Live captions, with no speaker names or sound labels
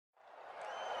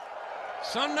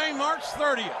Sunday, March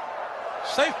 30th,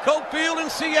 Safeco Field in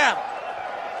Seattle.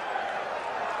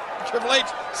 Triple H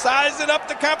sizing up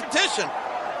the competition.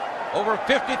 Over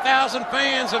 50,000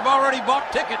 fans have already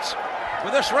bought tickets for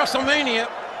this WrestleMania,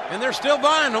 and they're still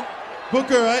buying them.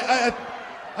 Booker,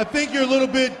 I think you're a little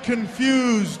bit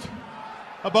confused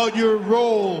about your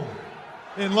role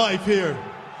in life here.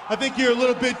 I think you're a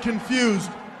little bit confused.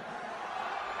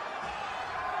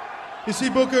 You see,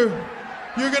 Booker,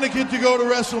 you're going to get to go to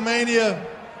WrestleMania,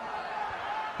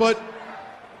 but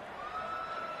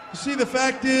you see, the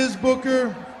fact is,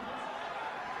 Booker,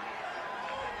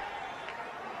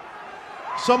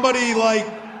 somebody like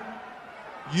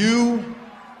you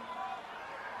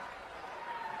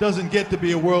doesn't get to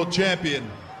be a world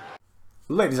champion.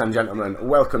 Ladies and gentlemen,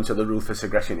 welcome to the Ruthless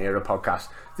Aggression Era podcast,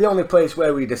 the only place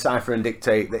where we decipher and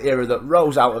dictate the era that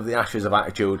rose out of the ashes of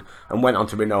Attitude and went on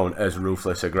to be known as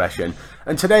Ruthless Aggression.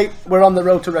 And today, we're on the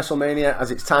road to WrestleMania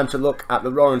as it's time to look at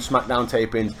the Raw and SmackDown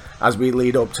tapings as we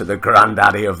lead up to the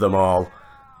granddaddy of them all.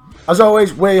 As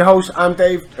always, we're your hosts, I'm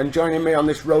Dave, and joining me on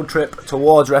this road trip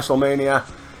towards WrestleMania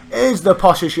is the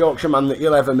poshest Yorkshireman that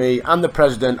you'll ever meet and the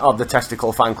president of the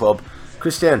Testicle Fan Club,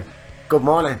 Christian. Good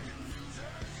morning.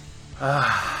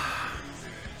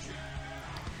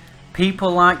 People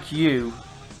like you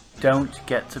don't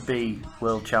get to be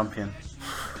world champion.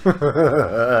 Are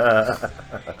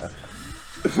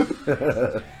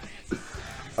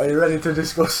you ready to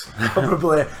discuss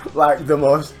probably like the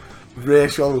most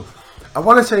racial? I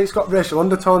want to say it's got racial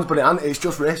undertones, but it's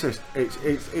just racist.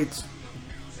 It's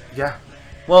yeah.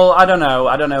 Well, I don't know.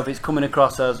 I don't know if it's coming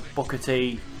across as Booker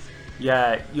T.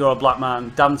 Yeah, you're a black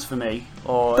man. Dance for me,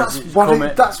 or that's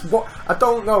what I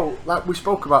don't know. Like, we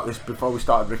spoke about this before we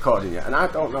started recording it, and I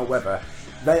don't know whether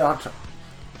they are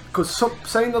because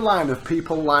saying the line of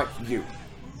people like you.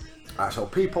 So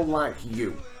people like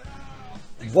you.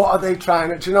 What are they trying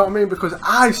to? Do you know what I mean? Because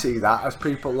I see that as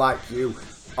people like you.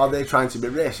 Are they trying to be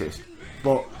racist?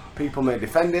 But people may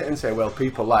defend it and say, well,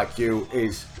 people like you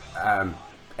is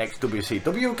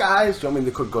ex-WCW guys. Do you know what I mean?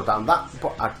 They could go down that,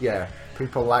 but yeah.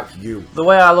 People like you. The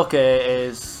way I look at it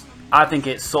is, I think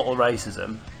it's subtle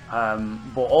racism,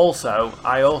 but also,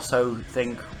 I also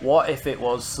think, what if it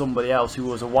was somebody else who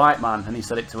was a white man and he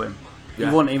said it to him? Yeah.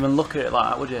 You wouldn't even look at it like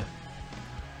that, would you?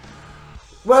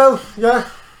 Well, yeah,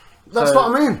 that's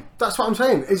what I mean. That's what I'm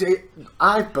saying. Is it?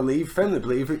 I firmly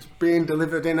believe it's being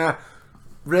delivered in a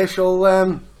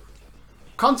racial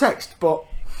context, but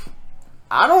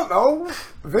I don't know.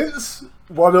 Vince,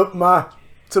 what up, ma?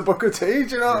 To Booker T,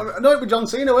 do you know? I know it was John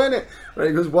Cena, wasn't it? Where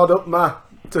he goes, "What up, ma?"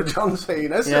 to John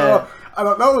Cena. So yeah. I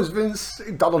don't know. Is Vince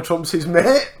Donald Trump's his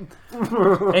mate?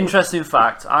 Interesting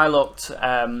fact. I looked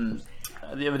the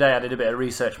other day. I did a bit of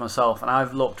research myself, and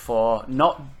I've looked for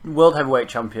not world heavyweight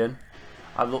champion.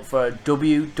 I've looked for a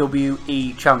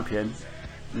WWE champion.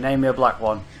 Name me a black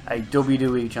one. A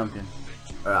WWE champion.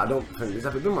 I don't think there's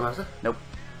ever been one, has there? Nope.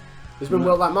 There's been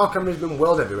Mark Henry's been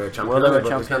world heavyweight champion. World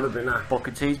heavyweight champion. Never been Booker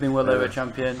T's been world heavyweight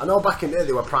champion. I know back in there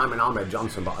they were priming Ahmed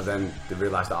Johnson, but then they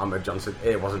realised that Ahmed Johnson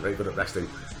A wasn't very good at wrestling,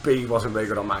 B wasn't very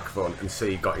good on microphone, and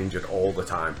C got injured all the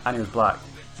time. And he was black.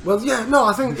 Well, yeah, no,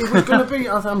 I think it was going to be.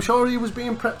 I'm sure he was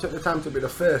being prepped at the time to be the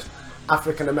first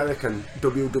African American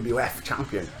WWF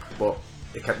champion, but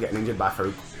he kept getting injured by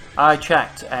Farouk. I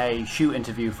checked a shoot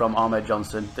interview from Ahmed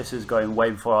Johnson. This is going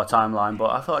way before our timeline, but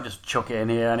I thought I'd just chuck it in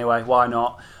here anyway. Why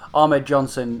not? Ahmed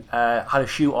Johnson had a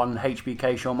shoot on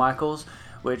HBK Shawn Michaels,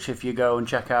 which if you go and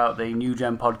check out the New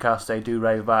Gen podcast, they do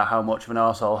rave about how much of an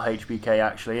arsehole HBK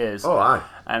actually is. Oh, aye.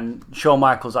 And Shawn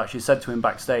Michaels actually said to him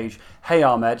backstage, "Hey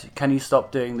Ahmed, can you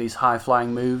stop doing these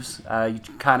high-flying moves? You're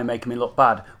kind of making me look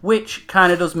bad." Which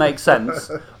kind of does make sense,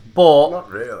 but...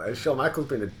 Not really. Shawn Michaels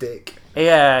been a dick.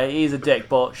 Yeah, he's a dick,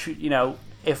 but, you know,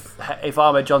 if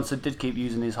Ahmed Johnson did keep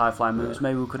using his high-flying moves,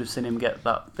 maybe we could have seen him get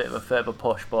that bit of a further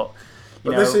push, but...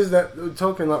 But this is that we're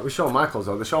talking like with Shawn Michaels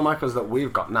though. The Shawn Michaels that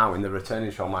we've got now in the returning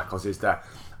Shawn Michaels is the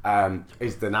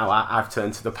now I've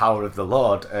turned to the power of the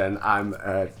Lord and I'm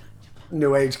a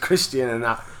New Age Christian and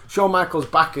that. Shawn Michaels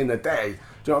back in the day.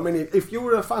 Do you know what I mean? If you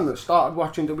were a fan that started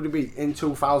watching WWE in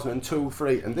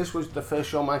 2002-03 and this was the first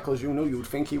Shawn Michaels you knew, you'd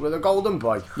think he was a golden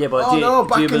boy. Yeah, but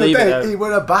back in the day he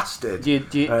were a bastard. Do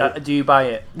you buy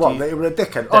it? What? That he were a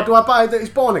dickhead? Or do I buy that he's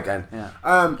born again? Yeah.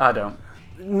 I don't.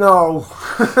 No,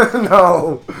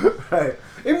 no. Right.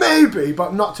 It may be,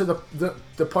 but not to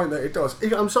the point that it does.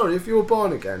 I'm sorry, if you were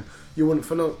born again, you wouldn't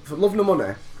for love nor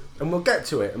money, and we'll get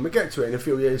to it, in a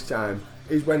few years' time,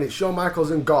 is when it's Shawn Michaels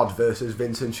and God versus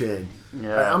Vince and Shane.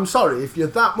 Yeah. Right, I'm sorry, if you're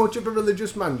that much of a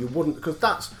religious man, you wouldn't,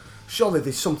 because surely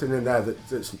there's something in there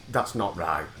that's not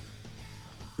right.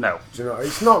 No. Do you know?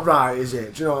 It's not right, is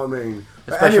it? Do you know what I mean?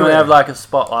 Especially when they have like a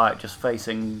spotlight just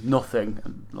facing nothing,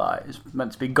 and, like it's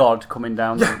meant to be God coming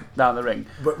down the ring.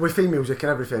 But with theme music and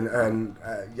everything, and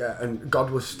and God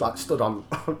was like stood on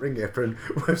ring apron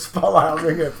with spotlight on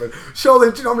ring apron. Surely,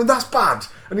 do you know what I mean? That's bad,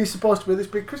 and he's supposed to be this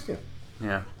big Christian.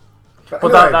 Yeah. But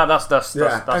anyway, that's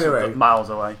anyway, miles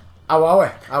away. How are we?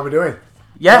 How are we doing?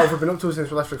 Yeah. What have we been up to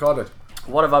since we last recorded?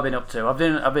 What have I been up to? I've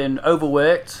been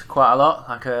overworked quite a lot,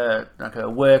 like a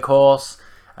workhorse,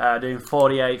 doing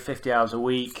 48, 50 hours a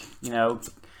week. You know,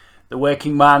 the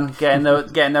working man, getting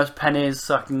those pennies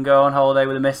so I can go on holiday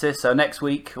with the missus. So next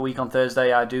week, a week on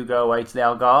Thursday, I do go away to the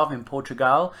Algarve in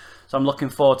Portugal. So I'm looking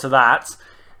forward to that.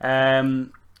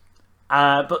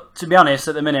 But to be honest,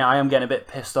 at the minute, I am getting a bit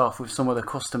pissed off with some of the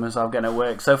customers I'm getting at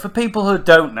work. So for people who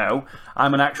don't know,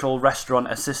 I'm an actual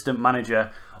restaurant assistant manager,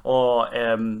 or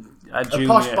a junior,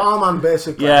 posh barman,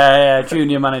 basically. Yeah,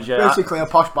 junior manager. Basically a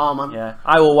posh barman. Yeah,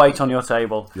 I will wait on your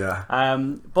table. Yeah.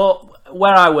 But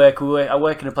where I work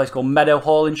in a place called Meadow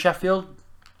Hall in Sheffield,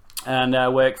 and I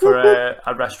work for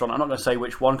a restaurant. I'm not going to say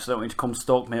which one because I don't want you to come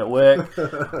stalk me at work.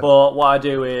 But what I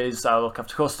do is I look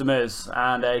after customers,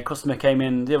 and a customer came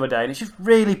in the other day, and it just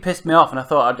really pissed me off, and I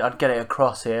thought I'd get it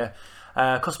across here.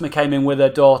 A customer came in with her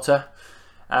daughter.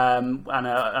 And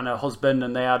her husband,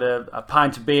 and they had a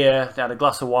pint of beer, they had a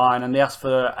glass of wine, and they asked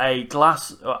for a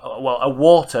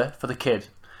water for the kid.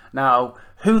 Now,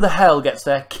 who the hell gets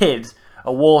their kid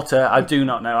a water? I do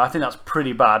not know. I think that's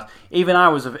pretty bad. Even I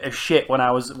was a shit when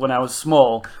I was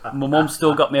small. My mum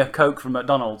still got me a Coke from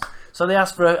McDonald's. So they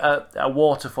asked for a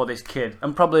water for this kid,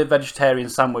 and probably a vegetarian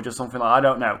sandwich or something like that. I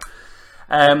don't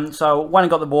know. So when I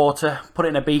got the water, put it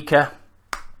in a beaker.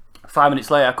 5 minutes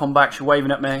later, I come back, she's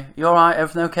waving at me. You alright?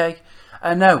 Everything okay?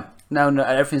 No,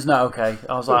 everything's not okay.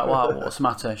 I was like, wow, what's the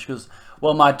matter? She goes,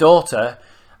 well, my daughter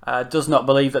does not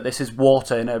believe that this is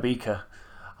water in her beaker.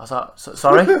 I was like,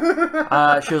 sorry?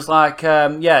 She was like,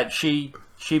 yeah, she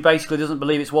basically doesn't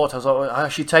believe it's water. I was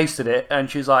like, she tasted it, and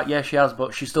she's like, yeah, she has,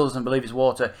 but she still doesn't believe it's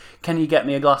water. Can you get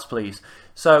me a glass, please?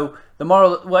 So the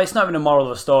moral, well, it's not even a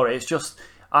moral of the story. It's just,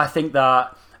 I think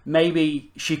that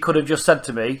maybe she could have just said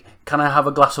to me, can I have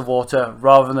a glass of water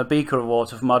rather than a beaker of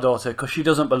water for my daughter? Because she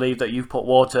doesn't believe that you've put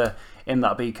water in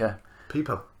that beaker.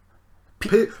 People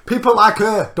like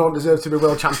her don't deserve to be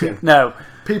world champion. No.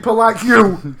 People like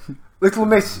you, little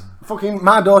miss, fucking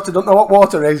my daughter don't know what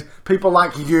water is. People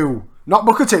like you, not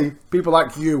Booker T, people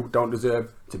like you don't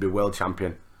deserve to be world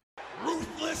champion.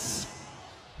 Ruthless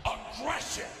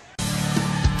aggression.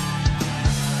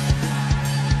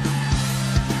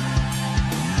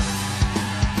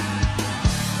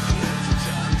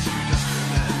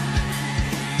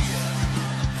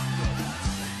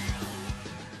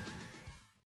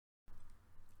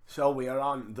 So we are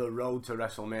on the road to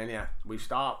WrestleMania. We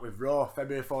start with Raw,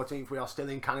 February 14th. We are still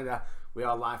in Canada. We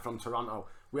are live from Toronto.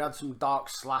 We had some dark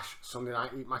 / Sunday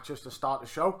Night Heat matches to start the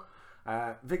show.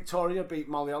 Victoria beat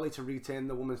Molly Holly to retain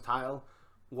the women's title.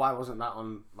 Why wasn't that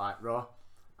on Raw?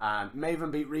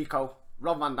 Maven beat Rico.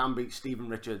 Rob Van Dam beat Steven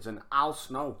Richards. And Al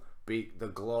Snow beat the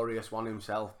glorious one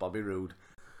himself, Bobby Roode.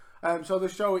 So the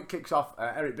show, it kicks off.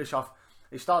 Eric Bischoff,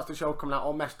 he starts the show coming out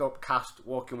all messed up, cast,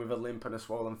 walking with a limp and a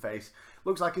swollen face.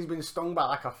 Looks like he's been stung by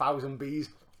like 1,000 bees.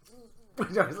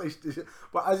 But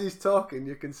as he's talking,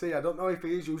 you can see, I don't know if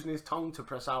he is using his tongue to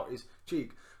press out his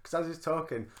cheek, because as he's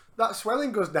talking, that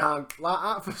swelling goes down like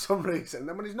that for some reason.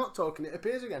 Then when he's not talking, it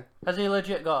appears again. Has he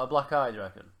legit got a black eye, do you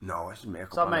reckon? No, it's makeup.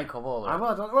 Is that makeup all I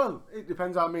don't, well, it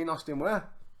depends how mean Austin were.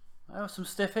 There were some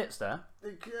stiff hits there.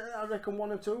 I reckon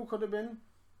 1 or 2 could have been.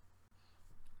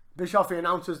 Bischoff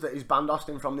announces that he's banned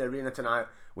Austin from the arena tonight,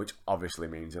 which obviously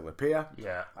means he'll appear.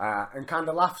 Yeah. And kind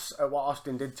of laughs at what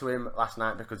Austin did to him last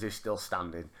night because he's still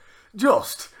standing.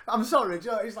 I'm sorry,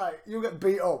 it's like, you get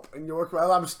beat up and you're like,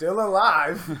 well, I'm still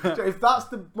alive. If that's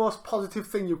the most positive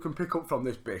thing you can pick up from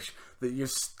this Bish, that you're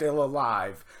still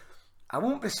alive, I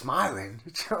won't be smiling.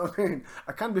 Do you know what I mean?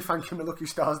 I can be thanking my lucky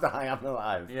stars that I am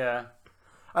alive. Yeah.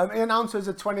 He announces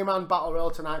a 20-man battle royal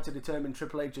tonight to determine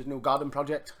Triple H's new garden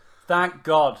project. Thank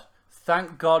God.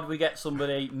 Thank God we get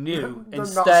somebody new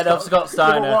instead of Scott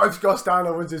Steiner. What if Scott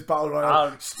Steiner wins this battle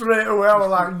royal? Straight away, I was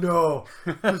like, no.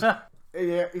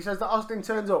 He says that Austin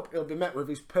turns up, he'll be met with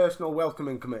his personal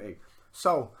welcoming committee.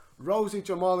 So, Rosie,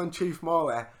 Jamal and Chief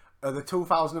Morley are the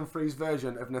 2003's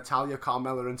version of Natalia,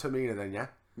 Carmella and Tamina then, yeah?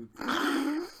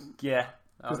 Yeah.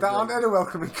 Because that aren't any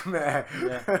welcoming committee.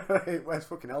 Yeah. Where's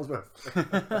fucking Ellsworth?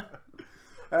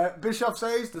 Bischoff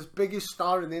says the biggest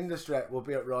star in the industry will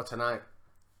be at Raw tonight.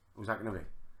 Who's that going to be?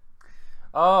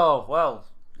 Oh, well,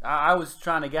 I was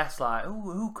trying to guess, like,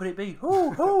 who could it be?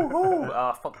 Who?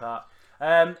 Oh, fuck that.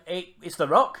 It's The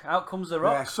Rock. Out comes The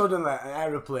Rock. Yeah, suddenly an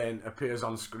aeroplane appears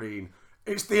on screen.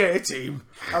 It's the A-Team.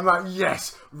 I'm like,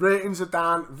 yes, ratings are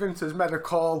down. Vince has made a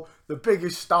call. The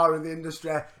biggest star in the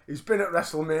industry. He's been at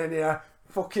WrestleMania.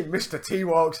 Fucking Mr. T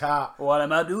walks out. What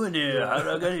am I doing here? How did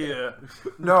I get here?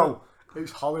 No,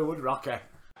 it's Hollywood Rocky.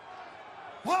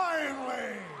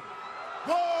 Finally,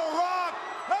 The Rock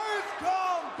has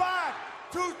come back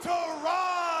to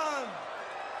Tehran.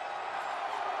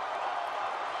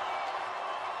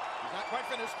 He's not quite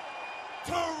finished.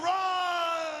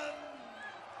 Tehran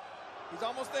He's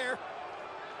almost there.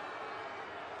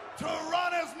 to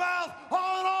run his mouth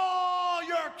on all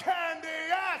your candy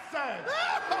asses.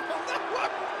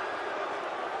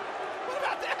 What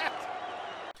about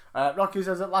that? Rocky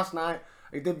says that last night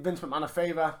he did Vince McMahon a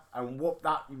favour and whooped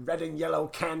that red and yellow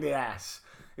candy ass.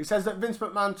 He says that Vince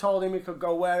McMahon told him he could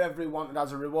go wherever he wanted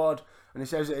as a reward, and he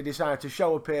says that he decided to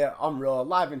show up here on Raw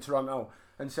live in Toronto,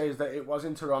 and says that it was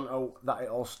in Toronto that it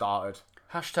all started.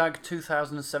 Hashtag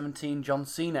 2017 John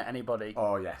Cena, anybody?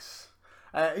 Oh, yes.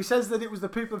 He says that it was the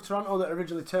people of Toronto that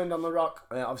originally turned on The Rock,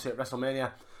 obviously at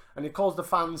WrestleMania, and he calls the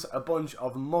fans a bunch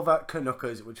of mother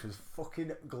Canuckers, which was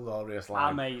fucking glorious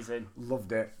line. Amazing.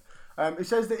 Loved it. He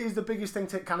says that he's the biggest thing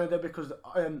to Canada because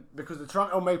the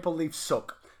Toronto Maple Leafs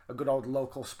suck. A good old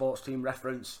local sports team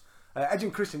reference. Edge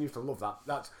and Christian used to love that.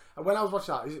 That's when I was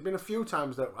watching that. It's been a few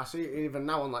times that I see it even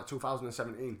now on like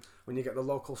 2017 when you get the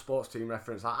local sports team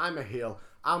reference. Like, I'm a heel.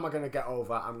 How am I going to get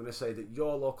over? I'm going to say that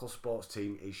your local sports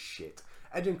team is shit.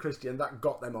 Edge and Christian, that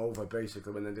got them over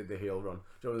basically when they did the heel run.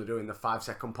 You know, they're doing the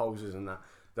 5-second poses and that.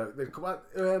 They'd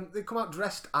come out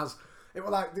dressed as. It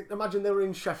was like, imagine they were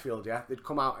in Sheffield, yeah? They'd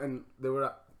come out and they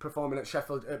were performing at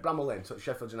Sheffield, at Bramall Lane, so at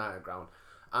Sheffield United ground,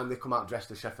 and they come out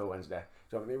dressed as Sheffield Wednesday.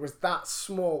 So it was that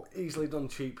small, easily done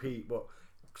cheap heat, but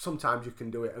sometimes you can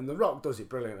do it, and The Rock does it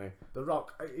brilliantly. The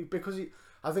Rock,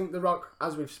 I think The Rock,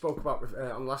 as we've spoke about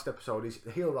on the last episode,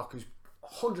 the heel Rock is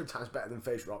 100 times better than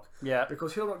face Rock. Yeah.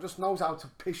 Because heel Rock just knows how to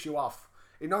piss you off.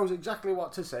 He knows exactly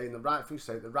what to say and the right thing to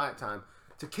say at the right time,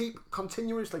 to keep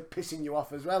continuously pissing you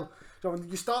off as well. So when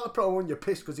you start the promo and you're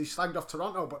pissed because he slagged off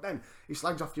Toronto, but then he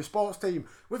slags off your sports team.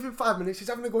 Within 5 minutes, he's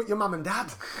having to go at your mum and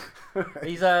dad.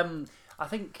 He's, I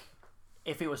think,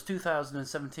 if it was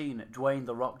 2017, Dwayne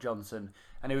The Rock Johnson,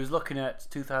 and he was looking at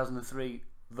 2003,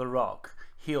 The Rock,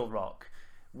 heel Rock,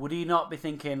 would he not be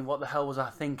thinking, what the hell was I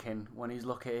thinking, when he's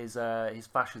looking at his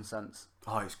fashion sense?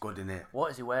 Oh, it's good, isn't it?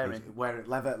 What is he wearing? He's wearing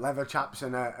leather chaps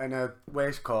and a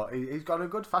waistcoat. He's got a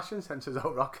good fashion sense as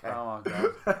old Rocky. Oh my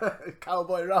god.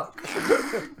 Cowboy Rock.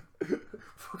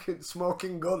 Fucking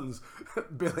smoking guns.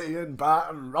 Billy and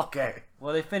Bart and Rocky.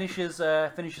 Well, he finishes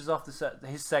off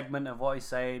his segment of what he's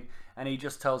saying, and he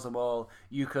just tells them all,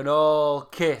 you can all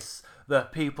kiss the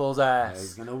people's ass.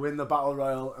 He's going to win the Battle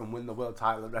Royal and win the world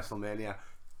title at WrestleMania.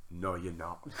 No, you're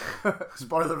not.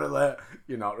 Spoiler alert,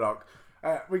 you're not, Rock.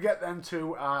 We get then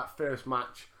to our first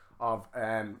match of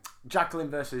Jacqueline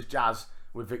versus Jazz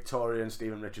with Victoria and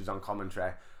Stephen Richards on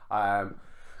commentary.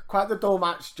 Quite the dull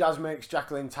match. Jazz makes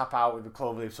Jacqueline tap out with a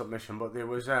cloverleaf submission, but there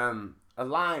was a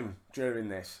line during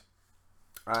this.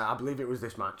 I believe it was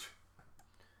this match.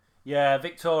 Yeah,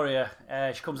 Victoria,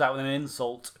 she comes out with an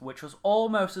insult, which was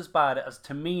almost as bad as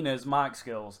Tamina's mic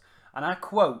skills. And I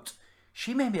quote,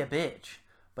 "She may be a bitch,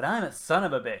 but I'm a son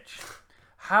of a bitch."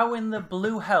 How in the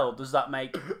blue hell does that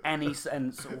make any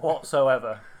sense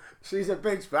whatsoever? She's a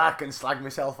bitch, but I can slag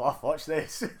myself off. Watch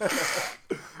this.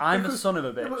 I'm a son of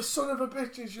a bitch. Yeah, but son of a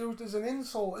bitch is used as an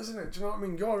insult, isn't it? Do you know what I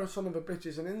mean? You're a son of a bitch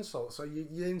is an insult, so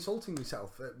you're insulting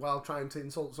yourself while trying to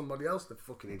insult somebody else, the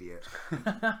fucking idiot.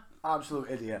 Absolute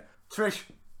idiot. Trish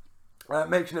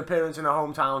makes an appearance in her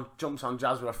hometown, jumps on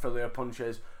Jazz with a flurry of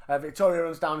punches. Victoria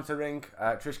runs down into the ring.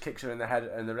 Trish kicks her in the head,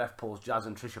 and the ref pulls Jazz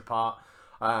and Trish apart.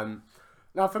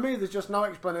 Now, for me, there's just no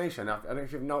explanation. I don't know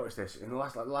if you've noticed this in the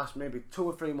last maybe 2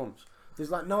 or 3 months. There's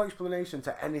like no explanation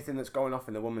to anything that's going off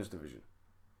in the women's division.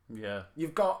 Yeah.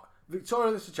 You've got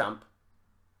Victoria that's the champ.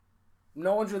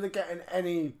 No one's really getting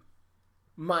any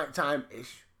mic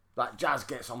time-ish. Like, Jazz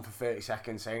gets on for 30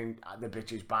 seconds saying the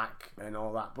bitch is back and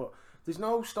all that. But there's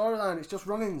no storyline. It's just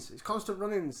run-ins. It's constant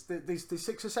run-ins. There's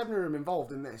 6 or 7 of them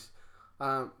involved in this.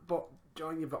 But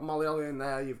you've got Molly Holly in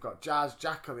there. You've got Jazz,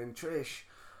 Jacqueline, Trish.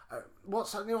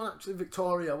 What's anyone actually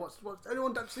Victoria? What's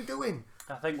anyone actually doing?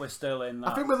 I think we're still in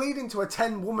that. I think we're leading to a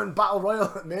 10-woman battle royal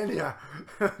at Mania.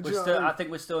 I think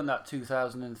we're still in that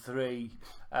 2003.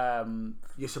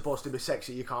 You're supposed to be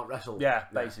sexy, you can't wrestle. Yeah,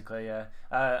 basically, yeah.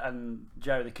 And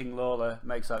Jerry the King Lawler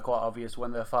makes that quite obvious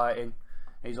when they're fighting.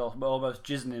 He's almost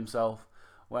jizzing himself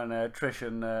when Trish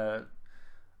and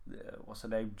what's her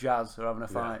name, Jazz, are having a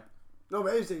fight. No,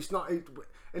 but it's not,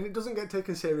 and it doesn't get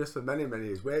taken serious for many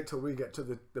years. Wait till we get to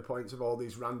the points of all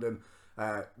these random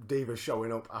divas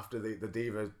showing up after the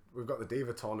diva. We've got the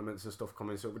diva tournaments and stuff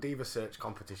coming, so diva search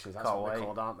competitions. That's what they're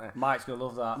called, aren't they? Mike's gonna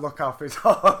love that. Look how fit.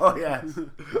 Oh yes.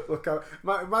 Look how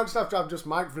Mike just have to have just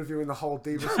Mike reviewing the whole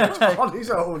diva search on his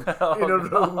own in a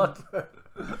room.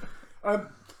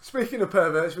 Speaking of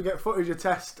perverts, we get footage of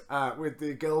Test with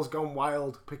the Girls Gone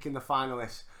Wild picking the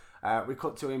finalists. We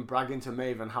cut to him bragging to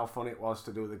Maven how fun it was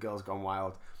to do the Girls Gone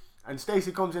Wild. And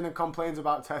Stacey comes in and complains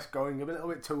about Test going a little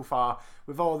bit too far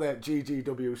with all the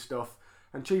GGW stuff.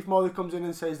 And Chief Molly comes in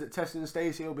and says that Test and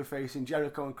Stacey will be facing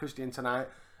Jericho and Christian tonight.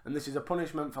 And this is a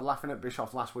punishment for laughing at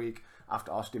Bischoff last week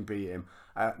after Austin beat him.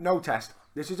 No, Test,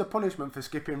 this is a punishment for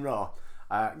skipping Raw.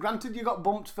 Granted, you got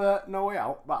bumped for No Way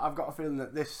Out, but I've got a feeling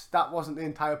that that wasn't the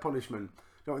entire punishment.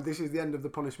 You know, this is the end of the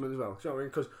punishment as well. You know what I mean?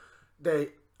 Because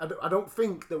I don't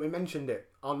think that we mentioned it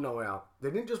on No Way Out.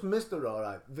 They didn't just miss the Raw,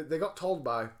 right? They got told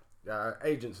by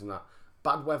agents and that,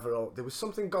 bad weather, or there was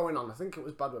something going on. I think it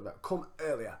was bad weather. Come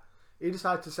earlier. He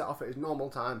decided to set off at his normal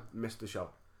time, missed the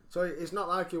show. So it's not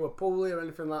like he were poorly or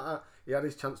anything like that. He had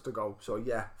his chance to go. So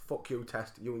yeah, fuck you,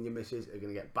 Test. You and your missus are going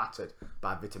to get battered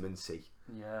by vitamin C.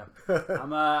 Yeah.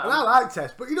 And I like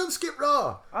Test, but you don't skip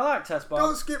Raw. I like Test, but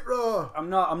don't skip Raw.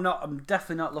 I'm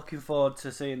definitely not looking forward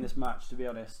to seeing this match, to be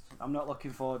honest. I'm not looking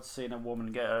forward to seeing a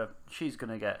woman she's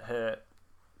going to get hurt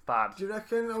bad. Do you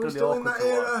reckon? Are we still in that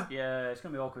era? Yeah, it's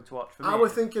going to be awkward to watch for me. I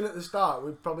was thinking at the start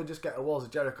we'd probably just get a Walls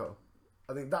of Jericho.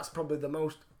 I think that's probably the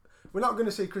most... We're not going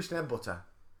to see Christian Headbutter,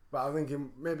 but I'm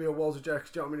thinking maybe a Walls of Jericho.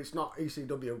 Do you know what I mean? It's not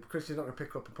ECW. Christian's not going to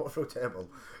pick her up and put her through a table.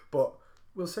 But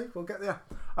we'll see. We'll get there.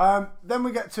 Then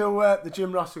we get to the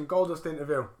Jim Ross and Goldust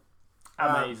interview.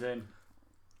 Amazing.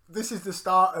 This is the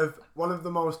start of one of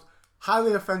the most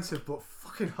highly offensive but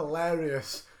fucking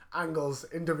hilarious angles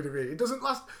in WWE. It doesn't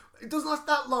last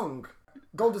that long.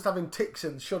 Goldust having tics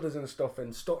and shudders and stuff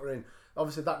and stuttering.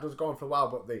 Obviously that does go on for a while,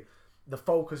 but the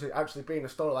focus of actually being a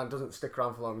storyline doesn't stick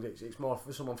around for long. It's more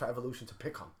for someone for Evolution to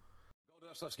pick on.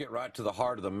 Goldust, let's get right to the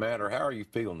heart of the matter. How are you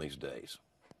feeling these days?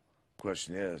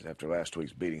 Question is, after last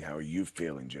week's beating, how are you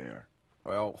feeling, JR?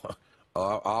 Well,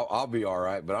 I'll be all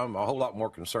right, but I'm a whole lot more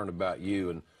concerned about you.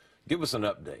 And give us an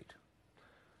update.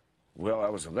 Well, I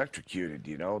was electrocuted,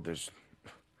 you know.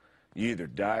 You either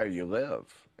die or you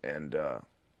live. And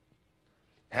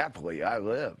happily, I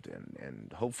lived.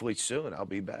 And hopefully soon I'll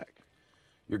be back.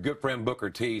 Your good friend Booker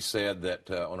T said that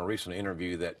on a recent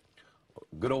interview that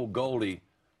good old Goldie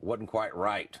wasn't quite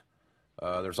right.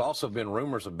 There's also been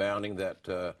rumors abounding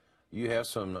that you have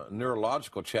some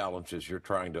neurological challenges you're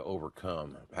trying to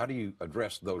overcome. How do you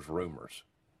address those rumors?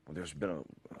 Well, there's been a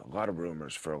lot of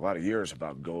rumors for a lot of years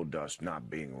about Goldust not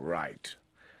being right.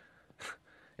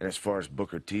 And as far as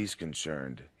Booker T's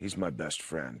concerned, he's my best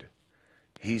friend.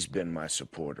 He's been my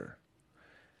supporter.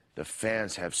 The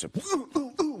fans have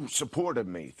supported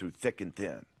me through thick and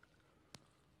thin.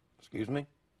 Excuse me?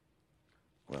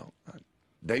 Well,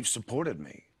 they've supported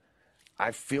me.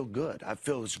 I feel good. I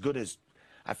feel as good as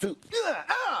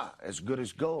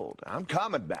gold. I'm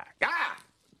coming back.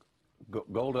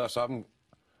 Goldust,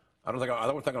 I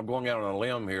don't think I'm going out on a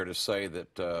limb here to say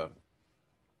that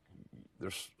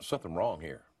there's something wrong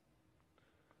here.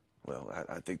 Well,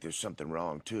 I think there's something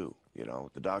wrong too. You know,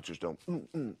 the doctors don't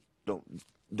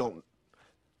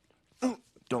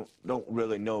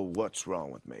really know what's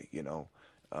wrong with me. You know,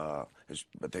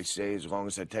 but they say as long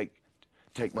as I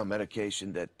take my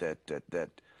medication, that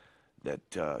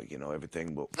you know,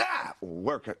 everything will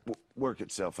work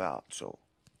itself out. So,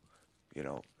 you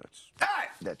know,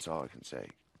 that's all I can say.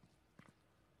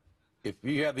 If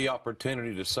you had the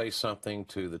opportunity to say something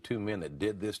to the two men that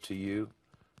did this to you,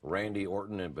 Randy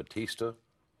Orton and Batista,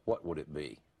 what would it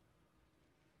be?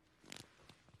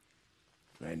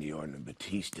 Randy Orton and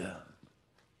Batista,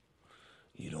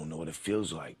 you don't know what it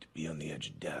feels like to be on the edge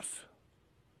of death.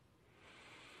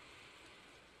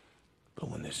 But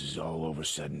when this is all over,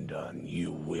 said and done,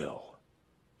 you will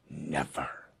never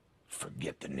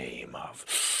forget the name of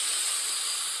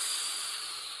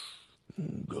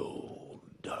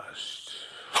Goldust.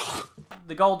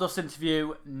 The Goldust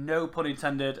interview, no pun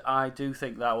intended, I do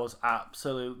think that was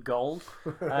absolute gold.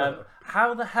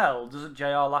 How the hell doesn't JR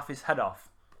laugh his head off?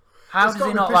 How does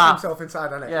he not laugh? He's got to be pissing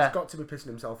himself inside, hasn't it? Yeah. He's got to be pissing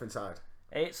himself inside.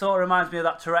 It sort of reminds me of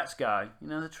that Tourette's guy. You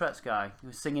know the Tourette's guy who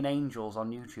was singing Angels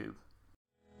on YouTube.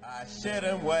 I sit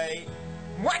and wait.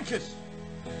 Wankers!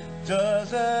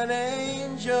 Does an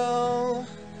angel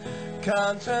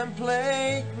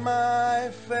contemplate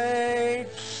my fate?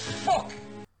 Fuck!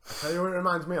 I'll tell you what it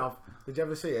reminds me of. Did you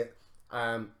ever see it?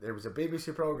 There was a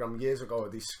BBC programme years ago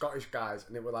with these Scottish guys,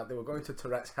 and it were like they were going to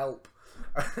Tourette's Help.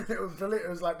 And it was brilliant. It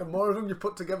was like the more of them you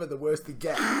put together, the worse they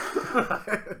get.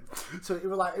 So it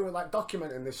was like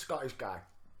documenting this Scottish guy,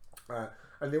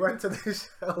 and they went to this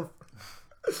help.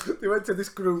 They went to this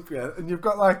group, yeah, and you've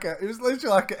got it was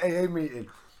literally like an AA meeting,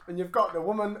 and you've got the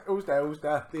woman who's there,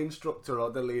 the instructor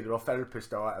or the leader or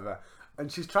therapist or whatever.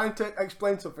 And she's trying to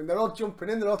explain something. They're all jumping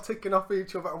in. They're all ticking off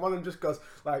each other. And one of them just goes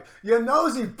like, "You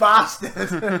nosy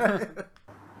bastard."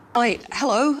 Right,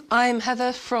 hello, I'm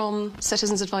Heather from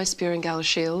Citizens Advice Bureau in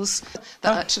Galashiels.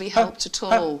 That actually helped at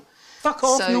all. Fuck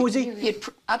off, nosy.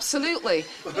 Absolutely.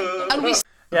 And we...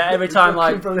 Yeah, every time,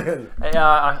 like... Brilliant.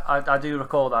 Yeah, I do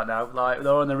recall that now. Like,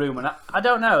 they're all in the room, and I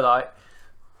don't know, like...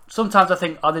 Sometimes I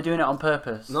think, are they doing it on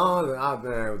purpose? No,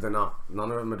 they're not.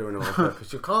 None of them are doing it on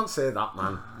purpose. You can't say that,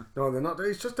 man. No, they're not.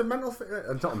 It's just a mental thing.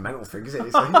 It's not a mental thing, is it?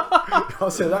 You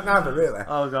can't say that neither, really.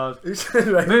 Oh, God.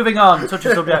 Right. Moving on. Touch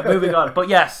a subject. Moving on. But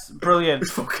yes, brilliant.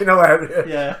 It's fucking hilarious.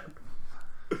 Yeah.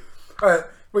 Alright,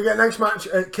 we get next match.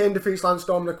 Kane defeats Lance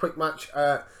Storm in a quick match.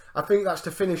 I think that's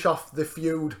to finish off the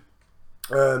feud.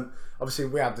 Obviously,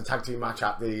 we had the tag team match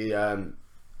at the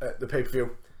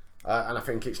pay-per-view. And I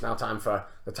think it's now time for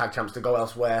the tag champs to go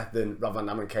elsewhere than Rob Van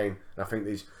Dam and Kane. And I think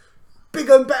there's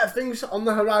bigger and better things on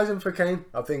the horizon for Kane,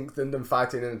 I think, than them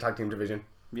fighting in the tag team division.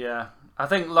 Yeah. I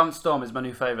think Lance Storm is my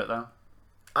new favourite, though.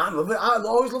 I love it. I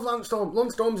always love Lance Storm.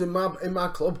 Lance Storm's in my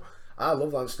club. I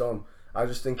love Lance Storm. I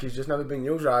just think he's just never been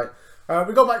used right.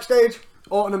 We go backstage.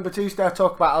 Orton and Batista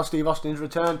talk about how Steve Austin's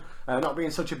return not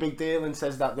being such a big deal, and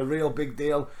says that the real big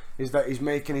deal is that he's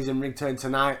making his in-ring turn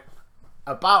tonight.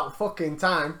 About fucking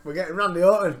time. We're getting Randy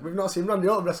Orton. We've not seen Randy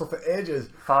Orton wrestle for ages.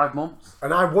 5 months.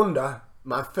 And I wonder,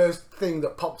 my first thing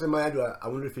that popped in my head was, I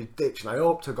wonder if he's ditched, and I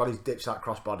hope to God he's ditched that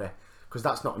crossbody, because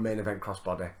that's not a main event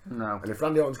crossbody. No. And if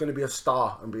Randy Orton's going to be a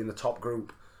star and be in the top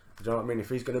group, do you know what I mean? If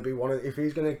he's going to be if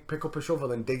he's going to pick up a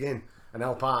shovel and dig in and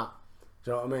help out, do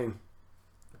you know what I mean?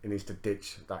 He needs to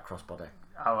ditch that crossbody.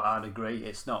 I'd agree.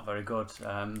 It's not very good.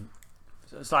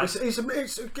 It's like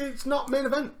It's not main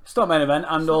event. It's not main event,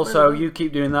 and also you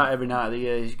keep doing that every night of the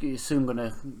year, you're soon going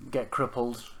to get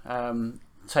crippled.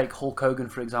 Take Hulk Hogan,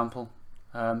 for example.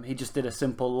 He just did a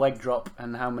simple leg drop,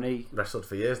 and how many... Wrestled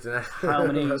for years, didn't he?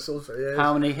 Wrestled for years.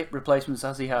 How many hip replacements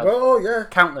has he had? Oh, yeah.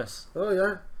 Countless. Oh,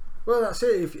 yeah. Well, that's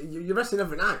it. If you're wrestling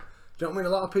every night. Do you know what I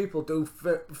mean? A lot of people do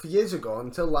for years ago,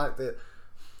 until like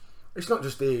it's not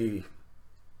just the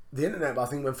internet, but I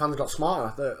think when fans got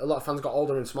smarter, a lot of fans got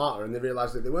older and smarter, and they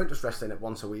realised that they weren't just wrestling it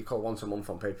once a week or once a month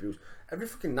on pay-per-views. Every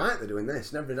fucking night they're doing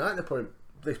this, and every night they're putting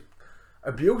this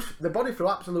abuse, their body through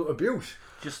absolute abuse.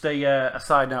 Just a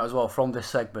side note as well from this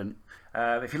segment.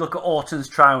 If you look at Orton's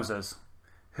trousers,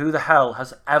 who the hell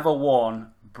has ever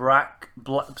worn brown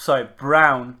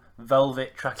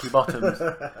velvet tracky bottoms?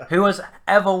 Who has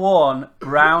ever worn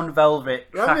brown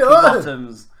velvet tracky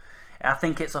bottoms? I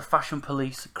think it's a fashion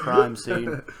police crime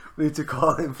scene. We need to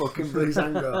call him fucking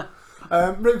Breezango.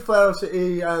 Ric Flair,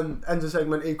 he ends the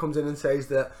segment. He comes in and says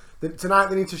that tonight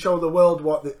they need to show the world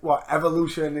what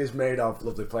evolution is made of.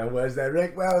 Lovely playing words there,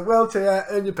 Rick. Well to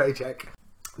you, earn your paycheck.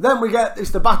 Then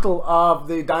it's the battle of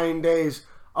the dying days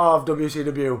of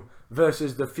WCW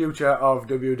versus the future of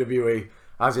WWE,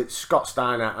 as it's Scott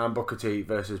Steiner and Booker T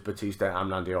versus Batista and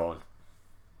Randy Orton.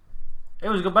 It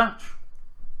was a good match.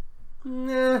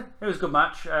 Nah. It was a good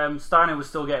match. Steiner was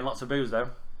still getting lots of boos though.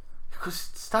 Because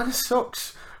Steiner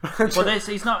sucks. But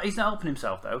he's not helping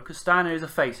himself though, because Steiner is a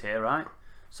face here, right?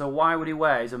 So why would he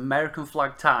wear his American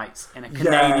flag tights in a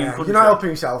Canadian country? You're not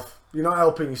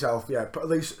helping yourself. Yeah, but at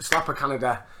least slap a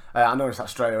Canada. I noticed that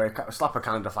straight away. Slap a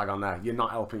Canada flag on there. You're not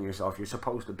helping yourself. You're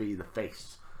supposed to be the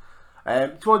face.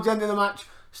 Towards the end of the match,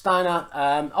 Steiner,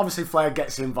 obviously Flair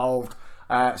gets involved.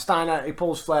 Steiner, he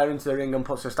pulls Flair into the ring and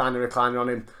puts a Steiner recliner on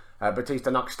him. Batista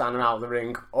knocks Steiner out of the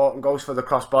ring. Orton goes for the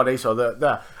crossbody, so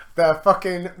the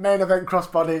fucking main event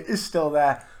crossbody is still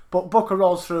there. But Booker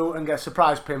rolls through and gets a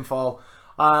surprise pinfall.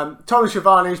 Tony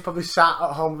Schiavone's probably sat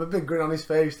at home with a big grin on his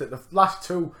face that the last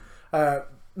two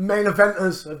main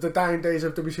eventers of the dying days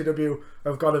of WCW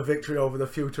have got a victory over the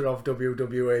future of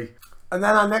WWE. And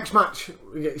then our next match,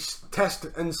 we get Test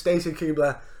and Stacy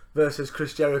Keibler versus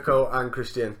Chris Jericho and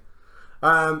Christian.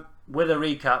 With a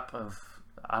recap of...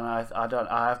 And I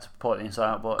have to point this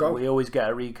out, but we always get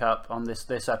a recap on this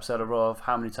episode of Raw of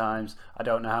how many times. I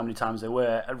don't know how many times there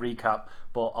were a recap,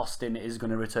 but Austin is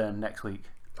going to return next week.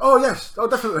 Oh yes, oh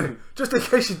definitely. Just in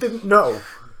case you didn't know,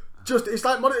 it's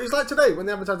like today when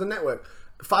they advertised the network.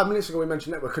 5 minutes ago we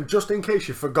mentioned network, and just in case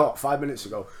you forgot, 5 minutes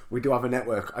ago we do have a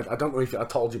network. I don't know if I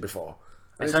told you before.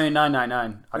 It's only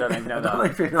 $9.99. I don't even know that. I don't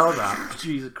know if you know that.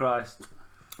 Jesus Christ.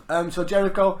 So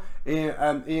Jericho, he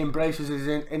embraces his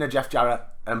inner Jeff Jarrett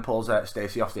and pulls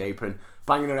Stacey off the apron,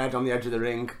 banging her head on the edge of the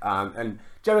ring. And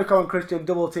Jericho and Christian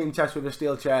double team Test with a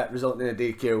steel chair, resulting in a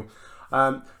DQ.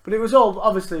 But it was all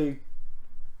obviously,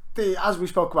 as we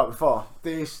spoke about before,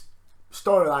 this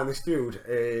storyline, this feud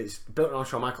is built around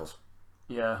Shawn Michaels.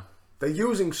 Yeah. They're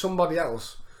using somebody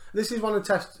else. This is one of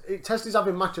Test is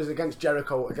having matches against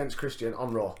Jericho, against Christian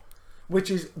on Raw, which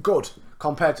is good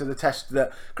compared to the Test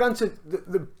that, granted,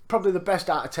 probably the best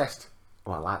out of Test.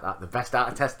 Oh, I like that. The best out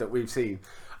of Test that we've seen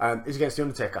is against The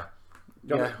Undertaker.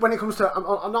 You know, when it comes to,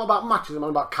 I'm not about matches, I'm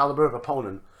about caliber of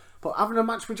opponent. But having a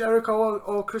match with Jericho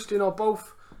or Christian or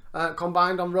both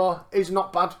combined on Raw is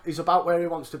not bad. He's about where he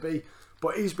wants to be.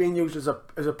 But he's being used as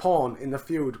a pawn in the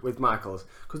feud with Michaels.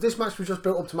 Because this match was just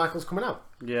built up to Michaels coming out.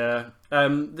 Yeah.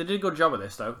 They did a good job of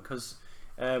this, though. Because,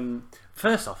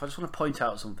 first off, I just want to point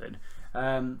out something.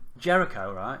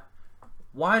 Jericho, right?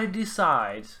 Why did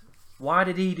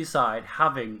he decide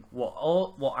having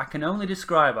what I can only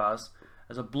describe as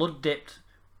a blood-dipped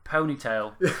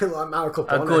ponytail? Like Michael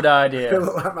Pony. A good idea.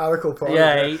 Like Michael Pony.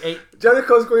 Yeah.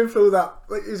 Jericho's going through that.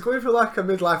 Like, he's going through like a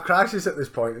midlife crisis at this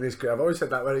point in his career. I've always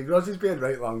said that, where he grows his beard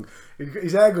right long.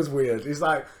 His hair goes weird. He's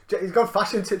got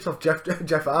fashion tips off Jeff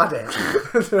Hardy.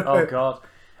 Oh God.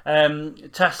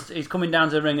 Test, he's coming down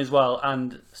to the ring as well,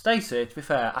 and Stacey, to be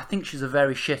fair, I think she's a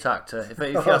very shit actor, if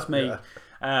you ask me.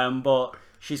 Yeah. But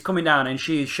she's coming down and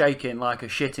she is shaking like a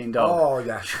shitting dog. Oh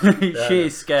yeah, she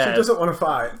is scared. She doesn't want to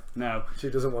fight. No, she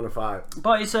doesn't want to fight.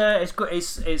 But it's good.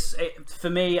 For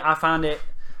me, I find it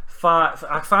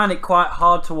quite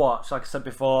hard to watch. Like I said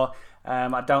before,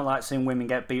 I don't like seeing women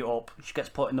get beat up. She gets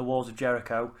put in the walls of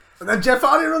Jericho. And then Jeff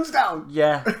Hardy runs down.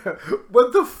 Yeah.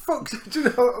 What the fuck? Do you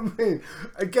know what I mean?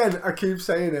 Again, I keep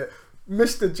saying it.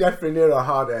 Mr. Jeffrey Nero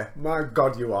Hardy, my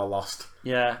God, you are lost.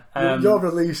 Yeah. Your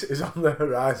release is on the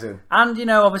horizon. And,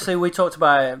 obviously we talked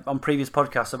about it on previous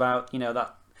podcasts about,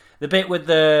 that the bit with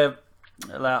the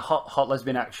hot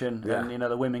lesbian action and,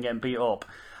 the women getting beat up.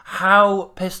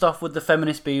 How pissed off would the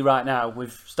feminists be right now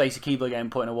with Stacey Keibler getting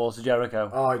put in the walls of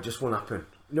Jericho? Oh, it just won't happen.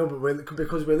 No, but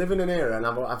because we're living in an era, and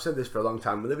I've said this for a long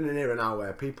time, we're living in an era now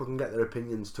where people can get their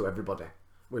opinions to everybody.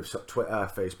 With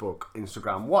Twitter, Facebook,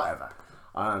 Instagram, whatever.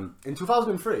 In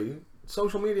 2003,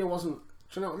 social media wasn't,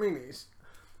 do you know what I mean?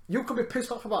 You could be pissed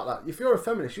off about that. If you're a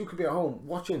feminist, you could be at home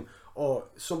watching, or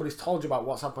somebody's told you about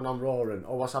what's happened on Raw,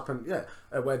 or what's happened,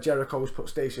 where Jericho's put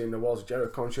Stacey in the walls of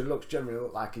Jericho, and she generally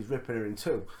look like he's ripping her in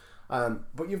two.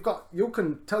 But you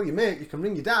can tell your mate, you can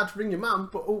ring your dad, ring your mum,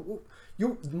 but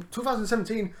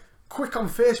 2017, quick on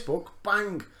Facebook,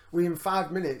 bang, within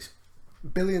 5 minutes,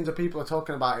 billions of people are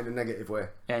talking about it in a negative way.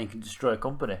 Yeah, you can destroy a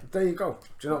company. There you go.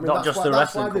 Do you know what I mean? Not just the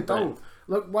wrestling company. That's why they don't.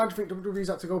 Look, why do you think WWE's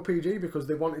had to go PG? Because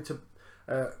they wanted to...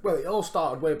 well, it all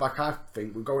started way back, I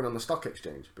think, with going on the stock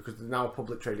exchange, because they're now a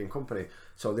public trading company.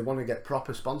 So they want to get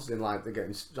proper sponsors in, like they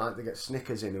get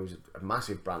Snickers in, who's a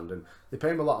massive brand, and they pay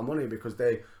them a lot of money because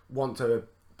they want to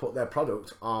put their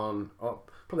product on...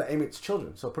 Probably aim it to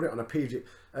children, so put it on a PG,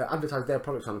 advertise their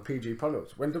products on a PG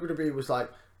product. When WWE was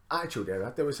like Attitude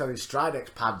Era, they were selling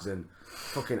Stridex pads and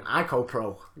fucking Ico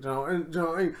Pro. Do you know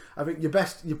what I mean? I think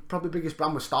your probably biggest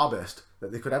brand was Starburst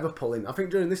that they could ever pull in. I think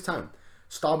during this time,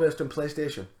 Starburst and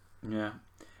PlayStation. Yeah.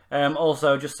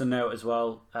 Also, just a note as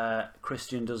well,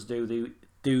 Christian does do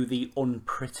the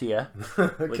unprettier.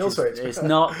 Kill switch. It's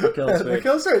not the kill switch. The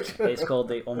kill switch. It's called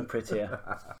the unprettier.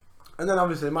 And then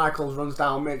obviously Michaels runs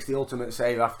down, makes the ultimate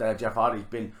save after Jeff Hardy's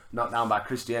been knocked down by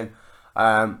Christian.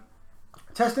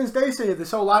 Test and Stacey, they're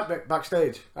so light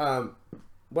backstage.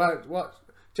 What?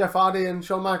 Jeff Hardy and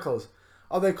Shawn Michaels,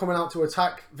 are they coming out to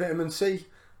attack Vitamin C,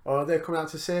 or are they coming out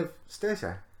to save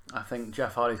Stacey? I think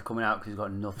Jeff Hardy's coming out because he's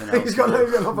got nothing else. He's got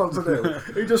nothing else to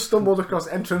do. He just stumbled across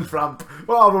entrance ramp.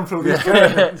 Well, I'll run through this.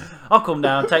 I'll come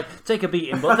down, take a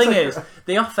beating. But the thing is,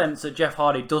 the offense that Jeff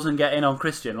Hardy doesn't get in on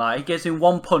Christian, like he gets in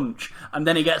one punch and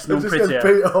then he gets an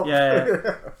unprettier.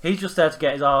 Yeah, he's just there to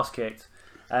get his arse kicked.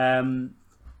 And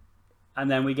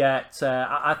then we get.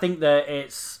 I think that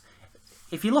it's,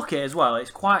 if you look at it as well,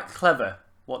 it's quite clever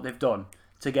what they've done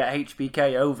to get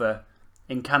HBK over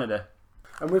in Canada.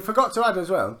 And we forgot to add as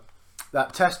well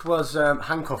that Test was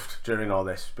handcuffed during all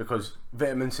this because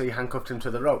Vitamin C handcuffed him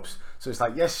to the ropes. So it's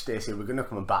like, yes, Stacey, we're going to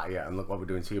come and batter you, and look what we're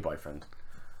doing to your boyfriend.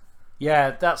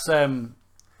 Yeah, that's.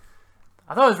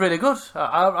 I thought it was really good.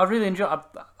 I really enjoyed.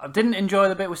 I didn't enjoy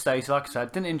the bit with Stacey, like I said.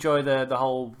 I didn't enjoy the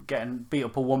whole getting beat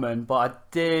up a woman, but I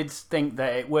did think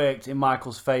that it worked in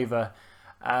Michael's favour.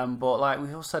 But like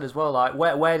we all said as well, like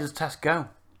where does Test go?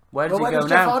 Where does he go now? Where does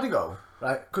Jeff Hardy go?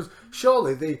 Right? Because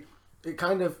surely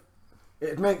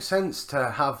it makes sense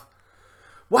to have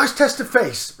Why is Test a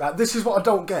face? Right, this is what I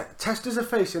don't get. Test as a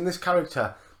face in this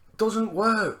character doesn't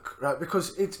work, right?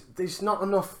 Because there's not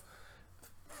enough.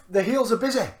 The heels are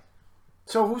busy.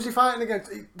 So who's he fighting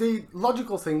against? The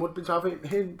logical thing would be to have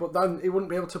him, but then he wouldn't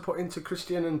be able to put into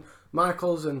Christian and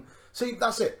Michaels and see.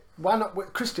 That's it. Why not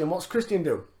with Christian? What's Christian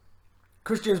do?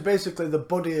 Christian's basically the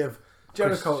buddy of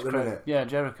Jericho at the minute. Yeah,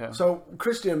 Jericho. So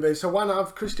so why not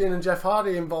have Christian and Jeff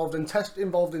Hardy involved and Test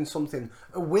involved in something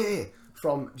away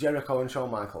from Jericho and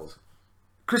Shawn Michaels?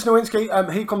 Chris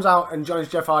Nowinski, he comes out and joins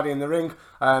Jeff Hardy in the ring.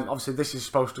 Obviously, this is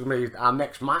supposed to be our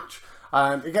next match.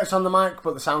 He gets on the mic,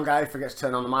 but the sound guy forgets to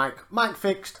turn on the mic. Mic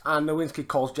fixed, and Nowinski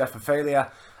calls Jeff a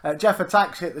failure. Jeff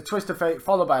attacks, hit the Twist of Fate,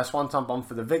 followed by a Swanton Bomb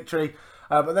for the victory.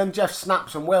 But then Jeff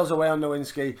snaps and wails away on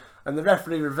Nowinski, and the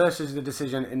referee reverses the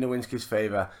decision in Nowinski's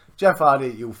favour. Jeff Hardy,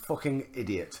 you fucking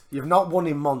idiot. You've not won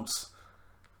in months.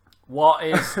 What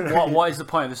is the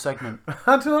point of the segment?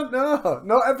 I don't know.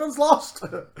 No, everyone's lost.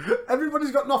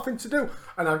 Everybody's got nothing to do.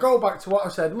 And I go back to what I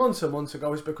said months and months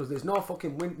ago, is because there's no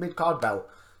fucking mid-card belt.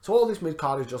 So all this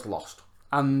mid-card is just lost.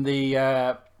 And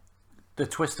the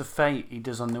Twist of Fate he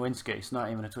does on Nowinski, it's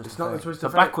not even a Twist of Fate. It's not a Twist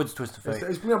of Fate. Fate. Backwards Twist of Fate.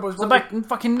 It's a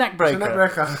fucking neck breaker. It's a neck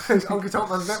breaker. It's Honky Tonk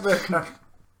Man's neck breaker.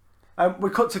 We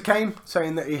cut to Kane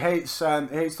saying that he hates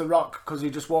The Rock because he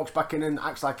just walks back in and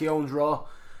acts like he owns Raw.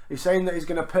 He's saying that he's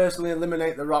going to personally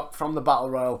eliminate The Rock from the Battle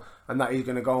Royal and that he's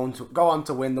going to go on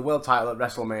to win the world title at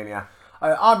WrestleMania.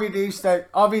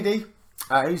 RVD,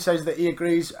 he says that he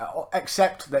agrees,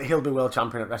 except that he'll be world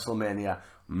champion at WrestleMania.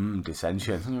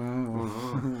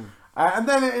 Dissension. And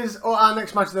then our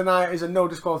next match of the night is a no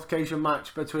disqualification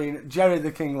match between Jerry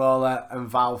the King Lawler and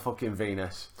Val fucking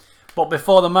Venus. But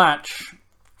before the match,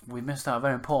 we missed out a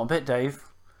very important bit, Dave.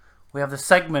 We have the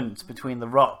segment between The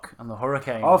Rock and the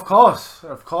Hurricane. Oh, of course.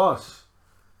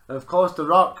 The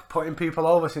Rock putting people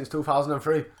over since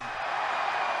 2003. The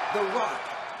Rock.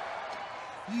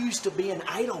 You used to be an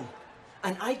idol,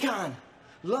 an icon,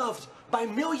 loved by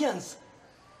millions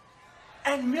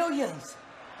and millions.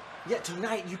 Yet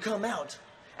tonight you come out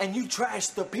and you trash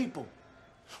the people.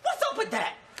 What's up with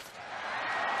that?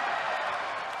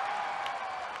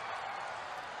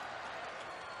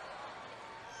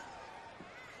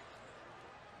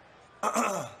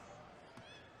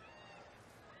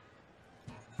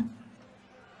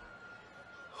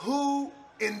 Who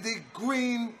in the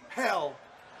green hell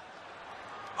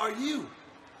are you?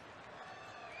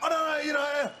 Oh, no,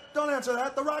 don't answer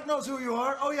that. The Rock knows who you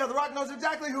are. Oh, yeah, The Rock knows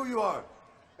exactly who you are.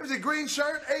 There's a green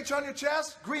shirt, H on your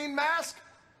chest, green mask.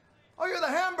 Oh, you're the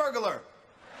Hamburglar.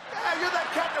 Yeah, you're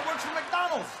that cat that works for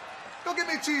McDonald's. Go get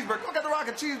me a cheeseburger. Go get The Rock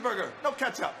a cheeseburger. No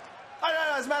ketchup.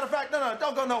 As a matter of fact, no,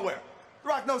 don't go nowhere. The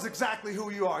Rock knows exactly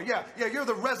who you are. Yeah, you're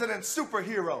the resident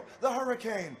superhero, the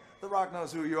Hurricane. The Rock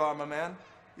knows who you are, my man.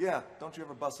 Yeah, don't you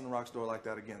ever bust in the Rock's door like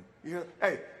that again. You hear?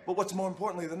 Hey, but what's more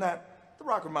importantly than that, The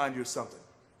Rock remind you of something.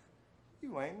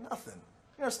 You ain't nothing.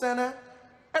 You understand that?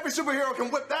 Every superhero can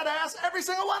whip that ass, every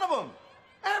single one of them.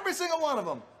 Every single one of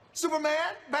them.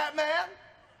 Superman, Batman,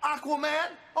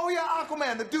 Aquaman. Oh yeah,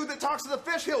 Aquaman, the dude that talks to the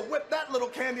fish, he'll whip that little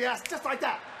candy ass just like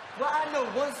that. Well, I know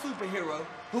one superhero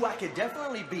who I could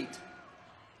definitely beat.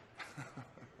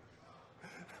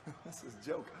 This is a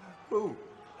joke. Who?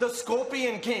 The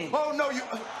Scorpion King. Oh, no, no.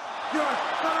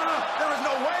 There is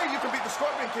no way you can beat the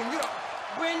Scorpion King.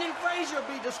 Brendan Fraser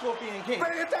beat the Scorpion King.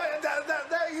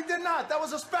 He did not. That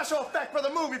was a special effect for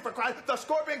the movie, for Christ. The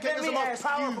Scorpion King is the most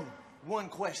powerful. You one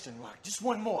question, Rock. Just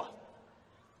one more.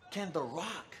 Can The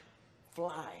Rock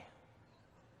fly?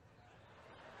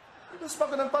 You've been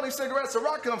smoking them funny cigarettes. The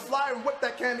Rock can fly and whip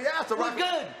that candy ass. The Rock. We're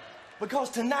good.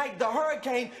 Because tonight, the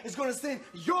Hurricane is going to send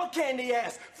your candy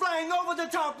ass flying over the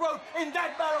top rope in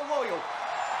that battle royal.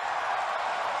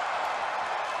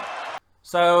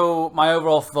 So, my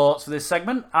overall thoughts for this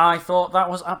segment, I thought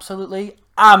that was absolutely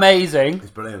amazing.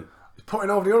 It's brilliant. He's putting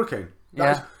over the Hurricane.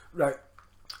 Right.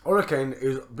 Hurricane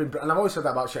is, and I've always said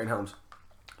that about Shane Helms.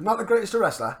 Not the greatest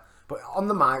wrestler, but on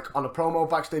the mic, on a promo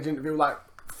backstage interview, like,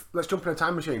 let's jump in a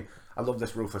time machine. I love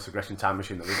this Ruthless Aggression time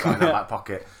machine that we've got in our back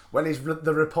pocket. When he's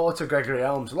the reporter, Gregory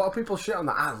Helms, a lot of people shit on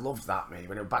that. I loved that, mate,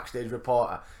 when he was backstage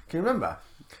reporter. Can you remember?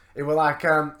 It was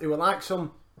like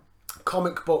some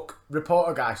comic book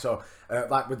reporter guy, so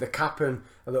like with the cap and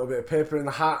a little bit of paper in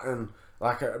the hat and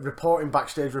like a reporting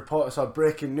backstage reporter, so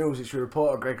breaking news. It's your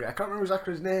reporter Gregory. I can't remember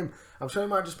exactly his name. I'm sure it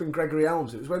might have just been Gregory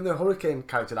Helms. It was when the Hurricane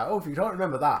character died. Oh, if you don't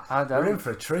remember that, you're in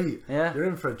for a treat. Yeah, you're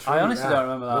in for a treat. I honestly don't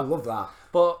remember that. I love that.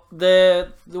 But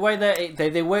the way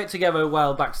they work together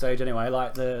well backstage anyway,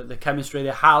 like the chemistry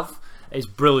they have is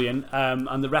brilliant,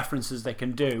 and the references they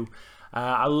can do.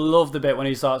 I love the bit when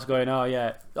he starts going, oh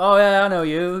yeah, I know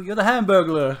you. You're the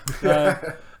Hamburglar.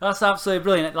 That's absolutely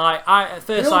brilliant. Like at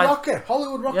first, Rocky,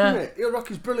 Hollywood Rocky, mate. Heel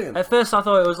Rocky's brilliant. At first, I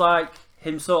thought it was like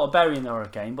him sort of burying the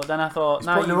Hurricane, but then I thought, he's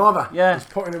putting him over. Yeah, he's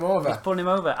putting him over. He's putting him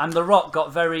over. And The Rock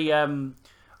got very,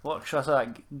 what should I say,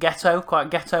 like ghetto, quite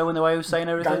ghetto in the way he was saying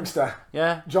everything. Gangster.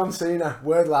 Yeah. John Cena,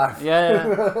 word life.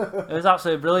 Yeah. It was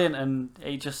absolutely brilliant, and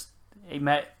he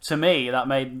made, to me, that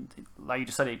made, like you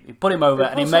just said, he put him over,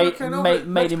 and he made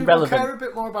him relevant. Care a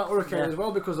bit more about Hurricane as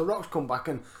well, because The Rock's come back,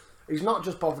 and he's not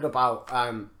just bothered about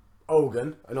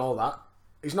Hogan and all that.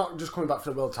 He's not just coming back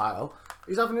for the world title.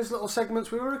 He's having his little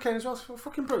segments with Hurricane as well. So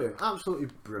fucking brilliant. Absolutely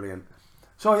brilliant.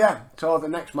 So the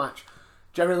next match,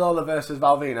 Jerry Lawler versus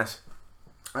Val Venis.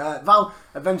 Val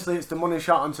eventually hits the money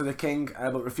shot onto the King,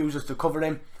 but refuses to cover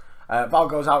him. Val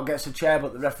goes out, gets a chair,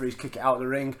 but the referees kick it out of the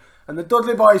ring. And the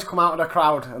Dudley Boys come out of the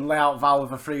crowd and lay out Val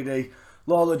with a 3D.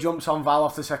 Lawler jumps on Val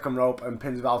off the second rope and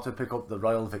pins Val to pick up the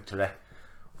royal victory.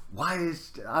 Why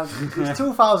is... It's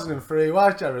 2003, why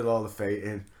is Jerry Lawler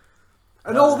fighting?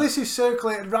 And all this is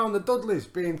circulated around the Dudleys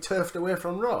being turfed away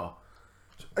from Raw.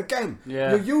 Again,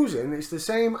 you're using... It's the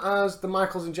same as the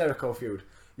Michaels and Jericho feud.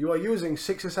 You are using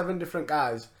 6 or 7 different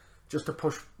guys just to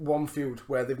push one feud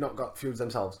where they've not got feuds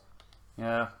themselves.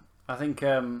 Yeah, I think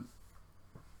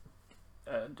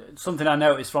something I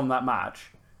noticed from that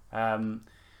match, I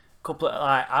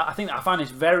think I find this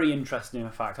very interesting.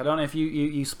 In fact, I don't know if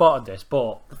you spotted this,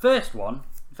 but the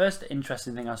first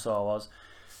interesting thing I saw was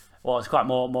it's quite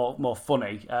more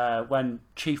funny when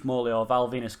Chief Morley or Val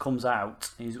Venis comes out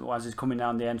as he's coming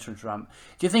down the entrance ramp.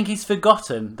 Do you think he's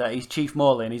forgotten that he's Chief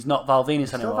Morley and he's not Val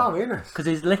Venis anymore? Val Venis. Because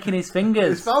he's licking his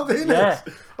fingers. It's Val Venis. Yeah.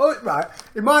 Oh, right.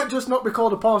 He might just not be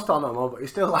called a porn star no more, but he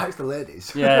still likes the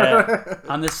ladies. Yeah.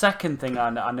 And the second thing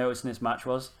I noticed in this match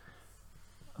was,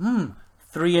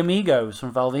 3 Amigos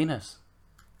from Val Venis.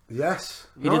 Yes.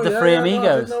 He did the 3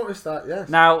 Amigos. No, I did notice that, yes.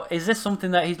 Now, is this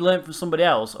something that he's learned from somebody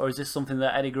else, or is this something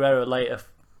that Eddie Guerrero later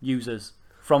uses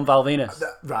from Val Venis?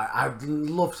 Right, I'd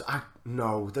love to...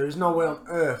 No, there is no way on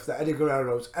earth that Eddie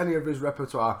Guerrero's, any of his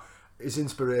repertoire, his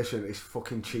inspiration is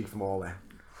fucking Chief Morley.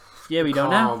 Yeah, we don't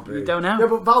know. We don't know. Yeah,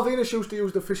 but Val Venis used to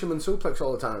use the fisherman suplex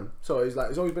all the time. So he's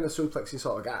always been a suplexy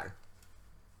sort of guy.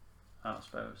 I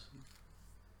suppose.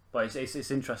 But it's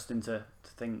interesting to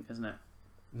think, isn't it?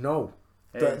 No.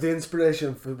 The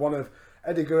inspiration for one of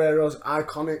Eddie Guerrero's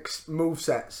iconic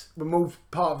movesets,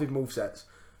 part of his movesets,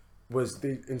 was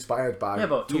inspired by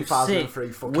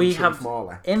 2003 fucking Chief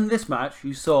Morley. In this match,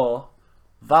 you saw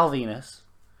Val Venis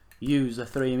use the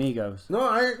 3 Amigos. No,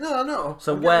 I know.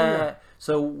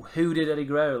 So who did Eddie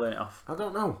Guerrero learn it off? I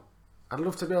don't know. I'd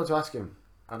love to be able to ask him.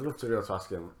 I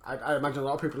imagine a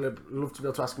lot of people would love to be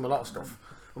able to ask him a lot of stuff.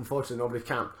 Unfortunately, nobody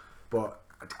can. But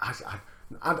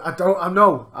I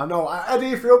know.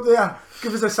 Eddie, if you're up there,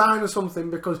 give us a sign or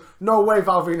something, because no way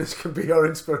Val Venis can be your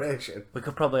inspiration. We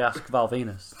could probably ask Val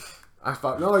Venis.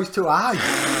 No, he's too high.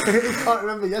 He can't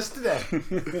remember yesterday.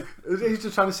 He's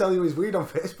just trying to sell you his weed on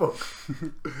Facebook.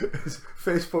 His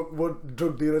Facebook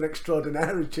drug dealing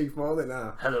extraordinaire, Chief Morley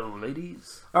now. Hello,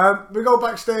 ladies. We go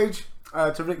backstage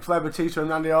to Ric Flair, Batista and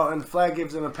Randy Orton. Flair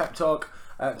gives him a pep talk,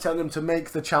 telling him to make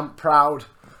the champ proud.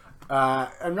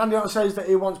 And Randy Orton says that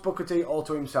he wants Booker T all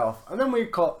to himself. And then we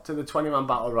cut to the 20-man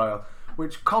Battle Royal,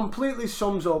 which completely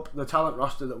sums up the talent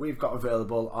roster that we've got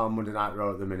available on Monday Night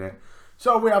Raw at the minute.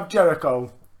 So we have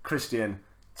Jericho, Christian,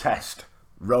 Test,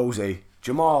 Rosie,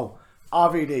 Jamal,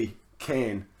 RVD,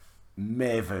 Kane,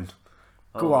 Maven.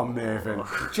 Go on,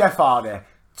 Maven. Jeff Hardy,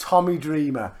 Tommy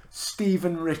Dreamer,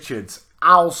 Steven Richards,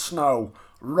 Al Snow,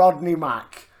 Rodney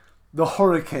Mack, The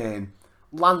Hurricane,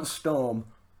 Lance Storm,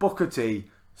 Booker T,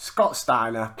 Scott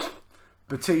Steiner,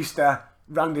 Batista,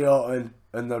 Randy Orton,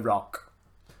 and The Rock.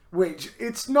 Which,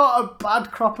 it's not a bad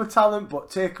crop of talent,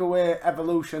 but take away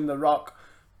Evolution, The Rock,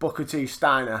 Booker T,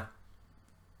 Steiner,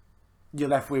 you're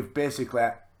left with basically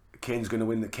Kane's going to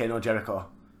win, Kane or Jericho.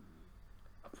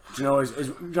 Do you know,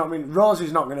 you know what I mean?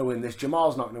 Rosie's not going to win this,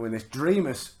 Jamal's not going to win this,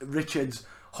 Dreamus, Richards,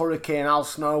 Hurricane, Al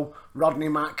Snow, Rodney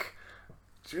Mack.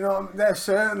 Do you know what I mean? They're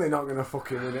certainly not going to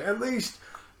fucking win it. At least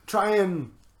try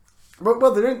and...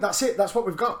 Well, they're in. That's it. That's what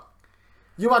we've got.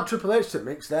 You had Triple H to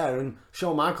mix there and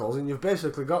Shawn Michaels, and you've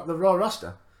basically got the Raw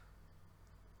roster.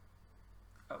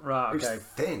 Right, okay. It's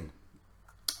thin.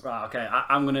 Right, okay.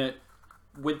 I'm gonna,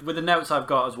 with the notes I've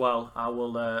got as well, I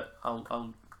will.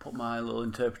 I'll put my little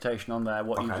interpretation on there.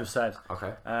 What you just said.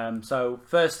 Okay. So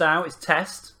first out is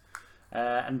Test,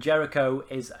 and Jericho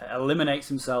eliminates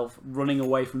himself running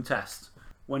away from Test.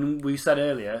 When we said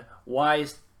earlier, why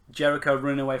is Jericho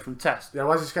running away from Test? Yeah,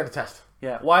 why is he scared of Test?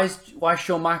 Yeah, why is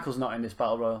Shawn Michaels not in this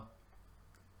Battle Royal?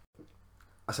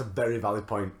 That's a very valid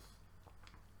point.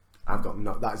 I've got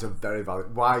no. That is a very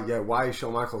valid. Why? Yeah. Why is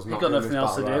Shawn Michaels not? He's got in nothing this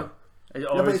else to battle do.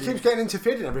 royal? Yeah, but he keeps getting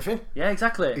interfered in everything. Yeah,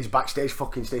 exactly. He's backstage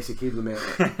fucking Stacey Keebler,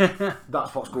 mate.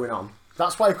 That's what's going on.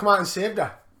 That's why he come out and saved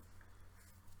her.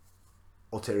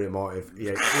 Ulterior motive. He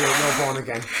ain't no born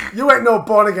again. You ain't no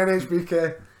born again,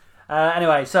 HBK.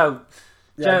 Anyway, so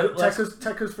Yeah, Joe,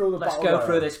 take us through the let's battle go royal.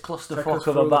 through this clusterfuck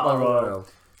of a battle royal.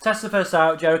 Test the first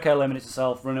out. Jericho eliminates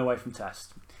himself, run away from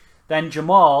Test. Then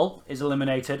Jamal is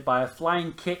eliminated by a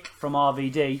flying kick from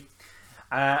RVD.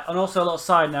 And also a little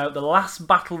side note, the last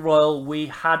battle royal we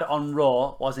had on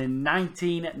Raw was in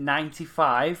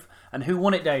 1995. And who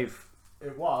won it, Dave?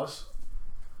 It was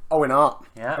Owen Hart.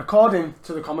 Yeah. According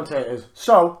to the commentators.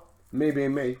 So, me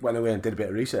being me, went away and did a bit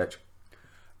of research.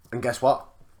 And guess what?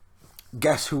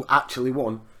 Guess who actually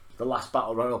won the last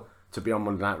battle royal to be on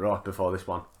Monday Night Raw before this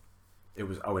one? It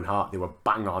was Owen Hart. They were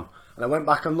bang on. And I went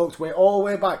back and looked all the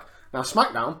way back. Now,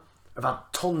 SmackDown have had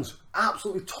tons,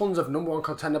 absolutely tons of number one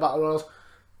contender battle royals,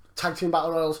 tag team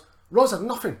battle royals. Raw's had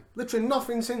nothing, literally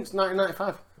nothing since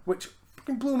 1995, which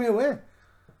fucking blew me away.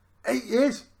 8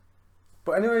 years.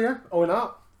 But anyway, yeah, Owen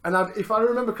Hart. And if I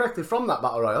remember correctly from that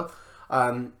battle royal,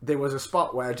 there was a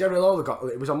spot where Jerry Lawler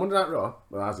it was on Monday Night Raw,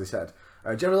 well, as they said,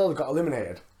 Jerry Lawler got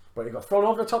eliminated, but he got thrown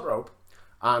over the top rope,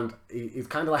 and he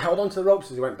kind of like held onto the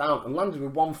ropes as he went down and landed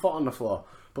with 1 foot on the floor,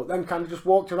 but then kind of just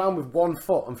walked around with 1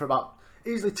 foot, and for about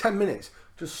easily 10 minutes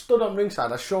just stood on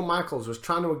ringside as Shawn Michaels was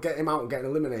trying to get him out and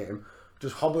eliminate him,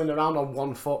 just hobbling around on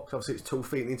 1 foot, because obviously it's 2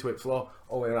 feet into its floor,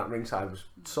 all the way around ringside. It was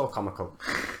so comical.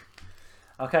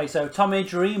 Okay, so Tommy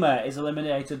Dreamer is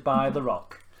eliminated by The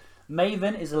Rock.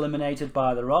 Maven is eliminated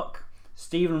by The Rock.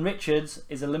 Steven Richards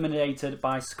is eliminated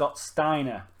by Scott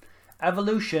Steiner.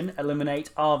 Evolution eliminate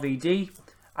RVD.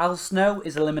 Al Snow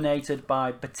is eliminated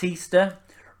by Batista.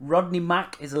 Rodney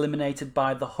Mack is eliminated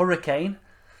by The Hurricane.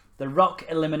 The Rock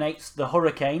eliminates The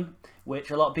Hurricane, which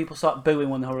a lot of people start booing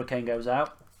when The Hurricane goes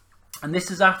out. And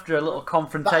this is after a little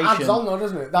confrontation. That adds on though,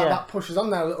 doesn't it? That pushes on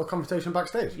there, a little confrontation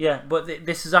backstage. Yeah, but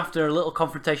this is after a little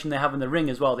confrontation they have in the ring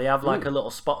as well. They have like a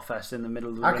little spot fest in the middle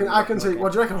of the ring. I can see.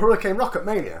 What do you reckon? Hurricane Rock at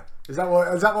Mania? Is that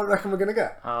what you reckon we're going to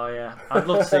get? Oh yeah, I'd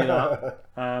love to see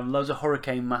that. Loads of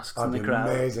hurricane masks in the crowd.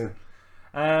 Amazing.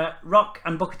 Rock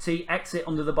and Booker T exit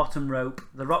under the bottom rope.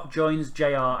 The Rock joins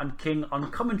JR and King on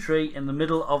commentary in the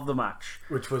middle of the match.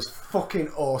 Which was fucking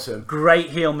awesome. Great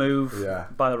heel move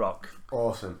by The Rock.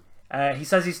 Awesome. He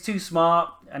says he's too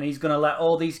smart and he's going to let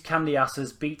all these candy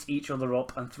asses beat each other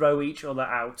up and throw each other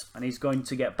out, and he's going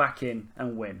to get back in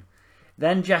and win.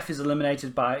 Then Jeff is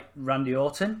eliminated by Randy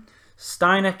Orton.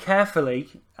 Steiner carefully,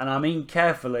 and I mean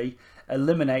carefully,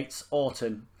 eliminates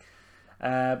Orton.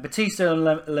 Batista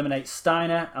eliminates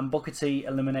Steiner, and Booker T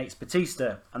eliminates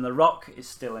Batista, and The Rock is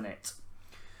still in it.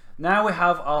 Now we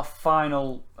have our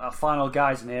final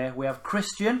guys in here. We have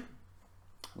Christian,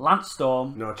 Lance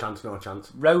Storm, no chance.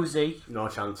 Rosie, no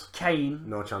chance. Kane,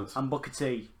 no chance. and Booker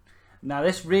T. Now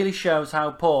this really shows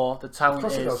how poor the talent is.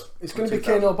 Of course it does. It's going to be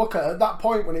Kane or Booker. At that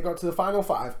point, when it got to the final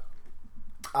 5,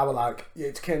 I was like, yeah,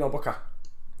 it's Kane or Booker.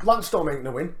 Lance Storm ain't going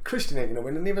to win. Christian ain't going to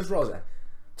win, and neither's Rosie.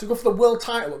 To go for the world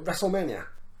title at WrestleMania,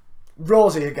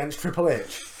 Rosie against Triple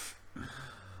H.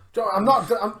 I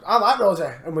like Rosie,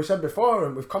 and we said before,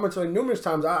 and we've commented on numerous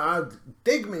times, I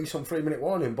dig me some 3-minute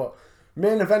warning, but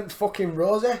main event fucking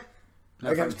Rosie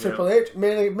against Triple H.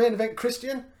 Main event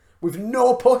Christian with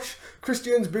no push.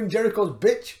 Christian's been Jericho's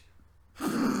bitch.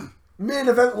 Main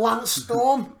event Lance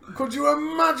Storm. Could you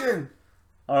imagine?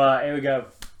 Alright, here we go.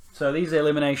 So these are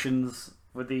eliminations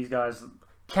with these guys.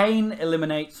 Kane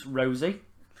eliminates Rosie.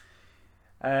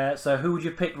 So who would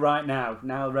you pick right now?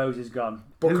 Now Rosie's gone.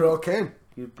 Booker or Kane?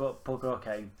 You put Booker or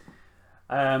Kane.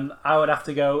 I would have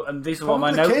to go, and this is what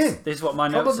my notes. Kane. This is what my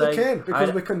notes say. Probably Kane,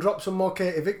 because we can drop some more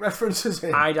Katie Vick references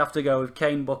in. I'd have to go with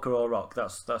Kane, Booker, or Rock.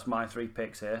 That's my 3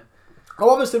 picks here. Oh,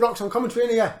 obviously Rock's on commentary,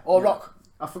 isn't he? Yeah. Or Rock.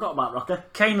 I forgot about Rocky.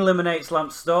 Kane eliminates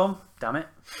Lance Storm. Damn it.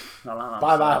 I like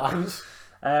Lance.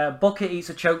 Bye Lance. Booker eats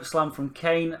a choke slam from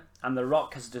Kane, and The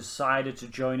Rock has decided to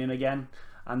join in again.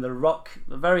 And The Rock,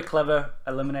 very clever,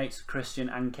 eliminates Christian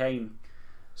and Kane.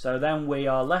 So then we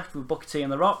are left with Booker T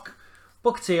and The Rock.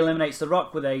 Booker T eliminates The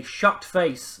Rock with a shocked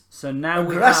face. So now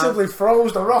aggressively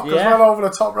throws The Rock as well over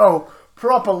the top row.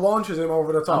 Proper launches him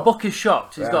over the top. And Booker's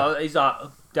shocked. He's like,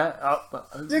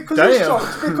 because he's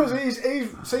shocked. Because he's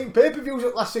seen pay-per-views the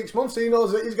last 6 months. He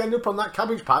knows that he's getting up on that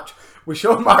cabbage patch with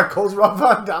Shawn Michaels, Rob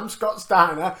Van Dam, Scott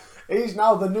Steiner. He's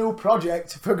now the new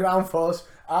project for Ground Force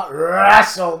at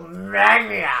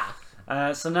WrestleMania.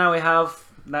 So now we have...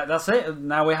 That's it.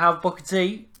 Now we have Booker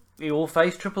T. He will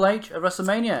face Triple H at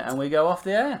WrestleMania, and we go off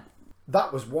the air.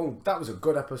 That was a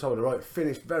good episode of Raw. It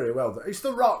finished very well. It's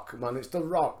The Rock, man. It's The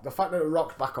Rock. The fact that The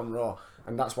Rock's back on Raw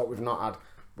and that's what we've not had.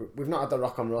 We've not had The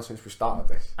Rock on Raw since we started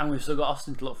this. And we've still got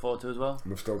Austin to look forward to as well.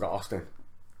 And we've still got Austin.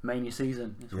 Mania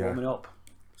season. It's warming up.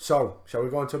 So, shall we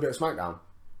go into a bit of SmackDown?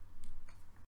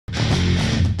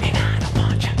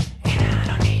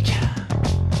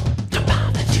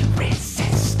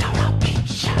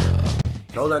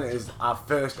 So then it is our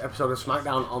first episode of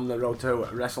SmackDown on the road to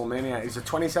WrestleMania. It's the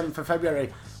 27th of February.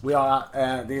 We are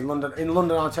at in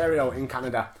London, Ontario, in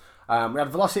Canada. We had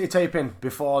Velocity taping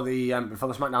before the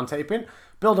SmackDown taping.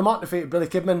 Bill DeMott defeated Billy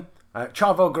Kidman.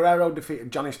 Chavo Guerrero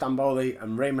defeated Johnny Stamboli,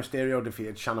 and Rey Mysterio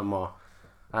defeated Shannon Moore.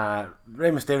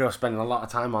 Rey Mysterio spending a lot of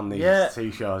time on these C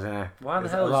shows. Yeah, why the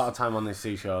hell? A lot of time on these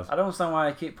C shows. I don't understand why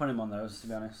I keep putting him on those, to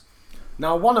be honest.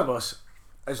 Now, one of us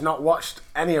has not watched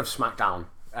any of SmackDown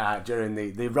during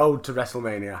the road to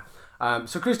WrestleMania.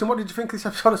 So, Christian, what did you think of this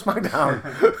episode of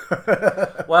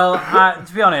SmackDown? Well,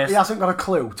 to be honest, he hasn't got a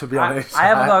clue. To be honest, I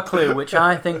haven't got a clue, which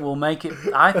I think will make it.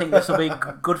 I think this will be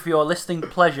good for your listening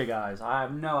pleasure, guys. I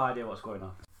have no idea what's going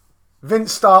on.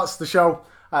 Vince starts the show.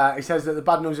 He says that the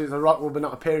bad news is The Rock will be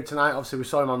not appearing tonight. Obviously, we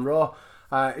saw him on Raw.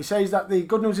 He says that the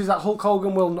good news is that Hulk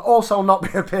Hogan will also not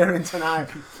be appearing tonight.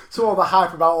 So all the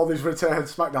hype about all these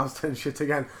returns, SmackDown's turn shit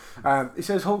again. He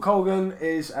says Hulk Hogan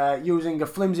is using a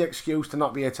flimsy excuse to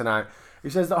not be here tonight. He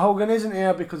says that Hogan isn't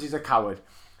here because he's a coward.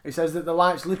 He says that the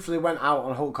lights literally went out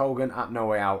on Hulk Hogan at No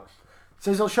Way Out. He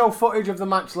says he'll show footage of the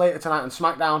match later tonight on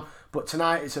SmackDown, but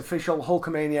tonight it's official,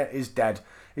 Hulkamania is dead.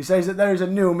 He says that there is a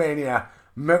new mania,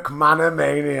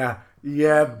 McMahon-mania.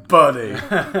 Yeah, buddy.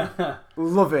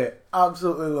 Love it.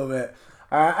 Absolutely love it.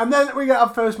 And then we get our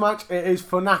first match. It is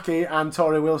Funaki and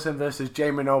Tori Wilson versus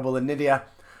Jamie Noble and Nidia.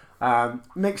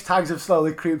 Mixed tags have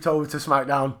slowly creeped over to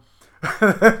SmackDown.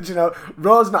 Do you know,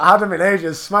 Raw's not had them in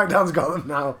ages. SmackDown's got them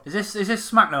now. Is this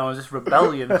SmackDown or is this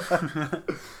Rebellion?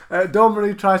 Dawn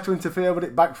Marie tries to interfere, but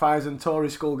it backfires, and Tori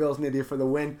schoolgirls Nidia for the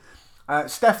win.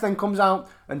 Steph then comes out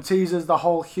and teases the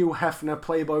whole Hugh Hefner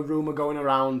Playboy rumour going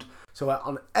around. So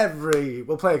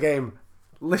we'll play a game.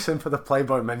 Listen for the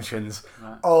Playboy mentions.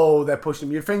 Right. Oh, they're pushing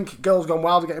him. You think Girls Gone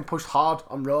Wild are getting pushed hard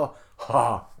on Raw?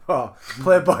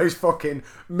 Playboy's fucking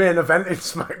main event in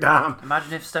SmackDown.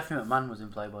 Imagine if Stephanie McMahon was in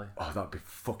Playboy. Oh, that'd be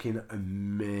fucking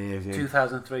amazing.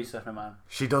 2003 Stephanie McMahon.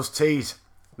 She does tease.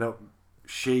 No,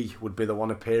 she would be the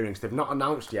one appearing. They've not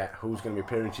announced yet who's going to be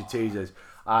appearing. She teases.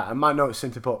 And my note is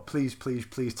simply put, please, please,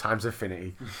 please, times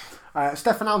infinity.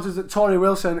 Steph announces that Tori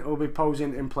Wilson will be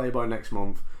posing in Playboy next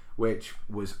month, which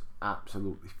was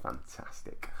absolutely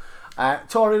fantastic.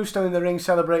 Tori, who's still in the ring,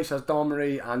 celebrates as Dawn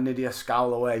Marie and Nidia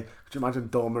scowl away. Could you imagine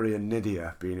Dawn Marie and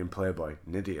Nidia being in Playboy?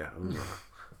 Nidia.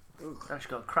 She's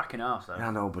got a cracking arse though. Yeah,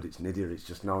 I know, but it's Nidia. It's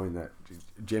just knowing that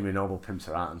Jamie Noble pimps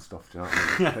her out and stuff. Do you know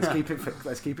what I mean?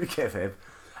 Let's keep it kayfabe.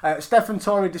 Steph and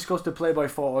Tori discussed the Playboy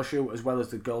photo shoot as well as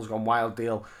the Girls Gone Wild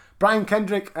deal. Brian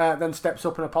Kendrick then steps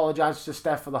up and apologises to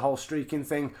Steph for the whole streaking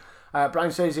thing.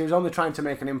 Brian says he was only trying to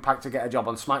make an impact to get a job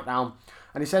on SmackDown,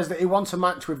 and he says that he wants a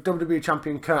match with WWE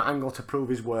Champion Kurt Angle to prove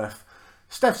his worth.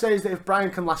 Steph says that if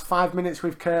Brian can last 5 minutes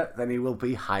with Kurt, then he will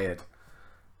be hired.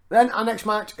 Then our next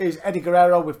match is Eddie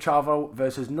Guerrero with Chavo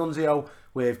versus Nunzio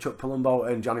with Chuck Palumbo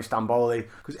and Johnny Stamboli,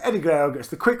 because Eddie Guerrero gets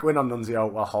the quick win on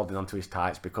Nunzio while holding onto his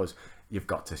tights, because you've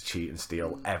got to cheat and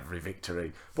steal every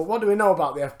victory. But what do we know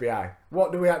about the FBI?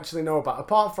 What do we actually know about,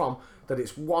 apart from that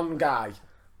it's one guy.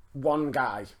 Do you know what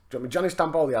I mean? Johnny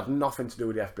Stamboli had nothing to do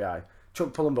with the FBI.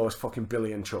 Chuck Palumbo was fucking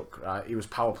Billy and Chuck, right? He was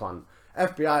power plant.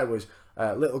 FBI was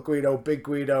Little Guido, Big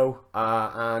Guido,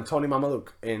 and Tony Mamaluke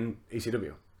in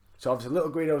ECW. So obviously Little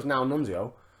Guido's now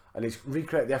Nunzio, and he's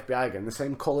recreated the FBI again, the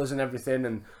same colours and everything,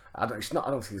 and I don't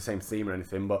think the same theme or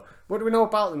anything, but what do we know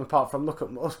about them apart from look at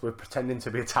us, we're pretending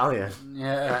to be Italian?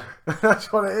 Yeah.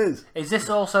 That's what it is. Is this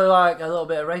also like a little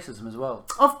bit of racism as well?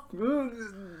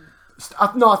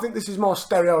 No, I think this is more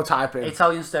stereotyping.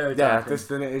 Italian stereotyping. Yeah,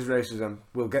 than it is racism.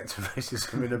 We'll get to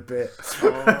racism in a bit.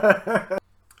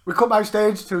 We come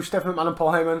backstage to Steph McMahon and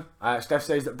Paul Heyman. Steph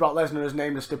says that Brock Lesnar has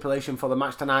named a stipulation for the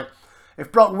match tonight. If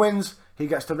Brock wins, he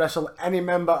gets to wrestle any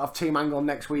member of Team Angle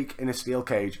next week in a steel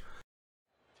cage.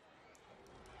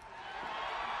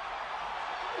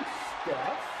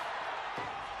 Steph,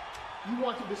 you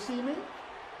wanted to see me?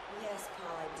 Yes,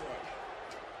 Paul, I did.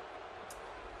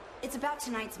 It's about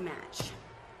tonight's match.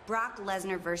 Brock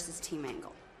Lesnar versus Team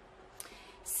Angle.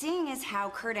 Seeing as how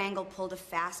Kurt Angle pulled a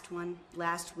fast one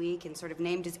last week and sort of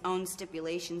named his own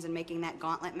stipulations in making that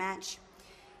gauntlet match,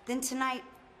 then tonight,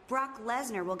 Brock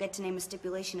Lesnar will get to name a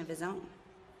stipulation of his own.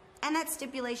 And that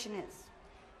stipulation is,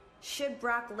 should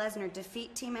Brock Lesnar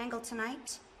defeat Team Angle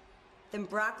tonight, then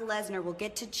Brock Lesnar will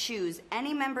get to choose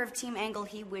any member of Team Angle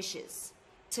he wishes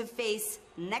to face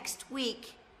next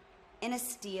week in a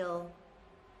steel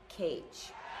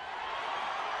cage.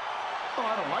 Oh,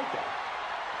 I don't like that.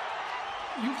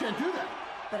 You can't do that.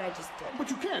 But I just did. But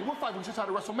you can. We're 5 weeks inside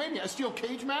of WrestleMania. A steel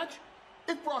cage match?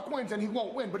 If Brock wins, and he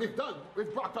won't win, but if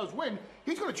Brock does win,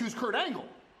 he's going to choose Kurt Angle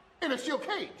in a steel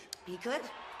cage. He could.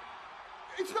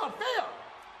 It's not fair.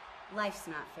 Life's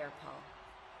not fair, Paul.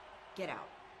 Get out.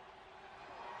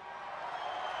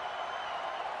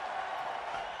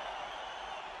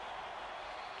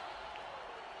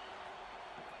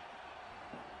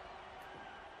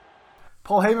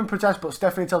 Paul Heyman protests, but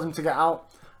Stephanie tells him to get out.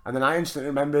 And then I instantly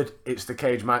remembered it's the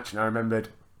cage match, and I remembered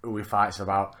who he fights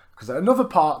about. Because another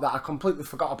part that I completely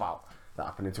forgot about that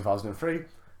happened in 2003,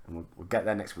 and we'll get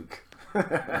there next week.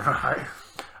 Right.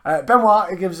 Benoit,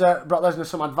 he gives Brock Lesnar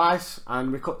some advice,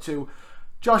 and we cut to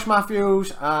Josh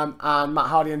Matthews and Matt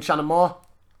Hardy and Shannon Moore.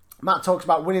 Matt talks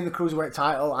about winning the Cruiserweight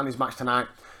title and his match tonight.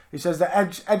 He says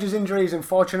that Edge's injury is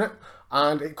unfortunate,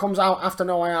 and it comes out after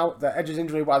No Way Out that Edge's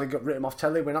injury, while they got rid of him off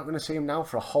telly, we're not going to see him now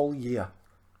for a whole year.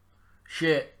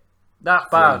 Shit. That's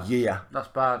bad. For a year. That's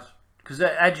bad. Because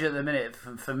Edge at the minute,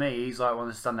 for me, he's like one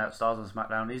of the standout stars on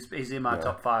SmackDown. He's in my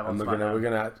top 5 on SmackDown. We're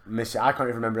gonna miss it. I can't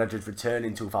even remember Edge's return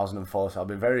in 2004, so I'll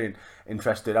be very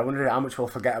interested. I wonder how much we'll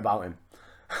forget about him.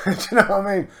 Do you know what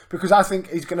I mean? Because I think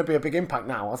he's going to be a big impact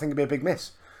now. I think it'll be a big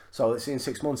miss. So let's see in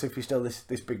 6 months if he's still this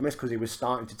big miss, because he was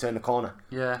starting to turn the corner.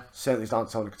 Yeah. Certainly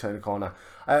starting to turn the corner.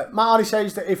 Matt Hardy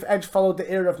says that if Edge followed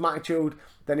the era of Mattitude,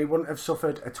 then he wouldn't have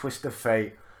suffered a twist of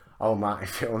fate. Oh, Matt,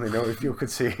 if you only knew, if you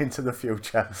could see into the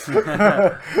future.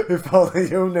 If only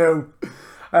you knew.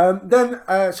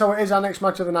 So it is our next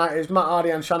match of the night. It's Matt Hardy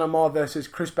and Shannon Moore versus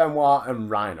Chris Benoit and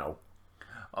Rhino.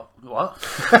 Oh, what?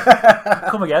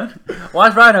 Come again? Why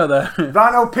is Rhino there?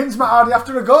 Rhino pins Matt Hardy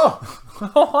after a go.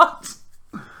 What?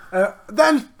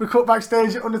 Then we cut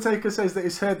backstage. Undertaker says that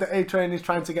he's heard that A-Train is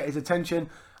trying to get his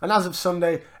attention, and as of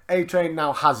Sunday, A-Train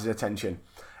now has his attention.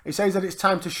 He says that it's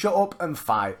time to shut up and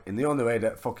fight in the only way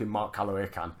that fucking Mark Calloway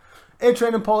can.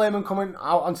 A-Train and Paul Heyman coming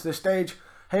out onto the stage.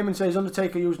 Heyman says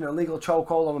Undertaker using an illegal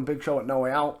chokehold on Big Show at No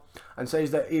Way Out, and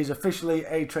says that he is officially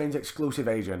A-Train's exclusive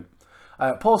agent.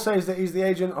 Paul says that he's the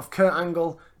agent of Kurt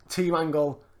Angle, Team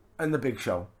Angle, and the Big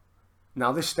Show.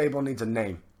 Now this stable needs a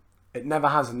name. It never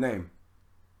has a name.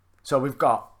 So we've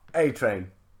got A-Train,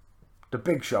 the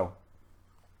Big Show,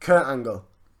 Kurt Angle,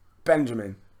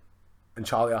 Benjamin, and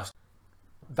Charlie Austin.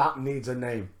 That needs a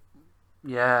name.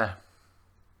 Yeah.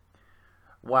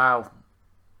 Wow.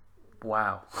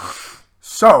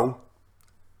 So,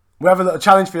 we have a little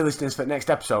challenge for your listeners for the next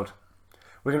episode.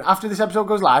 We're gonna, after this episode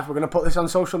goes live, we're going to put this on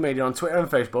social media, on Twitter and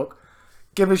Facebook.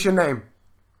 Give us your name.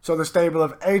 So the stable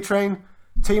of A-Train,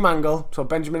 Team Angle, so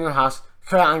Benjamin and Haas,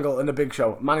 Kurt Angle and the Big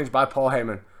Show, managed by Paul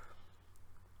Heyman.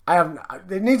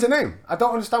 It needs a name. I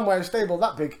don't understand why a stable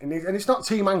that big, and it's not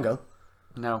Team Angle.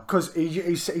 No. Because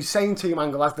he's saying Team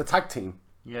Angle as the tag team.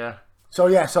 Yeah.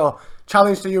 So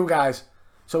challenge to you guys.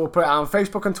 So we'll put it on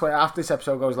Facebook and Twitter after this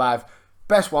episode goes live.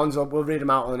 Best ones, we'll read them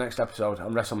out on the next episode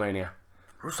on WrestleMania.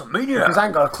 Because I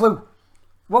ain't got a clue.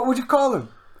 What would you call them?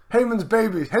 Heyman's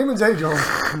babies. Heyman's angels.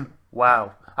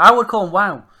 Wow. I would call them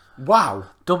Wow. Wow.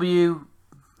 W.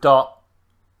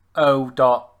 O.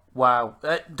 Wow.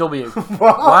 W.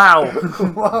 What? Wow.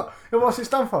 What? What's it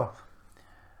stand for?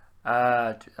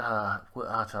 I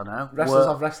don't know. Wrestlers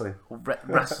of Wrestling.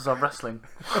 Wrestlers of Wrestling.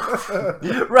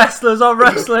 Wrestlers of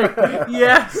Wrestling.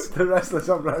 Yes. The Wrestlers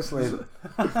of Wrestling.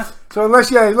 So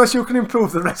unless you can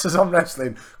improve the Wrestlers of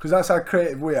Wrestling, because that's how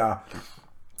creative we are.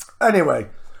 Anyway,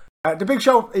 the Big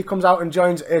Show, he comes out and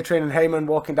joins A-Train and Heyman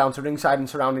walking down to ringside and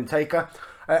surrounding Taker.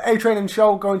 A-Train and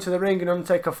Show go into the ring and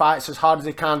Undertaker fights as hard as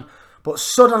he can, but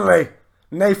suddenly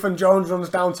Nathan Jones runs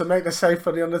down to make the save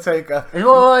for the Undertaker.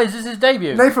 Is this his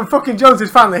debut? Nathan fucking Jones is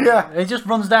finally here. He just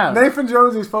runs down. Nathan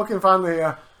Jones is fucking finally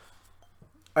here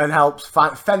and helps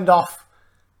fend off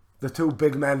the two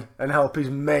big men and help his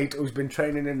mate who's been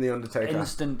training in the Undertaker.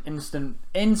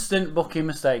 Instant booking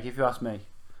mistake, if you ask me.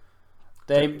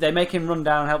 They make him run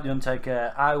down and help the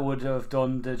Undertaker. I would have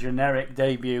done the generic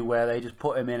debut where they just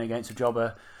put him in against a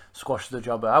jobber, squash the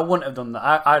jobber. I wouldn't have done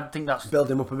that. I think that's build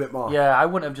him up a bit more. Yeah, I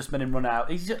wouldn't have just made him run out.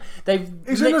 He's an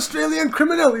Australian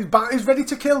criminal. He's ready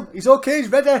to kill. He's okay. He's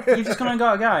ready. You're just gonna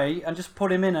got a guy and just put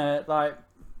him in a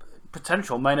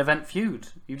potential main event feud.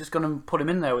 You're just gonna put him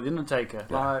in there with the Undertaker.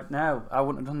 Yeah. No, I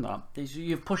wouldn't have done that.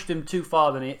 You've pushed him too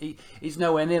far. Then he's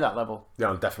nowhere near that level.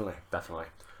 Yeah, definitely.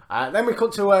 Then we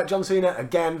cut to John Cena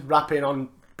again rapping on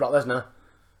Brock Lesnar.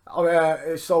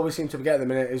 It's all we seem to forget at the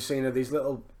minute is Cena, these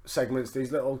little segments,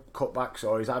 these little cutbacks,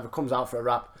 or he either comes out for a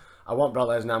rap. I want Brock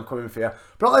Lesnar, I'm coming for you.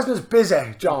 Brock Lesnar's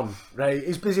busy, John, right?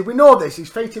 He's busy. We know this. He's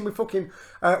fighting with fucking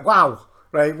Wow,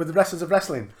 right? With the Wrestlers of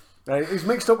Wrestling, right? He's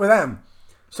mixed up with them.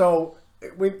 So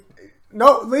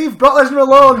No, leave Brock Lesnar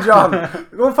alone, John.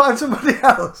 Go and find somebody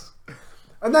else.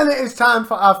 And then it is time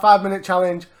for our 5-minute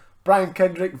challenge. Brian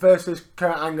Kendrick versus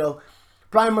Kurt Angle.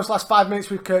 Brian must last 5 minutes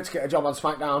with Kurt to get a job on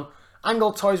SmackDown.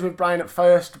 Angle toys with Brian at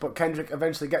first, but Kendrick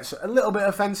eventually gets a little bit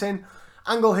of fencing.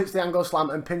 Angle hits the Angle Slam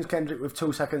and pins Kendrick with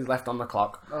 2 seconds left on the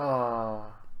clock. Oh,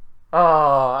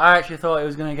 I actually thought he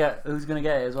was gonna get it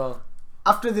as well.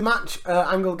 After the match,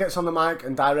 Angle gets on the mic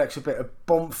and directs a bit of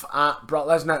bump at Brock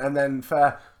Lesnar, and then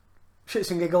for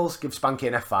shits and giggles, gives Spanky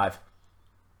an F5.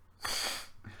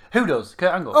 Who does?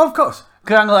 Kurt Angle? Oh, of course.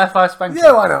 Kurt Angle F5 Spanky?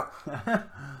 Yeah, why not?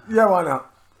 Yeah, why not?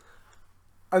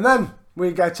 And then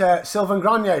we get Sylvain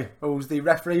Grenier, who's the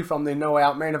referee from the No Way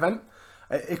Out main event.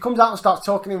 He comes out and starts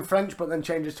talking in French, but then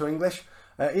changes to English.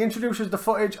 He introduces the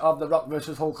footage of The Rock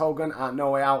versus Hulk Hogan at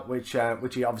No Way Out, which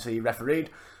he obviously refereed.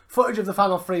 Footage of the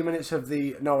final 3 minutes of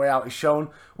the No Way Out is shown,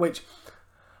 which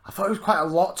I thought it was quite a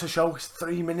lot to show. It's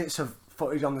 3 minutes of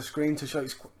footage on the screen to show.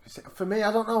 For me,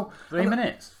 I don't know. 3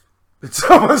 minutes? It's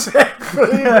almost 3 minutes.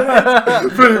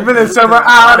 3 minutes and we're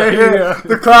out of here.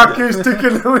 The clock is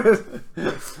ticking away.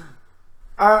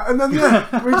 And then,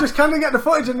 yeah, we just kind of get the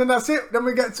footage and then that's it. Then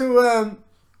we get to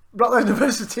Brock Lesnar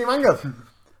versus Team Angle.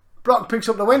 Brock picks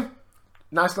up the win.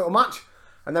 Nice little match.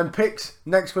 And then picks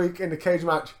next week in the cage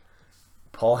match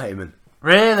Paul Heyman.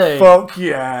 Really? Fuck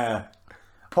yeah.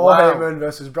 Paul Wow. Heyman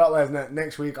versus Brock Lesnar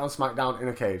next week on SmackDown in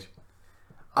a cage.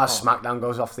 As SmackDown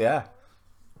goes off the air.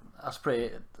 That's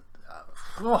pretty...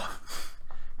 Brock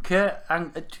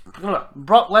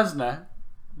Lesnar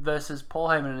versus Paul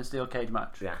Heyman in a steel cage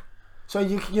match. Yeah. So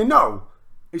you know,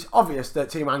 it's obvious that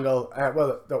Team Angle, that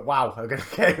WOW are going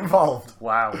to get involved.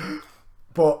 Wow.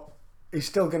 But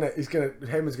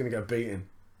Heyman's going to get beaten.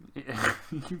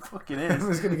 He fucking is.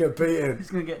 Heyman's going to get beaten. He's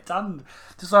going to get tanned.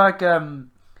 Just like,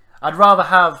 I'd rather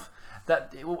have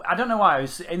that. I don't know why. It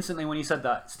was instantly when you said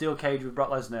that steel cage with Brock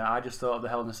Lesnar, I just thought of the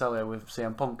Hell in a Cell with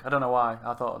CM Punk. I don't know why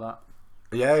I thought of that.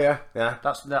 Yeah.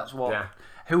 That's what. Yeah.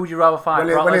 Who would you rather fight,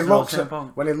 Brock Lesnar or CM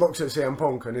Punk? When he looks at CM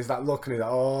Punk and he's that look and he's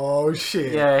like, oh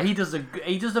shit. Yeah, he does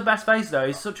the best face though.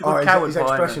 He's such a good coward. His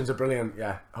expressions are brilliant.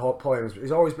 Yeah, Paul Heyman's.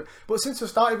 He's always been, but since the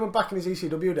start, even back in his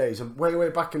ECW days and way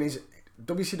back in his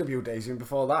WCW days, even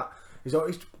before that, he's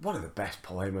one of the best.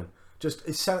 Paul Heyman. Just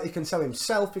he can sell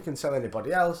himself. He can sell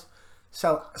anybody else.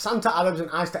 Sell Santa Arabs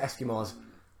and ice to Eskimos.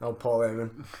 No, Paul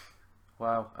Heyman.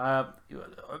 Wow.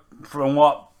 From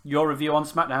what your review on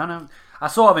SmackDown, I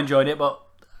sort of enjoyed it, but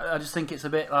I just think it's a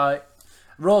bit like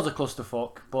Raw's a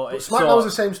clusterfuck. But it's SmackDown's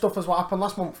the same stuff as what happened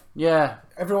last month. Yeah.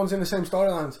 Everyone's in the same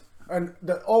storylines, and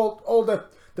all the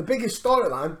biggest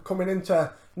storyline coming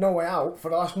into No Way Out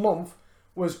for the last month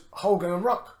was Hogan and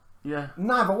Rock. Yeah.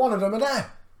 Neither one of them are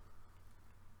there.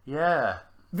 Yeah.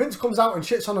 Vince comes out and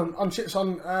shits on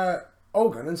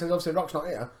Hogan and says obviously Rock's not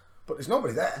here, but there's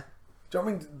nobody there. Do you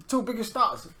know what I mean? The two biggest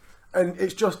stars, and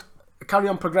it's just a carry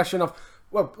on progression of.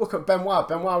 Well, look at Benoit.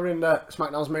 Benoit in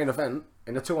SmackDown's main event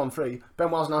in a 2-on-3.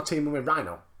 Benoit's now teaming with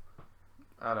Rhino.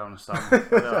 I don't understand.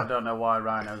 I don't know why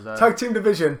Rhino's there. Tag team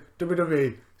division,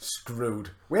 WWE,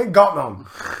 screwed. We ain't got none.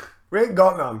 3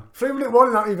 minute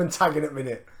warning, not even tagging at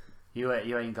minute. You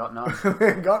ain't got none. We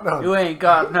ain't got none. You ain't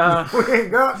got none. We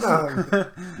ain't got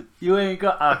none. You ain't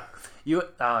got. You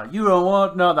don't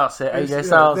want none. That's it. AJ Yeah,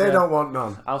 Styles. they don't want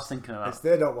none. I was thinking of that. It's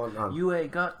they don't want none. You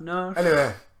ain't got none.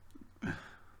 Anyway,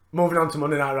 moving on to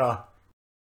Monday Night Raw.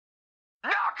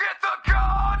 Now get the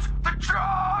guns, the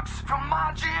drugs from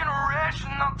my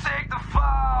generation. I'll take the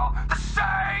fall, the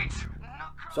state.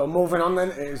 So moving on then,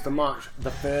 it is the March the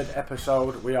 3rd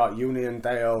episode. We are at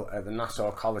Uniondale at the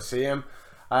Nassau Coliseum.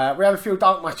 We have a few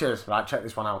dark matches. Right, check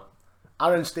this one out.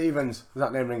 Aaron Stevens, does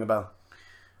that name ring a bell?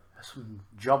 That's some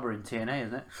jobber in TNA,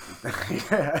 isn't it?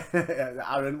 Yeah,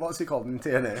 Aaron, what's he called in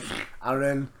TNA?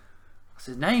 Aaron. That's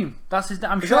his name. That's his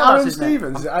name. I'm Is sure it that's Aaron his Stevens?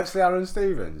 name. Is it actually Aaron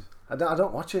Stevens? I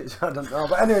don't watch it, so I don't know.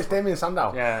 But anyway, it's Damien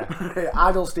Sandow. Yeah.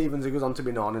 Idol Stevens, who goes on to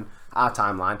be known in our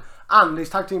timeline. And his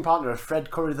tag team partner is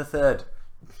Fred Curry III.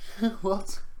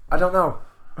 What? I don't know.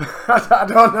 I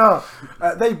don't know.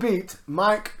 They beat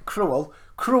Mike Cruel.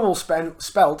 Cruel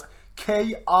spelt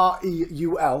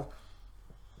K-R-E-U-L.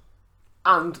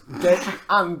 And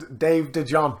Dave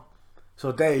DeJohn.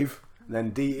 So Dave, and then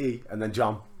D-E, and then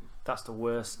John. That's the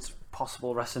worst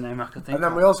possible wrestling name I could think And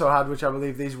then of. we also had, which I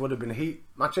believe these would have been heat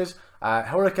matches,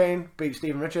 Hurricane beat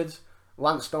Steven Richards,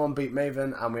 Lance Storm beat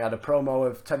Maven, and we had a promo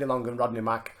of Teddy Long and Rodney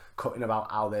Mack cutting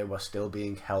about how they were still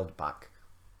being held back.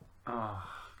 Oh.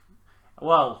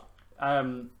 Well,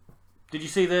 did you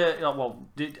see the...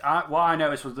 what I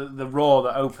noticed was the Raw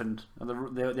that opened,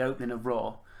 the opening of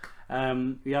Raw.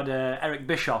 We had Eric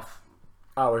Bischoff.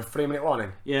 Oh, with 3 minute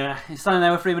warning? Yeah, he's standing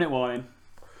there with 3 minute warning.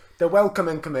 The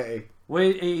welcoming committee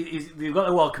We've got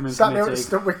the welcoming Sat committee.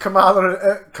 stuck with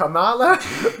Kamala. Kamala.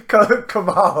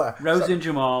 Rosie and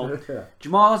Jamal. Yeah.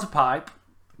 Jamal has a pipe.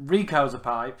 Rico has a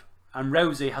pipe. And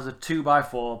Rosie has a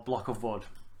 2x4 block of wood.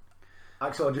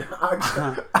 Axel Jim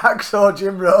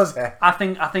Rose. I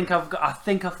think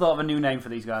I've thought of a new name for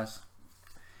these guys.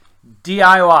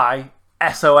 DIY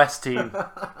SOS team.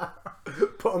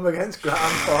 Put them against ground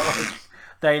force.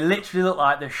 They literally look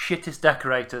like the shittest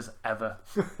decorators ever.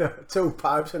 2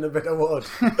 pipes and a bit of wood.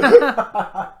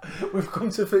 We've come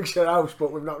to fix your house,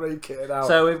 but we've not really kitted out.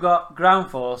 So we've got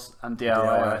Ground Force and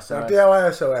DIY SOS. Now,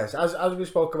 DIY SOS, as we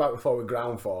spoke about before with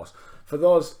Ground Force, for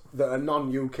those that are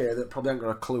non-UK that probably ain't got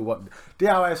a clue what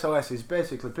DIY SOS is,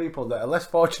 basically people that are less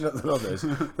fortunate than others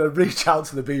that reach out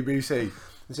to the BBC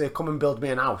and say, come and build me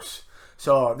an house.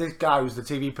 So this guy who's the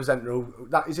TV presenter,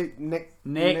 that is it, Nick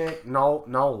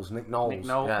Knowles. Yeah.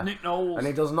 Nick Knowles. And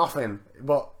he does nothing,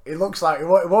 but he looks like he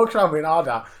walks around with an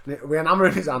order, with an hammer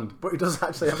in his hand, but he doesn't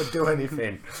actually ever do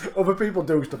anything. Other people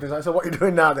do stuff. He's like, so what are you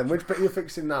doing now then? Which bit are you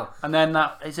fixing now? And then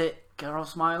is it Carol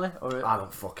Smiley or I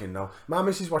don't fucking know. My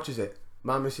missus watches it,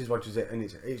 and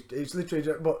it's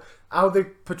literally. But how they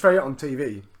portray it on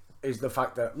TV is the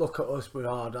fact that look at us with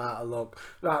our data. Look,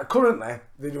 like, currently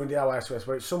they're doing DIY SOS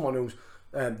where it's someone who's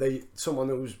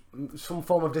some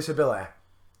form of disability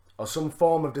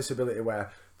where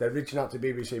they're reaching out to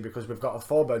BBC because we've got a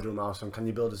 4-bedroom house and can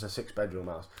you build us a 6-bedroom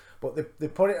house? But they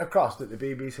put it across that the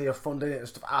BBC are funding it and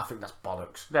stuff. I think that's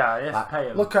bollocks. Yeah, like, pay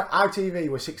them. Look at ITV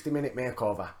with 60-minute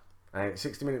makeover. Right,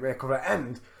 60-minute makeover,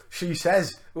 and she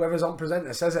says, whoever's on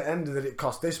presenter says at the end that it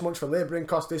cost this much for labouring,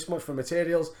 cost this much for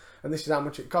materials, and this is how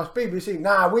much it cost. BBC,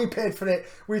 nah, we paid for it,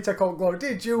 we take all glory.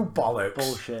 Did you bollocks?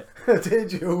 Bullshit.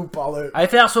 Did you bollocks?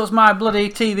 If that's what my bloody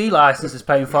TV licence is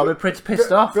paying for, I'd be pretty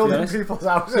pissed off. Building people's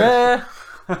houses. Yeah.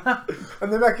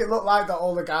 And they make it look like that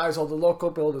all the guys, all the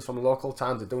local builders from the local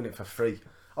towns are doing it for free.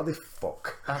 Oh, they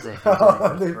fuck. As if they're doing it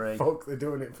for free. Fuck, they're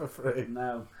doing it for free.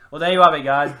 No. Well, there you have it,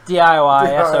 guys.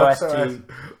 DIY SOS team.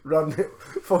 Rodney,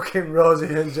 fucking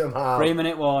Rosie and Jamal.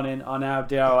 3-minute warning on our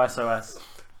DIY SOS.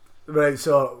 Right,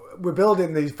 so we're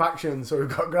building these factions. So we've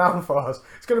got Ground Force.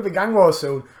 It's going to be Gang War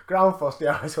soon. Ground Force,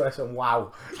 DIY SOS, and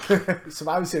wow.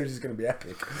 Survivor Series is going to be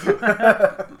epic.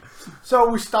 So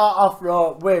we start off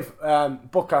with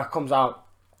Booker comes out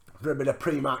for a bit of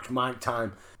pre-match mic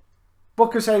time.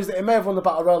 Booker says that he may have won the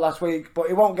Battle Royal last week, but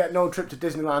he won't get no trip to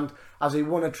Disneyland as he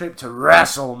won a trip to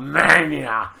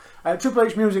WrestleMania. Triple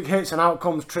H music hits and out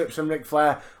comes Trips and Ric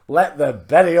Flair. Let the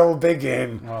burial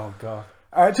begin. Oh, God.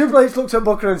 Triple H looks at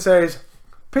Booker and says,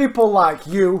 people like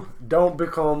you don't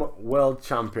become world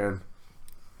champion.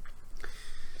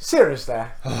 Seriously.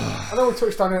 I know we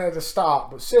touched on it at the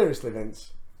start, but seriously,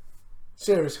 Vince.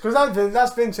 Seriously. Because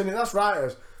that's Vince and that's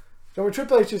writers. So when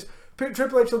Triple H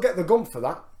will get the gump for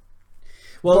that.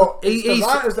 Well, but it's the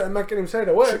writers that are making him say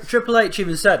the words. Triple H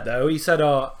even said, though, he said,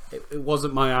 it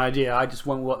wasn't my idea, I just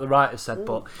went with what the writers said.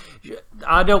 But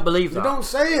I don't believe that. You don't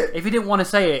say it. If he didn't want to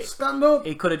say it, stand up.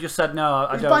 He could have just said, no,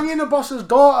 I He's don't. banging a boss's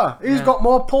daughter. He's got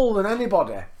more pull than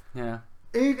anybody. Yeah.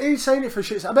 He's saying it for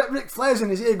shit. I bet Ric Flair's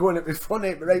in his ear going, it'd be funny,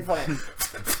 it'd be right funny.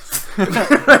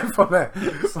 Right funny.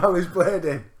 While he's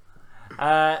blading.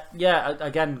 Yeah,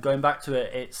 again, going back to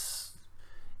it,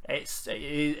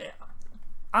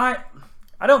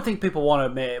 I don't think people want to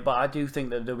admit it, but I do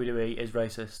think that WWE is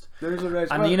racist. There is a racist.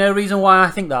 And you know the reason why I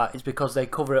think that is because they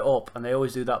cover it up, and they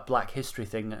always do that Black History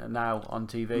thing now on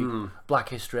TV. Black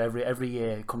History every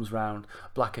year it comes round.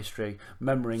 Black History,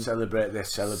 remembering celebrating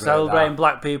that.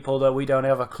 Black people that we don't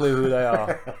have a clue who they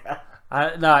are.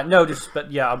 No disrespect.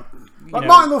 Yeah, like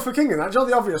Martin Luther King and that, all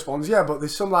the obvious ones, yeah. But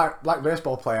there's some like black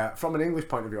baseball player from an English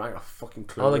point of view. I ain't got a fucking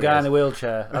clue. Oh, the guy in the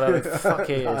wheelchair. I don't know who the fuck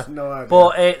he is. No idea.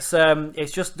 But it's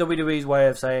just WWE's way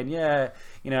of saying, be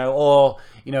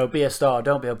a star,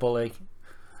 don't be a bully.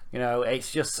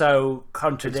 It's just so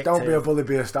contradictory. Don't be a bully,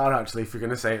 be a star. Actually, if you're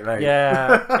going to say it right.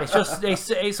 Yeah, it's just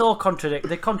it's all contradict.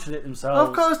 They contradict themselves.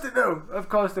 Of course they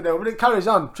do. But it carries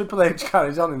on. Triple H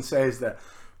carries on and says that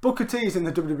Booker T is in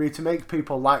the WWE to make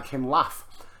people like him laugh,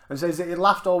 and says that he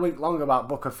laughed all week long about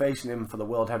Booker facing him for the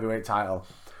World Heavyweight title.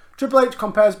 Triple H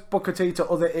compares Booker T to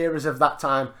other eras of that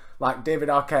time, like David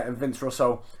Arquette and Vince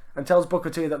Russo, and tells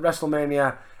Booker T that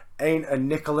WrestleMania ain't a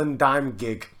nickel and dime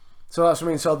gig. So that's what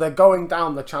I mean. So they're going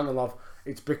down the channel of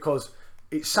it's because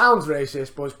it sounds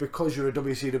racist, but it's because you're a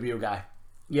WCW guy.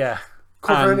 Yeah.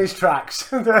 Covering his tracks.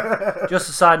 Just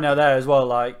a side note there as well,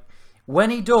 like,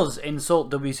 when he does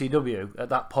insult WCW at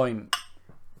that point,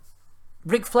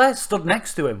 Ric Flair stood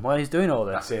next to him while he's doing all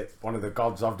this. That's it. One of the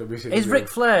gods of WCW. Is Ric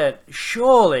Flair,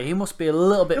 surely he must be a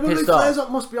little bit pissed off. Ric Flair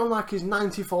must be on like his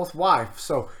 94th wife,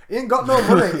 so he ain't got no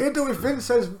money. He'll do if Vince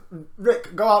says,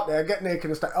 Rick, go out there, get naked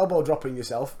and start elbow dropping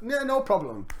yourself. Yeah, no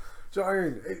problem. So I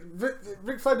mean,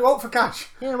 Ric Flair do out for cash.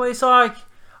 Yeah, well, it's like,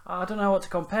 I don't know what to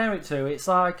compare it to. It's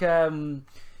like,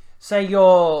 say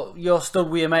you're stood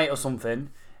with your mate or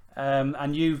something,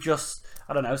 and you've just,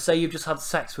 I don't know, say you've just had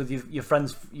sex with your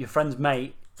friend's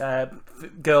mate,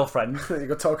 girlfriend.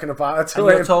 You're talking about her to and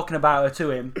him. You're talking about her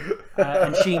to him,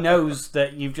 and she knows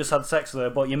that you've just had sex with her,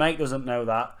 but your mate doesn't know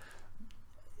that.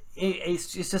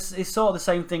 It's sort of the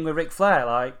same thing with Ric Flair.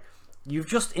 Like, you've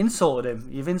just insulted him.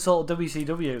 You've insulted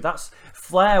WCW.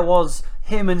 Flair was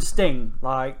him and Sting.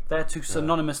 Like, they're two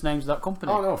synonymous names of that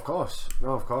company. Oh no, of course,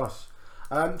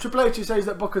 Triple H says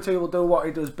that Booker T will do what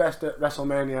he does best at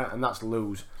WrestleMania, and that's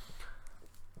lose.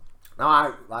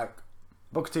 Now,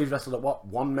 Booker T's wrestled at what?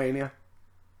 1 Mania?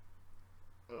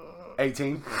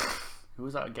 18? Who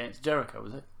was that against? Jericho,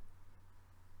 was it?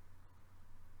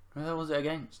 Who the hell was it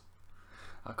against?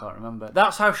 I can't remember.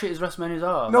 That's how shit his WrestleManias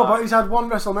are. No, but he's had 1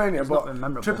 WrestleMania,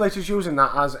 but Triple H is using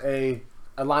that as a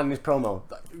line in his promo.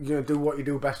 You're going to do what you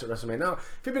do best at WrestleMania. Now,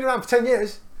 if you've been around for 10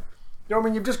 years, you know what I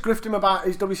mean? You've just griffed him about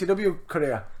his WCW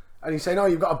career. And he's saying, "Oh,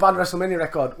 you've got a bad WrestleMania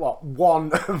record. What,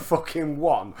 1 and fucking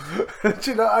 1?" Do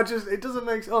you know? It doesn't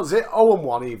make sense. Oh, is it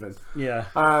 0-1 even? Yeah.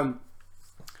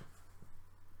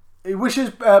 He wishes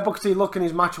Booker T luck in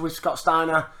his match with Scott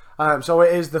Steiner. So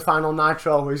it is the final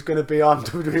Nitro. He's going to be on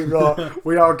WWE Raw.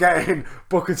 We are getting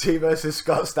Booker T versus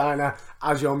Scott Steiner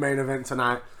as your main event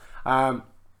tonight.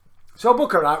 So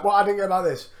Booker, right? What I didn't get about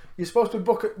this. You're supposed to be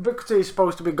Booker T is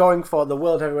supposed to be going for the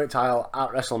World Heavyweight title at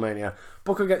WrestleMania.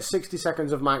 Booker gets 60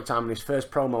 seconds of mic time in his first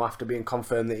promo after being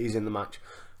confirmed that he's in the match.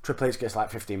 Triple H gets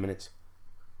like 15 minutes.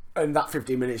 And that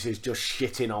 15 minutes is just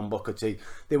shitting on Booker T.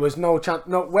 There was no chance.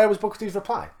 No, where was Booker T's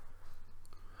reply?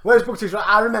 Where's Booker T's reply?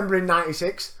 I remember in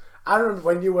 96. I remember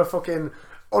when you were fucking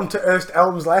Hunter Hearst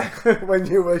Elmsley. When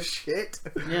you were shit.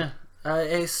 Yeah.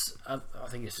 I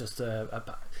think it's just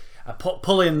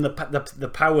pulling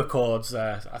the power cords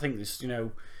there. I think this,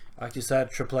 like you said,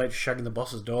 Triple H shagging the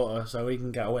boss's daughter, so he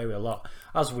can get away with a lot.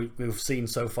 As we've seen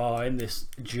so far in this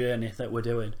journey that we're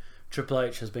doing, Triple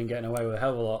H has been getting away with a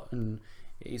hell of a lot, and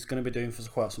he's going to be doing for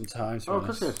quite some time. Oh, of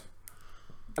course he is.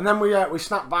 And then we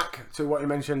snap back to what you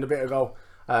mentioned a bit ago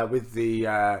with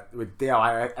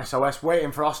DIY SOS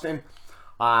waiting for Austin.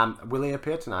 Will he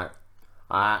appear tonight?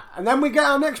 And then we get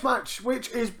our next match,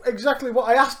 which is exactly what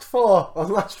I asked for on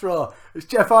last Raw. It's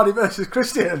Jeff Hardy versus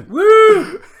Christian.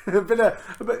 Woo!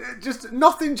 but just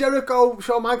nothing Jericho,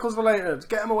 Shawn Michaels related.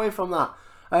 Get him away from that.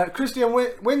 Christian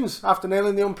wins after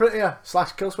nailing the Unprettier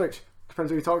 / kill switch.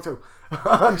 Depends who you talk to.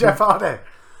 On Jeff Hardy.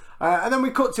 And then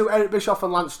we cut to Eric Bischoff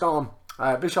and Lance Storm.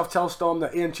 Bischoff tells Storm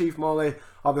that he and Chief Morley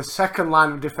are the second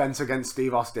line of defense against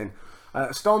Steve Austin.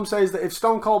 Storm says that if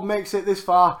Stone Cold makes it this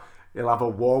far, he'll have a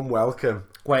warm welcome.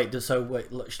 Wait,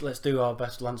 let's do our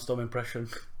best Lance Storm impression.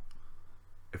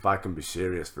 If I can be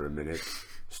serious for a minute,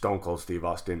 Stone Cold Steve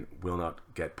Austin will not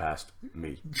get past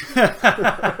me.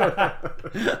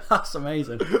 That's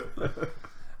amazing.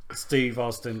 Steve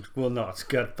Austin will not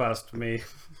get past me.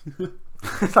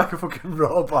 It's like a fucking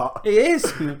robot. He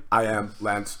is. I am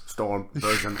Lance Storm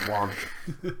version 1.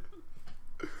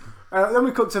 Then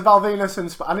we cut to Val Venus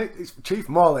and it's Chief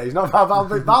Morley. He's not Val.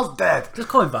 Val's dead. Just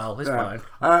call him Val. It's fine.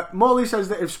 Morley says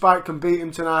that if Spike can beat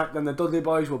him tonight, then the Dudley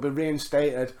Boys will be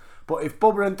reinstated. But if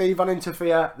Bubba and Devon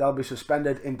interfere, they'll be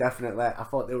suspended indefinitely. I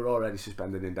thought they were already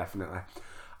suspended indefinitely.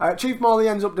 Chief Morley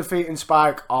ends up defeating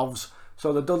Spike, Ovs.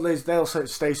 So the Dudleys, they'll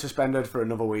stay suspended for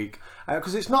another week.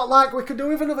 Because it's not like we could do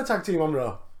with another tag team on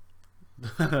Raw.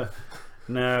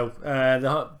 No. I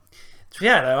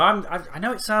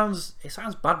know it sounds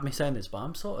bad me saying this, but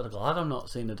I'm sort of glad I'm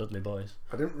not seeing the Dudley Boys.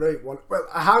 I didn't really want. Well,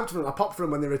 I hyped for them. I popped for them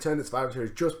when they returned to Survivor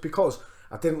Series just because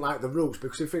I didn't like the rules.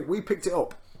 Because you think we picked it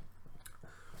up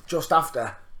just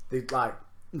after the draft.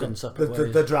 Do you know what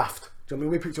I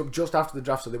mean? We picked it up just after the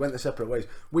draft, so they went their separate ways.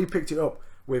 We picked it up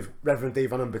with Reverend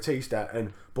Devon and Batista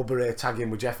and Bubba Ray tagging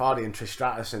with Jeff Hardy and Trish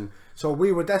Stratus, and so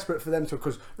we were desperate for them to,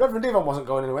 because Reverend Devon wasn't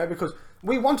going anywhere because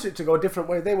we wanted it to go a different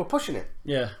way. They were pushing it.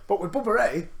 Yeah. But with Bubba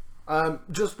Ray,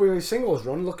 just with his singles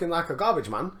run looking like a garbage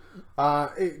man,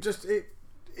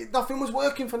 nothing was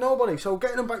working for nobody. So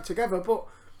getting them back together, but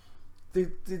they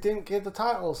didn't give the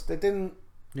titles. They didn't.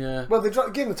 Yeah. Well, they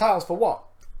gave them the titles for what?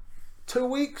 2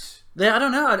 weeks? I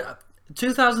don't know.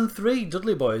 2003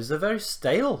 Dudley Boys, they're very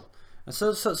stale. And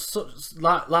so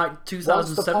like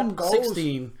 2007,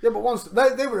 16. Yeah, but once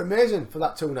they were amazing for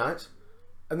that 2 nights,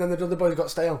 And then the Dudley Boys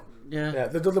got stale. Yeah.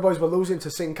 The Dudley Boys were losing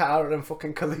to Sin Cara and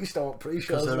fucking Kalisto at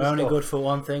pre-shows. Because they're only good for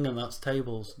one thing, and that's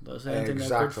tables. That's the only thing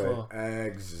they're good for.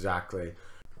 Exactly.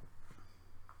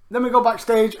 Then we go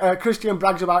backstage. Christian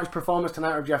brags about his performance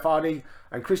tonight with Jeff Hardy,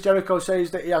 and Chris Jericho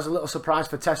says that he has a little surprise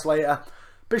for Test later.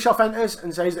 Bischoff enters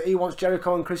and says that he wants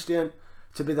Jericho and Christian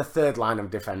to be the third line of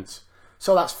defence.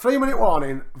 So that's 3-minute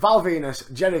warning, Val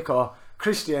Venis, Jericho,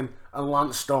 Christian and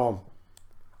Lance Storm.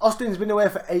 Austin's been away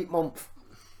for 8 months.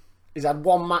 He's had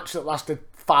one match that lasted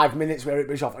 5 minutes with Eric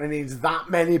Bischoff, and he needs that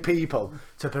many people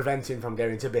to prevent him from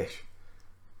getting to Bish.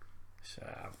 So,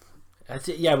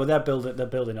 yeah, well, they're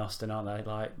building Austin, aren't they?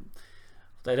 Like,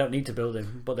 they don't need to build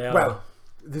him, but they are. Well,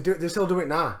 they still do it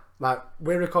now. Like,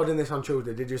 we're recording this on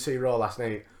Tuesday. Did you see Raw last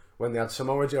night when they had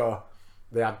Samoa Joe?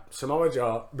 They had Samoa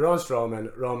Joe, Braun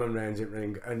Strowman, Roman Reigns in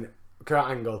ring, and Kurt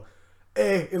Angle.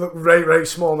 He looked very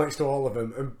small next to all of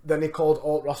them, and then he called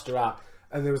Alt Roster out,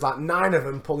 and there was like 9 of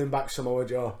them pulling back Samoa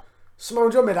Joe.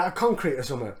 Samoa Joe made out of concrete or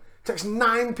something. It takes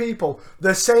 9 people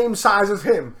the same size as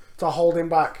him to hold him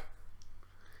back.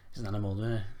 He's an animal,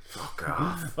 isn't he? Fuck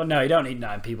off. But no, you don't need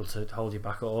 9 people to hold you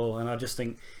back at all. And I just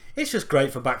think it's just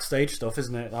great for backstage stuff,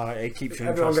 isn't it? Like, it keeps you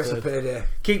Everyone interested. gets a payday.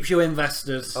 Keeps you invested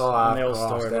in the whole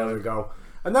story. There we go.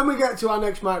 And then we get to our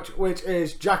next match, which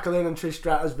is Jacqueline and Trish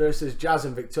Stratus versus Jazz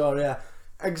and Victoria.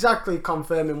 Exactly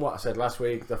confirming what I said last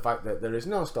week, the fact that there is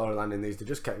no storyline in these. They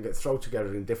just get thrown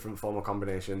together in different formal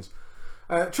combinations.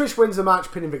 Trish wins the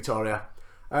match, pinning Victoria.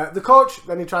 The coach,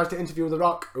 then he tries to interview The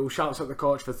Rock, who shouts at the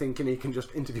coach for thinking he can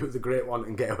just interview the Great One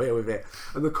and get away with it.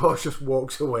 And the coach just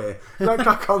walks away. Let's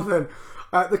crack on then.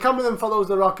 The camera then follows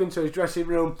The Rock into his dressing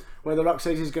room, where The Rock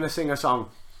says he's going to sing a song.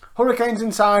 Hurricane's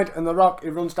inside, and The Rock, he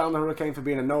runs down the Hurricane for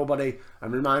being a nobody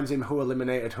and reminds him who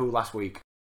eliminated who last week.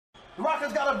 The Rock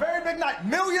has got a very big night.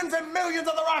 Millions and millions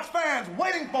of The Rock's fans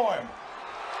waiting for him.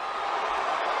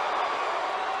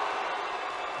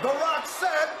 The Rock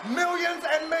said millions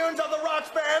and millions of The Rock's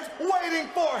fans waiting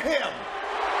for him.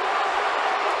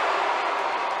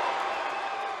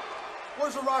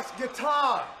 Where's The Rock's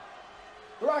guitar?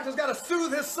 The Rock has got to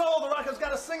soothe his soul. The Rock has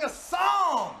got to sing a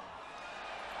song.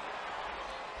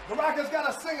 The Rock has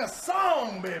got to sing a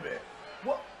song, baby.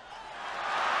 What?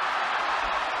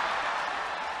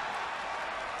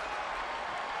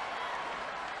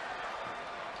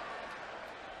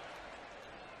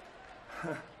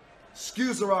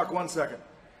 Excuse The Rock 1 second.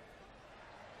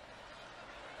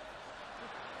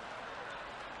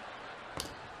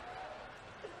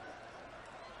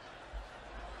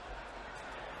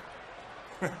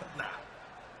 Nah.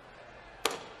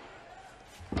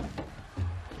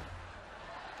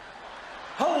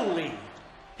 Holy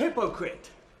hypocrite.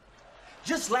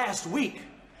 Just last week,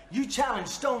 you challenged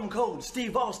Stone Cold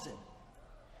Steve Austin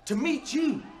to meet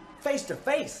you face to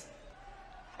face.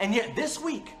 And yet this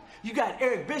week, you got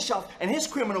Eric Bischoff and his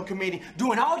criminal committee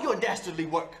doing all your dastardly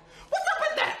work. What's up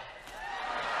with that?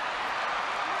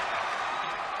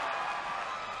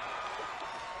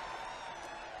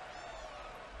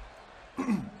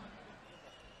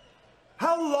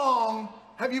 How long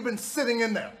have you been sitting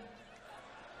in there?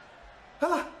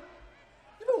 Huh?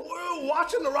 You been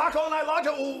watching The Rock all night long,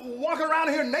 just walking around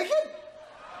here naked?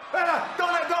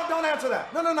 Don't answer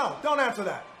that. No, don't answer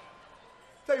that.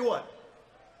 Tell you what,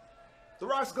 The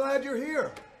Rock's glad you're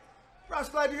here. The Rock's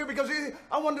glad you're here because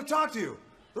I wanted to talk to you.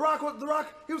 The Rock,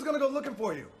 he was gonna go looking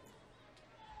for you.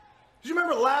 Do you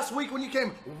remember last week when you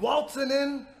came waltzing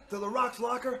in to The Rock's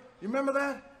locker? You remember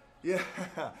that? Yeah.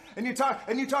 And you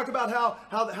talked about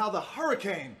how the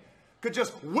Hurricane could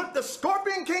just whip the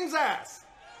Scorpion King's ass.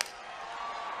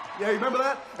 Yeah, you remember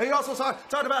that? And you also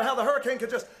talked about how the Hurricane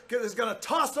is gonna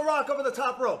toss The Rock over the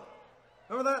top rope.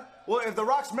 Remember that? Well, if The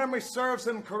Rock's memory serves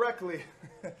him correctly,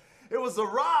 it was The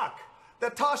Rock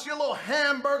that tossed your little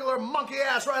hamburglar monkey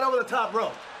ass right over the top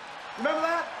rope. Remember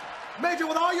that? Made you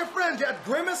with all your friends. You had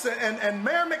Grimace and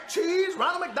Mayor McCheese,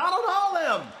 Ronald McDonald, all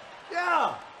them.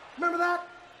 Yeah. Remember that?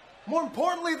 More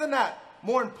importantly than that,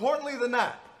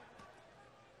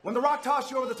 when The Rock tossed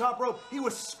you over the top rope, he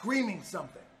was screaming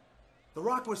something. The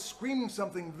Rock was screaming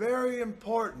something very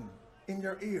important in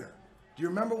your ear. Do you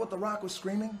remember what The Rock was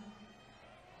screaming?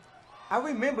 I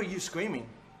remember you screaming,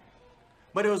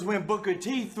 but it was when Booker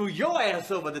T threw your ass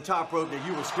over the top rope that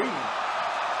you were screaming.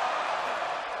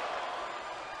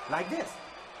 Like this.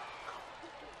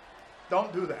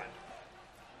 Don't do that.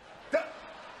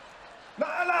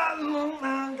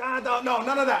 No,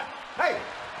 none of that. Hey,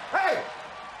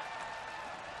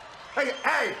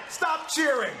 stop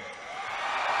cheering.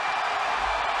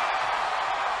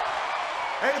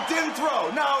 And it didn't throw.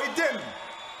 No, it didn't.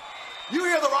 You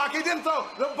hear The Rock, he didn't throw.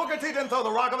 Booker T didn't throw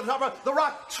The Rock over the top rope. The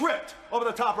Rock tripped over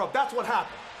the top rope. That's what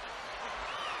happened.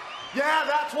 Yeah,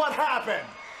 that's what happened.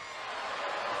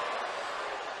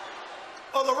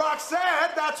 Oh, The Rock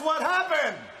said that's what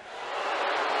happened.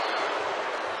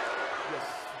 Yes.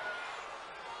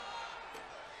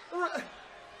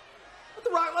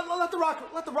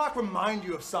 Let The Rock remind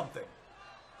you of something.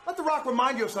 Let The Rock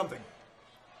remind you of something.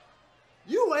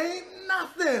 You ain't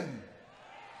nothing.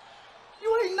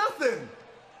 You ain't nothing.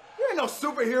 You ain't no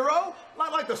superhero.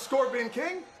 Not like the Scorpion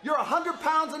King. You're 100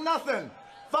 pounds of nothing.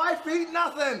 5 feet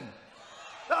nothing.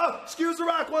 Oh, excuse The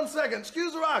Rock 1 second.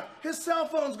 Excuse The Rock. His cell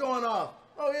phone's going off.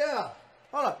 Oh, yeah.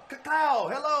 Hold on. Cacao,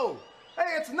 hello.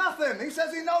 Hey, it's nothing. He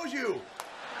says he knows you.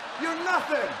 You're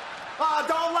nothing.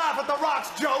 Don't laugh at The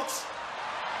Rock's jokes.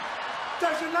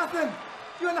 Says you're nothing.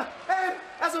 You're not. And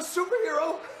as a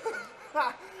superhero,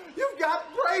 you've got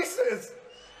braces.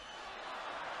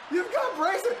 You've got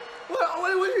braces. What are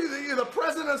you? You're the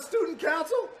president of student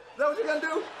council? Is that what you're gonna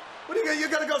do? What are you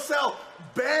gonna go sell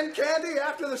band candy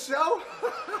after the show?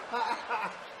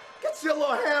 Get your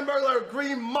little hamburger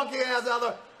green monkey ass out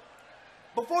there.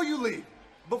 Before you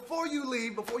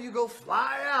go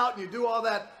fly out and you do all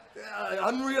that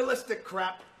unrealistic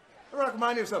crap, The Rock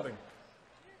remind you of something.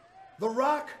 The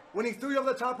Rock, when he threw you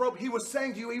over the top rope, he was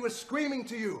saying to you, he was screaming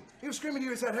to you. He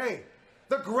said, hey,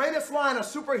 the greatest line a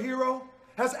superhero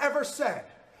has ever said,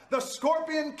 the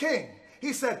Scorpion King,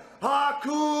 he said,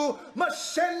 Haku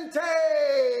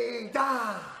Machente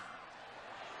Da.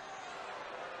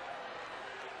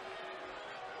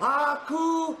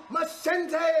 Haku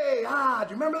Machente. Do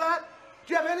you remember that?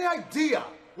 Do you have any idea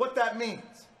what that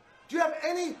means? Do you have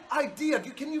any idea?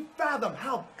 Can you fathom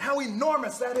how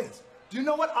enormous that is? Do you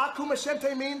know what Haku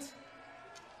Machente means?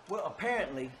 Well,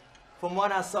 apparently, from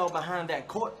what I saw behind that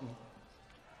curtain,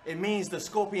 it means the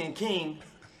Scorpion King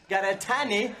got a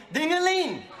tiny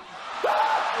ding-a-ling.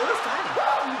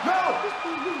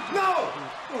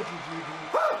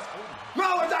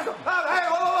 No, it's not. Hey,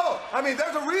 whoa. I mean,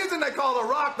 there's a reason they call The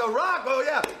Rock The Rock. Oh,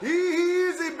 yeah.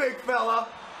 Easy, big fella.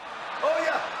 Oh,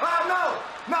 yeah.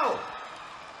 No.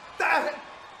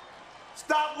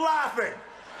 Stop laughing.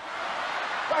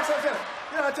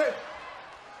 I tell you.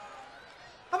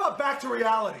 How about back to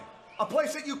reality? A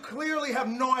place that you clearly have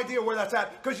no idea where that's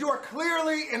at, because you are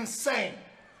clearly insane.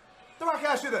 The Rock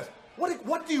asks you this.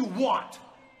 What do you want?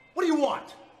 What do you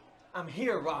want? I'm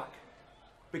here, Rock,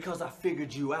 because I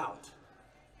figured you out.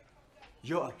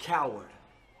 You're a coward.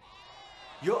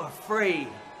 You're afraid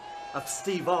of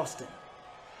Steve Austin.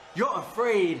 You're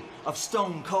afraid of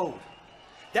Stone Cold.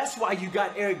 That's why you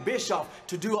got Eric Bischoff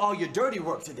to do all your dirty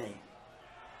work today.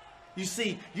 You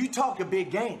see, you talk a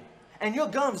big game, and your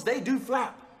gums, they do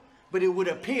flap. But it would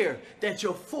appear that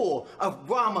you're full of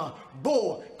Brahma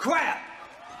bull crap.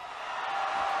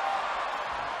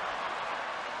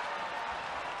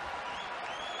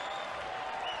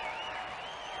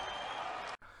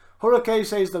 Hurricane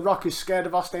says The Rock is scared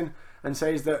of Austin and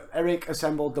says that Eric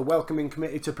assembled the welcoming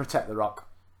committee to protect The Rock.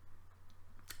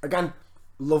 Again,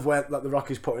 love where that The Rock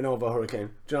is putting over Hurricane.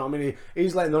 Do you know what I mean?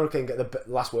 He's letting Hurricane get the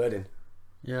last word in.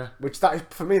 Yeah. Which that is,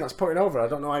 for me, that's putting over. I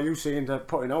don't know how you see into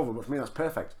putting over, but for me, that's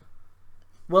perfect.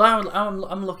 Well,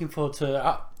 I'm looking forward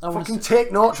to. Fucking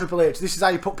take note, Triple H. This is how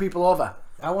you put people over.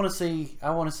 I want to see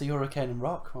Hurricane and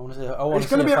Rock. It's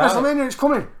going to be at WrestleMania. It's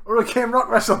coming. Hurricane Rock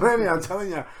WrestleMania. I'm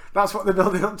telling you, that's what they're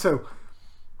building up to.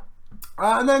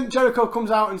 And then Jericho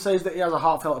comes out and says that he has a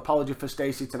heartfelt apology for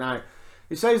Stacey tonight.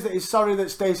 He says that he's sorry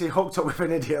that Stacey hooked up with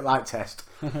an idiot like Test.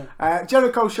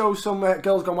 Jericho shows some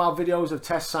Girls Gone Wild videos of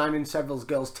Test signing several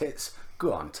girls' tits.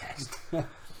 Go on, Test.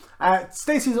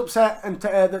 Stacey's upset and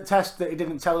that Test that he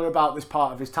didn't tell her about this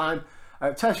part of his time.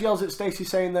 Test yells at Stacey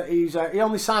saying that he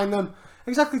only signed them.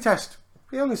 Exactly, Test.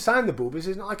 He only signed the boobies.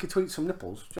 It's not like he tweets some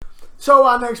nipples. So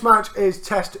our next match is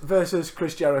Test versus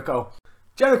Chris Jericho.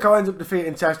 Jericho ends up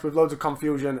defeating Test with loads of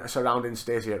confusion surrounding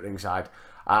Stacey at ringside.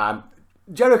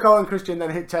 Jericho and Christian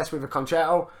then hit Test with a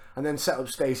concerto and then set up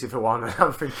Stacey for one. And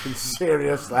I'm thinking,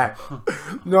 seriously?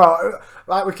 No,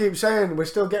 like we keep saying, we're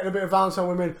still getting a bit of violence on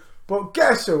women. But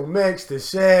guess who makes the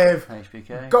save?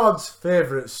 HBK. God's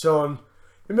favourite son.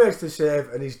 He makes the save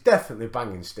and he's definitely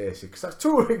banging Stacey because that's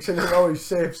 2 weeks in a row he's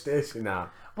saved Stacey now.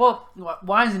 Well,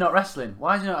 why is he not wrestling?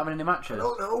 Why is he not having any matches? I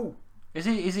don't know. Is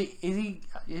he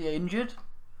injured?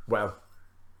 Well,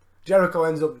 Jericho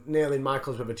ends up nailing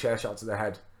Michaels with a chair shot to the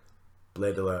head.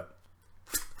 Blade alert.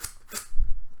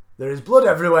 There is blood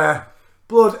everywhere.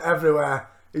 Blood everywhere.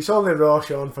 It's only Raw,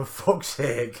 Sean, for fuck's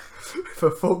sake.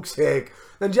 For fuck's sake.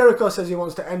 Then Jericho says he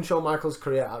wants to end Shawn Michaels'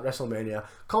 career at WrestleMania,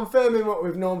 confirming what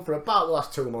we've known for about the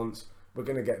last 2 months. We're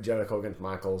going to get Jericho against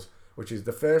Michaels, which is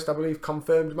the first, I believe,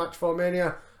 confirmed match for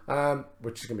Mania,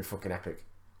 which is going to be fucking epic.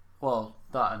 Well,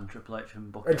 that and Triple H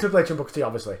and Booker. And Triple H and Booker T,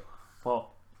 obviously. But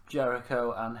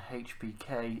Jericho and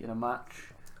HBK in a match.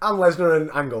 And Lesnar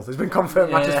and Angle. There's been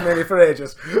confirmed matches for me for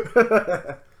ages.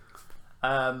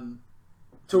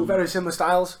 Two very similar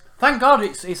styles. Thank God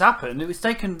it's happened. It was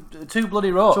taken 2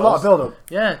 bloody Raws. It's a lot of build-up.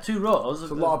 Yeah, 2 Raws.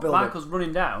 It's a lot of build-up. Michaels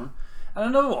running down. And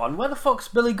another one. Where the fuck's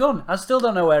Billy Gunn? I still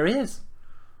don't know where he is.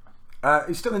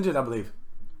 He's still injured, I believe.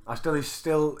 He's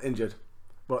still injured.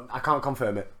 But I can't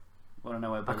confirm it. I want to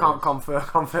know where Billy I can't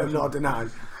confirm nor deny.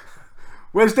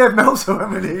 Where's Dave Meltzer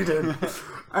when we need him?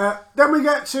 Then we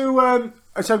get to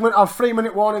a segment of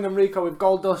 3-minute warning Enrico with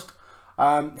Goldust.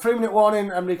 3-minute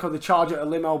warning Enrico the charge at a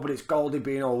limo, but it's Goldie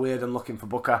being all weird and looking for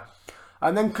Booker.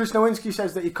 And then Chris Nowinski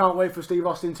says that he can't wait for Steve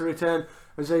Austin to return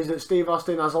and says that Steve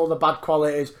Austin has all the bad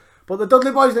qualities. But the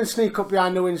Dudley Boys then sneak up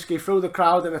behind Nowinski through the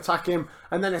crowd and attack him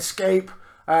and then escape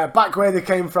back where they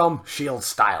came from, Shield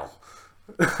style.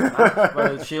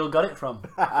 Where Shield got it from.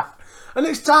 And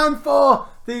it's time for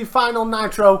the final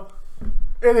Nitro.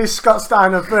 It is Scott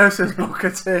Steiner versus Booker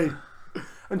T.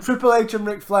 And Triple H and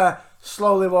Ric Flair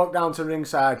slowly walk down to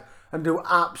ringside and do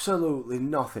absolutely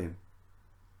nothing.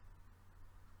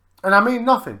 And I mean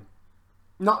nothing.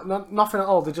 Nothing at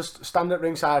all. They just stand at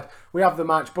ringside. We have the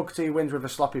match. Booker T wins with a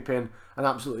sloppy pin, and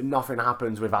absolutely nothing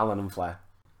happens with Allen and Flair.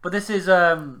 But this is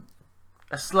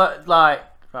right.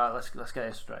 Let's get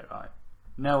this straight. Right.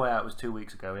 No Way Out was 2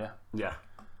 weeks ago. Yeah. Yeah.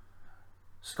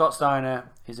 Scott Steiner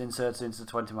is inserted into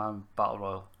the 20-man Battle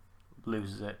Royal,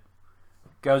 loses it.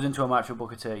 Goes into a match with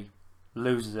Booker T,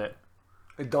 loses it.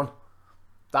 It's done.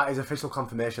 That is official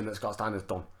confirmation that Scott Steiner's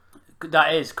done.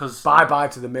 That is, because bye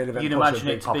to the main event. You'd imagine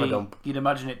it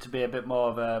to be a bit more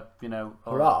of a,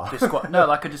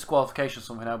 like a disqualification or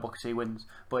something. How Booker T wins,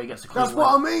 but he gets a clean That's win.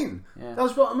 what I mean. Yeah.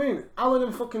 That's what I mean. Allen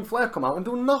and fucking Flair come out and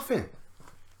do nothing.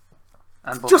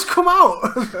 And just come out.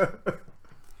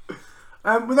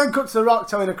 We then cut to The Rock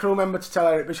telling a crew member to tell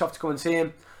Eric Bischoff to come and see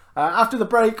him. After the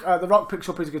break, The Rock picks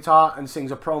up his guitar and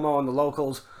sings a promo on the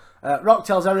locals. Rock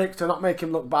tells Eric to not make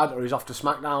him look bad or he's off to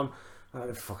SmackDown.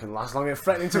 It fucking lasts long, it's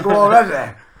threatening to go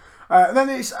already. Then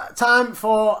it's time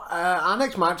for our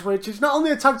next match, which is not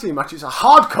only a tag team match, it's a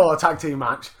hardcore tag team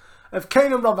match of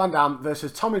Kane and Rob Van Dam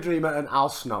versus Tommy Dreamer and Al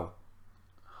Snow.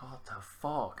 What the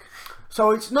fuck? So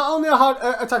it's not only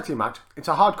a tag team match, it's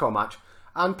a hardcore match.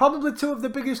 And probably two of the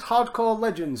biggest hardcore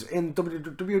legends in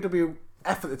WWF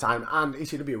at the time and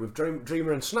ECW with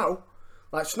Dreamer and Snow.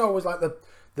 Like Snow was like the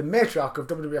matriarch of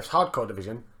WWF's hardcore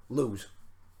division, lose.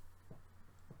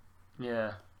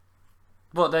 Yeah.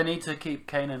 But they need to keep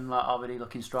Kane and RVD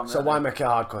looking strong. So why make it a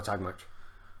hardcore tag match?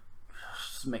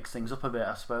 Just mix things up a bit,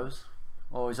 I suppose.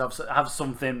 Always have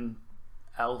something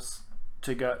else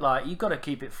to go. Like, you've got to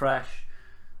keep it fresh.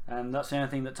 And that's the only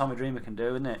thing that Tommy Dreamer can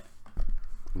do, isn't it?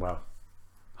 Well.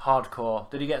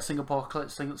 Hardcore. Did he get Singapore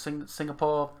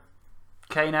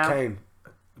Kane out? Kane.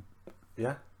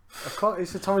 Yeah. Of course,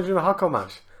 it's a Tommy Dreamer hardcore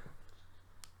match.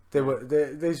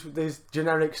 These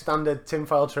generic standard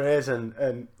tinfoil trays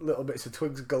and little bits of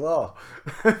twigs galore.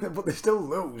 But they still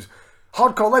lose.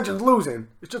 Hardcore legends losing.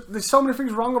 It's just, there's so many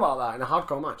things wrong about that in a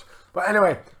hardcore match. But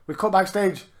anyway, we cut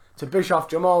backstage to Bischoff,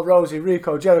 Jamal, Rosie,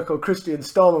 Rico, Jericho, Christian,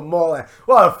 Storm and Morley.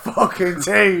 What a fucking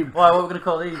team. What are we going to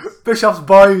call these? Bischoff's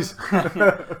boys.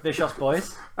 Bischoff's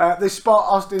boys. They spot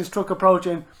Austin's truck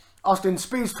approaching. Austin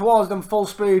speeds towards them full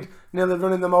speed, nearly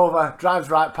running them over, drives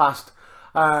right past.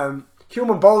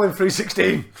 Human bowling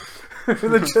 316.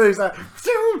 Literally, it's like,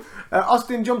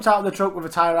 Austin jumped out of the truck with a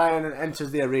tire iron and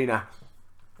enters the arena.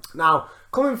 Now,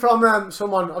 coming from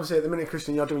someone, obviously at the minute,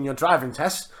 Christian, you're doing your driving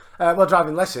tests,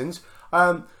 driving lessons.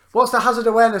 What's the hazard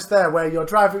awareness there where you're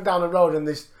driving down a road and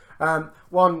there's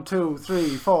 1, 2,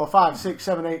 3, 4, 5, 6,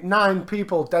 7, 8, 9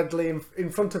 people deadly in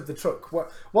front of the truck?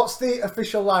 What's the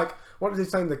official, like, what does it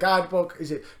say in the guidebook?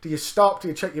 Is it, do you stop, do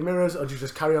you check your mirrors, or do you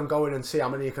just carry on going and see how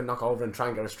many you can knock over and try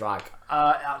and get a strike?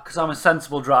 Because I'm a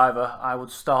sensible driver, I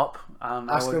would stop and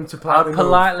I would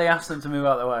politely ask them to move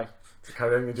out of the way. To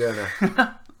carry on your journey.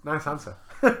 Nice answer.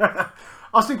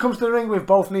 Austin comes to the ring with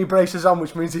both knee braces on,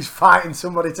 which means he's fighting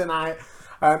somebody tonight.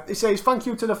 He says thank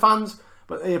you to the fans,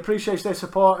 but he appreciates their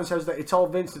support and says that he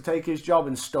told Vince to take his job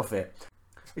and stuff it.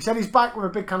 He said he's back with a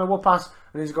big can of whoop-ass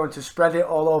and he's going to spread it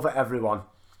all over everyone.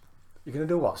 You're going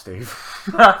to do what, Steve?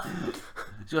 He's going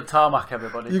to tarmac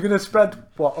everybody. You're going to spread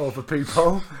what over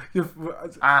people?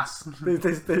 Ass.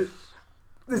 There's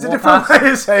a different way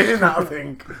of saying that, I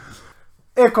think.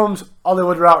 Here comes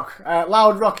Hollywood Rock.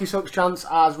 Loud Rocky Sucks chants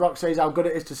as Rock says how good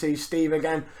it is to see Steve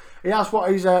again. He asks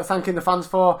what he's thanking the fans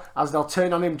for, as they'll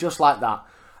turn on him just like that.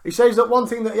 He says that one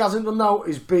thing that he hasn't done now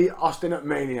is beat Austin at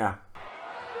Mania.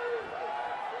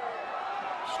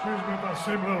 Excuse me if I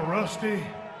seem a little rusty.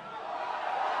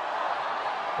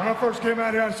 When I first came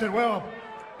out here, I said, well,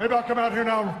 Maybe I'll come out here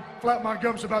now and flap my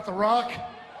gums about The Rock.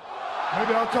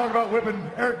 Maybe I'll talk about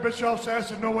whipping Eric Bischoff's ass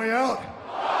in No Way Out.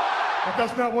 But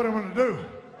that's not what I'm going to do.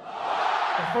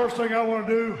 The first thing I want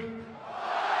to do,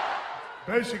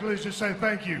 basically, is just say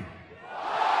thank you.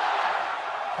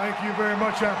 Thank you very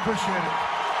much. I appreciate it.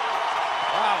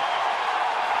 Wow.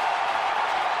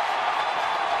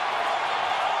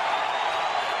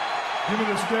 Give me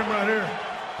the stem right here.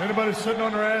 Anybody sitting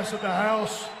on their ass at the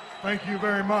house, thank you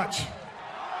very much.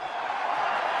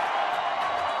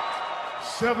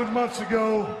 7 months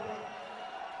ago,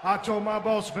 I told my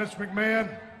boss, Vince McMahon,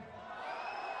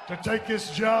 to take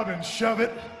this job and shove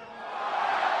it.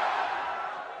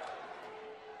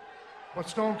 But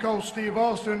Stone Cold Steve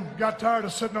Austin got tired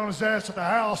of sitting on his ass at the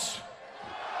house.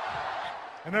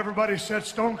 And everybody said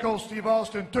Stone Cold Steve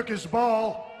Austin took his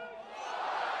ball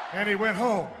and he went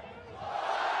home.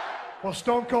 Well,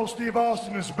 Stone Cold Steve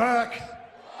Austin is back.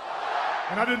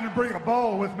 And I didn't bring a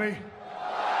ball with me.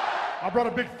 I brought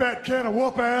a big fat can of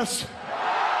whoop ass.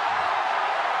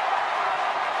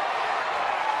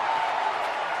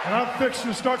 And I'm fixing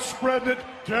to start spreading it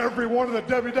to every one of the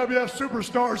WWF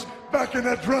superstars back in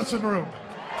that dressing room.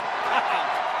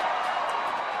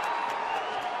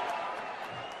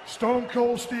 Stone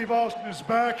Cold Steve Austin is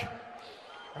back,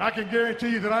 and I can guarantee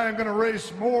you that I am going to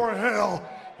raise more hell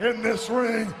in this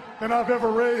ring than I've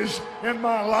ever raised in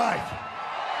my life.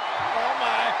 Oh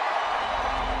my.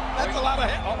 That's a lot of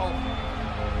hell. Uh-oh.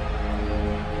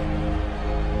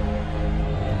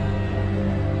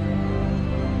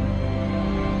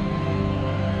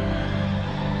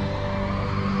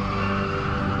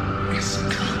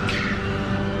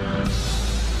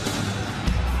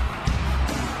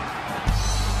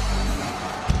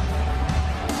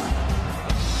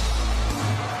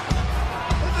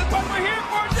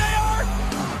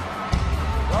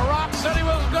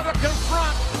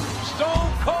 Confront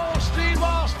Stone Cold Steve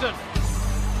Austin.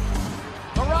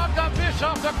 The Rock got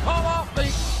Bischoff to call off the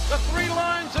 3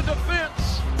 lines of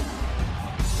defense.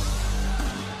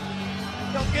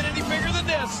 Don't get any bigger than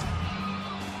this.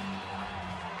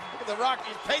 Look at The Rock,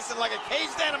 he's pacing like a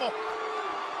caged animal.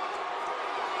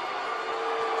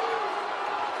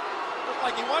 Looks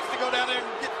like he wants to go down there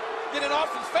and get in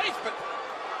Austin's face, but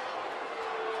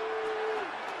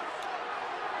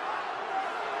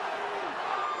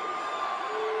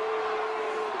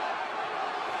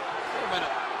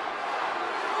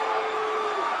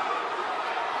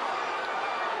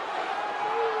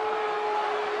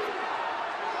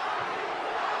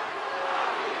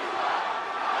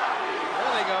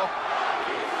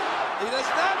he does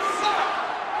not suck.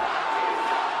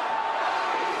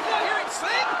 You not hear him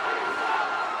sing?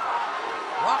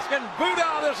 Rock's getting booed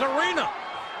out of this arena.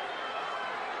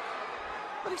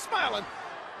 But he's smiling.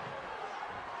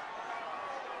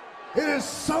 It is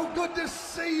so good to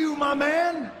see you, my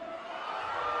man.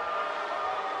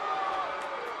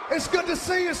 It's good to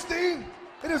see you, Steve.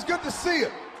 It is good to see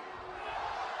you.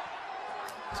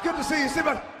 It's good to see you. See,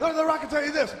 but The Rock can tell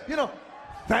you this. You know,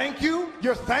 thank you.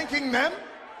 You're thanking them.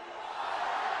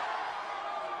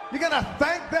 You're gonna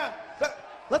thank them.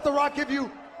 Let The Rock give you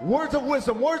words of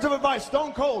wisdom, words of advice.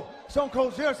 Stone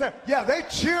Cold's here saying, yeah, they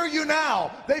cheer you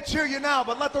now. They cheer you now.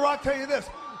 But let The Rock tell you this: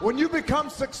 when you become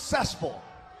successful,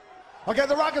 okay,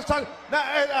 The Rock is talking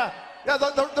now.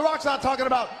 The Rock's not talking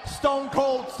about Stone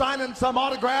Cold signing some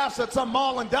autographs at some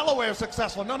mall in Delaware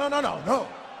successful. No.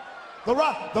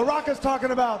 The Rock is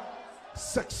talking about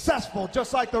successful,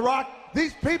 just like The Rock.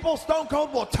 These people, Stone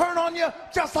Cold, will turn on you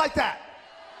just like that.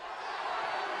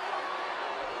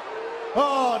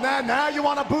 Oh, now you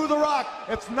want to boo The Rock.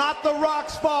 It's not The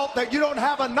Rock's fault that you don't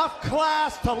have enough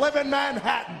class to live in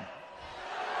Manhattan.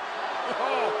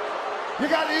 You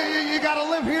got to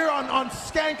live here on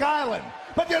Skank Island.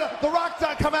 But you know, The Rock's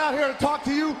not coming out here to talk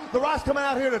to you. The Rock's coming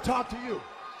out here to talk to you.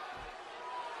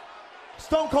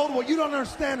 Stone Cold, what you don't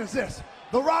understand is this: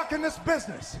 The Rock in this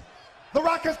business, The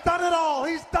Rock has done it all.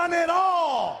 He's done it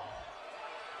all.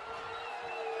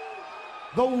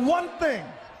 The one thing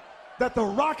that The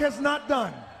Rock has not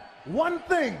done, one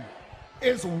thing,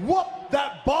 is whoop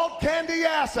that bald candy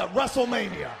ass at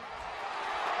WrestleMania.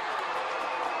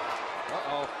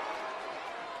 Uh-oh.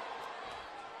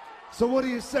 So what do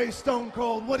you say, Stone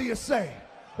Cold? What do you say?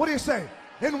 What do you say?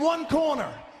 In one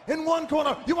corner, you want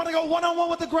to go one-on-one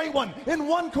with the great one. In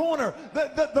one corner,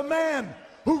 the man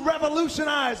who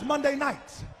revolutionized Monday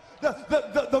nights.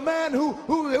 The man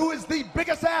who is the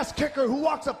biggest ass kicker who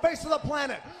walks the face of the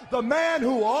planet. The man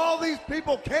who all these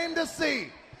people came to see.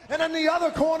 And in the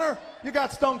other corner, you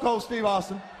got Stone Cold Steve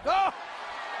Austin. Oh.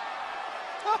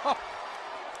 Oh.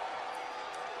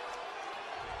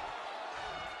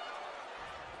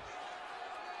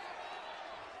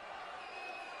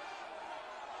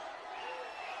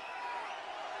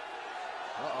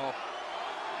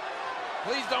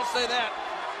 Please don't say that.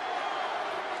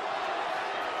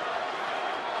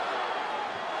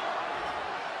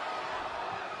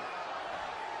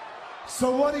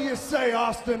 So what do you say,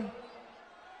 Austin?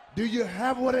 Do you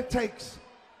have what it takes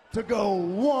to go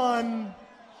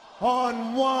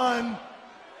 1-on-1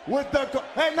 with the...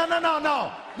 Hey,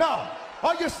 no.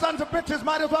 All you sons of bitches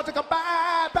might as well take a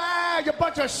bye, you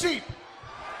bunch of sheep.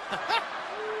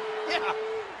 Yeah.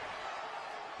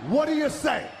 What do you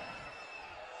say?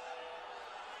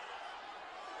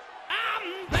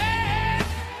 I'm bad,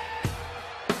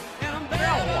 and I'm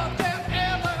better than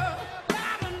ever.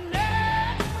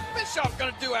 What's Bischoff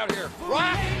gonna do out here?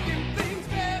 Rock?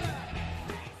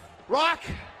 Rock,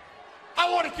 I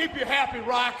want to keep you happy,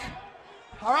 Rock.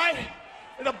 All right?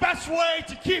 And the best way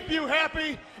to keep you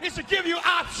happy is to give you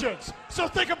options. So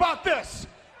think about this.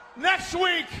 Next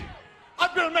week,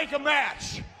 I'm going to make a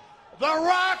match. The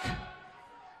Rock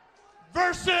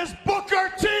versus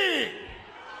Booker T.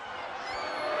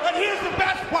 And here's the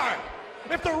best part.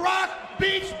 If The Rock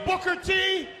beats Booker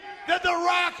T, then The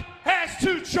Rock has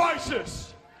two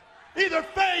choices. Either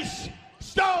face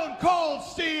Stone Cold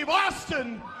Steve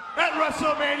Austin at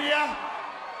WrestleMania,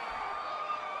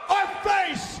 or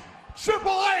face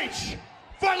Triple H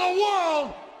for the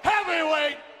World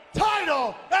Heavyweight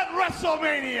title at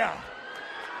WrestleMania.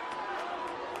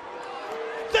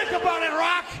 Think about it,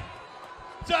 Rock.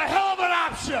 It's a hell of an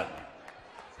option.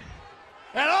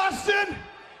 And Austin,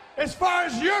 as far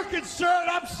as you're concerned,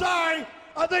 I'm sorry,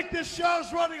 I think this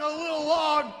show's running a little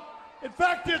long. In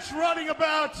fact, it's running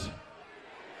about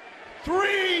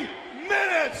 3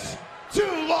 minutes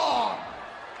too long.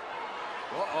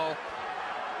 Uh-oh.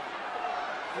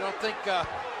 You don't think,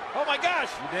 oh my gosh.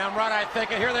 You're damn right I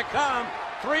think it. Here they come.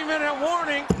 3-minute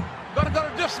warning. Gonna go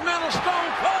to dismantle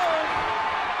Stone Cold.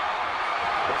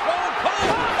 Stone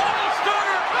Cold,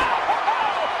 Stunner.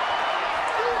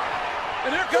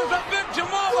 And here comes a big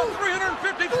Jamal, a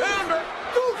 350-pounder.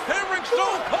 Hammering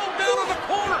Stone Cold down in the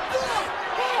corner.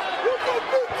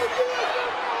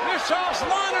 Bischoff's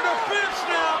line of defense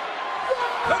now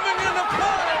coming into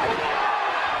play.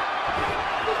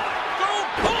 Stone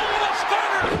Cold with a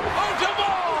stunner on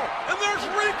Jamal. And there's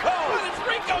Rico. What is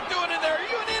Rico doing in there? Are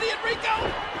you an idiot, Rico?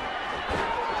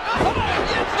 Oh,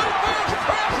 yes, the first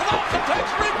press and also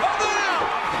takes Rico down.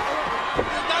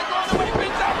 He's not going the way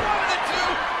Bischoff wanted it to.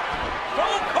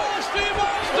 Stone Cold Steve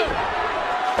Austin.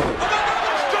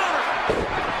 Another stunner.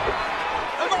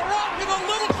 And The Rock is a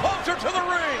little closer to the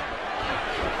ring.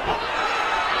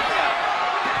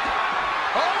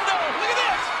 Oh no, look at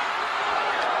this.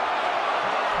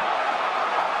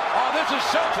 Oh, this is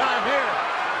showtime here.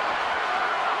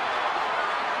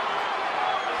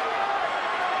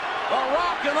 The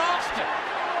Rock and Austin.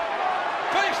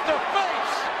 Face to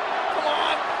face. Come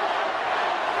on.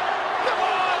 Come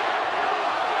on.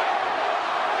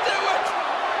 Do it.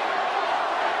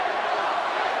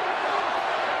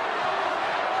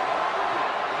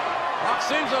 Rock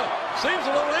seems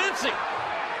a little antsy.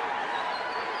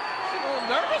 He's a little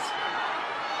nervous.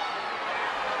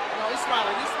 No, he's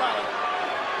smiling. He's smiling.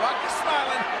 Rock is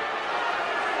smiling.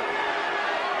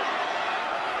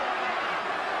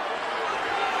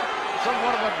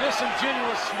 Somewhat of a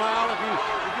disingenuous smile if you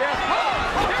ask. Oh,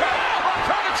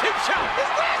 trying to cheap shot. His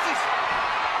glasses.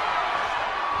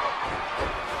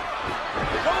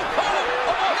 Stone Cold.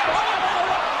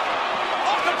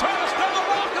 Austin trying to stun The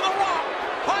Rock and The Rock.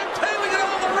 Hightailing it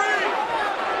on the ring.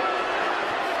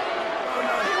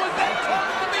 He was that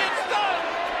close to being stunned.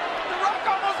 The Rock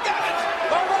almost got it.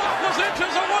 The Rock was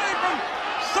inches away from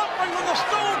suffering with a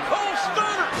Stone Cold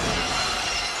stunner.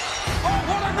 Oh,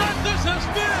 what a night this has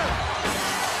been.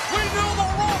 We know The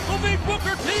Rock will be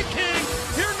Booker T King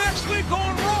here next week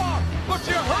on Raw. But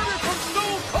you heard it from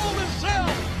Stone Cold himself.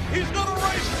 He's going to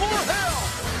raise more hell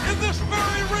in this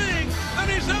very ring than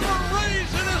he's ever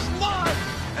raised in his life.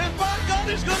 And by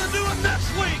God, he's going to do it next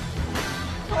week.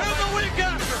 And the week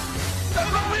after.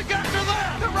 And the week after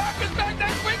that. The Rock is back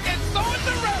next week, and so is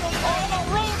the Rattlesnake. On the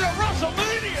road to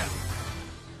WrestleMania.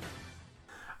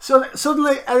 So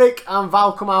suddenly Eric and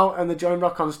Val come out and they join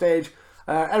Rock on stage.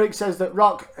 Eric says that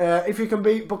Rock, if he can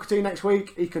beat Booker T next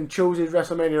week, he can choose his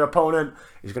WrestleMania opponent.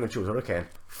 He's going to choose Hurricane.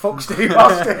 Fuck Steve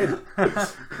Austin.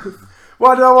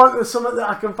 Why do I want? There's something that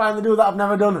I can finally do that I've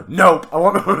never done. Nope, I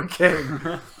want a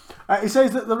Hurricane. He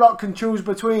says that The Rock can choose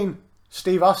between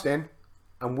Steve Austin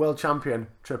and world champion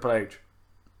Triple H.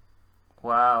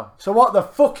 Wow. So what the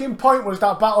fucking point was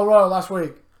that Battle Royal last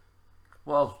week?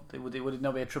 Well, would it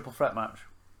not be a triple threat match?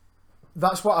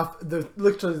 That's what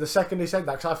literally the second he said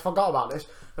that, because I forgot about this,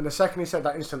 and the second he said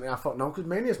that instantly I thought, no, because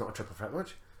Mania's not a triple threat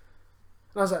match.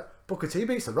 And I was like, Booker T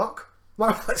beats The Rock.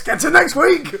 Well, let's get to next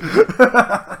week.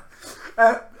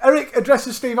 dressed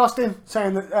as Steve Austin,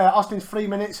 saying that Austin's 3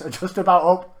 minutes are just about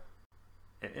up.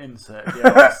 Insert,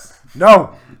 yes.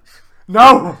 No,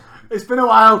 it's been a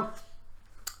while.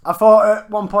 I thought at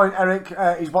one point Eric,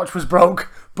 his watch was broke,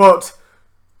 but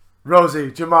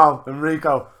Rosie, Jamal and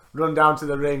Rico run down to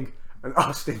the ring and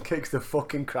Austin kicks the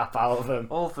fucking crap out of them.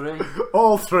 All three.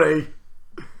 All three.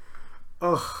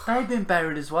 Ugh. They've been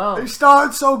buried as well. It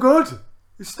started so good.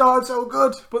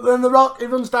 But then The Rock, he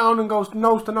runs down and goes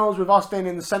nose to nose with Austin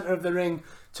in the centre of the ring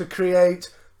to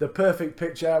create the perfect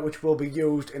picture which will be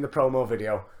used in the promo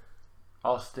video.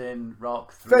 Austin,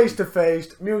 Rock, three. Face to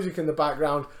face, music in the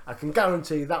background. I can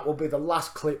guarantee that will be the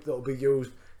last clip that will be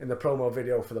used in the promo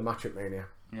video for the match at Mania.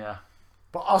 Yeah.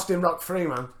 But Austin Rock 3,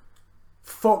 man.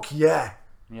 Fuck yeah.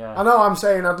 Yeah. I know I'm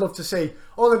saying I'd love to see,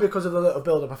 only because of the little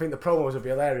build-up, I think the promos would be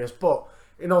hilarious, but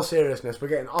in all seriousness, we're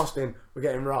getting Austin, we're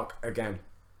getting Rock again.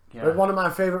 Yeah. One of my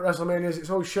favourite WrestleManias, it's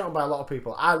always shit on by a lot of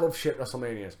people. I love shit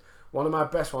WrestleManias. One of my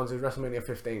best ones is WrestleMania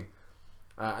 15.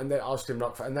 And then Austin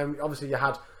Rock. And then obviously you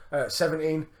had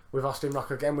 17 with Austin Rock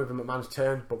again with McMahon's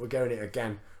turn, but we're getting it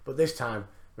again. But this time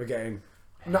we're getting...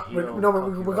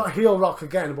 we got heel Rock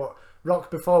again, but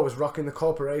Rock before was rocking the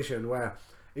corporation where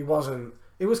he wasn't...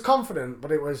 He was confident,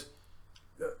 but it was...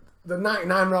 The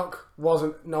 99 Rock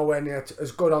wasn't nowhere near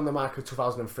as good on the mic as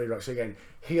 2003 Rock. So again,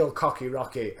 heel cocky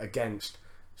Rocky against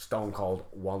Stone Cold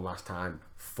one last time.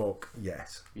 Fuck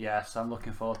yes. Yes, I'm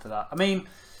looking forward to that. I mean,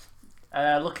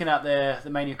 looking at the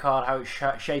Mania card, how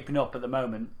it's shaping up at the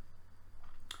moment,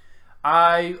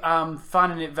 I am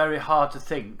finding it very hard to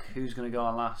think who's going to go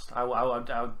on last.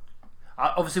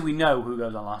 Obviously, we know who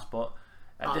goes on last, but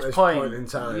at this point in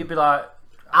time, you'd be like...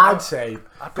 I'd say.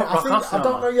 I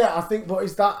don't know yet. I think, but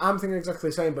is that I'm thinking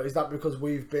exactly the same. But is that because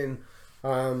we've been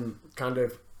kind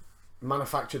of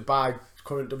manufactured by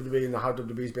current WWE and how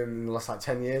WWE's been in the last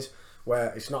 10 years,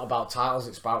 where it's not about titles,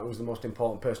 it's about who's the most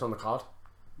important person on the card?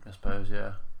 I suppose,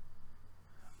 yeah.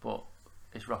 But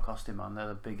it's Rock Austin, man. They're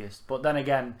the biggest. But then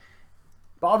again,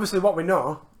 but obviously, what we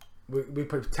know, we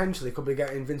potentially could be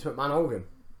getting Vince McMahon Hogan.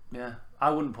 Yeah,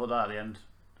 I wouldn't put that at the end.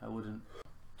 I wouldn't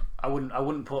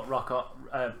put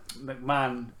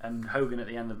McMahon and Hogan at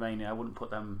the end of Mania. I wouldn't put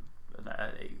them.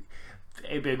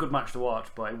 It'd be a good match to watch,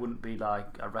 but it wouldn't be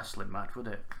like a wrestling match, would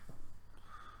it?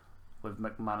 With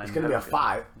McMahon and It's going to be a Hogan.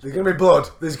 fight. There's going to be blood.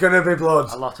 There's going to be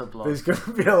blood. A lot of blood. There's going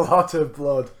to be a lot of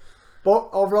blood. But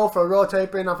overall, for a Raw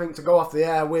taping, I think to go off the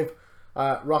air with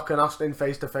Rock and Austin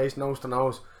face to face, nose to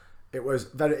nose, it was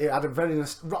very. It had a very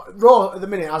Raw at the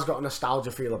minute has got a nostalgia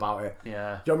feel about it.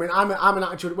 Yeah. Do you know what I mean? I'm an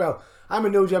Attitude. Well, I'm a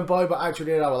New Gen boy, but Attitude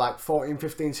Era I was like 14,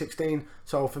 15, 16.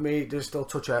 So for me, there's still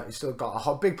it's still got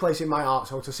a big place in my heart.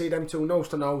 So to see them two nose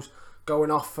to nose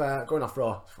going off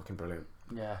Raw, it's fucking brilliant.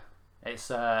 Yeah, it's.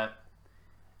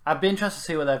 I'd be interested to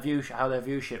see what how their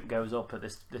viewership goes up at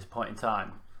this point in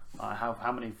time.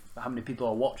 How many people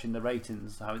are watching, the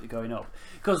ratings, how is it going up?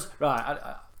 Because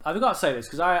I've got to say this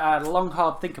because I had a long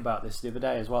hard think about this the other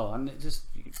day as well, and it just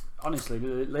honestly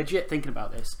legit thinking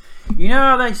about this. You know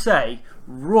how they say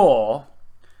Raw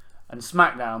and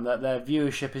SmackDown that their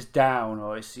viewership is down,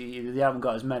 or they haven't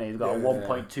got as many, they've got a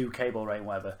 1.2 cable rating,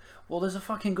 whatever. Well, there's a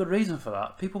fucking good reason for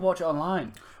that. People watch it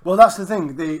online. Well, that's the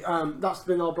thing. That's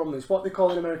been the whole problem. It's what they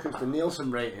call in America the Nielsen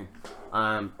rating,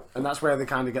 and that's where they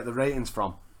kind of get the ratings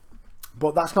from.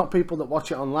 But that's not people that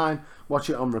watch it online, watch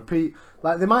it on repeat.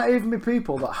 Like, there might even be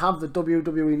people that have the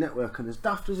WWE network, and as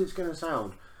daft as it's going to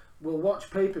sound, will watch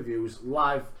pay-per-views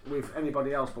live with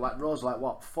anybody else, but like Raw's like,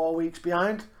 what, 4 weeks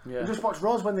behind? Yeah. And just watch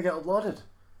Raw's when they get uploaded.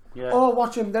 Yeah. Or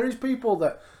watch them. There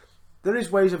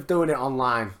is ways of doing it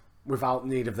online without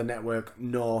need of the network,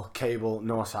 no cable,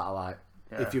 no satellite.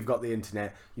 Yeah. If you've got the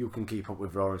internet, you can keep up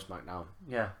with Raw and SmackDown.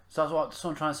 Yeah, so that's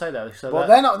what I'm trying to say there. So but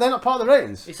they're not part of the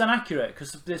ratings. It's inaccurate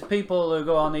because there's people who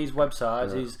go on these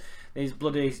websites, these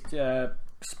bloody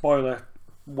spoiler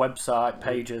website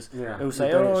pages who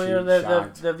say,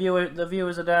 the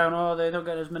viewers are down, they don't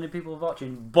get as many people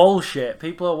watching. Bullshit.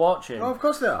 People are watching. Oh, of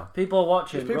course they are. People are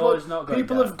watching. Raw is not going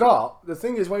People down. have got, the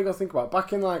thing is, what you got to think about,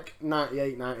 back in like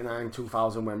 98, 99,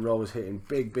 2000 when Raw was hitting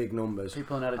big numbers.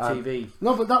 People had a TV.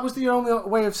 No, but that was the only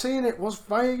way of seeing it, was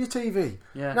via your TV.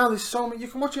 Yeah. Now there's so many, you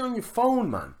can watch it on your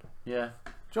phone, man. Yeah.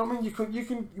 Do you know what I mean? You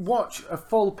can watch a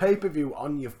full pay-per-view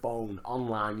on your phone,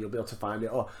 online, you'll be able to find it.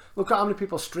 Or look at how many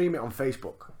people stream it on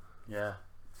Facebook. Yeah.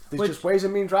 There's just ways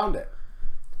and means around it.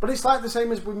 But it's like the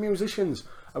same as with musicians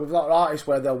and with a lot of artists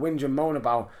where they'll whinge and moan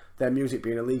about their music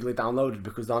being illegally downloaded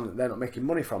because they're not making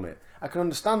money from it. I can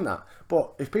understand that.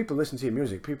 But if people listen to your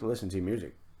music, people listen to your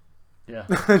music. Yeah.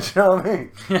 Do you know what I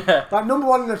mean? Yeah. Like number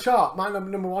one in the chart might not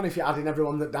be number one if you're adding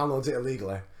everyone that downloads it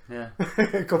illegally. Yeah.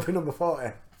 It could be number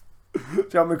 40. Do you know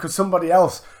what I mean? Because somebody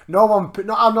else, I'm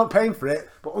not paying for it,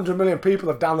 but 100 million people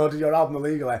have downloaded your album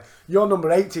illegally. You're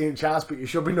number 80 in charts, but you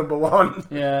should be number 1.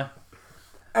 Yeah.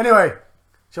 Anyway,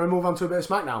 shall we move on to a bit of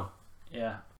SmackDown?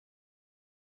 Yeah.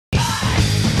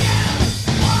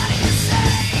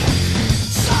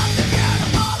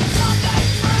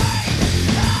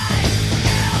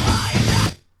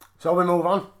 So we move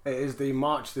on. It is the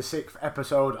March the 6th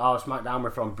episode of SmackDown.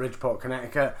 We're from Bridgeport,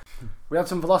 Connecticut. We had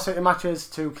some Velocity matches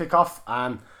to kick off,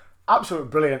 and absolutely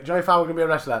brilliant. Johnny, if I were going to be a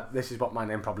wrestler, this is what my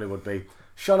name probably would be.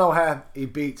 Sean O'Haire, he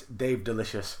beat Dave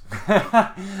Delicious.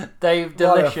 Dave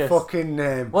Delicious. What a fucking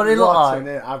name. What did he look like?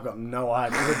 I've got no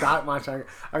idea. It was a dark match. I'm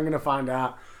going to find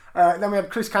out. Then we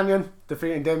had Chris Kanyon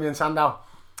defeating Damien Sandow.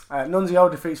 Nunzio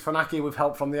defeats Funaki with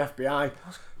help from the FBI.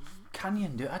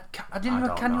 Kanyon, dude. I didn't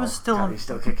know Kanyon was still on. He's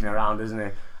still kicking around, isn't he?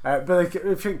 But I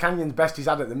think Canyon's best he's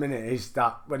had at the minute is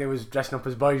that when he was dressing up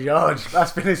as Boy George.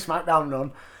 That's been his SmackDown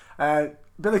run.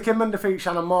 Billy Kidman defeats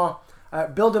Shannon Moore.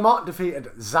 Bill DeMott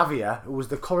defeated Xavier, who was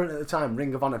the current at the time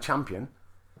Ring of Honor champion.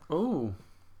 Oh,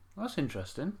 that's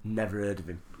interesting. Never heard of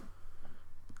him.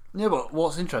 Yeah, but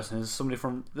what's interesting is somebody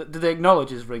from... Did they acknowledge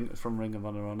his Ring of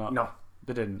Honor or not? No.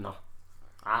 They didn't? No.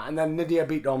 And then Nidia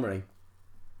beat Domri.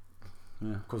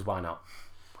 Yeah. Because why not?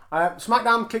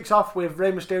 SmackDown kicks off with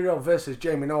Rey Mysterio versus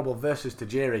Jamie Noble versus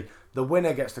Tajiri. The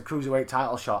winner gets the Cruiserweight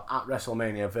title shot at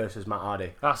WrestleMania versus Matt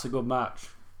Hardy. That's a good match.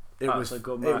 It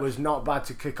was not bad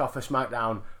to kick off a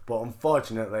SmackDown, but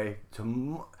unfortunately,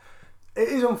 it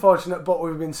is unfortunate, but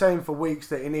we've been saying for weeks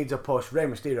that he needs a push. Rey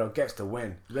Mysterio gets to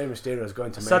win. Rey Mysterio is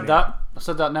going to Mania. I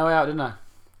said that now out, didn't I?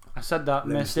 I said that.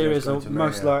 Mysterio's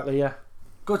most likely, yeah.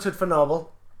 Gutted for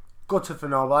Noble.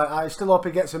 I still hope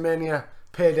he gets a Mania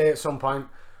payday at some point.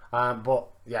 But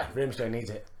yeah, Rey Mysterio needs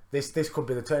it. This could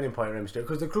be the turning point of Rey Mysterio,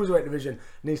 because the Cruiserweight division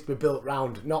needs to be built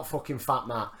around not fucking Fat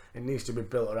Matt. It needs to be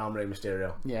built around Rey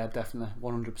Mysterio. Yeah, definitely.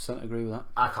 100% agree with that.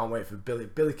 I can't wait for Billy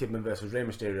Kidman versus Rey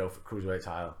Mysterio for Cruiserweight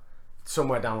title.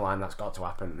 Somewhere down the line that's got to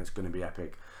happen, and it's going to be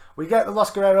epic. We get the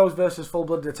Los Guerreros versus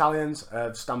Full-Blooded Italians,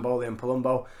 Stamboli and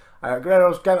Palumbo.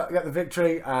 Guerreros get the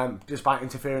victory despite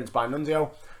interference by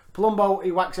Nunzio. Palumbo,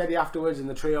 he whacks Eddie afterwards, and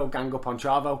the trio gang up on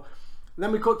Chavo.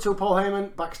 Then we cut to Paul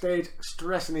Heyman backstage,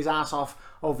 stressing his ass off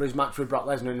over his match with Brock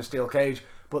Lesnar in a steel cage.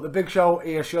 But the Big Show,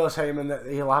 he assures Heyman that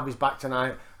he'll have his back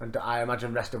tonight, and I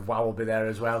imagine rest of WoW will be there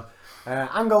as well.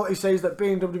 Angle, he says that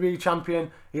being WWE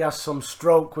champion, he has some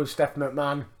stroke with Steph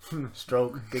McMahon.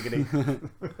 Stroke, giggity.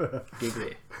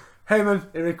 Giggity. Heyman,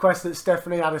 he requests that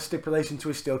Stephanie add a stipulation to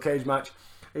his steel cage match.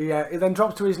 He then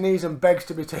drops to his knees and begs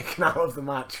to be taken out of the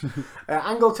match.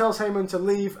 Angle tells Heyman to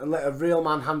leave and let a real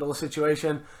man handle the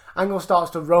situation. Angle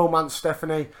starts to romance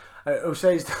Stephanie, who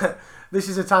says that this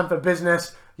is a time for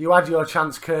business. You had your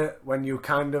chance, Kurt, when you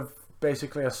kind of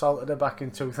basically assaulted her back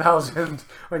in 2000,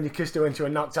 when you kissed her when she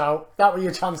was knocked out. That was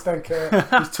your chance then, Kurt.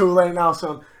 It's too late now,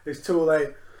 son. It's too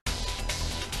late.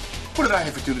 What did I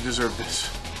ever do to deserve this?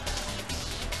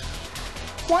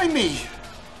 Why me?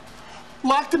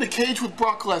 Locked in a cage with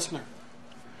Brock Lesnar.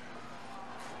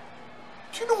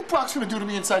 Do you know what Brock's gonna do to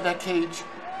me inside that cage?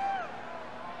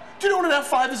 Do you know what an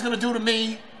F5 is gonna do to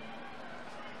me?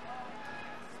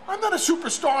 I'm not a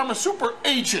superstar, I'm a super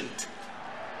agent.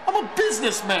 I'm a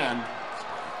businessman.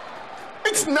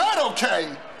 It's not okay.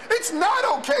 It's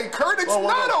not okay, Kurt. It's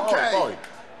not okay.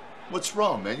 What's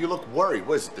wrong, man? You look worried.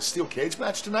 What is it, the steel cage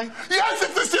match tonight? Yes,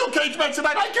 it's the steel cage match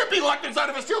tonight. I can't be locked inside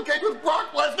of a steel cage with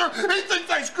Brock Lesnar. He thinks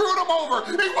I screwed him over.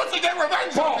 He wants to get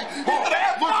revenge on me. He's gonna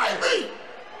F5 me.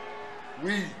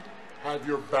 We have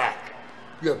your back.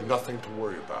 You have nothing to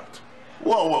worry about.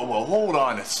 Whoa. Hold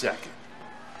on a second.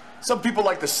 Some people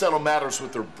like to settle matters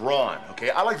with their brawn, okay?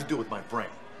 I like to do it with my brain.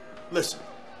 Listen,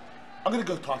 I'm gonna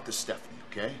go talk to Stephanie,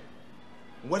 okay?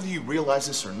 Whether you realize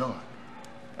this or not,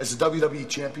 as a WWE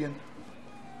champion,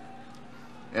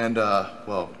 and,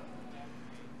 well,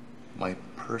 my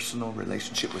personal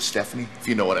relationship with Stephanie, if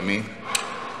you know what I mean,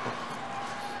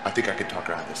 I think I could talk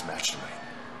her out of this match tonight.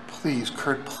 Please,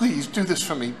 Kurt, please do this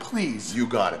for me, please. You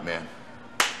got it, man.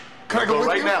 Can I go with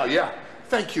right you? now? Yeah.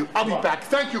 Thank you. I'll be back.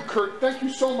 Thank you, Kurt. Thank you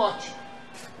so much.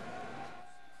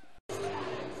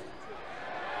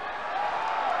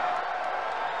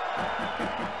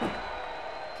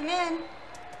 Come in.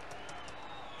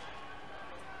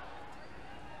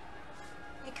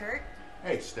 Hey, Kurt.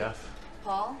 Hey, Steph.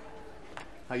 Paul.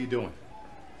 How you doing?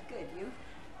 Good, you?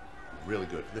 Really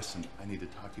good. Listen, I need to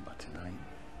talk to you about tonight.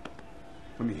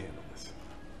 Let me handle this.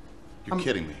 You're I'm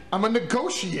kidding me. I'm a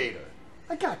negotiator.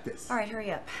 I got this. All right, hurry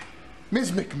up.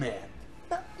 Ms. McMahon,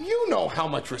 now, you know how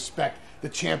much respect the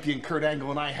champion Kurt Angle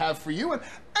and I have for you and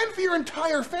for your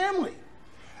entire family.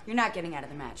 You're not getting out of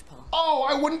the match, Paul. Oh,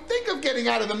 I wouldn't think of getting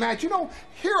out of the match. You know,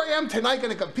 here I am tonight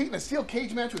going to compete in a steel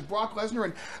cage match with Brock Lesnar,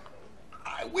 and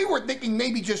we were thinking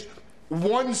maybe just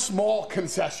one small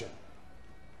concession.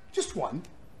 Just one.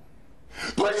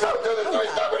 Please don't do this to me,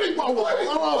 Stephanie! Please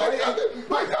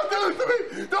don't do this to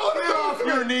me! Don't Get off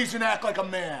your knees and act like a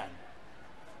man.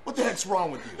 What the heck's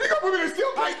wrong with you? You got me in a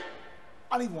steel cage!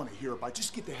 I don't even want to hear about it.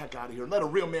 Just get the heck out of here and let a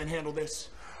real man handle this.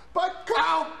 But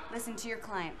Cal! Listen to your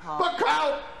client, Paul. But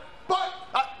Cal! But...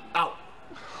 Out.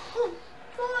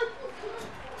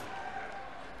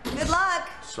 Good luck.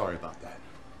 Sorry about that.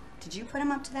 Did you put him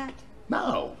up to that?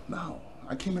 No.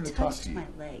 I came here to talk Touched to you. my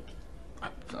leg.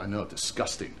 I know,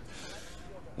 disgusting.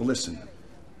 Well, listen,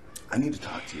 I need to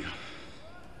talk to you.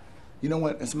 You know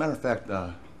what? As a matter of fact,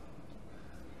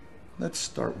 let's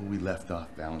start where we left off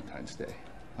Valentine's Day.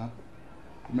 Huh?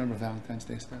 Remember Valentine's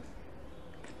Day, Steph?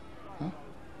 Huh?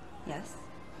 Yes.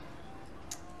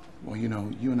 Well, you know,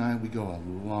 you and I, we go a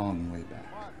long way back.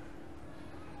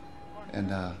 And,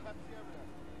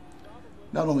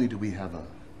 not only do we have a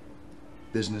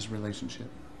business relationship,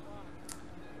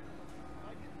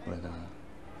 but,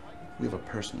 we have a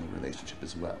personal relationship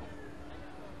as well.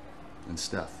 And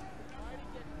Steph,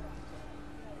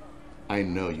 I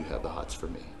know you have the hots for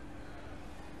me.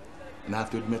 And I have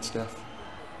to admit, Steph,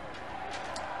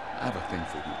 I have a thing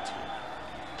for you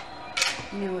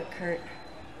too. You know what, Kurt?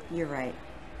 You're right.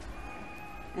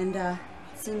 And, it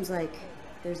seems like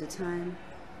there's a time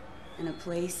and a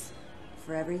place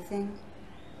for everything.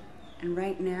 And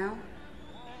right now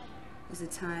is a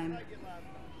time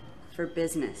for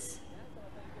business.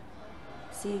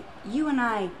 See, you and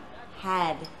I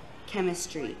had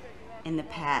chemistry in the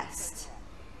past.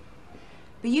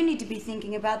 But you need to be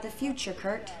thinking about the future,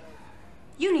 Kurt.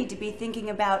 You need to be thinking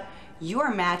about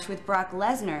your match with Brock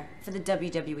Lesnar for the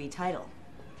WWE title.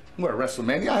 We're at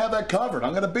WrestleMania. I have that covered.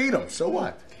 I'm going to beat him. So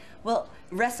what? Well,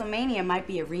 WrestleMania might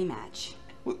be a rematch.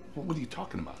 What are you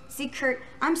talking about? See, Kurt,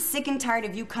 I'm sick and tired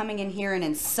of you coming in here and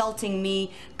insulting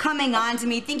me, coming on to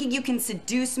me, thinking you can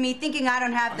seduce me, thinking I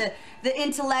don't have the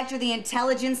intellect or the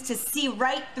intelligence to see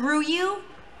right through you.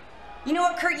 You know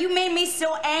what, Kurt? You made me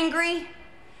so angry.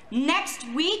 Next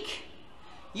week,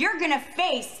 you're gonna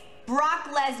face Brock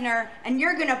Lesnar and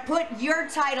you're gonna put your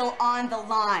title on the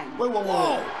line. Whoa.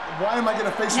 Why am I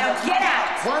gonna face now you next week? Get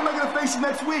out! Why am I gonna face you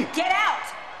next week? Get out!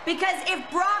 Because if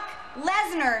Brock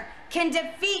Lesnar can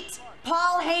defeat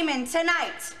Paul Heyman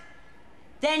tonight,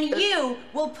 then you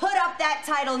will put up that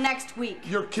title next week.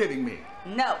 You're kidding me.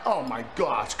 No. Oh my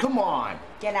gosh, come on.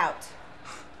 Get out.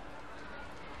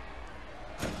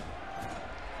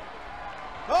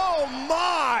 Oh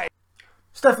my!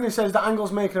 Stephanie says that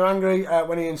Angle's making her angry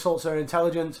when he insults her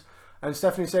intelligence. And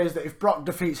Stephanie says that if Brock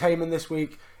defeats Heyman this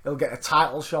week, he'll get a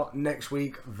title shot next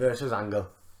week versus Angle.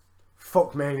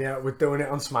 Fuck Mania, we're doing it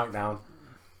on SmackDown.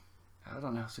 I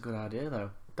don't know if it's a good idea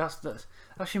though. That's one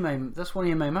of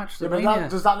your main matches. Yeah, but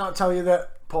does that not tell you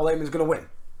that Paul Heyman's going to win?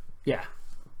 Yeah.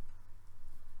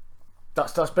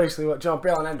 That's basically what John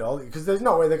Bell and end all, because there's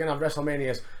no way they're going to have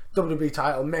WrestleMania's WWE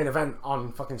title main event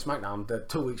on fucking SmackDown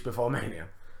 2 weeks before Mania.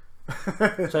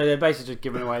 So they're basically just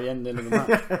giving away the ending of the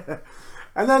match.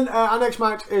 And then our next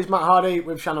match is Matt Hardy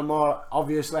with Shannon Moore,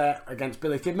 obviously, against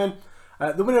Billy Kidman.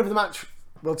 The winner of the match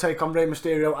will take on Rey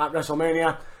Mysterio at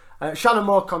WrestleMania. Shannon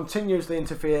Moore continuously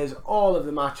interferes all of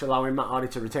the match, allowing Matt Hardy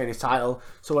to retain his title.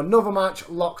 So another match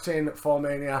locked in for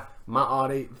Mania, Matt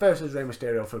Hardy versus Rey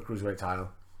Mysterio for the Cruiserweight title.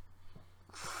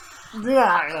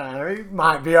 Yeah, it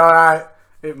might be alright.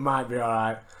 It might be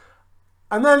alright.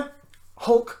 And then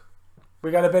Hulk.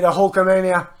 We got a bit of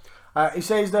Hulkamania. He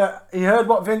says that he heard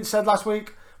what Vince said last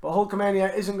week, but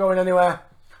Hulkamania isn't going anywhere,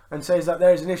 and says that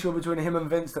there is an issue between him and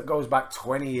Vince that goes back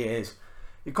 20 years.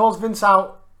 He calls Vince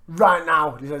out right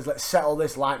now. He says, let's settle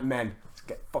this like men. Let's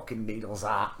get fucking needles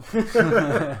out.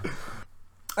 Vince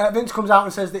comes out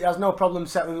and says that he has no problem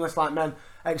settling this like men,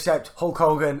 except Hulk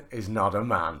Hogan is not a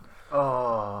man.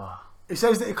 Oh. He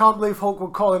says that he can't believe Hulk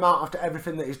would call him out after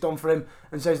everything that he's done for him,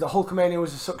 and says that Hulkamania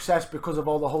was a success because of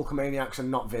all the Hulkamaniacs and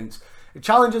not Vince. He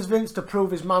challenges Vince to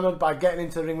prove his manhood by getting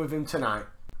into the ring with him tonight.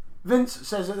 Vince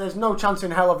says that there's no chance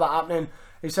in hell of that happening.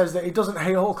 He says that he doesn't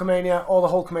hate Hulkamania or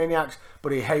the Hulkamaniacs,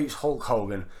 but he hates Hulk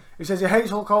Hogan. He says he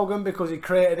hates Hulk Hogan because he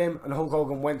created him and Hulk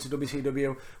Hogan went to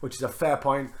WCW, which is a fair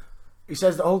point. He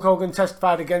says that Hulk Hogan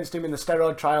testified against him in the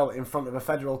steroid trial in front of a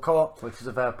federal court. Which is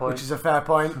a fair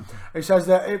point. He says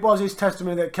that it was his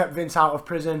testimony that kept Vince out of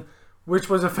prison, which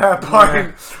was a fair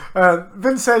point. Yeah.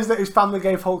 Vince says that his family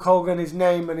gave Hulk Hogan his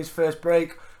name and his first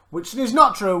break, which is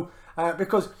not true,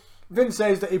 because Vince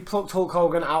says that he plucked Hulk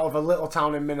Hogan out of a little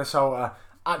town in Minnesota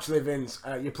actually, Vince,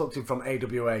 you plucked him from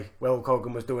AWA, where Hulk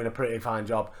Hogan was doing a pretty fine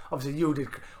job. Obviously, you did.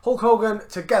 Hulk Hogan,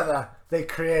 together, they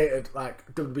created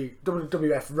like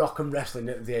WWF rock and wrestling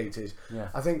in the 80s. Yeah.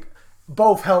 I think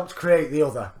both helped create the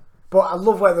other. But I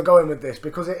love where they're going with this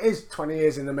because it is 20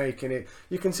 years in the making.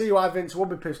 You can see why Vince would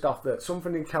be pissed off that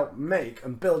something he helped make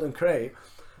and build and create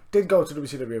did go to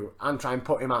WCW and try and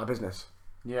put him out of business.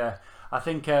 Yeah, I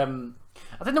think I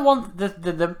think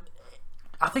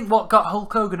what got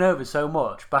Hulk Hogan over so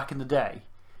much back in the day,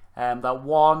 the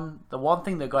one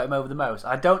thing that got him over the most.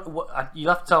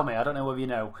 You'll have to tell me. I don't know whether you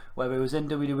know whether he was in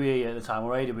WWE at the time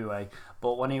or AWA,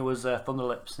 but when he was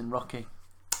Thunderlips in Rocky.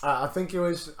 I think it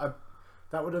was.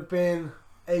 That would have been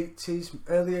 80s,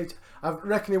 early 80s. I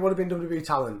reckon it would have been WWE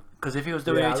talent. Because if he was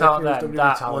WWE talent then,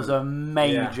 that was a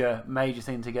major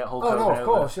thing to get Hulk Hogan over. Oh, no, of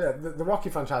course, yeah. The Rocky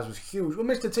franchise was huge. Well,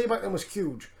 Mr. T back then was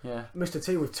huge. Yeah. Mr.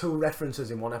 T with 2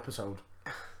 references in one episode.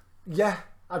 Yeah,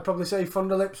 I'd probably say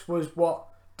Thunderlips was what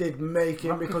did make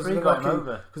him because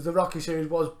the Rocky series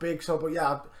was big. So, but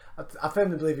yeah, I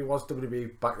firmly believe he was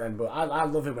WWE back then. But I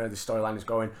love him where the storyline is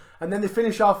going. And then they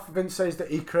finish off. Vince says that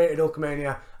he created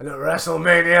Hulkamania, and at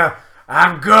WrestleMania,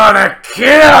 I'm gonna kill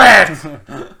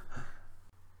it.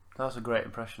 That was a great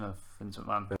impression of Vince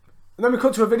McMahon. And then we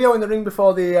cut to a video in the ring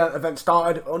before the event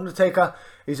started. Undertaker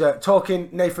is talking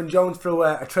Nathan Jones through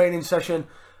a training session.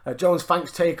 Jones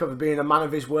thanks Taker for being a man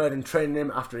of his word and training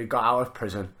him after he got out of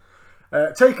prison.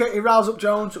 Taker, he riles up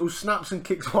Jones, who snaps and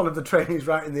kicks one of the trainees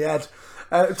right in the head.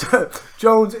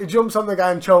 Jones, he jumps on the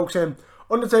guy and chokes him.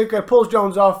 Undertaker pulls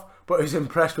Jones off, but he's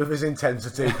impressed with his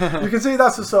intensity. You can see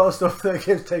that's the sort of stuff that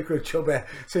gives Taker a chubby,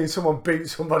 seeing someone beat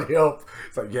somebody up.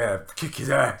 It's like, yeah, kick his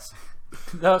ass.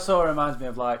 That sort of reminds me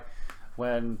of like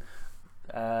when,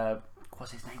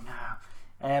 what's his name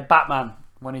now? Batman,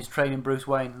 when he's training Bruce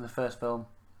Wayne in the first film.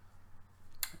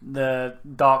 The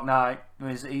Dark Knight.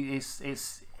 It's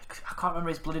I can't remember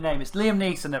his bloody name. It's Liam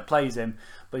Neeson that plays him,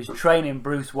 but he's training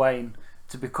Bruce Wayne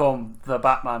to become the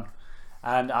Batman.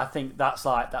 And I think that's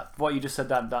like that. What you just said,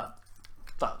 that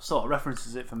sort of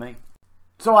references it for me.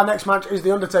 So our next match is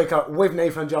The Undertaker with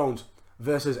Nathan Jones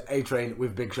versus A-Train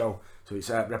with Big Show. So it's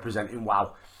representing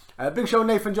WOW. Big Show and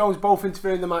Nathan Jones both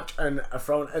interfere in the match and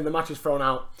the match is thrown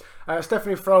out.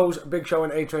 Stephanie throws Big Show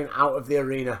and A-Train out of the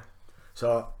arena.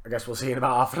 So I guess we'll see in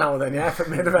about half an hour then, yeah, for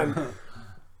main event.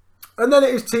 And then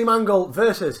it is Team Angle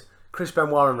versus Chris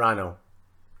Benoit and Rhino.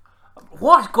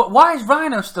 Why is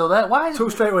Rhino still there? Why is 2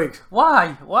 straight weeks?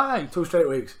 Why? 2 straight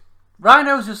weeks.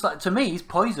 Rhino's just like, to me, he's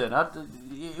poison.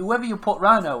 Whoever you put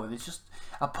Rhino with, it's just,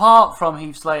 apart from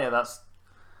Heath Slater, that's...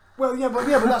 Well, yeah, but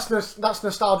that's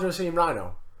nostalgia of seeing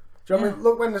Rhino. Do you know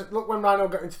what I mean? Look when Rhino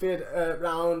got interfered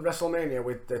around WrestleMania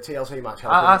with the TLC match.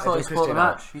 I thought he spoiled the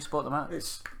match. He spoiled the match.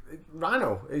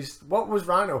 Rhino what was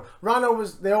Rhino? Rhino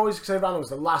was, they always say Rhino was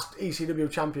the last ECW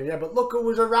champion, yeah, but look who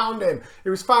was around him. He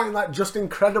was fighting like just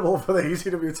incredible for the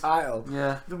ECW title.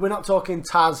 Yeah. We're not talking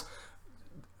Taz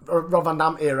or Rob Van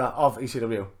Dam era of ECW. Do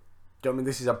you know what I mean?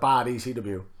 This is a bad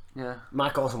ECW. Yeah.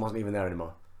 Mike Awesome wasn't even there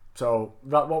anymore. So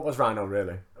what was Rhino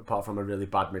really? Apart from a really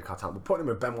bad mid-card talent. We're putting him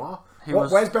with Benoit.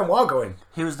 Where's Benoit going?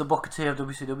 He was the Booker T of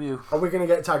WCW. Are we going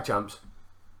to get tag champs?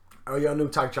 Are your new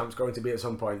tag champs going to be at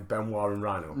some point Benoit and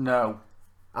Rhino? No.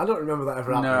 I don't remember that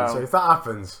ever happening. No. So if that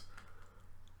happens,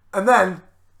 and then,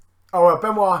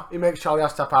 Benoit, he makes Charlie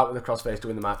Ass tap out with a crossface to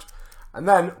win the match, and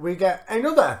then we get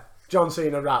another John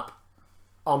Cena rap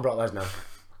on Brock Lesnar.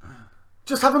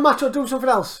 Just have a match or do something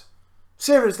else.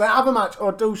 Seriously, have a match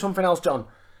or do something else, John.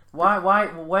 Why?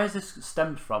 Where's this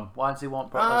stemmed from? Why does he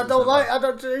want Brock Lesnar?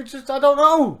 I don't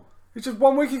know. It's just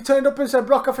one week he turned up and said,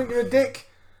 Brock, I think you're a dick.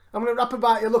 I'm going to rap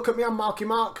about you. Look at me, I'm Marky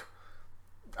Mark.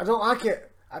 I don't like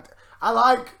it. I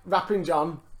like rapping,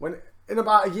 John, when in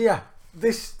about a year.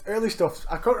 This early stuff,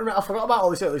 I can't remember. I forgot about all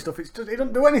this early stuff. It's just, he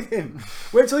doesn't do anything.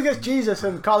 Wait till he gets Jesus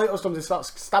and Carlitos comes and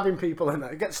starts stabbing people and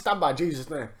he gets stabbed by Jesus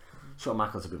now. Shawn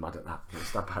Michaels would be mad at that. He gets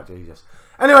stabbed by Jesus.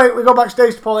 Anyway, we go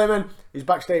backstage to Paul Heyman. He's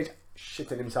backstage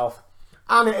shitting himself.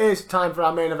 And it is time for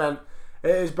our main event.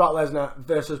 It is Brock Lesnar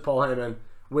versus Paul Heyman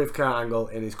with Kurt Angle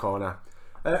in his corner.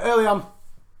 Early on,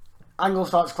 Angle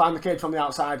starts climbing the cage from the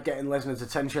outside, getting Lesnar's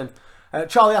attention.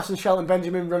 Charlie Ass and Shelton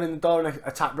Benjamin run in the door and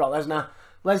attack Brock Lesnar.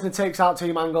 Lesnar takes out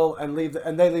Team Angle and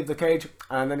they leave the cage,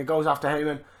 and then he goes after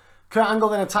Heyman. Kurt Angle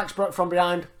then attacks Brock from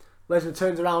behind. Lesnar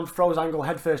turns around, throws Angle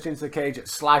headfirst into the cage,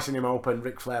 slicing him open.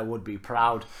 Ric Flair would be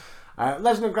proud.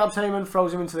 Lesnar grabs Heyman,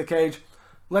 throws him into the cage.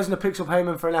 Lesnar picks up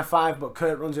Heyman for an F5, but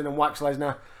Kurt runs in and whacks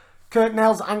Lesnar. Kurt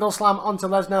nails Angle slam onto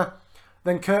Lesnar.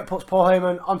 Then Kurt puts Paul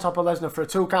Heyman on top of Lesnar for a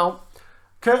 2 count.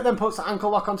 Kurt then puts the ankle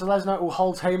lock onto Lesnar, who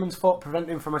holds Heyman's foot,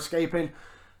 preventing him from escaping.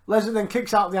 Lesnar then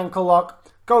kicks out the ankle lock,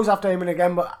 Goes after Heyman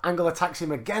again, but Angle attacks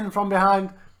him again from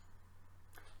behind.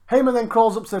 Heyman then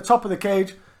crawls up to the top of the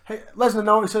cage. Lesnar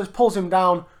notices, pulls him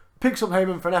down, picks up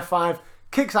Heyman for an F5,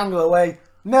 kicks Angle away,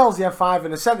 nails the F5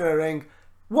 in the centre of the ring.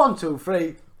 1, 2,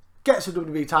 3. Gets a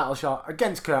WWE title shot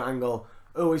against Kurt Angle,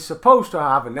 who is supposed to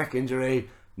have a neck injury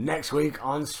next week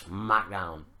on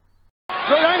SmackDown.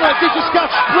 Kurt Angle, I think, just got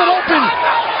split open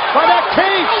by that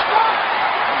cage.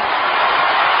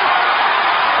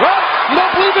 Well, you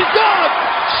don't believe in God?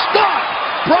 Stop!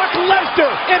 Brock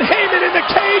Lesnar and Heyman in the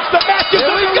cage. The match is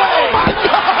underway. Oh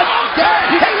my God!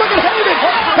 Hey, look at Heyman!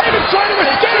 Heyman trying to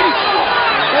escape.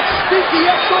 That's sneaky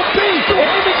SOB. And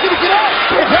Heyman's going to get up.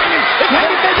 If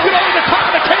Heyman makes it over the top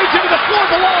of the cage into the floor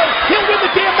below, he'll win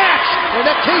the damn match. And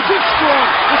that cage is strong.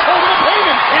 It's holding up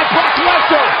Heyman and Brock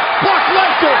Lesnar. Brock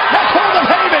Lesnar has hold of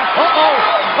Heyman. Uh-oh.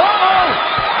 Uh-oh.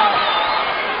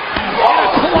 And a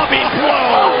clubbing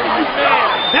blow.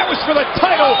 Man, that was for the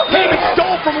title. Heyman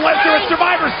stole from Lesnar at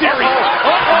Survivor Series.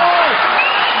 Uh-oh.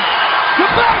 The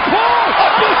back pull. A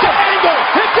bunch of Angle.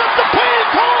 Here comes the pain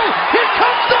pull. Here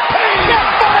comes the pain.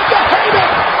 F5 to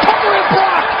Heyman. Covering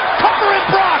Brock. Covering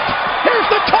Brock. Here's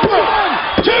the cover.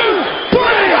 1, 2, 3.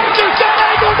 There's that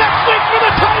Angle next week for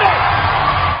the title.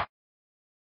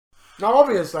 Now,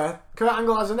 obviously, Kurt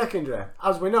Angle has a neck injury,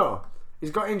 as we know.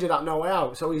 He's got injured at No Way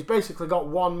Out, so he's basically got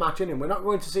one match in him. We're not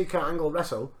going to see Kurt Angle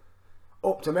wrestle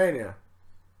up to Mania.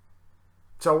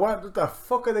 So what the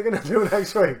fuck are they going to do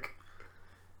next week?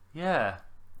 Yeah.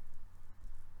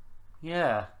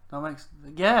 Yeah. That makes...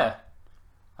 Yeah.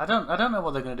 I don't know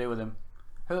what they're going to do with him.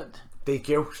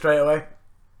 DQ, straight away.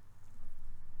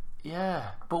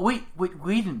 Yeah. But we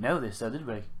didn't know this, though, did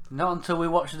we? Not until we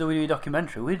watched the WWE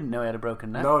documentary. We didn't know he had a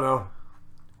broken neck. No.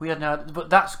 We had no... But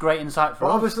that's great insight for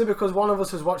us. Obviously, because one of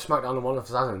us has watched SmackDown and one of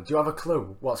us hasn't. Do you have a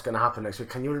clue what's going to happen next week?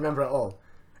 Can you remember it all?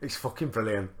 It's fucking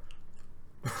brilliant.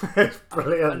 It's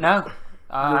brilliant. No.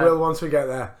 You will once we get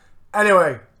there.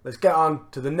 Anyway, let's get on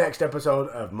to the next episode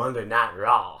of Monday Night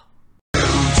Raw.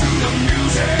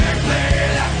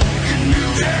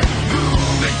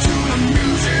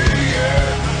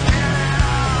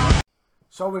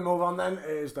 So we move on then. It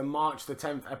is the March the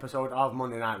 10th episode of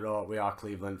Monday Night Raw. We are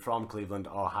Cleveland, from Cleveland,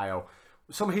 Ohio.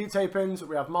 Some heat tapings.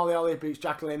 We have Molly Holly beats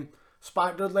Jacqueline.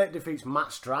 Spike Dudley defeats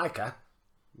Matt Striker.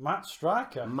 Matt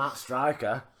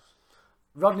Striker?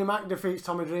 Rodney Mack defeats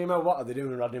Tommy Dreamer. What are they doing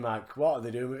with Rodney Mack? What are they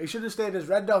doing? He should have stayed as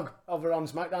Red Dog over on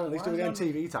SmackDown. At least he was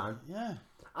getting TV time. Yeah.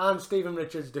 And Steven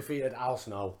Richards defeated Al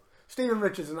Snow. Steven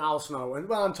Richards and Al Snow,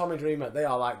 and Tommy Dreamer, they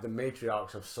are like the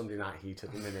matriarchs of Sunday Night Heat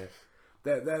at the minute.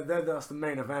 That's the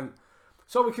main event.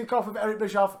 So we kick off with Eric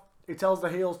Bischoff. He tells the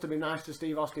heels to be nice to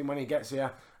Steve Austin when he gets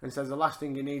here, and says the last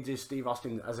thing he needs is Steve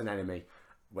Austin as an enemy.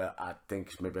 Well, I think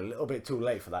it's maybe a little bit too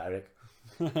late for that, Eric.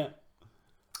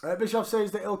 Bischoff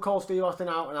says that he'll call Steve Austin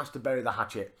out and has to bury the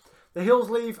hatchet. The heels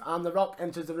leave and The Rock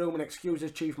enters the room and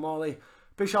excuses Chief Morley.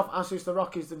 Bischoff asks if The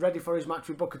Rock is ready for his match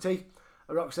with Booker T.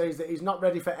 The Rock says that he's not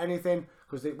ready for anything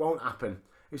because it won't happen.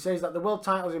 He says that the world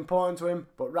title is important to him,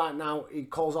 but right now he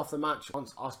calls off the match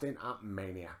wants Austin at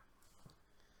Mania.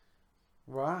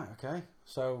 Right, okay.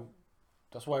 So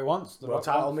that's what he wants. The world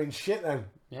title means shit then.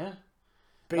 Yeah.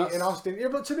 Beating Austin. Yeah,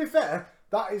 but to be fair,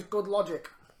 that is good logic.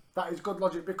 That is good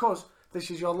logic because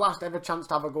this is your last ever chance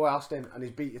to have a go at Austin, and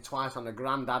he's beat you twice on the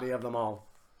granddaddy of them all.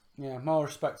 Yeah, more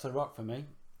respect to The Rock for me.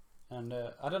 And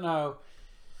I don't know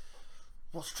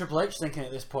what's Triple H thinking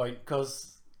at this point,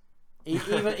 because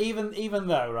even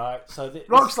though, right, so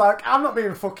Rock's like, I'm not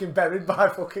being fucking buried by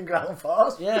fucking ground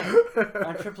force. Yeah,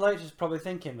 and Triple H is probably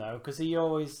thinking though, because he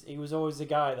was always the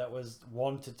guy that was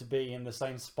wanted to be in the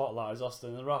same spotlight as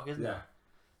Austin and The Rock, isn't it?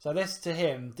 So this to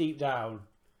him, deep down,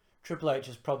 Triple H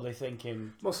is probably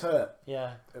thinking... Must hurt.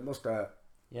 Yeah. It must hurt.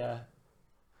 Yeah.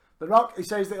 The Rock, he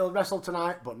says that he'll wrestle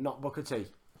tonight, but not Booker T.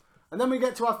 And then we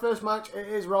get to our first match. It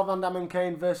is Rob Van Dam and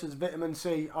Kane versus Vitamin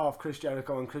C of Chris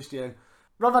Jericho and Christian.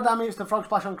 Rob Van Dam hits the frog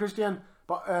splash on Christian,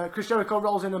 but Chris Jericho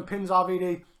rolls in and pins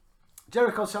RVD.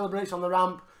 Jericho celebrates on the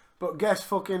ramp, but guess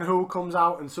fucking who comes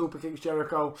out and super kicks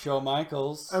Jericho? Shawn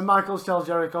Michaels. And Michaels tells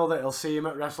Jericho that he'll see him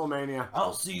at WrestleMania.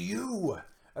 I'll see you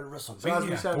at WrestleMania, so as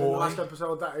we said in the last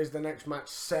episode, that is the next match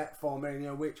set for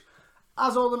Mania, which,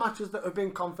 as all the matches that have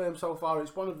been confirmed so far,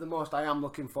 it's one of the most I am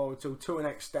looking forward to an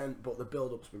extent, but the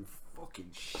build-up's been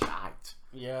fucking shite.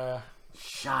 Yeah.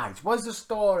 Shite. Where's the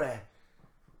story?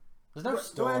 There's no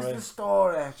story. Where's the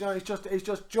story? You know, it's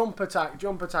just jump attack,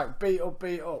 beat up. Do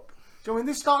you know what I mean?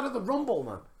 This started at the Rumble,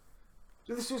 man.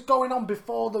 So this is going on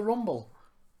before the Rumble.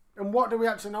 And what do we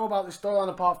actually know about this storyline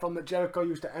apart from that Jericho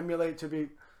used to emulate to be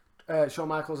Shawn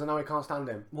Michaels and now he can't stand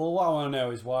him. Well, what I want to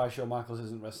know is why Shawn Michaels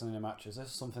isn't wrestling in matches. This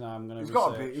is something I'm going to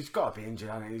research. He's got to be injured,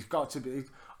 hasn't he? He's got to be.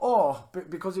 Or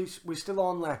because we're still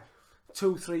only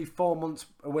 2, 3, 4 months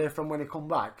away from when he come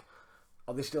back,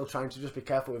 are they still trying to just be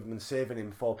careful with him and saving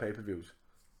him for pay-per-views?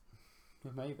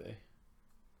 Maybe.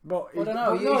 But I don't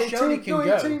know. He showed he can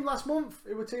go. He teamed last month.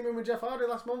 He was teaming with Jeff Hardy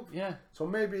last month. Yeah. So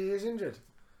maybe he is injured.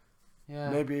 Yeah.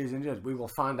 Maybe he's injured. We will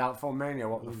find out for Mania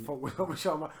what the fuck we got with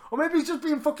Shawn Michaels. Or maybe he's just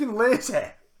being fucking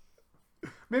lazy.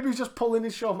 Maybe he's just pulling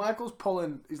his Shawn Michaels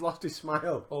pulling. He's lost his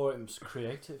smile. Or it's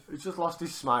creative. He's just lost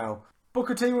his smile.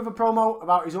 Booker T with a promo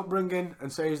about his upbringing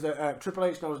and says that Triple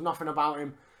H knows nothing about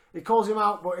him. He calls him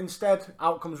out, but instead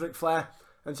out comes Ric Flair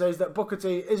and says that Booker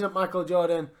T isn't Michael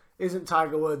Jordan, isn't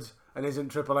Tiger Woods, and isn't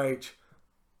Triple H.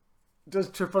 Does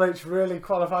Triple H really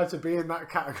qualify to be in that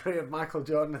category of Michael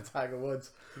Jordan and Tiger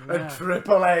Woods and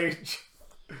Triple H?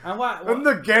 And what? And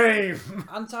the Game.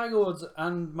 And Tiger Woods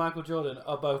and Michael Jordan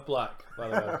are both black, by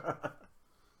the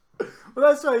way. Well,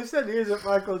 that's why he said he isn't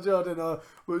Michael Jordan.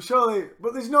 But surely,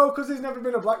 but there's no, because there's never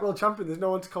been a black world champion. There's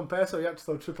no one to compare, so you have to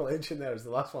throw Triple H in there as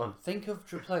the last one. Think of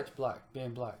Triple H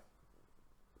being black.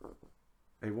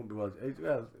 He wouldn't be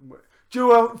well.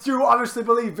 Do you honestly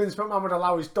believe Vince McMahon would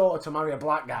allow his daughter to marry a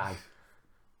black guy?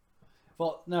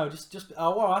 Well, no, just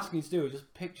what I'm asking you to do is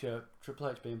just picture Triple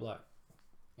H being black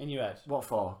in your head. What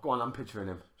for? Go on, I'm picturing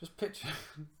him. Just picture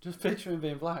him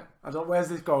being black. I don't. Where's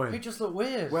this going? He just looked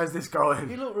weird. Where's this going?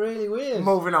 He looked really weird.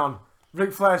 Moving on.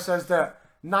 Ric Flair says that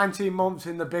 19 months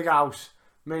in the big house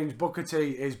means Booker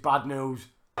T is bad news.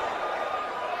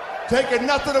 Taking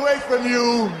nothing away from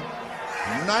you,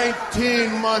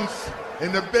 19 months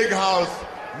in the big house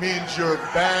means you're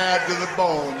bad to the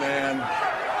bone, man.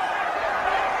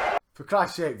 For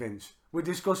Christ's sake, Vince, we're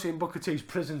discussing Booker T's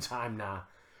prison time now.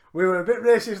 We were a bit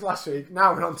racist last week,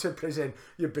 now we're on to prison.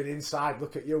 You've been inside,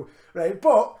 look at you. Right,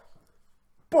 but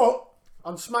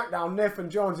on SmackDown, Nathan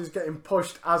Jones is getting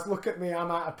pushed as, look at me,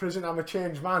 I'm out of prison, I'm a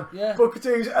changed man. Yeah. Booker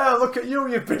T's, look at you,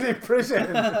 you've been in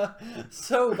prison.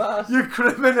 So bad. You're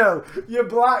criminal. You're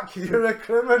black, you're a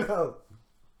criminal.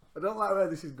 I don't like where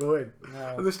this is going.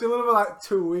 No. And there's still another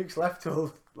 2 weeks left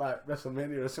till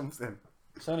WrestleMania or something.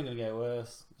 It's only going to get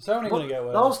worse. The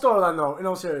whole storyline, though, in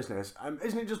all seriousness,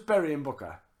 isn't it just burying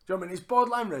Booker? Do you know what I mean? It's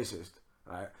borderline racist,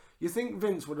 right? You think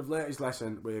Vince would have learnt his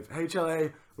lesson with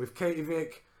HLA, with Katie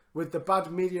Vick, with the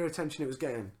bad media attention it was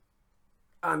getting,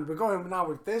 and we're going now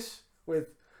with this.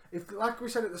 If, like we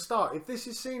said at the start, if this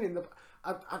is seen in the,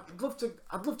 I'd love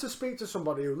to speak to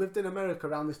somebody who lived in America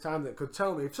around this time that could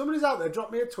tell me. If somebody's out there,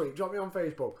 drop me a tweet, drop me on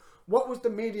Facebook. What was the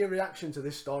media reaction to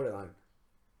this storyline?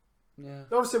 Yeah.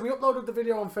 Obviously, we uploaded the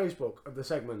video on Facebook of the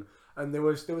segment, and there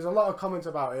was a lot of comments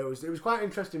about it. It was quite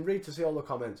interesting read to see all the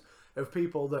comments of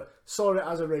people that saw it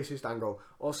as a racist angle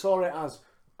or saw it as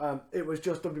it was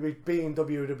just WWE being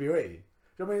WWE. Do you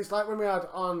know what I mean? It's like when we had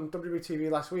on WWE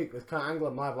TV last week with Kurt Angle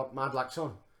and My Black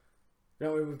Son. You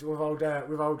know, with old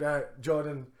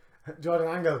Jordan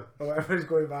Angle or whatever he's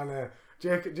going by now.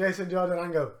 Jason Jordan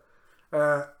Angle,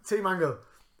 Team Angle.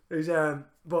 He's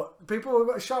but people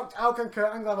got shocked. How can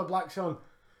Kurt Angle have a black son?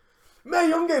 Mae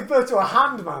Young gave birth to a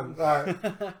hand, man. Right.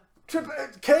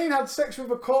 Kane had sex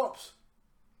with a corpse.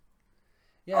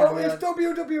 Yeah, it's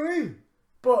WWE.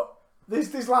 But there's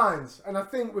these lines, and I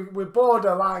think we're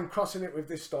borderline crossing it with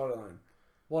this storyline.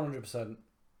 100%.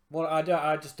 Well,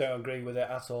 I just don't agree with it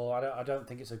at all. I don't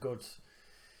think it's a good.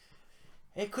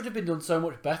 It could have been done so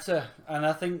much better, and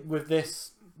I think with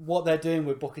this, what they're doing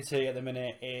with Booker T at the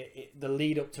minute, the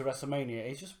lead up to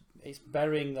WrestleMania, it's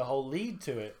burying the whole lead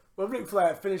to it. Well, Ric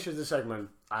Flair finishes the segment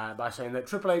by saying that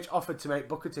Triple H offered to make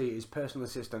Booker T his personal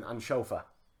assistant and chauffeur.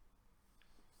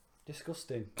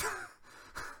 Disgusting.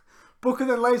 Booker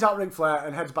then lays out Ric Flair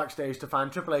and heads backstage to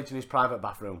find Triple H in his private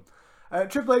bathroom.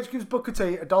 Triple H gives Booker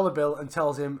T a $1 bill and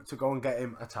tells him to go and get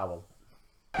him a towel.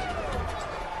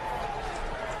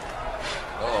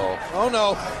 Oh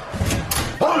no.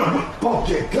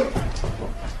 Okay, come.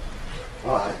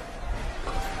 All right.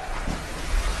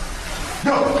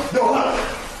 No.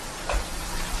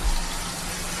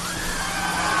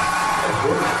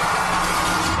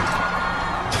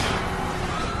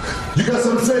 You got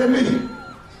something to say to me?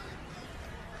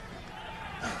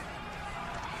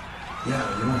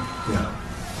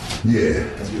 Yeah,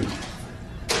 that's good.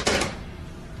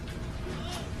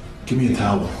 Give me a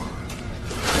towel.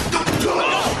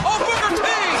 Oh, Booker T!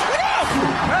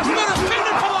 Has been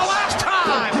defeated for the last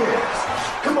time!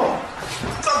 Come on.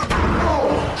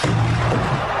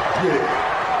 Yeah,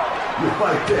 you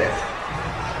fight that.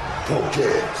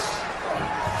 Okay.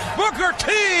 Booker T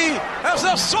has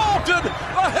assaulted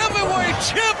the heavyweight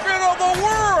champion of the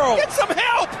world! Get some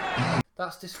help!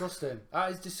 That's disgusting.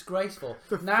 That is disgraceful.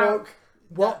 The fuck?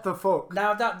 What the fuck?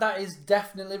 Now that is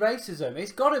definitely racism.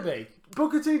 It's got to be.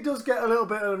 Booker T does get a little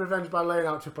bit of revenge by laying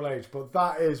out Triple H, but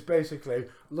that is basically,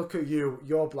 look at you,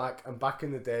 you're black, and back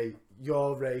in the day,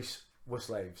 your race were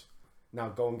slaves. Now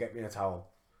go and get me a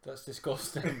towel. That's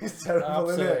disgusting. It's terrible,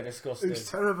 Absolutely isn't it? disgusting. It's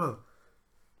terrible.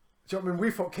 Do you know what I mean? We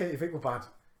thought Katie Vick were bad.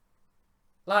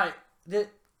 Like the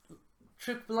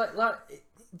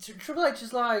Triple H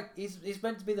is like he's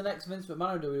meant to be the next Vince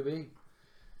McMahon of WWE.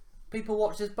 People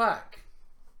watch his back.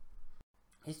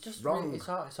 It's just wrong. Really, it's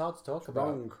hard to talk about.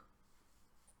 Wrong.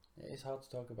 It is hard to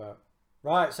talk about.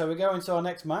 Right, so we go into our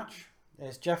next match.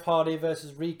 It's Jeff Hardy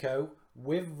versus Rico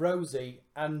with Rosie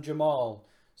and Jamal.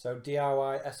 So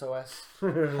DIY SOS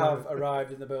have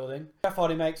arrived in the building. Jeff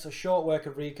Hardy makes a short work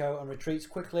of Rico and retreats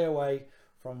quickly away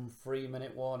from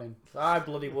 3-minute warning. I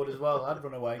bloody would as well. I'd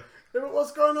run away. Yeah, but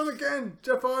what's going on again?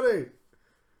 Jeff Hardy?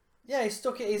 Yeah, he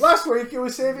stuck it. Last week he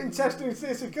was saving testing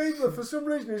Stacey Keebler. For some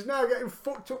reason he's now getting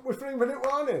fucked up with 3-minute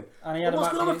warning. And he had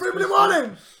what's going on with 3-minute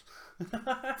warning?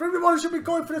 3-minute warning should be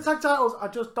going for the tag titles. I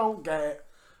just don't get it.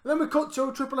 And then we cut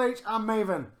to Triple H and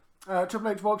Maven. Triple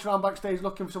H walks around backstage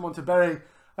looking for someone to bury.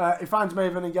 He finds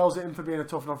Maven and yells at him for being a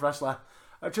tough enough wrestler.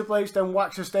 Triple H then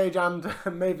whacks a stage and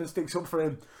Maven sticks up for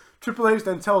him. Triple H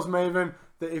then tells Maven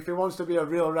that if he wants to be a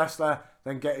real wrestler,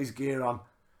 then get his gear on.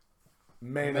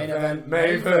 Main event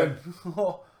Maven.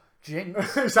 Oh,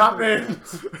 jinx. It's happening.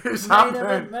 It's Main happening.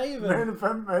 event Maven. Main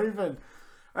event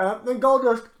Maven. Then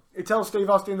Goldust, he tells Steve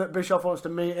Austin that Bischoff wants to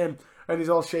meet him, and he's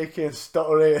all shaky and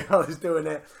stuttery while he's doing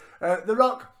it. The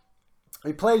Rock,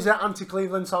 he plays an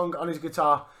anti-Cleveland song on his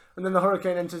guitar, and then the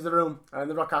Hurricane enters the room, and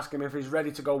the Rock asks him if he's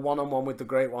ready to go one-on-one with the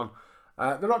Great One.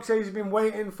 The Rock says he's been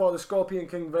waiting for the Scorpion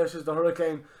King versus the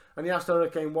Hurricane, and he asks the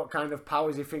Hurricane what kind of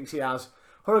powers he thinks he has.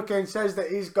 Hurricane says that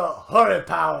he's got hurry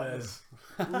powers.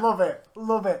 Love it,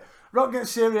 love it. Rock gets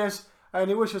serious, and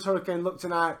he wishes Hurricane luck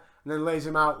tonight, and then lays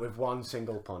him out with one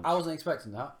single punch. I wasn't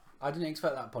expecting that. I didn't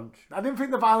expect that punch. I didn't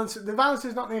think the violence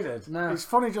is not needed. No. It's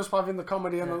funny just having the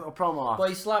comedy and the promo off. But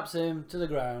he slaps him to the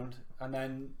ground, and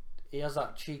then he has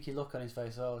that cheeky look on his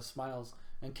face. Oh, he smiles.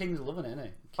 And King's loving it, isn't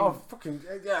he? Oh, fucking,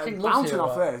 yeah, King loves bouncing Heel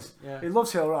off Rock. this. Yeah. He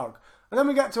loves Heel Rock. And then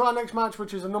we get to our next match,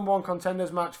 which is a #1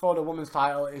 contenders match for the women's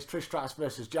title. It's Trish Stratus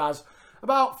versus Jazz.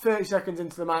 About 30 seconds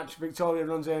into the match, Victoria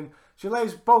runs in. She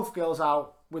lays both girls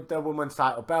out with their women's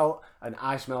title belt, and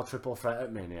I smell triple threat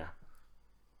at Mania.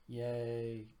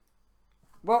 Yay.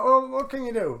 What can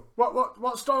you do?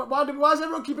 What story? Why does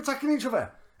everyone keep attacking each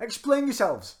other? Explain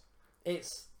yourselves.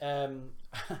 It's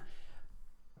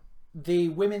the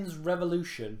women's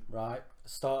revolution, right?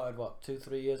 Started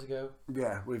 2-3 years ago.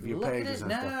 Yeah, with your Look at pages it and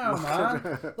now, stuff.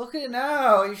 man. Look at it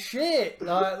now. It's shit.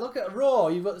 Like, look at Raw.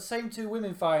 You've got the same 2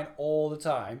 women fighting all the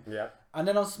time. Yeah. And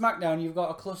then on SmackDown, you've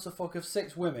got a clusterfuck of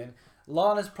 6 women.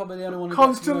 Lana's probably the only one who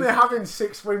Constantly gets having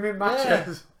 6 women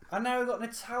matches. Yeah. And now we've got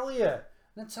Natalya.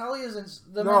 Natalia's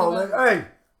in the No, main event. hey,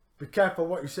 be careful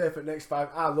what you say for next 5.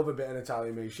 I love a bit of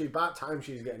Natalya. Me, about time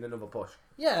she's getting another push.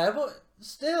 Yeah, but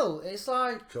still, it's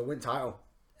like She'll win title.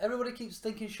 everybody keeps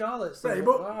thinking Charlotte's. Hey, like,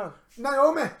 but wow.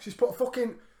 Naomi, she's put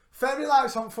fucking fairy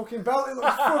lights on fucking belt. It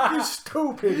looks fucking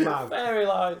stupid, man. Fairy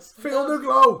lights. Feel the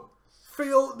glow.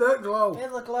 Feel the glow.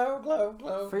 Feel the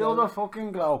glow. Feel the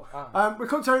fucking glow. We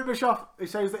cut to Eric Bischoff. He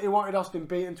says that he wanted Austin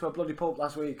beaten to a bloody pulp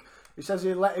last week. He says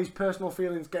he let his personal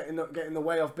feelings get in the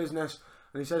way of business,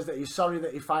 and he says that he's sorry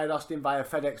that he fired Austin via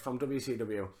FedEx from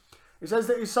WCW. He says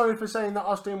that he's sorry for saying that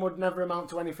Austin would never amount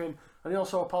to anything, and he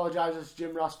also apologises to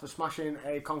Jim Ross for smashing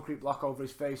a concrete block over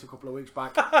his face a couple of weeks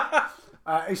back.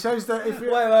 He says that if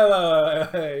you...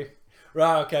 Wait.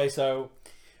 Right, okay, so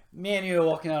me and you are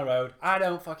walking down the road. I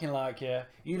don't fucking like you.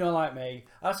 You don't like me.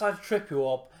 I decide to trip you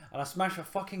up, and I smash a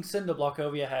fucking cinder block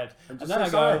over your head. And then I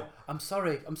go,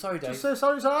 sorry. I'm sorry, Dave. Just say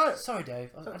sorry, it's alright. Sorry, Dave.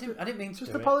 I didn't mean to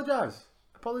Just do it. apologise.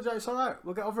 Apologise, it's alright.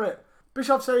 We'll get over it.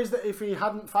 Bischoff says that if he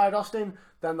hadn't fired Austin,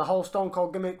 then the whole Stone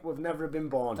Cold gimmick would never have been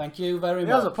born. Thank you very much.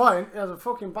 He has a point. He has a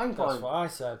fucking bang point. That's what I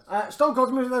said. Stone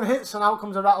Cold's music then hits, and out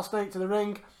comes a rattlesnake to the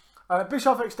ring.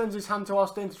 Bischoff extends his hand to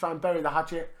Austin to try and bury the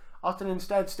hatchet. Austin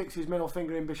instead sticks his middle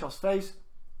finger in Bischoff's face.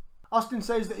 Austin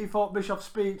says that he thought Bischoff's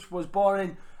speech was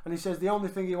boring, and he says the only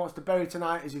thing he wants to bury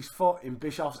tonight is his foot in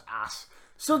Bischoff's ass.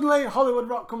 Suddenly, Hollywood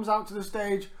Rock comes out to the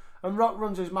stage, and Rock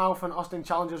runs his mouth, and Austin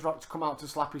challenges Rock to come out to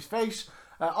slap his face.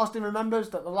 Austin remembers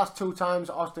that the last 2 times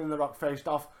Austin and The Rock faced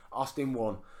off, Austin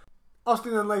won.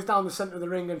 Austin then lays down the centre of the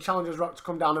ring and challenges Rock to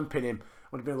come down and pin him.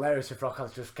 Would have been hilarious if Rock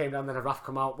had just came down, then a ref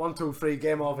come out. 1, 2, 3,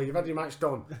 game over. You've had your match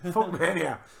done. Fuck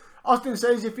Mania. Austin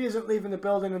says if he isn't leaving the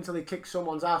building until he kicks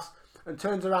someone's ass, and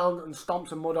turns around and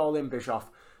stomps a mud all in Bischoff.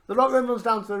 The Rock then runs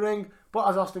down to the ring, but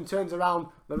as Austin turns around,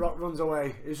 The Rock runs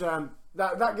away.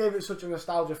 That gave it such a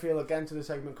nostalgia feel again to the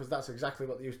segment, because that's exactly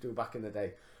what they used to do back in the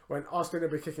day. When Austin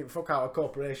would be kicking fuck out of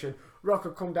Corporation, Rock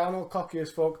would come down all cocky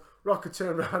as fuck, Rock would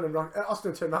turn around and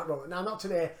Austin would turn back, Rock, "Now, not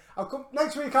today. I'll come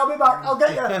next week, I'll be back, I'll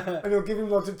get you." And he'll give him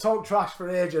loads of talk trash for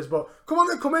ages, but "Come on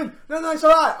then, come in. No, it's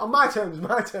alright. On my terms.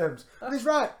 And he's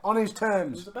right. On his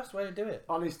terms. It's the best way to do it.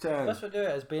 On his terms. The best way to do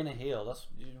it is being a heel. That's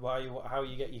how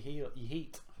you get your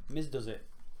heat. Miz does it.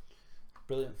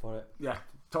 Brilliant for it. Yeah,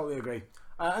 totally agree.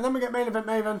 And then we get main event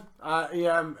Maven.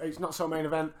 It's not so main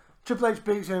event. Triple H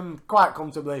beats him quite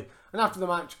comfortably, and after the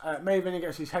match, Maven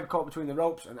gets his head caught between the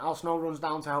ropes, and Al Snow runs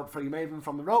down to help free Maven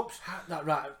from the ropes. That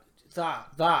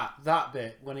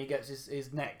bit when he gets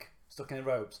his neck stuck in the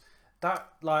ropes.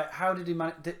 That, like, how did he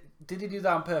did he do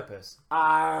that on purpose?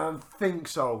 I think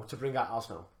so, to bring out Al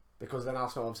Snow, because then Al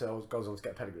Snow obviously goes on to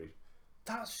get pedigree.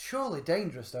 That's surely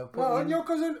dangerous, though. Well, and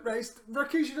Yokozuna,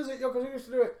 Rikishi does it. Yokozuna used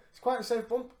to do it. It's quite a safe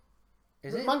bump.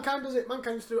 Is it? Mankind does it.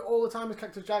 Mankind used to do it all the time as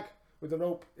Cactus Jack, with the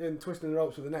rope and twisting the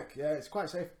ropes with the neck. Yeah, it's quite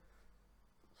safe.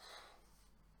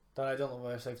 I don't look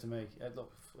very safe to me.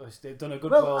 They've done a good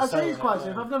well, I say it's quite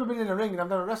safe. I've never been in a ring and I've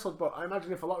never wrestled, but I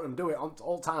imagine if a lot of them do it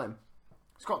all time,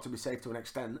 it's got to be safe to an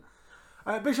extent.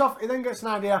 Bischoff, he then gets an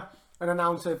idea and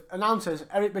announces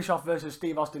Eric Bischoff versus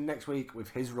Steve Austin next week with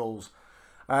his rules.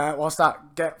 What's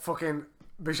that? Get fucking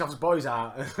Bischoff's boys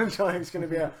out. It's going to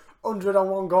be a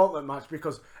 100-on-1 gauntlet match,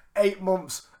 because 8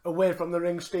 months away from the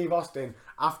ring, Steve Austin,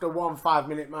 after one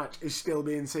 5-minute match, is still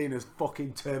being seen as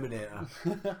fucking Terminator.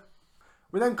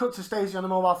 We then cut to Stacey on the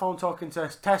mobile phone talking to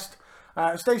Test.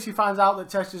 Stacey finds out that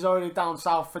Test is already down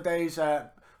south for days.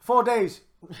 4 days.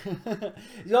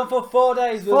 He's gone for 4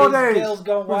 days with the Girls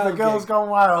Gone Wild. With the Girls Gone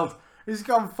Wild. He's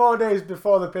gone 4 days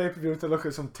before the pay-per-view to look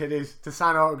at some titties, to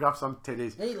sign autographs on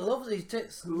titties. He loves his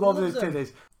tits. Loves his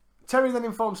titties. Terry then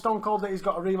informs Stone Cold that he's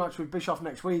got a rematch with Bischoff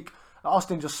next week.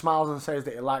 Austin just smiles and says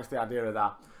that he likes the idea of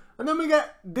that. And then we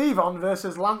get Devon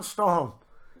versus Lance Storm,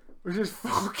 which is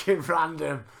fucking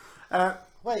random.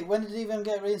 Wait, when did he even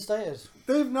get reinstated?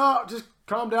 They've not, just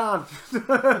calm down.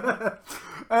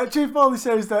 Chief Foley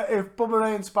says that if Bubba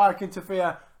Ray and Spark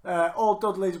interfere, all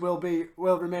Dudleys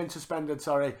will remain suspended,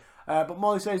 but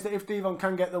Molly says that if Devon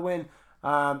can get the win,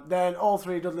 then all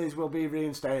 3 Dudleys will be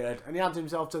reinstated, and he adds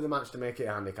himself to the match to make it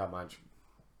a handicap match.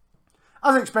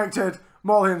 As expected,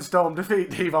 Molly and Storm defeat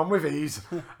Devon with ease,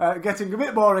 getting a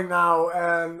bit boring now,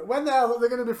 and when the hell are they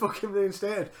going to be fucking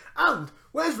reinstated? And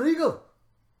where's Regal?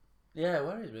 Yeah,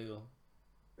 where is Regal?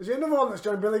 Is he another one that's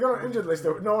joined Billy Gunn on injured list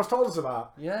that no one's told us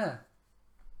about? Yeah,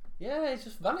 he's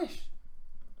just vanished.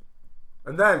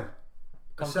 And then,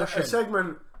 a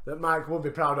segment that Mike will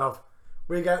be proud of.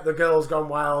 We get the Girls Gone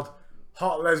Wild,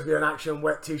 hot lesbian action,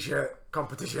 wet t-shirt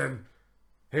competition.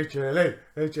 HLA.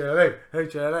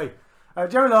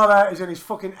 Jerry Lawler is in his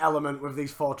fucking element with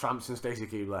these 4 tramps and Stacey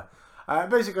Keibler.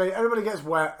 Basically, everybody gets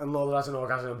wet and Lawler has an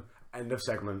orgasm. End of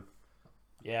segment.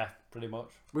 Yeah, pretty much.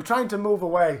 We're trying to move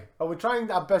away. We're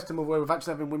trying our best to move away. We've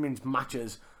actually having women's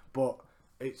matches, but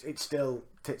it's still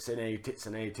tits and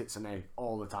A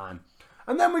all the time.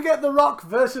 And then we get The Rock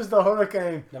versus the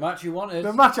Hurricane. The match you wanted.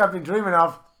 The match I've been dreaming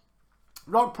of.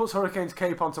 Rock puts Hurricane's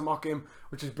cape on to mock him,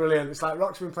 which is brilliant. It's like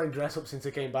Rock's been playing dress up since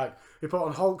he came back. He put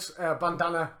on Hulk's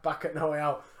bandana back at No Way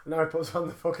Out, and now he puts on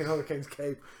the fucking Hurricane's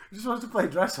cape. He just wants to play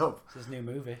dress up. It's his new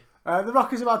movie. The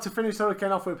Rock is about to finish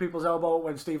Hurricane off with people's elbow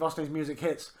when Steve Austin's music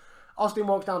hits. Austin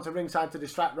walks down to ringside to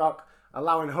distract Rock,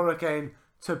 allowing Hurricane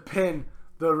to pin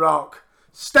The Rock.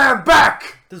 Stand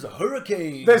back! There's a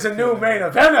hurricane! There's a new main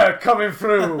eventer coming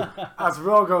through as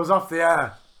Raw goes off the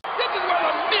air. This is where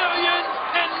the millions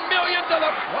and millions of the...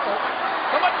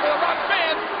 So much for the Rock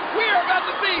fans. We are about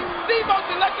to see the most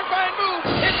electrifying move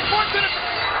in sports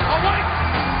entertainment. Oh, wait!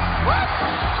 What?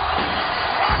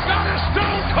 Rock versus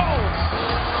Stone Cold!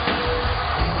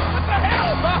 What the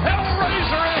hell? The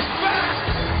Hellraiser is back!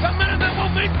 The minute that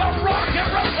will meet The Rock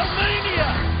at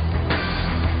WrestleMania!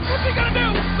 What's he gonna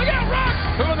do? Look out, Rock!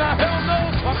 Who the hell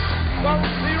knows what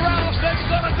the rattlesnake's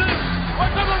gonna do?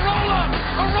 What's the roll-up?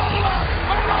 A roll-up!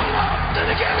 A roll-up! Did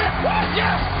he get it? What?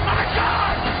 Yes! My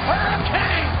God!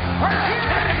 Hurricane!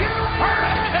 Hurricane!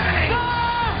 Hurricane! The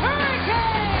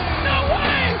Hurricane! No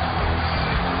way!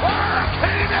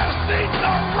 Hurricane has seen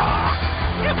The Rock!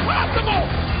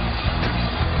 Impossible!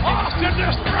 Austin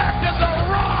distracted The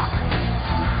Rock!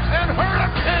 And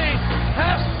Hurricane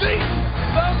has seen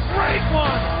the Great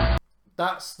One!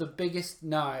 That's the biggest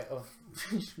night of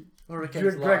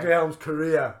Hurricane's life. Gregory Helms'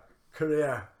 career.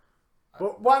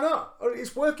 But why not?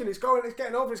 It's working, it's going, it's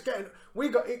getting over, it's getting... We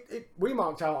got it, we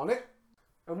marked out on it.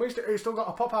 And it's still got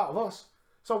a pop out of us.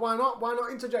 So why not? Why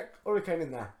not interject Hurricane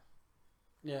in there?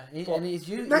 Yeah,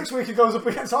 next week he goes up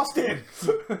against Austin.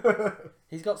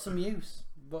 He's got some use,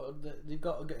 but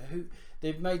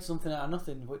they've made something out of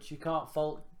nothing, which you can't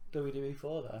fault WWE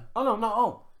for there. Oh no, not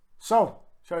all. So,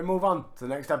 shall we move on to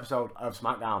the next episode of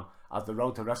SmackDown as the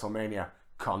road to WrestleMania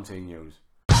continues?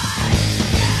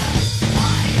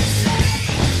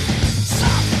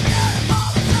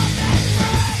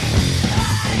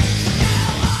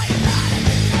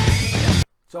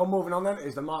 So moving on then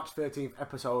is the March 13th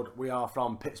episode. We are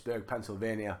from Pittsburgh,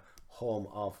 Pennsylvania, home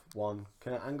of one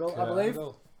Kurt Angle, I believe.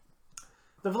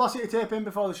 The Velocity taping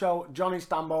before the show, Johnny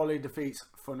Stamboli defeats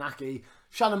Funaki.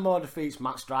 Shannon Moore defeats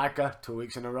Matt Striker 2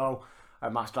 weeks in a row.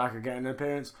 Matt Striker getting an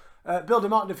appearance. Bill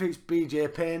DeMott defeats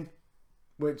BJ Payne,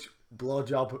 which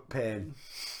blowjob Payne.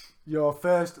 Your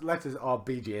first letters are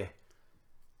BJ.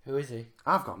 Who is he?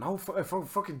 I've got no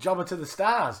fucking jobber to the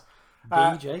stars.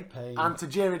 BJ Payne. And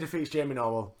Tajiri defeats Jamie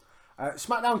Noble.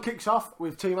 SmackDown kicks off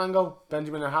with Team Angle,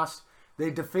 Benjamin and Haas.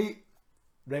 They defeat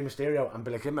Rey Mysterio and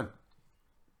Billy Kidman.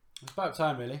 It's about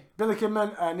time, really. Billy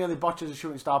Kidman nearly botches a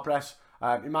shooting star press.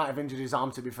 He might have injured his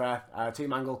arm, to be fair.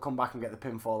 Team Angle come back and get the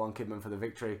pinfall on Kidman for the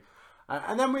victory.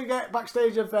 And then we get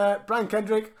backstage of Brian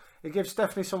Kendrick. He gives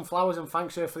Stephanie some flowers and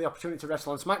thanks her for the opportunity to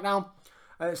wrestle on SmackDown.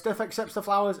 Steph accepts the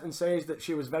flowers and says that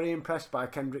she was very impressed by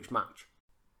Kendrick's match.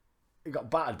 He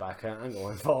got battered by Kurt Angle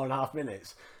in 4.5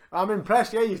 minutes. I'm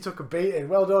impressed. Yeah, you took a beating.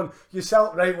 Well done. You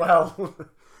sold right well.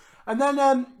 And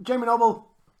then Jamie Noble,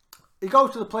 he goes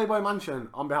to the Playboy Mansion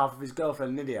on behalf of his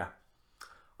girlfriend Nydia.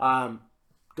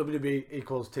 WB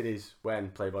equals titties when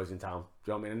Playboy's in town.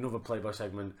 Do you know what I mean? Another Playboy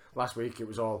segment. Last week it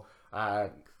was all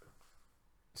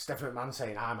Stephanie McMahon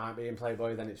saying I might be in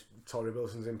Playboy. Then it's Tori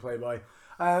Wilson's in Playboy.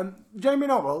 Jamie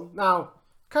Noble, now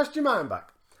cast your mind back.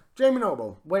 Jamie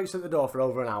Noble waits at the door for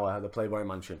over an hour at the Playboy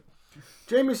Mansion.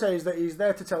 Jamie says that he's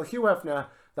there to tell Hugh Hefner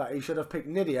that he should have picked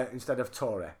Nydia instead of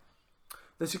Tori.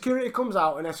 The security comes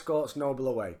out and escorts Noble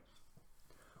away.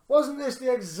 Wasn't this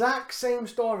the exact same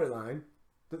storyline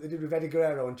that they did with Eddie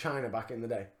Guerrero and China back in the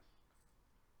day?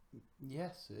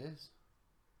 Yes, it is.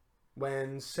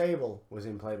 When Sable was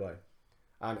in Playboy.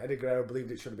 And Eddie Guerrero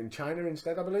believed it should have been China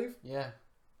instead, I believe. Yeah.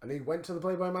 And he went to the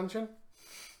Playboy Mansion.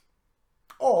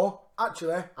 Or,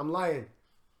 actually, I'm lying.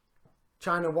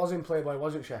 China was in Playboy,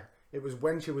 wasn't she? It was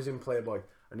when she was in Playboy,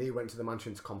 and he went to the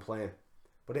mansion to complain.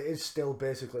 But it is still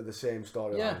basically the same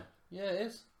storyline. Yeah, it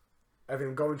is. Of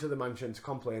him going to the mansion to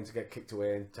complain, to get kicked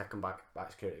away and taken back by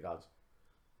security guards.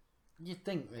 You'd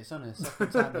think this, on the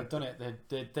second time they've done it,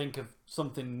 they'd think of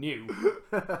something new.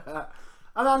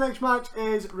 And our next match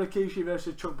is Rikishi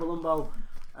versus Chuck Palumbo.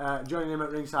 Joining him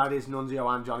at ringside is Nunzio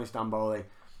and Johnny Stamboli.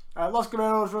 Los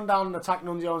Guerreros run down and attack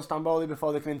Nunzio and Stamboli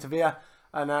before they can interfere,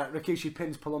 and Rikishi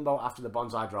pins Palumbo after the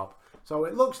bonsai drop. So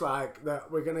it looks like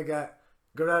that we're going to get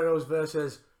Guerreros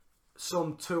versus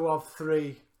some 2 of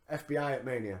 3 FBI at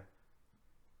Mania.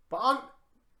 But aren't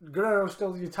Guerreros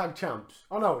still your tag champs?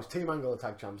 Oh no, it's Team Angle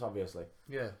tag champs, obviously.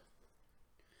 Yeah.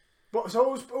 But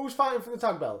so who's fighting for the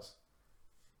tag belts?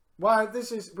 Why,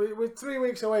 we're 3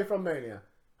 weeks away from Mania.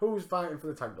 Who's fighting for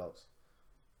the tag belts?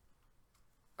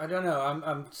 I don't know.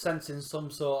 I'm sensing some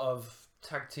sort of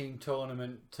tag team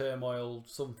tournament turmoil,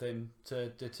 something to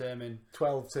determine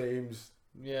 12 teams.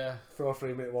 Yeah. Throw a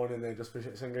 3-minute one in there just for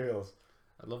shits and giggles.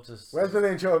 I'd love to. Where's Billy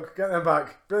and Chuck? Get them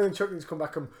back. Billy and Chuck needs to come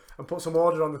back and put some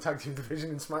order on the tag team division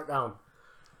in SmackDown.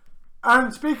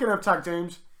 And speaking of tag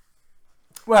teams,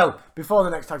 well, before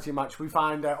the next tag team match, we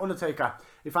find Undertaker.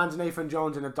 He finds Nathan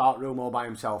Jones in a dark room all by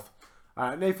himself.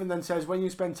 Nathan then says, when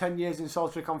you spend 10 years in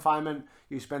solitary confinement,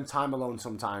 you spend time alone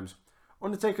sometimes.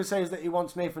 Undertaker says that he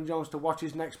wants Nathan Jones to watch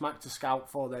his next match to scout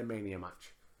for their Mania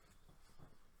match.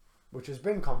 Which has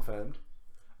been confirmed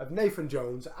of Nathan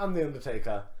Jones and The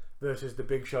Undertaker versus The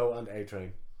Big Show and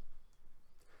A-Train.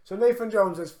 So Nathan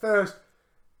Jones is first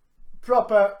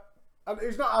proper, and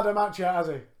he's not had a match yet, has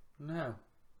he? No.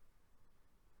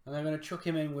 And they're going to chuck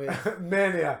him in with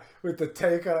Mania with The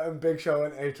Taker and Big Show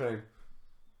and A-Train.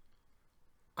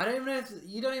 I don't even know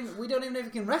if we don't even know if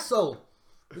he can wrestle.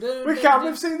 We can't.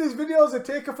 We've seen these videos of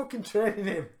Taker fucking training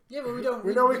him. Yeah, but we don't.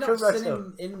 We know we've he not can seen wrestle.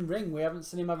 him in ring. We haven't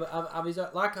seen him have his.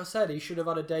 Like I said, he should have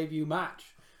had a debut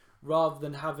match rather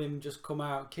than have him just come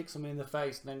out, kick somebody in the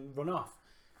face, and then run off.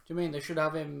 Do you mean they should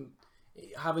have him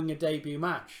having a debut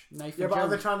match? Nathan But Jones.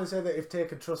 are they trying to say that if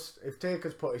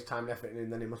Taker's put his time and effort in,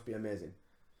 then it must be amazing?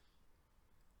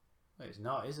 Well, it's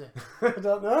not, is it? I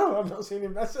don't know. I've not seen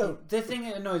him wrestle. The thing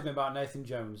that annoys me about Nathan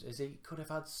Jones is he could have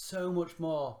had so much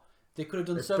more. They could have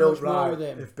done so much more with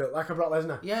him. It's built like a Brock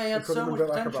Lesnar. Yeah, he had so much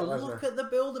potential. Like Look at the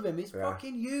build of him. He's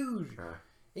fucking huge. Yeah.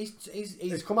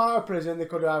 He's come out of prison. They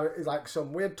could have like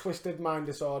some weird twisted mind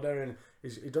disorder, and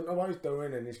he doesn't know what he's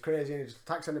doing, and he's crazy, and he just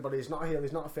attacks anybody. He's not a heel,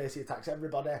 he's not a face, he attacks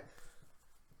everybody.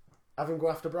 Have him go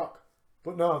after Brock.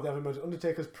 But no, they have him as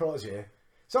Undertaker's protege.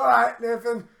 It's alright,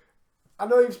 Nathan. I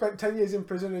know you've spent 10 years in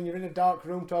prison and you're in a dark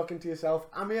room talking to yourself.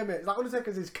 I'm here, mate. It's like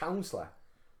Undertaker's his counsellor.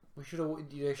 We should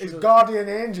have. His guardian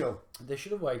angel. They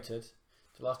should have waited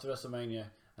till after WrestleMania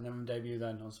and then debut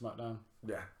then on SmackDown.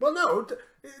 Yeah. Well, no,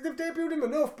 they've debuted him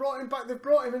enough. Brought him back. They've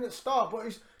brought him in at start, but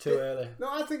he's too early. No,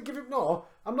 I think give him. No,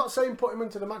 I'm not saying put him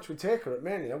into the match with Taker at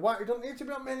Mania. Why? You don't need to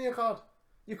be on Mania card.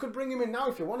 You could bring him in now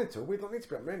if you wanted to. We don't need to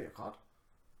be on Mania card.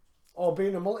 Or be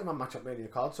in a multi-man match at Mania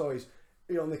card, so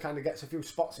he only kind of gets a few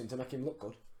spots in to make him look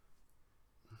good.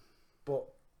 But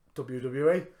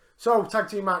WWE. So tag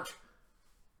team match.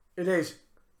 It is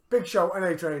Big Show and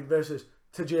A-Train versus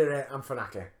Tajiri and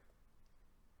Funaki.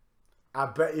 I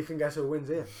bet you can guess who wins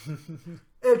here.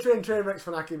 A-Train trainwrecks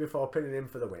Funaki before pinning him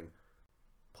for the win.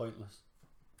 Pointless.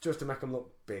 Just to make him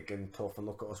look big and tough and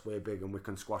look at us way big, and we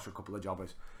can squash a couple of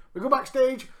jobbers. We go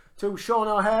backstage to Sean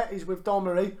O'Haire. He's with Dawn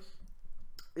Marie.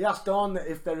 He asked Dawn that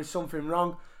if there is something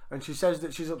wrong, and she says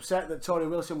that she's upset that Tori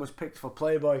Wilson was picked for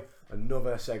Playboy.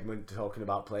 Another segment talking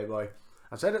about Playboy.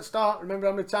 I said at the start, remember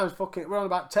how many times we're on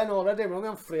about 10 already, we're only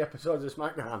on 3 episodes of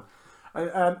SmackDown.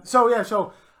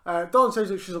 Dawn says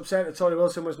that she's upset that Tori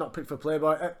Wilson was not picked for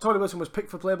Playboy. Tori Wilson was picked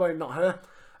for Playboy, not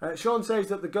her. Sean says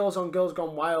that the Girls on Girls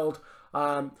Gone Wild,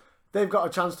 they've got a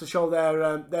chance to show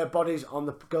their bodies on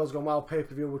the Girls Gone Wild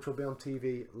pay-per-view, which will be on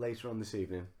TV later on this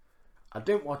evening. I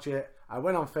didn't watch it. I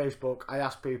went on Facebook, I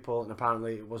asked people, and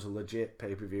apparently it was a legit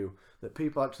pay-per-view that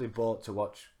people actually bought to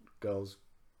watch Girls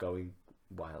Going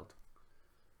Wild.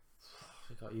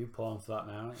 We got you pulling for that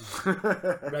now,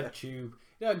 haven't you? Red Tube.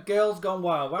 Yeah, Girls Gone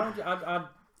Wild. Why would you? I'd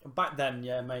back then,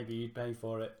 yeah, maybe you'd pay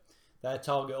for it. Their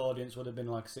target audience would have been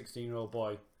like a 16-year-old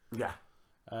boy. Yeah.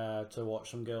 To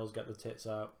watch some girls get the tits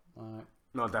out. Right.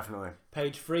 No, definitely.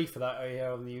 Page 3 for that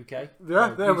here in the UK.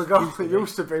 Yeah, there we go. It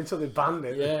used to be until they banned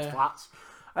it. Yeah.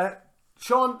 Twats.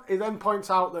 Sean, he then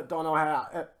points out that Dawn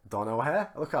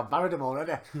O'Haire? Look, I've married him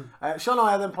already. Sean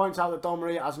O'Haire then points out that Dawn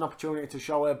Marie has an opportunity to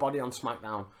show her body on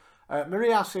SmackDown.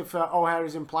 Marie asks if O'Haire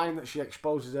is implying that she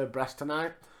exposes her breast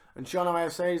tonight, and Sean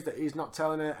O'Haire says that he's not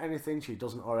telling her anything she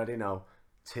doesn't already know.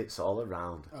 Tits all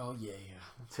around. Oh, yeah.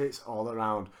 Tits all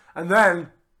around. And then,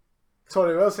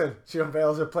 Tori Wilson, she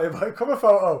unveils her Playboy cover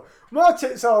photo. More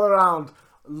tits all around.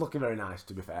 Looking very nice,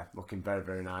 to be fair. Looking very,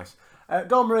 very nice.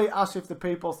 Dawn Marie asks if the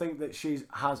people think that she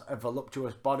has a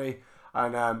voluptuous body,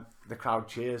 and the crowd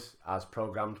cheers as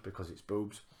programmed because it's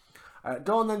boobs.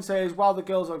 Dawn then says, while the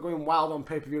girls are going wild on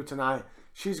pay-per-view tonight,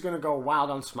 she's going to go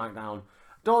wild on SmackDown.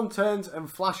 Dawn turns and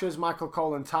flashes Michael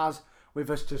Cole and Taz with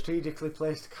a strategically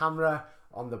placed camera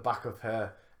on the back of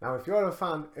her. Now, if you're a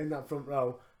fan in that front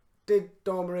row, did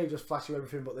Dawn Marie just flash you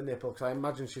everything but the nipple? Because I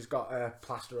imagine she's got a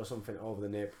plaster or something over the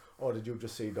nip. Or did you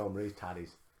just see Dawn Marie's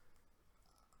taddies?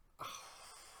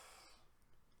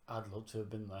 I'd love to have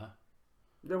been there.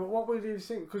 Yeah, but what would you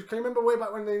think? Because can you remember way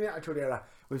back when in the Attitude Era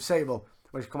with Sable,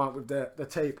 when she come out with the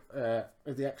tape,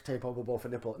 with the X tape over both her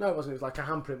nipple? No, it wasn't. It was like a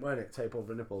handprint, wasn't it? Tape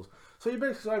over the nipples. So you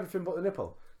basically saw everything but the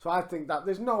nipple. So I think that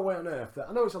there's no way on earth that,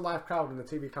 I know it's a live crowd and the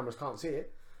TV cameras can't see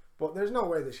it, but there's no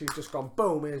way that she's just gone,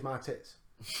 boom, here's my tits.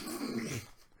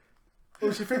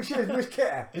 Who she thinks she is, Miss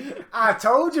Kitty? I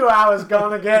told you I was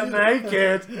gonna get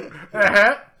naked.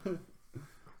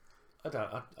 I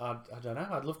don't know.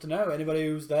 I'd love to know. Anybody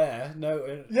who's there,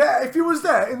 no. Yeah, if you was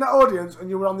there in that audience and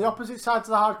you were on the opposite side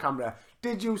to the hard camera,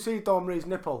 did you see Dawn Marie's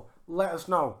nipple? Let us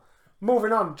know.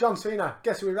 Moving on, John Cena.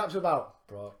 Guess who he raps about?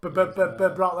 Brock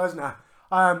Lesnar.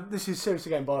 This is seriously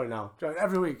getting boring now.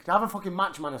 Every week, have a fucking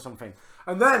match, man, or something.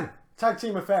 And then tag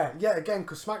team affair yet again,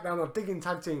 because SmackDown are digging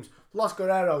tag teams. Los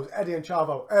Guerreros, Eddie and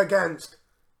Chavo against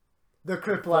the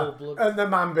Crippler and the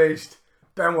Man Beast,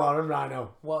 Benoit and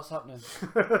Rhino. What's happening?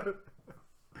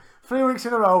 3 weeks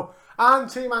in a row, and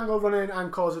Team Angle running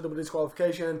and cause a double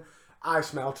disqualification. I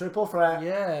smell triple threat.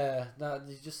 Yeah,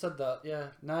 you just said that. Yeah,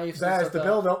 now you've There's said the that.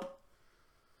 build-up.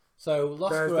 So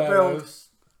Los There's Guerreros,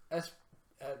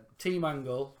 Team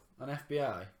Angle, and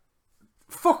FBI.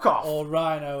 Fuck off. Or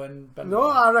Rhino and Benoit. No,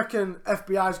 I reckon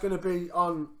FBI's going to be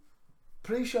on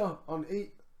pre-show on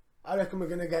Heat. I reckon we're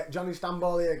going to get Johnny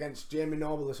Stamboli against Jamie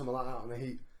Noble or something like that on the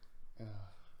Heat.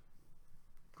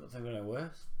 Don't think we're going to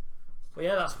worse. But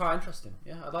yeah, that's quite interesting.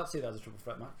 Yeah, I'd like to see that as a triple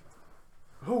threat match.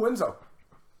 Who wins though?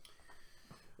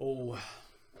 Oh,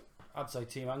 I'd say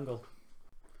Team Angle.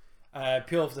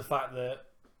 Pure for the fact that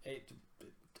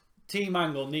Team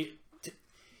Angle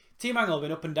have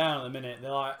been up and down at the minute.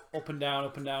 They're like up and down,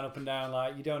 up and down, up and down.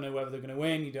 Like you don't know whether they're going to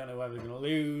win, you don't know whether they're going to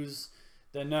lose.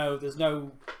 There's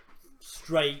no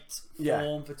straight Yeah.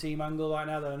 form for Team Angle right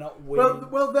now. They're not winning.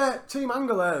 Well, their Team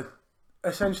Angle are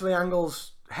essentially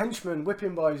Angle's henchmen,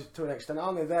 whipping boys to an extent,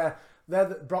 aren't they? They're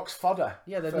Brock's fodder.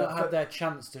 Yeah, they've not had their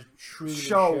chance to truly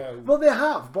show. show. Well, they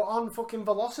have, but on fucking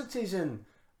velocities and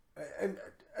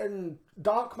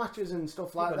dark matches and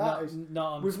stuff like Yeah, but that.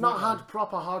 not on We've not SmackDown. had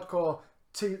proper hardcore.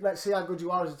 Let's see how good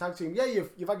you are as a tag team. Yeah,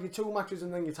 you've had your 2 matches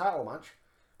and then your title match,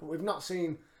 but we've not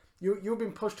seen you've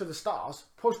been pushed to the stars,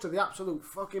 pushed to the absolute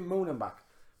fucking moon and back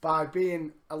by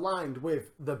being aligned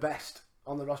with the best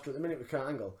on the roster at the minute with Kurt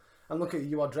Angle. And look at you,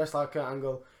 you are dressed like Kurt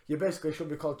Angle. You basically should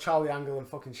be called Charlie Angle and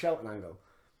fucking Shelton Angle.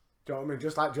 Do you know what I mean?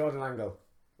 Just like Jordan Angle.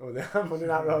 Oh, they're Monday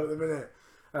Night Raw at the minute.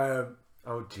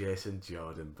 Oh, Jason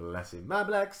Jordan, bless him. My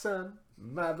black son,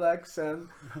 my black son.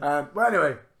 But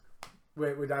anyway,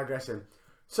 we're digressing.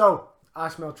 So, I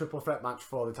smell triple threat match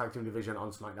for the tag team division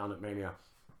on SmackDown at Mania.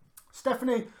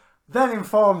 Stephanie then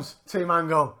informs Team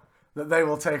Angle that they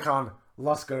will take on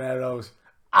Los Guerreros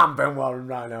and Benoit and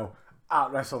Rhino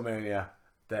at WrestleMania.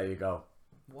 There you go.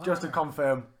 Wow. Just to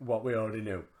confirm what we already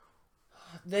knew.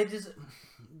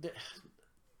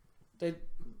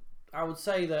 I would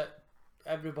say that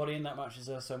everybody in that match is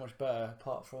so much better,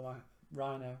 apart from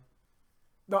Rhino.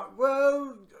 No,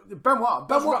 well, Benoit.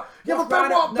 Yeah, but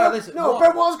Rhino? Benoit. No,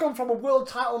 Benoit's gone from a world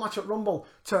title match at Rumble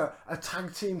to a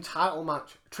tag team title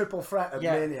match, triple threat at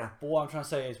Mania. But what I'm trying to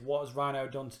say is, what has Rhino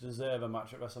done to deserve a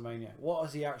match at WrestleMania? What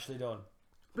has he actually done?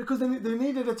 Because they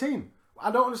needed a team. I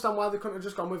don't understand why they couldn't have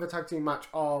just gone with a tag team match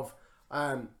of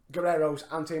Guerreros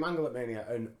and Team Angle at Mania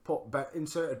and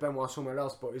inserted Benoit somewhere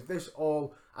else. But is this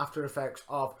all after effects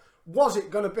of, was it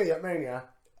going to be at Mania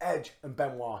Edge and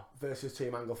Benoit versus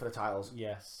Team Angle for the titles?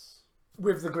 Yes.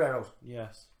 With the Guerreros?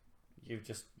 Yes.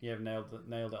 You've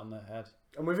nailed it on the head.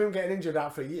 And with him getting injured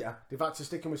out for a year, they've had to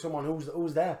stick him with someone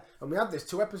who's there. And we had this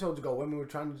 2 episodes ago when we were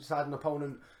trying to decide an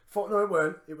opponent. No, it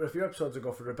weren't. It was a few episodes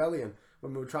ago for Rebellion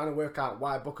when we were trying to work out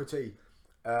why Booker T.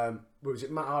 Was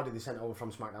it Matt Hardy they sent over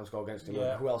from SmackDown to go against him?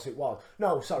 Yeah. Who else it was?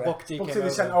 No, sorry. Booker T they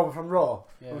sent over from Raw.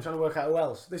 Yeah. We were trying to work out who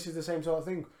else. This is the same sort of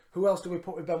thing. Who else do we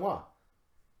put with Benoit?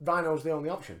 Rhino's the only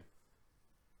option.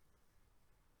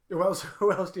 Who else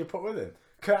do you put with him?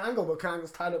 Kurt Angle, but Kurt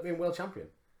Angle's tied up being world champion.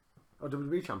 Or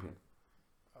WWE champion.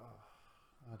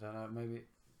 I don't know, maybe...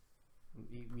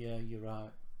 Yeah, you're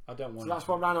right. I don't want So that's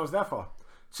what Rhino's there for.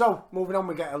 So, moving on,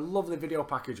 we get a lovely video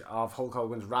package of Hulk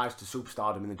Hogan's rise to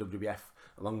superstardom in the WWF,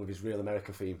 along with his Real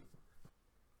America theme.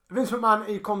 Vince McMahon,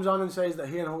 he comes on and says that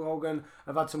he and Hulk Hogan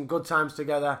have had some good times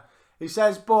together. He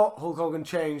says, but Hulk Hogan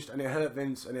changed and it hurt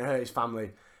Vince and it hurt his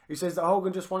family. He says that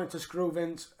Hogan just wanted to screw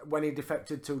Vince when he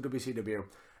defected to WCW. And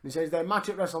he says their match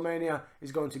at WrestleMania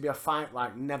is going to be a fight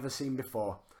like never seen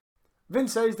before.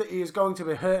 Vince says that he is going to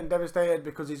be hurt and devastated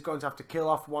because he's going to have to kill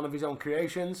off one of his own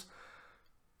creations.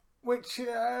 Which,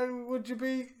 would you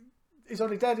be... He's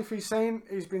already dead if he's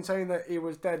been saying that he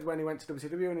was dead when he went to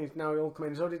WCW and he's now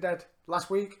Hulkamania's already dead. Last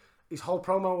week, his whole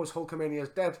promo was Hulkamania's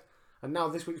dead. And now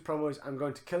this week's promo is I'm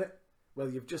going to kill it. Well,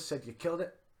 you've just said you killed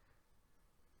it.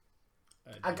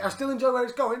 I still enjoy where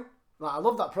it's going. Like, I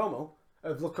love that promo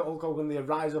of look at Hulk Hogan, the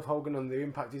rise of Hogan and the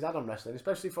impact he's had on wrestling.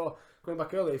 Especially for, going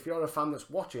back earlier, if you're a fan that's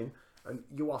watching and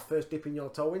you are first dipping your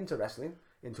toe into wrestling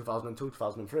in 2002,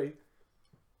 2003,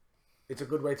 it's a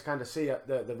good way to kind of see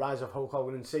the rise of Hulk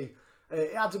Hogan and see.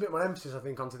 It adds a bit more emphasis, I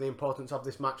think, onto the importance of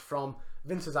this match from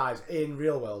Vince's eyes in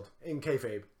real world, in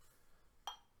kayfabe.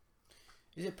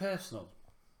 Is it personal?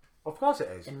 Of course it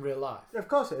is. In real life? Of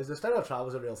course it is. The stereo trial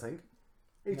was a real thing.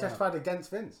 He testified against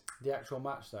Vince. The actual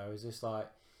match, though, is this like...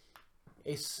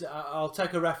 I'll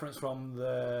take a reference from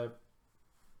the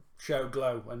show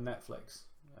Glow on Netflix.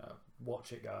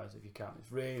 Watch it, guys, if you can.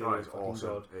 It's really, really fucking awesome.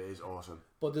 good. It is awesome.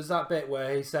 But there's that bit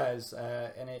where he says,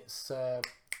 and it's...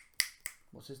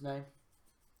 what's his name?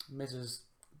 Mrs.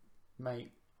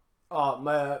 Mate. Oh,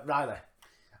 Riley.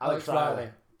 Alex Riley.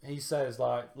 He says,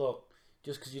 like, look,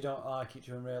 just because you don't like each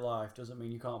other in real life doesn't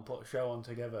mean you can't put a show on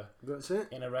together. That's it.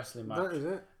 In a wrestling match. That is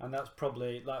it. And that's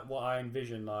probably like what I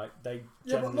envision. Like they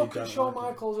but look at Shawn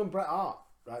like Michaels and Bret Hart.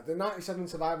 Right, the 97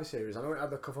 Survivor Series. I know it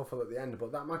had the kerfuffle at the end,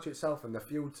 but that match itself and the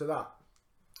feud to that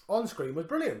on screen was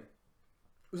brilliant.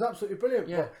 It was absolutely brilliant.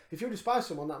 Yeah. But if you despise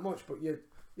someone that much, but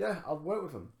I'll work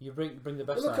with them. You bring the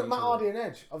best. But look at Matt Hardy and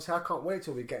Edge. Obviously, I can't wait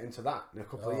till we get into that in a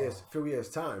couple of years, few years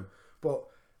time. But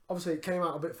obviously, it came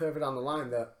out a bit further down the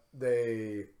line that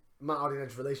the Matt Hardy and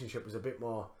Edge relationship was a bit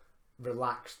more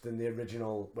relaxed than the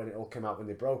original when it all came out when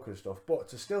they broke and stuff. But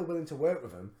to still willing to work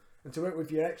with them and to work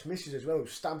with your ex-missus as well, who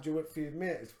stabbed you up for your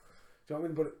mate. Do you know what I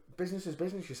mean? But business is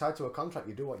business. You sign to a contract.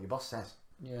 You do what your boss says.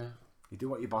 Yeah. You do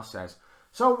what your boss says.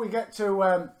 So we get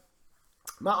to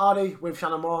Matt Hardy with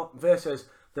Shannon Moore versus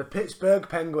the Pittsburgh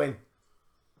Penguin.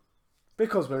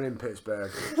 because we're in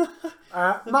Pittsburgh.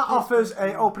 Matt offers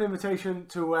an open invitation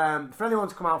to for anyone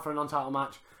to come out for a non-title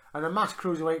match, and a masked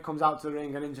cruiserweight comes out to the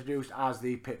ring and introduced as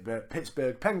the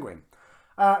Pittsburgh Penguin.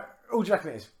 Who do you reckon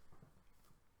it is?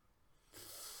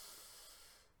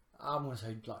 I'm going to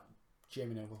say like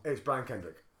Jamie Noble. It's Brian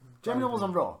Kendrick. Jamie Noble's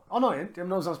on Raw. Oh no, he ain't. Jamie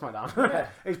Noble's on SmackDown.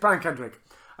 It's Brian Kendrick.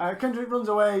 Kendrick runs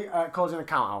away, causing a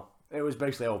count out. It was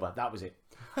basically over. That was it.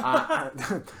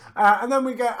 And then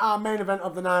we get our main event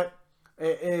of the night.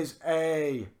 It is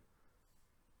a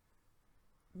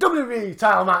WWE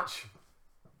title match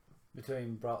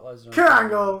between Brock Lesnar and Kurt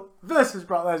Angle versus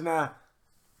Brock Lesnar.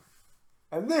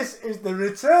 And this is the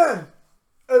return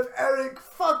of Eric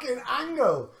fucking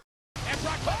Angle. And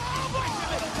Brock wastes a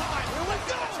little time. Here we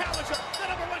go. Challenger, the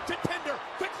number one contender,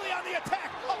 quickly on the attack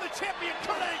of the champion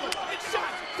Kurt Angle. It's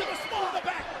shots to the small of the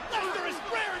back. Lesnar is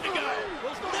raring to go.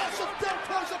 Massive dead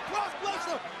close of Brock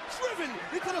Lesnar, driven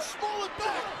into the small and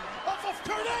back of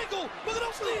Kurt Angle with an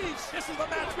knees. This is the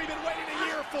match we've been waiting a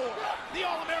year for. The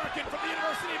All-American from the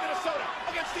University of Minnesota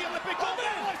against the Olympic gold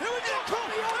medalist. Here we go,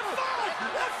 Cody.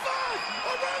 F5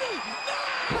 already. No!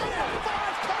 F5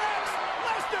 connects.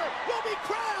 Lesnar will be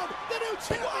crowned the new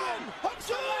champion. Hooks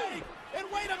a leg. And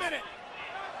wait a minute.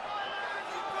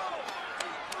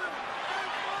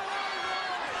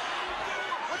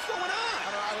 What's going on?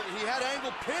 He had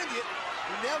Angle pinned it.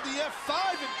 He nailed the F5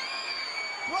 and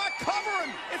Brock, cover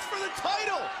him. It's for the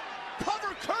title.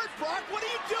 Cover Kurt, Brock. What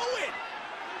are you doing?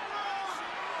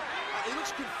 He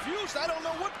looks confused. I don't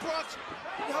know what Brock's...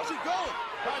 How's he going?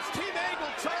 It's Team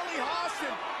Angle, Charlie Haas,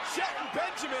 and Shelton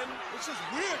Benjamin. This is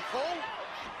weird, Cole.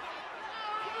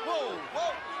 Whoa.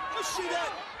 You see that?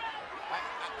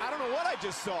 I don't know what I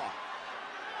just saw.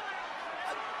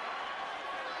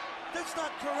 That's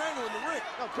not Kurt Angle in the ring.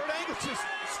 No, Kurt Angle just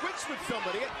switched with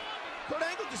somebody. Kurt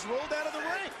Angle just rolled out of the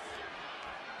ring.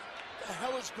 What the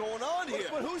hell is going on here?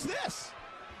 But who's this?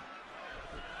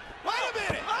 Wait a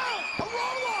minute! Oh, a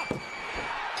roll-up!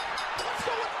 What's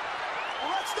going on?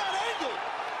 Well, that's not Angle.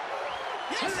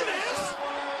 Yes, it is!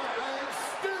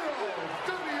 Still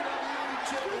WWE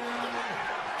Champion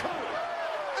Kurt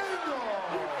Angle.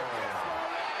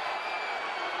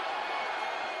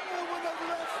 And we're not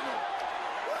wrestling.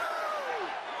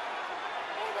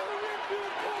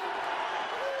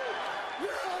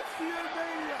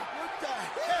 What the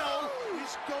hell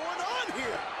is going on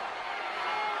here?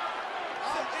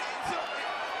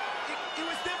 It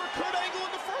was never Kurt Angle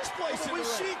in the first place. We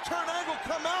see Kurt Angle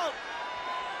come out,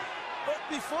 but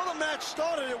before the match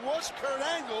started, it was Kurt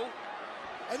Angle,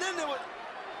 and then there was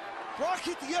Brock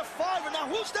hit the F5, and now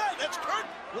who's that? That's Kurt.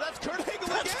 Well, that's Kurt Angle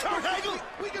That's again. Kurt Angle.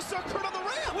 We just saw Kurt on the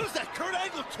ramp. What is that? Kurt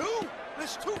Angle too?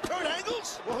 There's two Kurt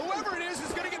Angles. Well, whoever it is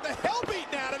going to get the hell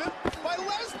beaten out of him by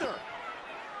Lesnar.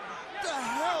 What the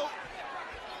hell?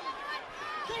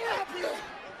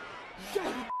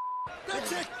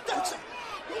 That's it.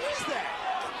 Who is that?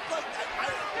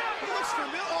 He looks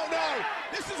familiar. Oh no!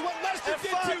 This is what Lesnar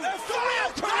did to the real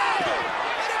Kurt Angle.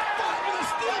 And it fought with a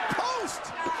steel post.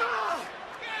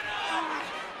 What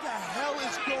the hell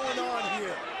is going on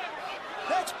here?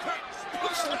 That's Kurt.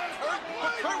 Looks like Kurt,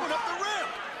 but Kurt went up the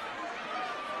ramp.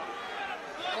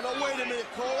 Oh no! Wait a minute,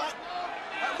 Cole.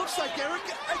 That looks like Eric.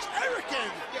 It's Eric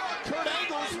Angle. Kurt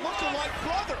Angle's lookalike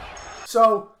brother.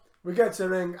 So we get to the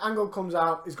ring. Angle comes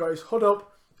out. He's got his hood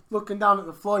up, looking down at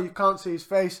the floor. You can't see his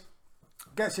face.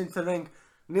 Gets into the ring,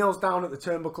 kneels down at the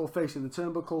turnbuckle, facing the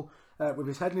turnbuckle with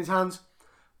his head in his hands.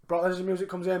 Brock Lesnar music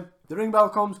comes in. The ring bell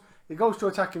comes. He goes to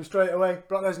attack him straight away.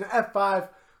 Brock Lesnar F5,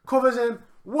 covers him.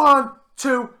 1,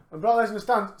 2, and Brock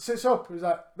Lesnar sits up. He's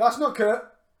like, "That's not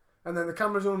Kurt." And then the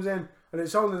camera zooms in, and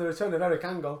it's only the return of Eric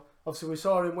Angle. Obviously, we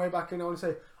saw him way back in, I want to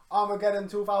say, Armageddon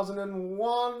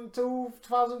 2001,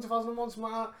 2001,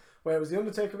 something like that, where it was The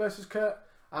Undertaker versus Kurt,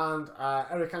 and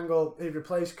Eric Angle, he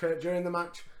replaced Kurt during the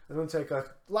match. The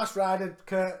Undertaker last rided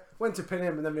Kurt, went to pin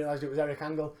him, and then realised it was Eric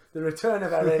Angle. The return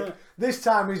of Eric. This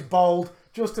time he's bald,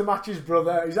 just to match his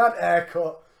brother. He's had a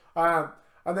haircut. And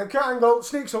then Kurt Angle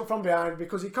sneaks up from behind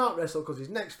because he can't wrestle because his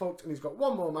neck's fucked, and he's got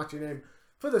one more match in him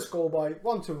for the Schoolboy.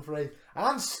 1, 2, 3.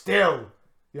 And still,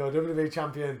 your WWE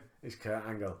champion is Kurt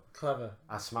Angle. Clever.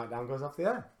 As SmackDown goes off the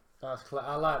air. That's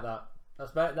I like that.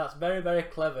 That's very, very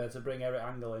clever to bring Eric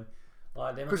Angle in.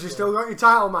 Because you still got your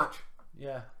title match.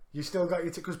 Yeah. You still got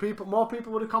your... Because more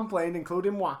people would have complained,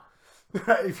 including moi,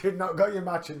 if you'd not got your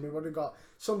match in. We would have got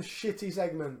some shitty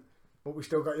segment, but we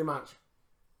still got your match.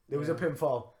 There was a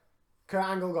pinfall. Kurt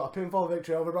Angle got a pinfall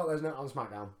victory over Brock Lesnar on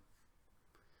SmackDown.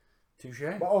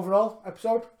 Touché. But overall,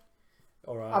 episode?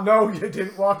 Alright. I know you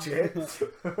didn't watch it.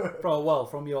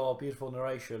 From your beautiful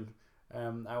narration,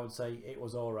 I would say it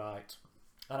was alright.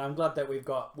 And I'm glad that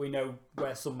we know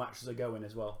where some matches are going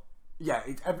as well. Yeah,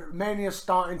 Mania's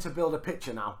starting to build a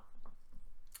picture now.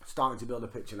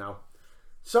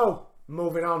 So,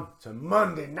 moving on to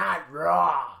Monday Night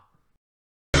Raw.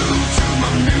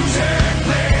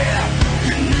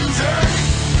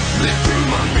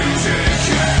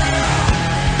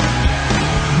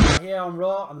 Here on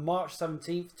Raw on March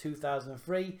 17th,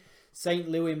 2003, St.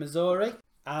 Louis, Missouri.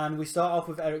 And we start off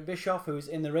with Eric Bischoff, who is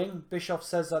in the ring. Bischoff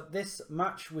says that this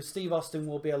match with Steve Austin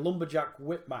will be a lumberjack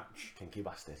whip match. Kinky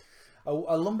bastard. A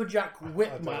lumberjack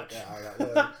whip match.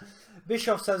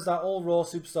 Bischoff says that all Raw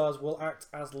superstars will act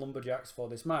as lumberjacks for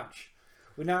this match.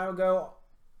 We now go...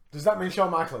 Does that mean Shawn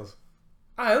Michaels?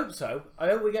 I hope so. I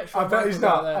hope we get Shawn I bet he's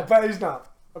not. I bet he's not.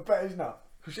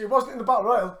 Because he wasn't in the Battle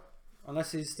Royal.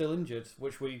 Unless he's still injured,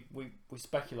 which we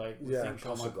speculate. We think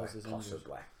Shawn Michaels is injured.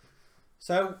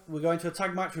 So, we're going to a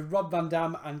tag match with Rob Van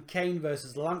Dam and Kane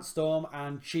versus Lance Storm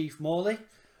and Chief Morley.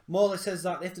 Morley says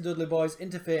that if the Dudley Boys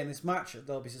interfere in this match,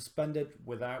 they'll be suspended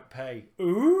without pay.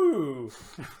 Ooh!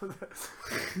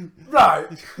 Right,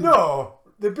 no.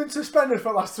 They've been suspended for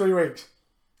the last 3 weeks.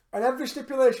 And every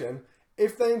stipulation,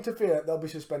 if they interfere, they'll be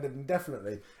suspended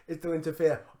indefinitely. If they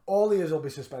interfere, all the years will be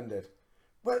suspended.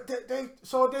 But they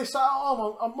sat at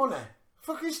home on money.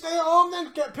 Fucking stay at home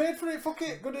then, get paid for it, fuck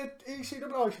it. Go to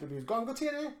ECW, oh, ECW's gone, go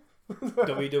TNA.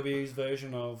 WWE's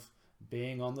version of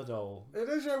being on the dole. It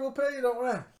is, yeah, we'll pay you, don't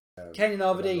worry. Kane and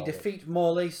RVD defeat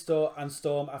Morley and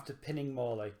Storm after pinning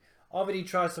Morley. RVD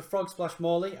tries to frog splash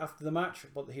Morley after the match,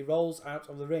 but he rolls out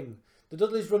of the ring. The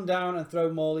Dudleys run down and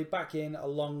throw Morley back in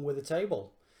along with a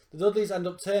table. The Dudleys end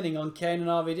up turning on Kane and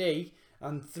RVD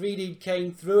and 3D'd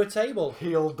Kane through a table.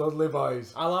 Heel Dudley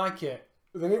Boys. I like it.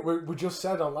 We just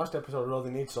said on last episode,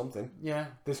 they need something. Yeah.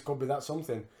 This could be that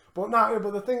something. But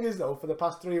the thing is though, for the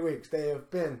past 3 weeks, they have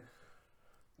been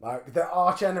like the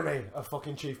arch enemy of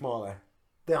fucking Chief Morley.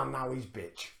 They are now his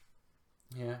bitch.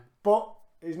 Yeah. But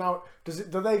he's now.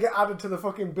 Do they get added to the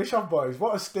fucking Bischoff Boys?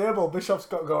 What a stable Bischoff's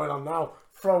got going on now.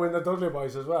 Throw in the Dudley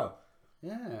Boys as well.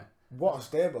 Yeah. What a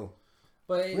stable.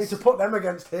 But we need to put them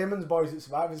against Heyman's boys at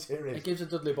Survivor Series. It gives the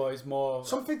Dudley Boys more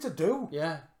something to do.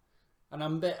 Yeah. And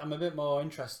I'm a bit more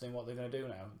interested in what they're going to do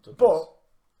now. But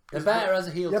they're better as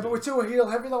a heel. Yeah, team. but we're too heel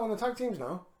heavy though on the tag teams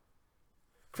now.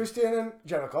 Christian and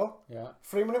Jericho. Yeah.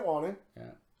 3-minute warning.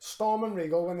 Yeah. Storm and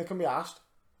Regal when they can be asked.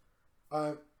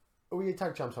 Who are your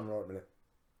tag champs on Raw at the minute?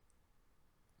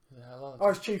 Oh,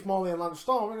 it's Chief Morley and Lance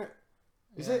Storm, isn't it?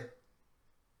 Is it?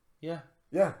 Yeah.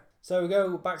 Yeah. So we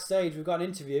go backstage. We've got an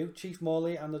interview. Chief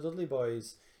Morley and the Dudley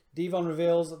Boys. Devon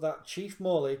reveals that Chief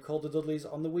Morley called the Dudleys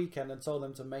on the weekend and told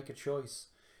them to make a choice.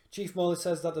 Chief Morley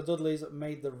says that the Dudleys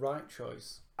made the right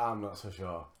choice. I'm not so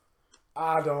sure.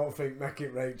 I don't think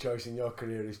making the right choice in your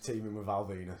career is teaming with Val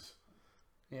Venus.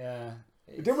 Yeah.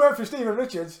 It didn't work for Steven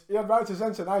Richards. He had right to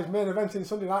censor now. He's main eventing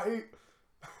Sunday Night Heat.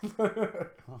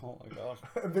 Oh my god.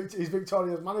 He's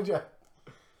Victoria's manager.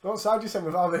 Don't side yourself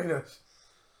with Val Venus.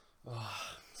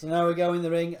 So now we go in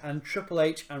the ring and Triple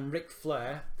H and Ric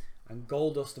Flair and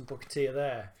Goldust and Booker T are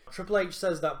there. Triple H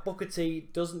says that Booker T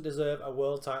doesn't deserve a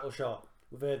world title shot.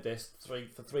 We've heard this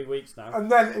for 3 weeks now.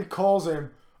 And then he calls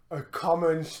him a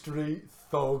common street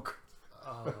thug.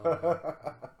 Oh.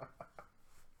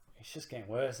 It's just getting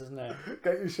worse, isn't it?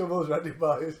 Get your shovels ready,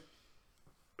 boys.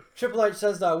 Triple H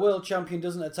says that a world champion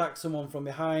doesn't attack someone from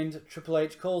behind. Triple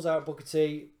H calls out Booker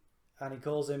T and he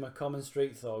calls him a common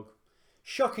street thug.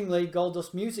 Shockingly,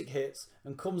 Goldust music hits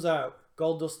and comes out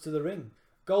Goldust to the ring.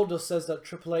 Goldust says that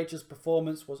Triple H's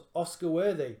performance was Oscar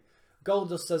worthy.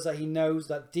 Goldust says that he knows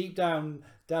that deep down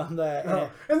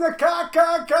there in the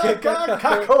cackles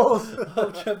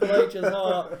of Triple H's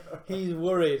heart, he's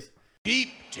worried.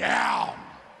 Deep down.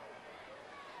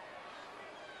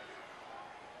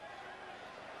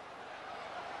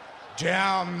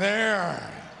 Down there.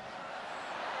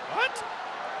 What?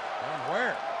 Down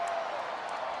where?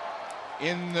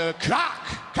 In the cock.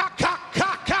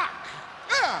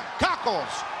 Yeah,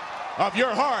 cockles of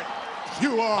your heart.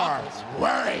 You are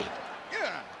worried.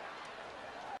 Yeah.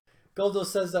 Goldust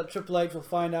says that Triple H will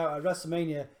find out at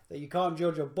WrestleMania that you can't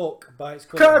judge a book by its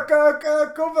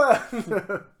cover.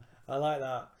 Cover! I like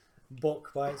that.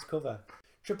 Book by its cover.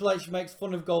 Triple H makes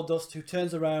fun of Goldust, who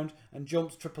turns around and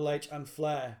jumps Triple H and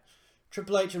Flair.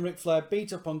 Triple H and Ric Flair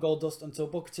beat up on Goldust until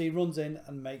Booker T runs in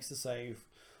and makes the save.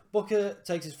 Booker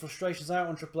takes his frustrations out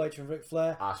on Triple H and Ric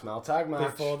Flair. I smell tag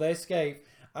match. Before they escape.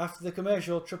 After the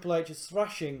commercial, Triple H is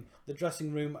thrashing the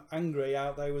dressing room angry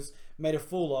out they was made a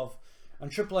fool of.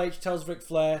 And Triple H tells Ric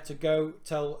Flair to go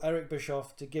tell Eric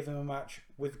Bischoff to give him a match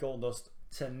with Goldust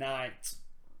tonight.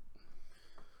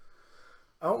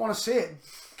 I don't want to see it.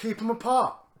 Keep them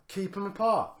apart. keep them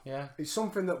apart. Yeah. It's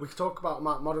something that we talk about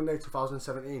modern day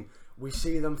 2017. We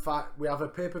see them fight. We have a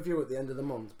pay-per-view at the end of the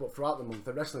month, but throughout the month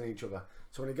they're wrestling each other.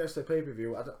 So when it gets to the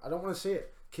pay-per-view, I don't want to see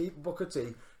it. Keep Booker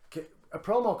T. A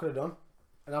promo could have done,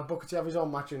 and have Booker T have his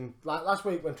own match. And like last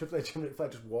week when Triple H and Ric Flair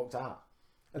just walked out,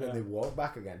 and then they walked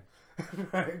back again.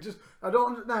 Right? I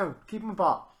don't know. Keep them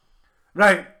apart.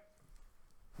 Right.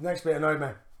 Next bit annoyed me.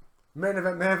 Main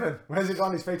event Maven. Where's he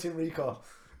gone? He's fighting Rico.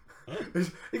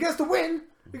 He gets the win.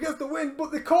 He gets the win,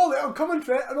 but they call it on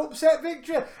commentary an upset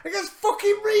victory against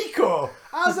fucking Rico.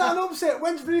 How's that an upset?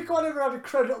 When's Rico ever had a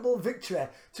creditable victory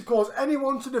to cause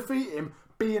anyone to defeat him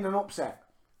being an upset?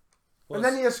 And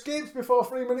then he escapes before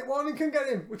 3-minute warning can get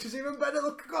him, which is even better.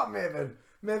 Look, I got Maven.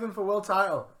 Maven for world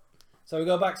title. So we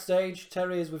go backstage.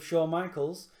 Terry is with Shawn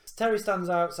Michaels. Terry stands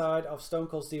outside of Stone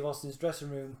Cold Steve Austin's dressing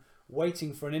room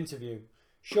waiting for an interview.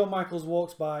 Shawn Michaels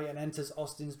walks by and enters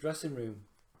Austin's dressing room.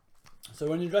 So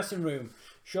we're in the dressing room.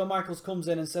 Shawn Michaels comes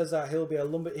in and says that he will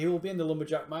be in the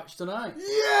lumberjack match tonight.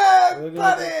 Yeah,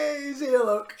 buddy! He's here,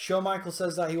 look. Shawn Michaels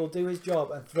says that he will do his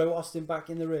job and throw Austin back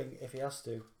in the ring if he has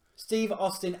to. Steve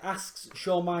Austin asks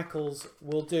Shawn Michaels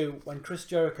will do when Chris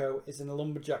Jericho is in the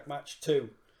lumberjack match too.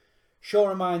 Shawn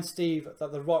reminds Steve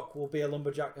that The Rock will be a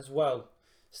lumberjack as well.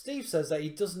 Steve says that he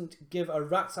doesn't give a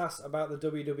rat's ass about the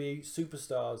WWE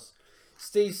superstars.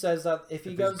 Steve says that if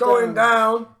he goes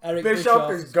down, Eric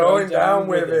Bischoff is going down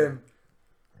with him.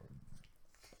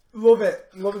 Love it.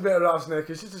 Love a bit of Rob Snake.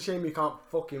 It's just a shame he can't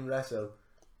fucking wrestle.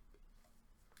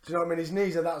 Do you know what I mean? His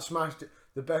knees are that smashed,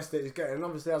 the best that he's getting. And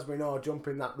obviously, as we know,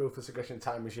 jumping that Ruthless Aggression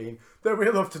time machine that we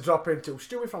love to drop into.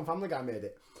 Stewie from Family Guy made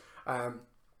it.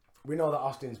 We know that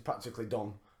Austin's practically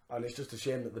done. And it's just a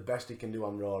shame that the best he can do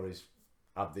on Raw is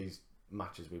have these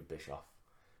matches with Bischoff.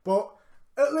 But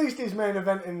at least he's main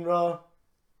event in Raw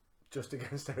just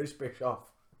against Eric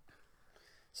Bischoff.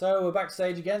 So we're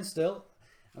backstage again still.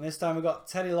 And this time we've got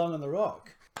Teddy Long and The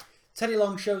Rock. Teddy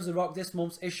Long shows The Rock this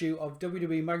month's issue of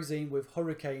WWE Magazine with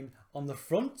Hurricane on the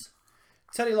front.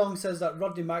 Teddy Long says that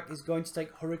Rodney Mack is going to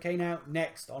take Hurricane out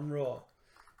next on Raw.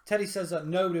 Teddy says that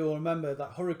nobody will remember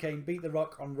that Hurricane beat The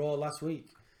Rock on Raw last week.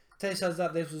 Teddy says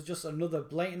that this was just another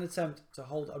blatant attempt to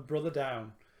hold a brother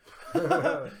down.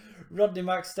 Rodney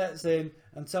Mack steps in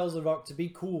and tells The Rock to be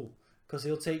cool because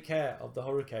he'll take care of the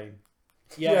Hurricane.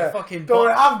 Yeah, fucking... Don't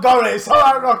worry, I've got it. It's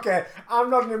alright, Rocky. I'm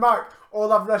Rodney Mack.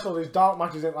 All I've wrestled is dark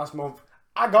matches in last month.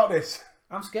 I got this.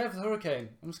 I'm scared for the Hurricane.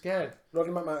 I'm scared.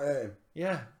 Rodney Mack might hurt him.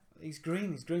 Yeah, he's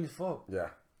green. He's green as fuck. Yeah.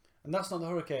 And that's not the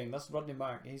Hurricane. That's Rodney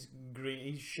Mack. He's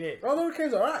green. He's shit. Oh, the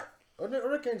Hurricane's alright.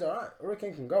 Hurricane's alright.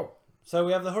 Hurricane can go. So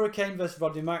we have the Hurricane versus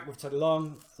Rodney Mack with Teddy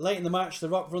Long. Late in the match, The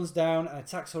Rock runs down and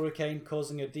attacks Hurricane,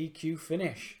 causing a DQ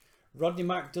finish. Rodney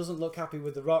Mack doesn't look happy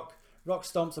with The Rock. Rock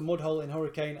stomps a mud hole in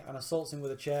Hurricane and assaults him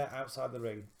with a chair outside the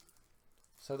ring.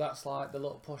 So that's like the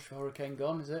little push for Hurricane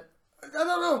gone, is it? I don't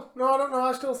know. No, I don't know.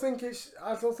 I still think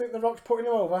The Rock's putting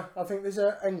him over. I think there's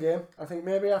an end game. I think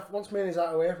maybe once Mania's out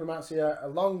of the way, we might see a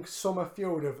long summer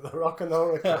feud of The Rock and the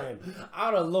Hurricane.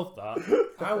 I would love that.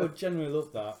 I would genuinely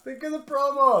love that. Think of the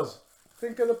promos.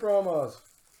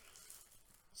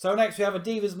 So next we have a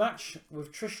Divas match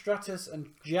with Trish Stratus and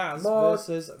Jazz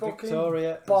versus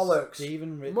Victoria and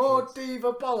Steven Richards. More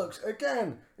Diva bollocks.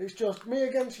 Again, it's just me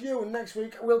against you, and next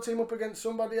week we'll team up against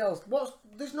somebody else.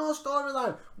 There's no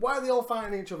storyline. Why are they all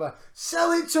fighting each other?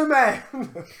 Sell it to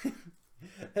me!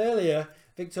 Earlier,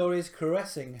 Victoria's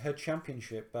caressing her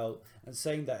championship belt and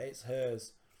saying that it's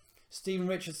hers. Steven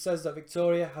Richards says that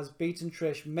Victoria has beaten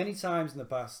Trish many times in the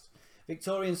past.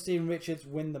 Victoria and Steven Richards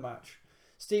win the match.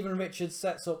 Steven Richards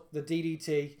sets up the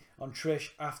DDT on Trish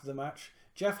after the match.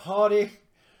 Jeff Hardy,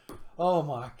 oh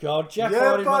my god, Jeff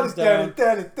Hardy runs down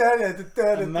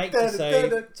and makes the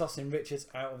save, tossing Richards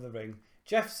out of the ring.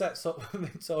 Jeff sets up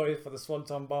Victoria for the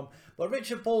Swanton Bomb, but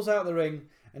Richard pulls out the ring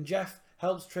and Jeff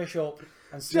helps Trish up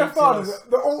and Jeff Hardy,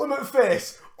 the ultimate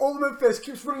face,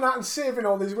 keeps running out and saving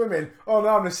all these women. Oh no,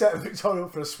 I'm going to set Victoria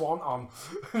up for a Swanton.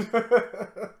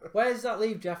 Where does that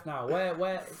leave Jeff now?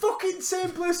 Where? Fucking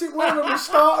same place it was when we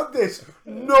started this.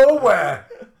 Nowhere.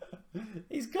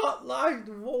 He's got like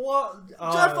what?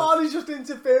 Oh. Jeff Hardy's just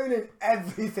interfering in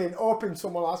everything, hoping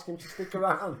someone will ask him to stick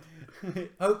around.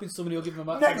 Hoping somebody will give him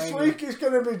a match. Next week it's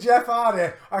going to be Jeff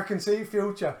Hardy. I can see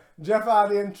future. Jeff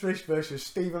Hardy and Trish versus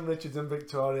Steven Richards and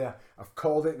Victoria. I've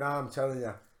called it now, I'm telling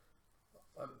you.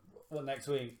 What, next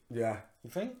week? Yeah.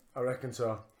 You think? I reckon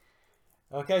so.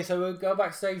 Okay, so we'll go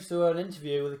backstage to an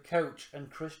interview with the coach and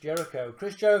Chris Jericho.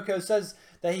 Chris Jericho says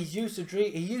that he used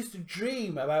to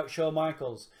dream about Shawn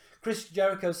Michaels. Chris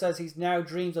Jericho says he's now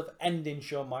dreams of ending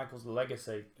Shawn Michaels'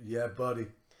 legacy. Yeah, buddy.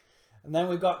 And then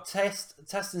we've got Test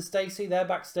and Stacy. They're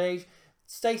backstage.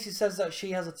 Stacey says that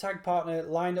she has a tag partner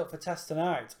lined up for Test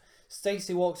tonight.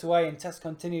 Stacey walks away and Test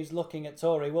continues looking at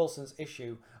Tori Wilson's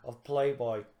issue of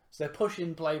Playboy. So they're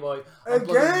pushing Playboy on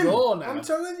bloody Raw now. I'm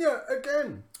telling you,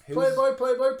 again. Playboy.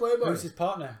 Who's his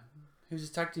partner? Who's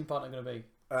his tag team partner going to be?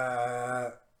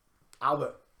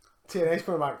 Albert. TNA's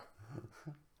coming back.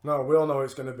 No, we all know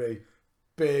it's going to be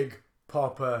Big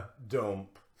Papa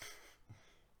Dump.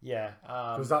 Yeah.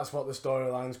 Because that's what the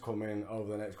storyline's coming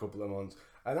over the next couple of months.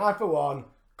 And I, for one,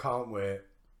 can't wait.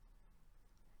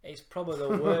 It's probably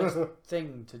the worst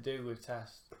thing to do with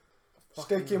Test.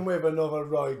 Sticking with another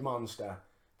roid monster.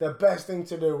 The best thing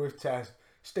to do with Test,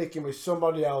 sticking with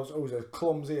somebody else who's as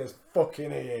clumsy as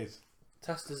fucking he is.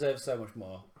 Test deserves so much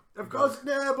more. Of course,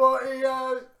 yeah, but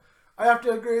I have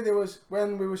to agree. There was,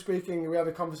 when we were speaking, we had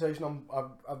a conversation on,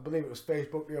 I believe it was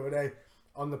Facebook the other day,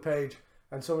 on the page,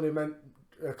 and somebody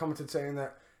commented saying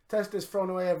that Test has thrown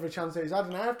away every chance that he's had,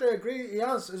 and I have to agree, he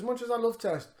has. As much as I love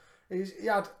Test, he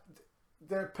had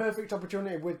the perfect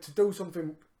opportunity to do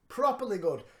something properly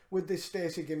good with this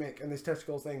Stacey gimmick and this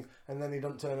testicle thing, and then he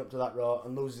doesn't turn up to that Raw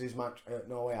and loses his match at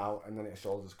No Way Out, and then his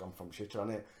shoulders gone from shit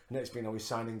on it, and it's been always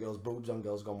signing girls' boobs on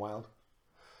Girls Gone Wild.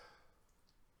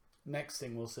 Next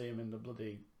thing we'll see him in the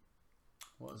bloody,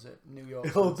 what is it, New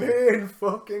York. He'll be in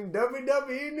fucking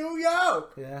WWE New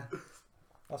York. Yeah.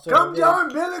 Come join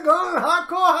Billy Gunn and Hardcore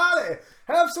Holly.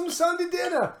 Have some Sunday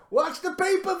dinner. Watch the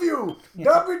pay-per-view. Yeah.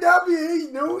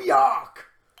 WWE New York.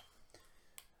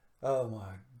 Oh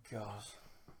my God.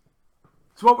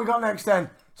 So what we got next then?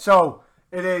 So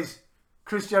it is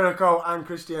Chris Jericho and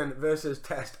Christian versus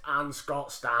Test and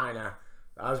Scott Steiner.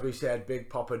 As we said, Big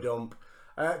Papa Dump.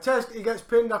 Test, he gets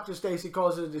pinned after Stacey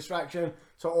causes a distraction.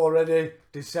 So already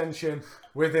dissension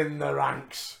within the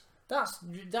ranks.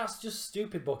 That's just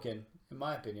stupid booking, in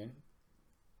my opinion.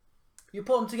 You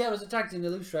put them together as a tag team, they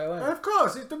lose straight away. Of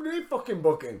course, it's WWE fucking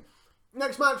booking.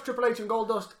 Next match, Triple H and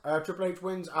Goldust. Triple H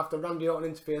wins after Randy Orton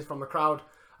interferes from the crowd,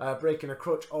 breaking a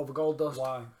crutch over Goldust.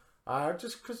 Why?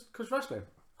 Just because wrestling.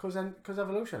 Because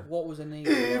Evolution. What was the need?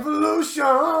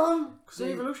 Evolution! Because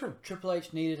Evolution. Triple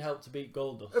H needed help to beat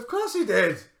Goldust. Of course he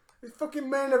did. His fucking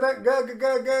main event,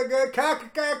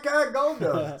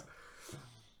 Goldust.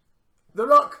 The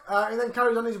Rock, he then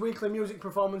carries on his weekly music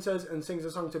performances and sings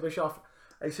a song to Bischoff.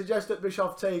 He suggests that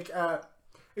Bischoff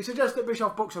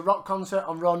books a rock concert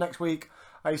on Raw next week.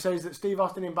 He says that Steve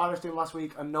Austin embarrassed him last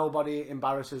week and nobody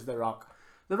embarrasses The Rock.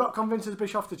 The Rock convinces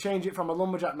Bischoff to change it from a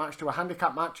lumberjack match to a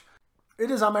handicap match.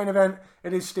 It is our main event.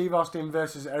 It is Steve Austin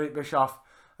versus Eric Bischoff.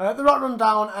 The Rock runs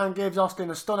down and gives Austin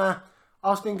a stunner.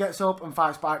 Austin gets up and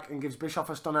fights back and gives Bischoff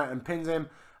a stunner and pins him.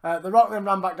 The Rock then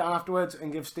ran back down afterwards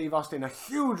and gives Steve Austin a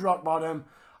huge rock bottom.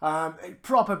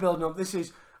 Proper building up.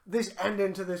 This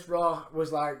ending to this Raw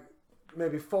was like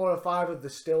maybe 4 or 5 of the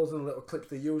stills and little clips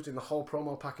they used in the whole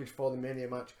promo package for the Mania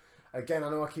match. Again, I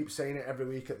know I keep saying it every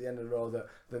week at the end of the Raw that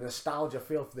the nostalgia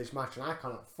feel for this match, and I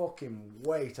cannot fucking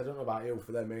wait, I don't know about you,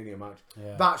 for their Mania match.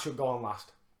 Yeah. That should go on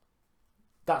last.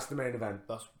 That's the main event.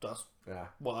 That's yeah,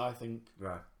 what I think.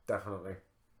 Yeah, definitely.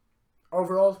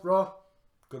 Overall, Raw.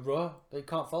 Good Raw. They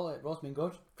can't fault it. Raw's been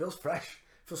good. Feels fresh.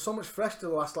 Feels so much fresh to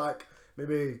the last, like,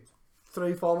 maybe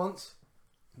 3-4 months.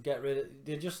 Get rid of...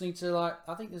 They just need to, like...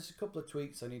 I think there's a couple of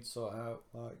tweaks they need to sort out.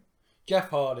 Like, Jeff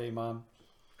Hardy, man.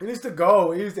 He needs to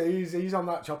go. He's on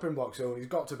that chopping block soon. He's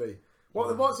got to be.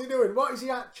 What's he doing? What is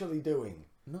he actually doing?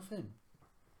 Nothing.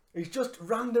 He's just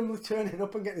randomly turning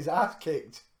up and getting his ass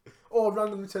kicked. Or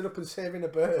randomly turning up and saving a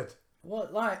bird.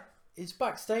 What, like... It's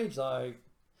backstage, like...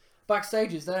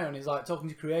 Backstage is there and he's, like, talking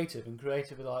to Creative. And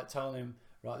Creative is, like, telling him...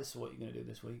 Right, this is what you're going to do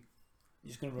this week. You're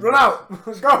just going to run out.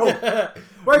 Let's go.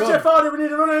 Where's Jeff Hardy? We need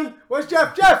to run in. Where's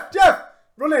Jeff? Jeff!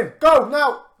 Run in. Go,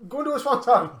 now. Go and do a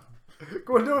swanton.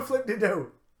 Go and do a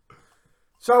flip-de-doo.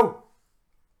 So,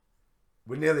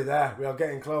 we're nearly there. We are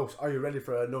getting close. Are you ready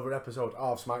for another episode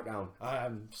of SmackDown? I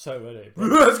am so ready.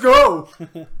 Let's go!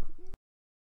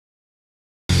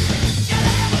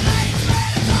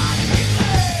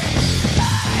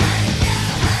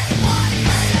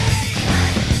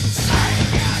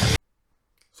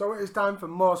 So it is time for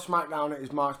more SmackDown. It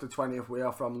is March the 20th. We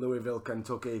are from Louisville,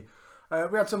 Kentucky.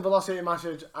 We had some Velocity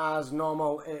matches as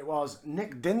normal. It was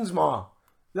Nick Dinsmore.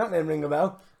 Does that name ring a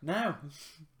bell? No.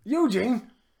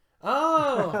 Eugene.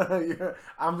 Oh.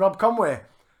 And Rob Conway.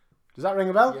 Does that ring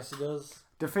a bell? Yes, it does.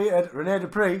 Defeated Rene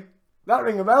Dupree. That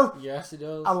ring a bell? Yes, it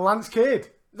does. And Lance Cade.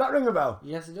 Does that ring a bell?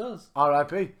 Yes, it does.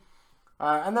 R.I.P.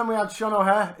 And then we had Sean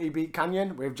O'Hare. He beat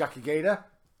Canyon with Jackie Gator.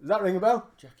 Does that ring a bell?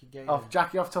 Jackie Gator. Off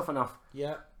Jackie off Tough Enough.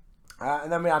 Yeah.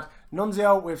 And then we had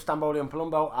Nunzio with Stamboli and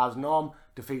Palumbo as Norm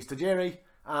defeats Tajiri.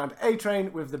 And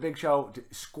A-Train with the Big Show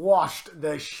squashed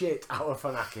the shit out of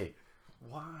Funaki.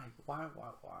 Why?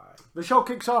 The show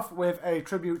kicks off with a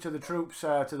tribute to the troops,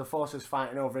 to the forces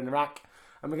fighting over in Iraq.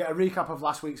 And we get a recap of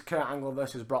last week's Kurt Angle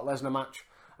versus Brock Lesnar match.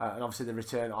 And obviously the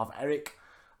return of Eric.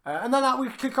 And then we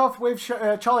kick off with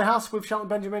Charlie Haas with Shelton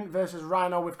Benjamin versus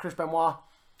Rhino with Chris Benoit.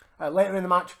 Later in the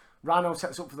match, Rhino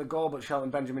sets up for the goal, but Shelton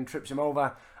Benjamin trips him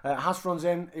over. Haas runs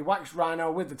in, he whacks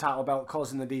Rhino with the title belt,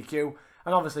 causing the DQ.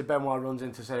 And obviously Benoit runs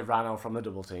in to save Rhino from the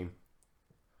double team.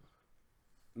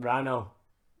 Rhino's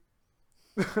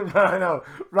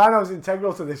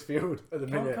integral to this feud at the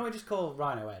minute. Can we just call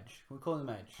Rhino Edge? Can we call him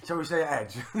Edge? Shall we say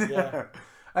Edge? Yeah.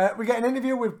 We get an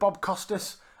interview with Bob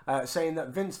Costas saying that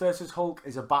Vince versus Hulk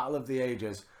is a battle of the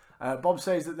ages. Bob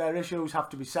says that their issues have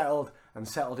to be settled and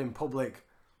settled in public.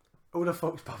 Who the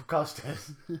fuck's Bob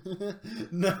Costas?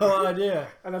 No idea.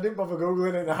 And I didn't bother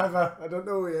Googling it either. I don't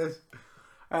know who he is.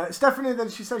 Stephanie, then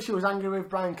she says she was angry with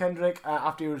Brian Kendrick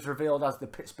after he was revealed as the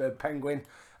Pittsburgh Penguin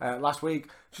last week.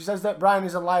 She says that Brian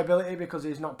is a liability because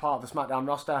he's not part of the SmackDown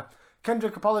roster.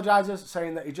 Kendrick apologises,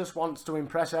 saying that he just wants to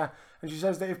impress her. And she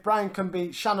says that if Brian can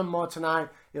beat Shannon Moore tonight,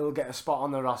 he'll get a spot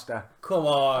on the roster. Come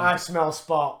on. I smell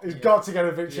spot. He's got to get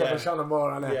a victory over Shannon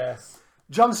Moore, hasn't he? Yes.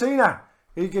 John Cena,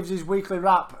 he gives his weekly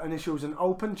rap and issues an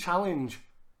open challenge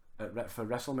for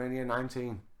WrestleMania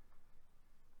 19.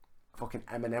 Fucking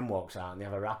Eminem walks out and they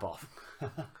have a rap off.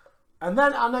 And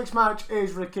then our next match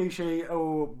is Rikishi,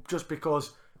 who, just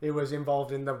because he was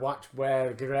involved in the match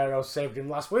where Guerrero saved him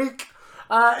last week,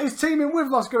 is teaming with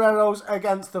Los Guerreros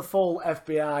against the full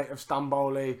FBI of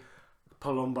Stamboli,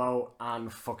 Palumbo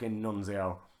and fucking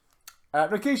Nunzio.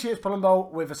 Rikishi hits Palumbo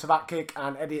with a Savat kick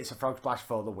and Eddie hits a frog splash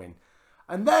for the win.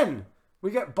 And then we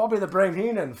get Bobby the Brain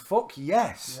Heenan. Fuck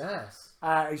yes. Yes.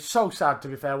 It's so sad, to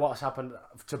be fair, what's happened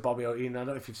to Bobby Heenan. I don't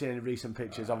know if you've seen any recent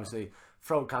pictures. Obviously,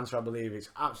 throat cancer, I believe. It's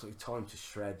absolutely torn to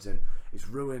shreds and it's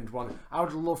ruined one. I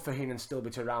would love for Heenan still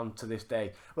be around to this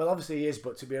day. Well, obviously he is,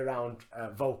 but to be around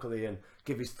vocally and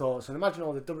give his thoughts. And imagine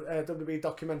all the WWE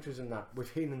documentaries and that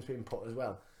with Heenan's being put as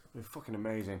well. It'd be fucking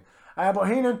amazing. But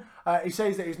Heenan, he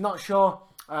says that he's not sure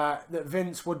that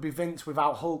Vince would be Vince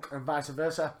without Hulk and vice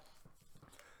versa.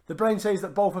 The Brain says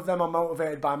that both of them are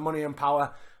motivated by money and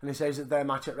power, and he says that their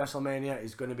match at WrestleMania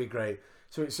is going to be great.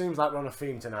 So it seems like we're on a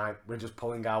theme tonight. We're just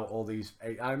pulling out all these...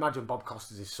 I imagine Bob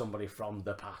Costas is somebody from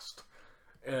the past,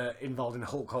 involved in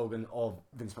Hulk Hogan or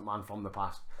Vince McMahon from the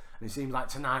past. And it seems like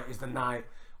tonight is the night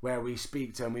where we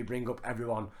speak to and we bring up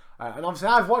everyone. And obviously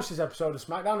I've watched this episode of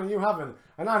SmackDown and you haven't.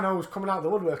 And I know who's coming out of the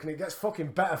woodwork and it gets fucking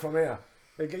better from here.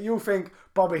 You think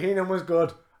Bobby Heenan was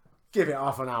good, give it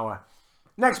half an hour.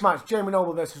 Next match, Jamie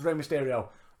Noble versus Rey Mysterio.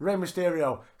 Rey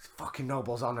Mysterio, fucking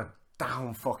Noble's on a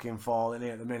down fucking fall in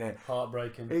here at the minute.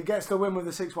 Heartbreaking. He gets the win with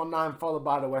the 619 followed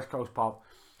by the West Coast Pop.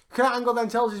 Kurt Angle then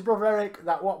tells his brother Eric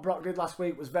that what Brock did last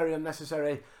week was very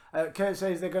unnecessary. Kurt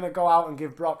says they're going to go out and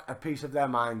give Brock a piece of their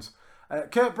minds.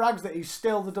 Kurt brags that he's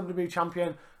still the WWE champion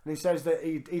and he says that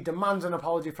he demands an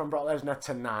apology from Brock Lesnar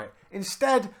tonight.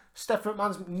 Instead, Stephanie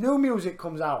McMahon's new music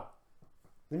comes out.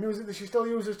 The music that she still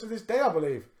uses to this day, I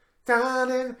believe. Now,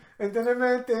 and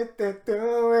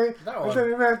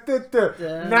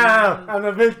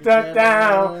a bit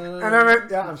down, and a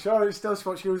bit. Yeah, I'm sure it's still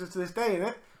what she uses to this day, isn't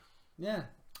it? Yeah.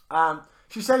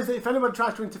 She says that if anyone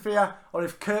tries to interfere or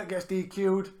if Kurt gets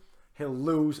DQ'd, he'll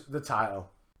lose the title.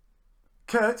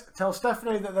 Kurt tells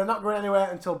Stephanie that they're not going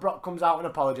anywhere until Brock comes out and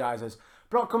apologises.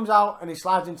 Brock comes out and he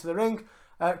slides into the ring.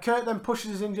 Kurt then pushes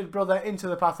his injured brother into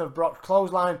the path of Brock's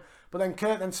clothesline, but then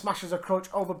Kurt then smashes a crutch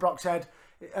over Brock's head.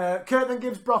 Kurt then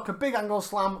gives Brock a big angle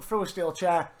slam through a steel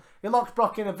chair. He locks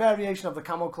Brock in a variation of the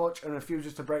camel clutch and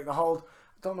refuses to break the hold.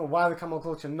 I don't know why the camel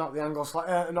clutch and not the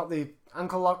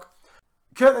ankle lock.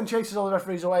 Kurt then chases all the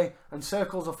referees away and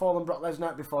circles a fallen Brock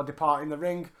Lesnar before departing the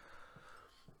ring.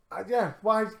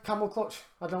 Why camel clutch?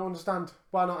 I don't understand.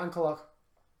 Why not ankle lock?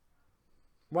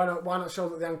 Why not show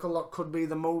that the ankle lock could be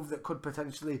the move that could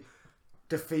potentially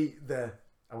defeat the...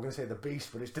 I'm going to say the beast,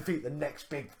 but it's defeat the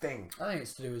next big thing. I think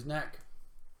it's to do with his neck.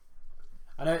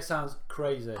 I know it sounds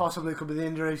crazy. Possibly could be the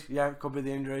injuries. Yeah, it could be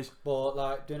the injuries. But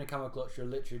like doing a camel clutch, you're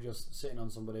literally just sitting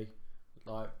on somebody,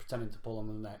 like pretending to pull on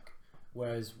the neck.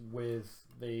 Whereas with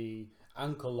the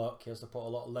ankle lock, he has to put a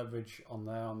lot of leverage on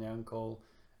there on the ankle,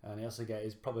 and he has to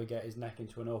probably get his neck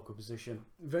into an awkward position.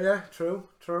 Yeah, true.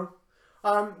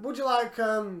 Would you like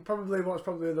what's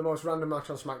probably the most random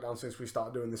match on SmackDown since we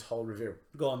started doing this whole review?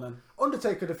 Go on then.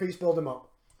 Undertaker defeats Build 'Em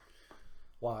Up.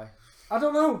 Why? I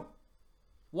don't know.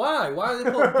 Why? Why did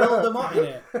they put Build 'Em Up in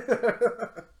it?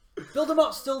 Build 'Em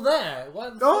Up's still there.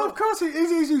 Of course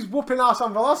he's whooping ass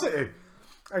on Velocity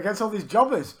against all these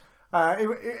jobbers. He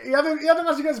had a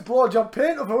match against Blowjob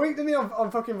Paint of a week, didn't he,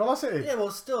 on fucking Velocity? Yeah, well,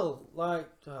 still, like...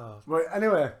 Well,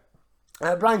 anyway,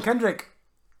 Brian Kendrick,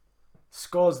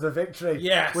 scores the victory.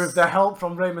 Yes. With the help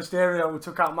from Rey Mysterio, who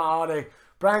took out Matt Hardy.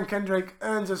 Brian Kendrick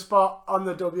earns a spot on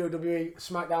the WWE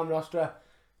SmackDown roster.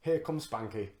 Here comes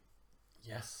Spanky.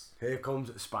 Yes. Here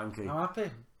comes Spanky. I'm happy.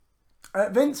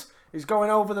 Vince is going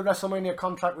over the WrestleMania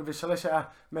contract with his solicitor,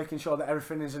 making sure that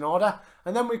everything is in order.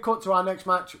 And then we cut to our next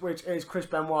match, which is Chris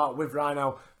Benoit with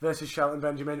Rhino versus Shelton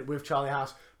Benjamin with Charlie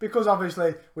Haas. Because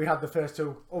obviously we had the first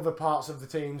two other parts of the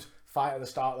teams fight at the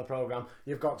start of the program.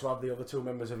 You've got to have the other two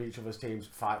members of each other's teams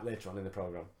fight later on in the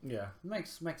program. Yeah,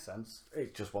 makes sense.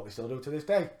 It's just what they still do to this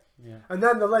day. Yeah. And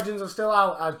then the legends are still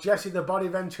out as Jesse the Body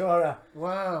Ventura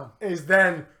is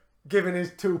then giving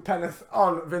his 2 penneth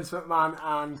on Vince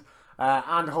McMahon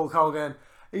and Hulk Hogan.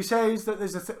 He says that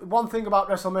there's one thing about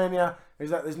WrestleMania is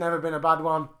that there's never been a bad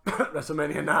one.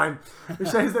 WrestleMania 9. He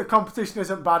says that competition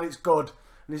isn't bad, it's good.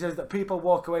 And he says that people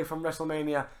walk away from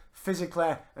WrestleMania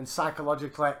physically and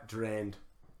psychologically drained.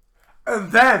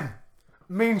 And then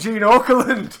Mean Gene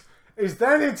Okerlund is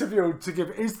then interviewed to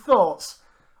give his thoughts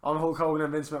on Hulk Hogan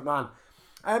and Vince McMahon.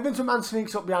 Vince McMahon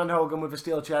sneaks up behind Hogan with a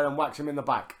steel chair and whacks him in the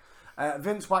back.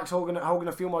 Vince whacks Hogan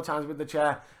a few more times with the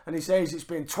chair, and he says it's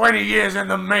been 20 years in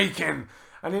the making.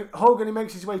 And Hogan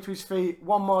makes his way to his feet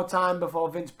one more time before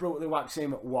Vince brutally whacks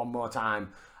him one more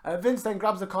time. Vince then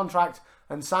grabs the contract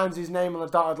and signs his name on the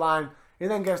dotted line. He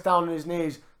then gets down on his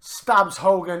knees, stabs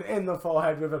Hogan in the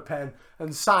forehead with a pen,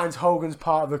 and signs Hogan's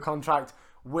part of the contract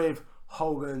with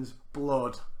Hogan's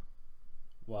blood.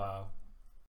 Wow.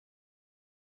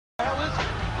 Mr.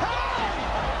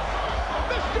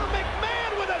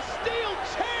 McMahon with a steel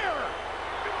chair!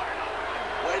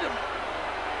 Wait a minute.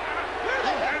 Where the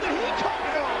hell did he come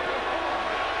from?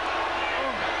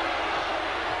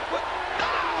 What?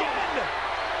 Not again!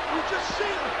 We just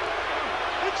seen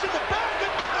it's in the back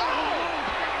and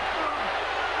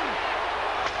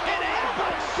an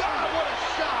elbow shot! What a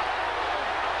shot!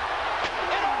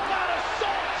 An all-out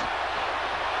assault!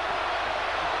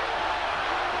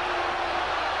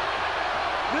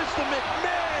 Mr.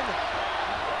 McMahon!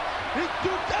 He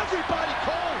duped everybody,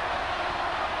 Cole!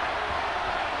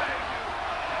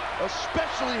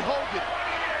 Especially Hogan.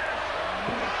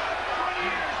 20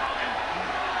 years, Hogan!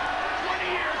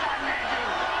 20 years I made you!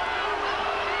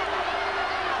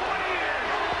 20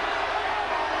 years!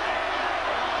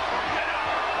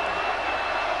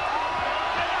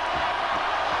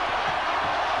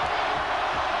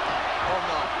 Oh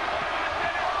no.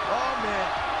 Oh man.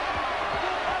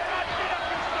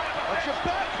 Watch your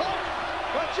back, Hulk!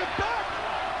 Watch your back!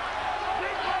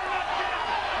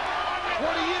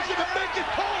 20 years in the making,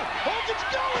 Cole! Hogan's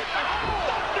going!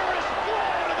 Thunderous blow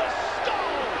to the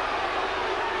skull!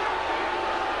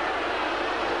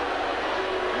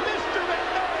 Mr.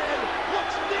 McMahon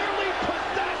looks nearly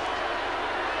possessed!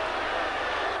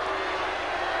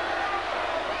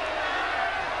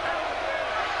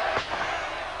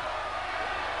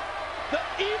 The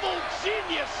evil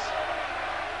genius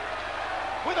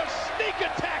with a sneak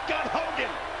attack on Hogan!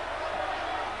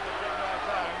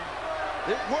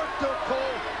 It worked though,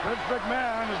 Cole. Vince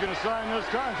McMahon is going to sign this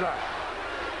contract.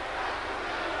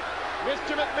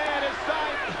 Mr. McMahon has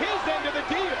signed his end of the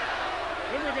deal.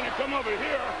 Then we're going to come over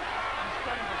here and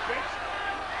sign the fix.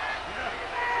 Yeah.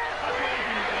 That's what we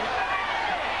can do.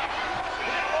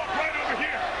 We're going to walk right over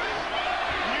here.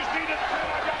 You see this pen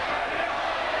I got in my hand?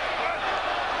 What?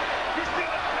 You see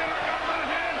this pen I got in my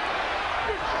hand?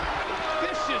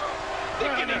 Vicious,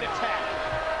 sickening attack.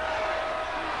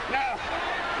 Now,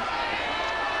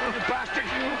 you bastard,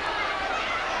 you.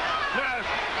 Now,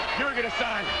 you're going to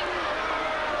sign.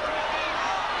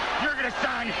 You're going to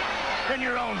sign in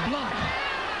your own blood.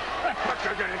 That's what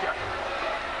you're going to do.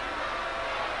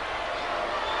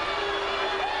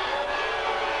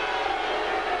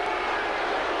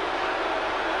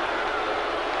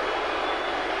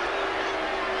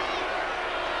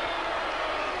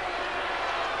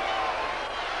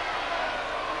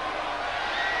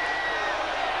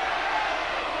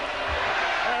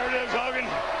 There it is, Hogan.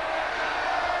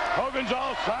 Hogan's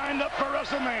all signed up for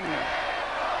WrestleMania.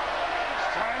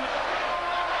 Signed up.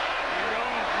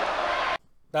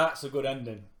 That's a good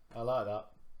ending. I like that.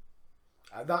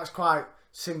 That's quite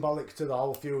symbolic to the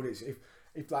whole feud. It's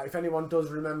if anyone does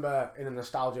remember in a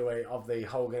nostalgia way of the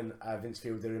Hogan Vince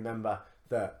feud, they remember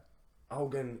that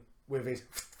Hogan with his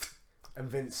and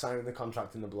Vince signing the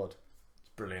contract in the blood.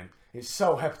 It's brilliant. It's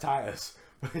so hepatitis,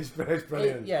 but it's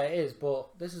brilliant. It is.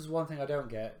 But this is one thing I don't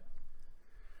get.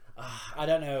 I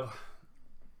don't know.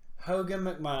 Hogan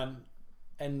McMahon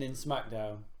ending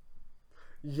SmackDown.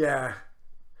 Yeah.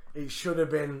 It should have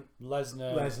been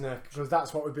Lesnar, because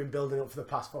that's what we've been building up for the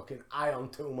past fucking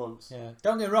 2 months. Yeah,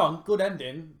 don't get me wrong, good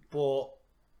ending, but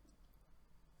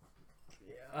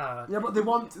yeah, but they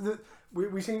want we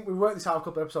worked this out a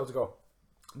couple of episodes ago.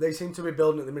 They seem to be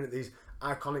building at the minute these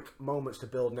iconic moments to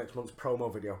build next month's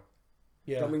promo video.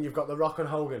 Yeah. I mean, you've got The Rock and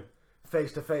Hogan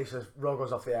face to face as Raw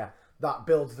goes off the air. That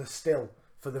builds the still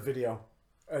for the video.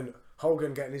 And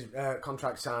Hogan getting his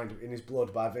contract signed in his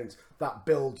blood by Vince. That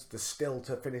builds the still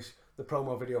to finish the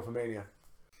promo video for Mania.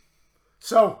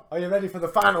 So, are you ready for the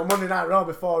final Monday Night Raw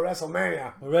before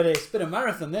WrestleMania? We're ready. It's been a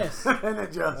marathon, this. Isn't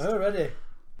it just? We're ready.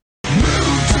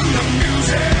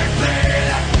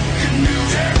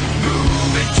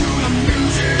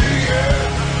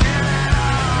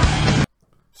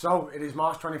 So, it is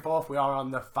March 24th. We are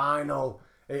on the final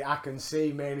I Can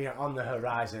See Mania on the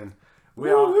horizon.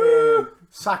 We are in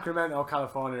Sacramento,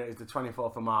 California. It is the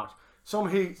 24th of March.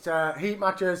 Some heat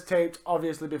matches taped,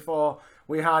 obviously, before.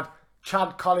 We had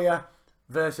Chad Collier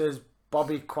versus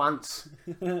Bobby Quance.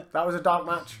 That was a dark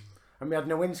match. And we had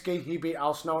Nowinski. He beat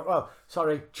Al Snow. Well,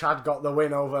 sorry, Chad got the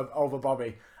win over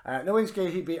Bobby.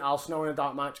 Nowinski, he beat Al Snow in a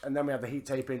dark match. And then we had the heat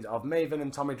tapings of Maven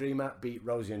and Tommy Dreamer beat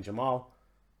Rosie and Jamal.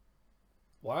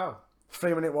 Wow.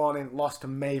 3-minute warning, lost to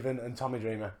Maven and Tommy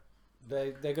Dreamer.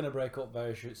 They're going to break up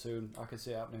very soon. I can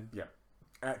see it happening.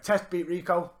 Yeah. Test beat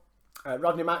Rico.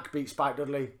 Rodney Mack beat Spike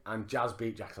Dudley. And Jazz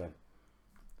beat Jacqueline.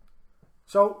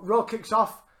 So, Raw kicks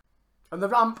off. And the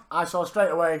ramp, I saw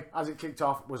straight away as it kicked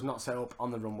off, was not set up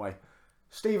on the runway.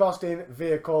 Steve Austin,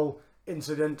 vehicle,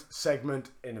 incident, segment,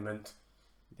 imminent.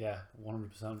 Yeah,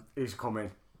 100%. He's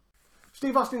coming.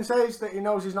 Steve Austin says that he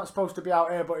knows he's not supposed to be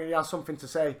out here, but he has something to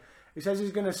say. He says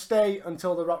he's going to stay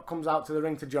until The Rock comes out to the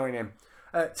ring to join him.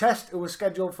 Test, who was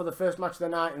scheduled for the first match of the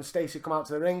night, and Stacey come out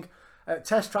to the ring.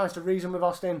 Test tries to reason with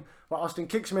Austin, but Austin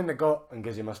kicks him in the gut and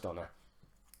gives him a stunner.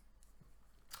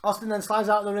 Austin then slides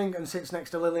out of the ring and sits next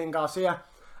to Lillian Garcia.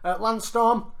 Lance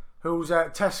Storm, who's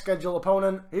Test's scheduled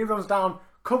opponent, he runs down,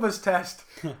 covers Test.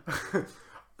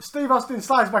 Steve Austin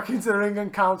slides back into the ring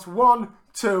and counts 1,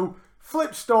 2,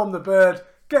 flips Storm the Bird,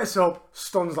 gets up,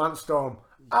 stuns Lance Storm.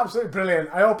 Absolutely brilliant.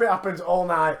 I hope it happens all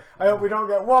night. I hope we don't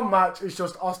get one match. It's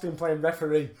just Austin playing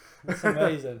referee. That's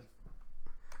amazing.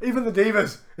 Even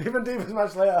Divas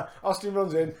match later, Austin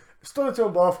runs in, stunner to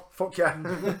them both, fuck yeah.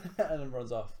 And then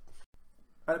runs off.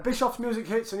 Bischoff's music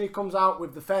hits and he comes out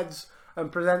with the feds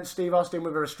and presents Steve Austin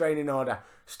with a restraining order,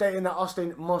 stating that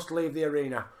Austin must leave the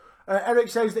arena. Eric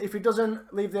says that if he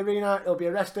doesn't leave the arena, he'll be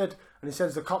arrested, and he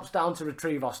sends the cops down to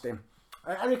retrieve Austin.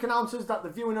 Eric announces that the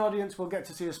viewing audience will get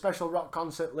to see a special rock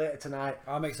concert later tonight.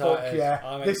 I'm excited. Fuck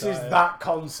yeah. This is that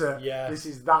concert. Yeah. This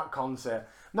is that concert.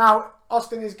 Now,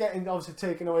 Austin is getting obviously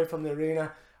taken away from the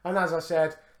arena, and as I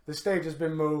said, the stage has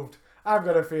been moved. I've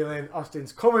got a feeling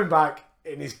Austin's coming back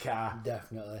in his car.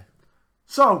 Definitely.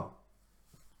 So,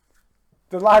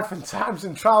 the life and times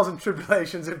and trials and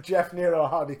tribulations of Jeff Nero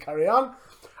Hardy carry on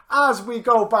as we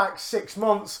go back 6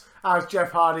 months as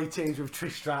Jeff Hardy teams with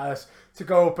Trish Stratus to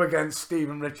go up against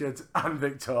Steven Richards and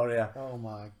Victoria. Oh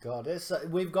my god,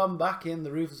 we've gone back in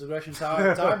the Ruthless Aggression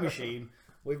time machine.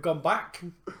 We've gone back.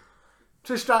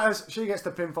 Trish Stratus, she gets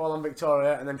the pinfall on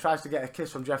Victoria and then tries to get a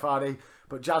kiss from Jeff Hardy,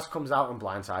 but Jazz comes out and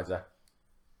blindsides her.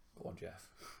 Go on, Jeff.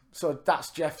 So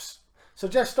that's Jeff's. So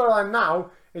Jeff's storyline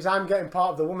now is I'm getting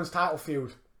part of the women's title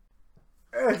feud.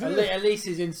 At least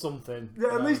he's in something.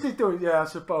 Yeah, at least he's doing. Yeah, I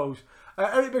suppose.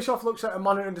 Eric Bischoff looks at a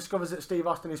monitor and discovers that Steve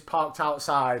Austin is parked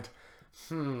outside.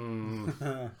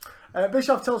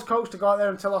 Bischoff tells Coach to go out there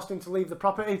and tell Austin to leave the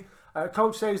property.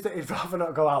 Coach says that he'd rather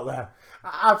not go out there.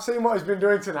 I've seen what he's been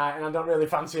doing tonight and I don't really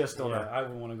fancy a stunner. Yeah, I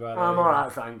wouldn't want to go out there. I'm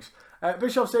alright, thanks.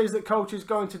 Bischoff says that Coach is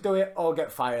going to do it or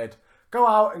get fired. Go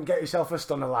out and get yourself a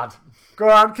stunner, lad. Go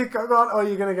on, go on, or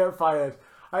you're going to get fired.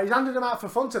 He's handed him out for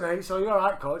fun tonight, so you're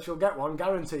alright, Coach. You'll get one,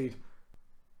 guaranteed.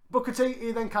 Booker T,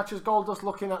 he then catches Goldust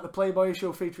looking at the Playboy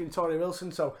issue featuring Tori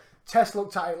Wilson. So Tess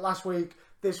looked at it last week.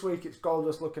 This week it's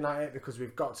Goldust looking at it because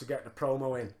we've got to get the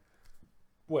promo in.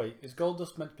 Wait, is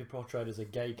Goldust meant to be portrayed as a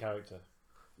gay character?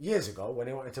 Years ago, when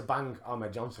he wanted to bang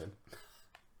Ahmed Johnson.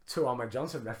 2 Ahmed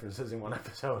Johnson references in one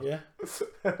episode. Yeah.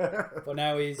 But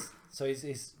now he's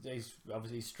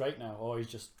obviously straight now, or he's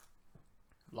just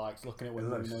likes looking at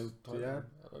women. Yeah.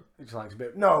 He just likes a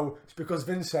bit. No, it's because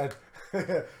Vince said,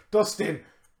 Dustin,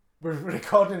 we're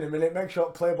recording in a minute, make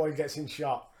sure Playboy gets in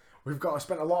shot. We've got to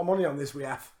spend a lot of money on this, we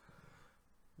have.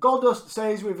 Goldust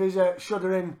says with his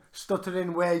shuddering,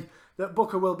 stuttering way that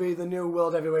Booker will be the new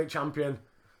World Heavyweight Champion.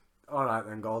 Alright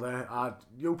then, Goldie.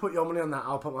 You put your money on that,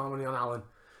 I'll put my money on Alan.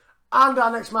 And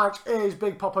our next match is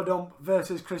Big Papa Dump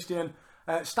versus Christian.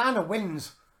 Steiner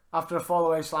wins after a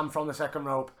fall-away slam from the second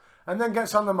rope and then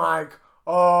gets on the mic.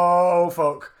 Oh,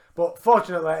 fuck. But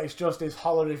fortunately, it's just his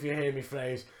holler if you hear me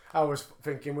phrase. I was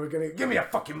thinking we're going to give me a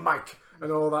fucking mic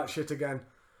and all that shit again.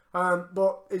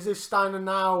 But is this Steiner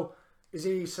now Is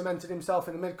he cemented himself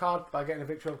in the mid card by getting a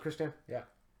victory over Christian? Yeah.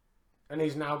 And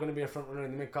he's now going to be a front runner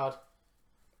in the mid card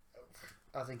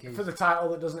I think he's... for the title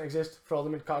that doesn't exist for all the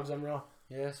mid cards on Raw.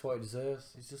 Yeah, that's what he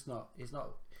deserves. He's just not... He's not...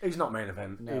 He's not main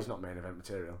event. No. He's not main event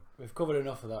material. We've covered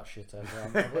enough of that shit,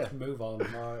 everyone. Let's move on.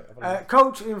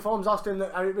 Coach informs Austin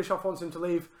that Eric Bischoff wants him to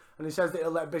leave, and he says that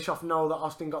he'll let Bischoff know that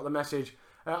Austin got the message.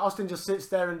 Austin just sits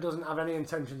there and doesn't have any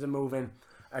intentions of moving.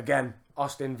 Again,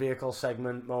 Austin vehicle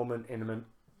segment, moment, imminent.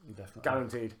 Definitely.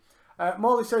 Guaranteed.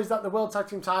 Morley says that the World Tag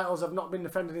Team titles have not been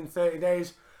defended in 30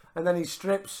 days, and then he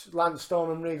strips Lance Storm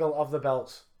and Regal of the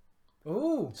belts.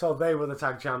 Ooh. So they were the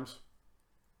tag champs.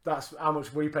 That's how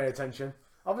much we pay attention.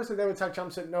 Obviously, they were tag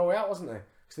champs at No Way Out, wasn't they?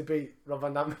 Because they beat Rob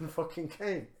Van Dam and fucking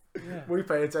Kane. Yeah. We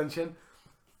pay attention.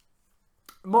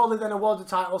 Morley then awards the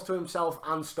titles to himself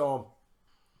and Storm.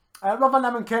 Rob Van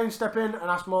Dam and Kane step in and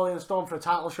ask Morley and Storm for a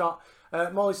title shot.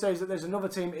 Morley says that there's another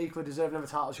team equally deserving of a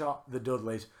title shot, the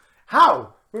Dudleys.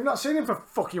 How? We've not seen him for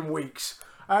fucking weeks.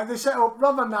 They set up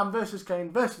Rob Van Dam versus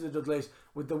Kane versus the Dudleys,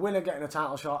 with the winner getting a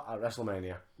title shot at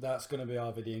WrestleMania. That's going to be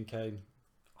RVD and Kane.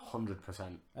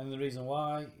 100%. And the reason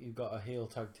why, you've got a heel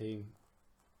tag team.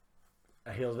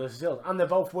 A heels versus heels. And they're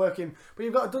both working, but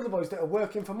you've got a Dudley Boys that are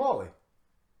working for Morley.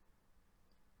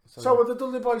 So were the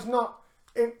Dudley Boys not,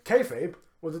 in kayfabe,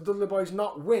 would the Dudley Boys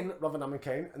not win Rob Van Dam and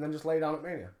Kane and then just lay down at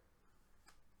Mania?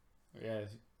 Yeah,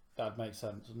 that makes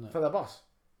sense, doesn't it? For their boss.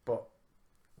 But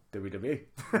WWE.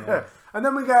 Yeah. And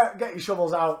then we get your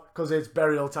shovels out because it's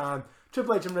burial time.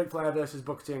 Triple H and Ric Flair versus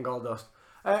Booker T and Goldust.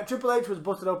 Triple H was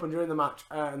busted open during the match,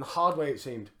 and the hard way it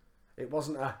seemed. It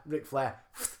wasn't a Ric Flair.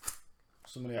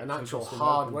 Somebody an actually actual busted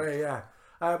hard open. way, yeah.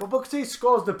 But Booker T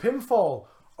scores the pinfall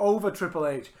over Triple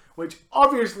H, which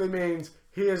obviously means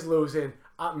he is losing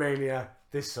at Mania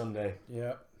this Sunday.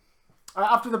 Yeah.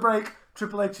 After the break,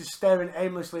 Triple H is staring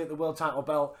aimlessly at the world title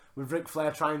belt, with Ric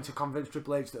Flair trying to convince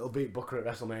Triple H that he'll beat Booker at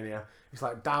WrestleMania. It's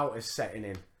like doubt is setting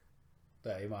in.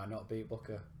 That he might not beat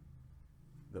Booker.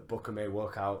 That Booker may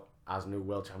work out as new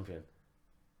world champion.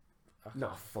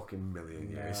 Not a fucking million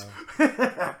years.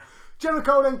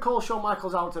 Jericho then calls Shawn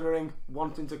Michaels out to the ring,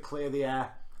 wanting to clear the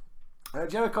air.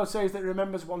 Jericho says that he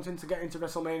remembers wanting to get into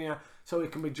WrestleMania so he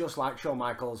can be just like Shawn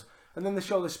Michaels. And then they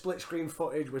show the split screen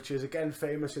footage, which is again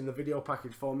famous in the video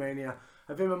package for Mania,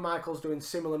 of him and Michaels doing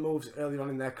similar moves early on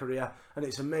in their career. And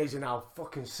it's amazing how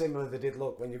fucking similar they did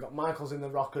look when you've got Michaels in the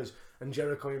Rockers and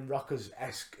Jericho in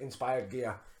Rockers-esque inspired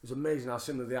gear. It was amazing how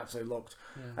similar they actually looked.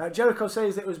 Yeah. Jericho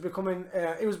says that he was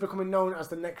becoming known as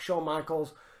the next Shawn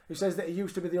Michaels. He says that he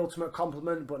used to be the ultimate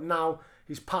compliment, but now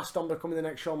he's passed on becoming the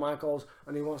next Shawn Michaels,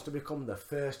 and he wants to become the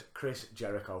first Chris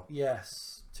Jericho.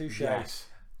 Yes. Touche. Yes.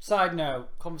 Side note,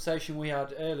 conversation we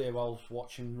had earlier while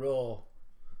watching Raw,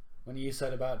 when you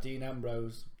said about Dean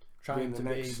Ambrose trying to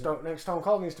be... Next Stone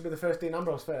Cold needs to be the first Dean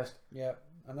Ambrose first. Yeah,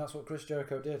 and that's what Chris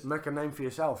Jericho did. Make a name for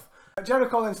yourself.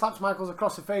 Jericho then slaps Michaels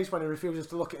across the face when he refuses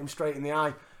to look at him straight in the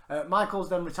eye. Michaels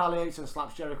then retaliates and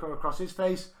slaps Jericho across his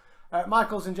face.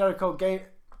 Michaels and Jericho grin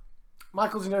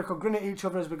at each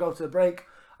other as we go to the break.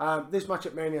 This match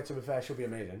at Mania, to be fair, should be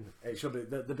amazing. It should be.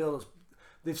 The build-ups...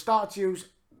 They've started to use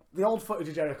the old footage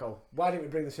of Jericho. Why didn't we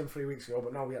bring this in 3 weeks ago,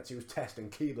 but now we had to use Test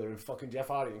and Keebler and fucking Jeff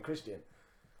Hardy and Christian?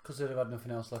 Because they'd have had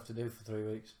nothing else left to do for 3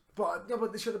 weeks. But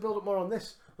they should have built up more on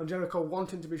this. On Jericho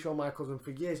wanting to be Shawn Michaels and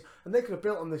for years. And they could have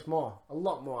built on this more. A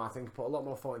lot more, I think. Put a lot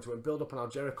more thought into it. And build up on how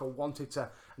Jericho wanted to.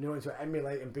 And he wanted to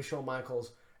emulate and be Shawn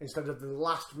Michaels instead of the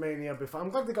last Mania before.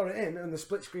 I'm glad they got it in and the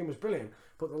split screen was brilliant.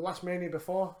 But the last Mania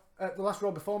before, the last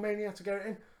Raw before Mania to get it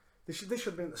in, this should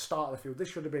have been at the start of the feud. This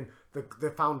should have been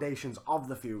the foundations of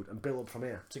the feud and build up from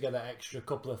here. To get that extra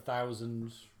couple of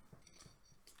thousands.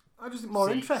 I just think more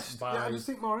interest. Yeah, I just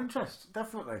think more interest,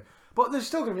 definitely. But there's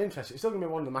still going to be interest. It's still going to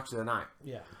be one of the matches of the night.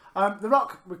 Yeah. The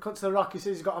Rock, we cut to The Rock. He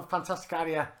says he's got a fantastic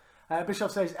idea.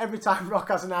 Bischoff says every time Rock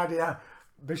has an idea,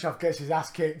 Bischoff gets his ass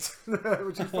kicked,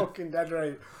 which is fucking dead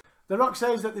right. The Rock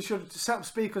says that they should set up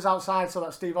speakers outside so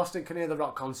that Steve Austin can hear the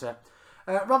Rock concert.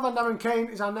 Rob Van Dam and Kane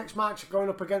is our next match, going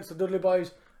up against the Dudley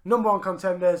Boys, #1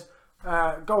 contenders.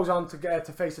 Goes on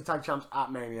to face the tag champs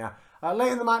at Mania.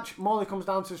 Late in the match, Morley comes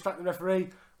down to distract the referee.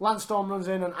 Lance Storm runs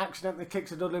in and accidentally kicks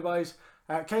the Dudley Boys.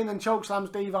 Kane then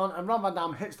chokeslams Devon, and Rob Van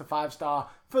Dam hits the 5-star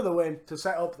for the win to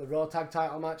set up the Raw Tag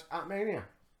Title match at Mania.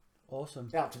 Awesome.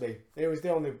 It had to be. It was the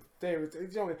only.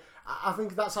 I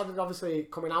think that's obviously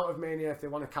coming out of Mania. If they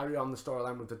want to carry on the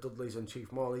storyline with the Dudleys and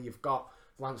Chief Morley, you've got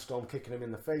Lance Storm kicking him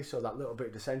in the face, so that little bit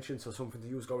of dissension, so something to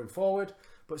use going forward.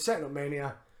 But setting up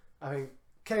Mania, I think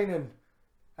Kane and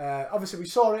obviously we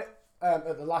saw it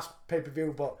at the last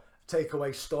pay-per-view, but take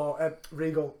away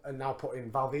Regal and now put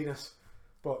in Val Venus.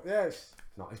 But yeah, it's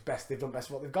not his best. They've done best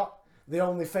of what they've got. The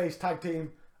only face tag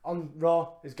team on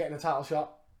Raw is getting a title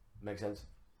shot. Makes sense.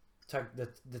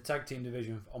 The tag team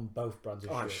division on both brands of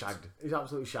he's shirts. shagged. He's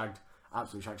absolutely shagged.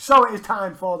 Absolutely shagged. So it is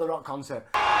time for the Rock concert.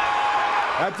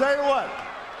 I tell you what,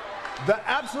 the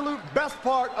absolute best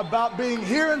part about being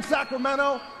here in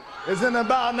Sacramento is in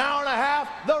about an hour and a half,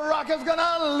 The Rock is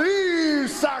gonna leave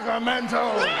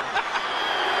Sacramento.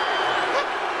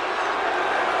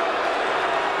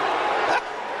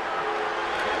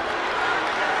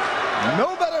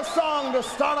 No better song to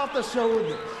start off the show with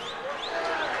this.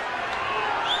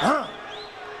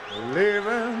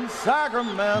 Leaving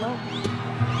Sacramento,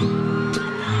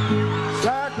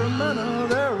 Sacramento,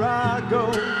 there I go.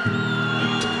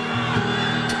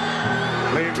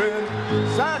 Leaving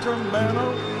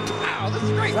Sacramento, wow, this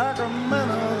is great.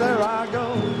 Sacramento, there I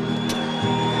go.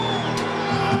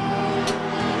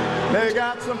 They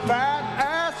got some fat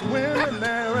ass women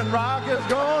there, and Rock is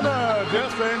gonna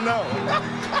just say no.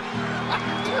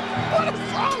 What a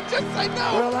song, just say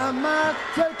no. Well, I might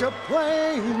take a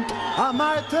plane, I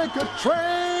might take a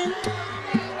train.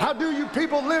 How do you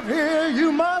people live here?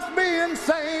 You must be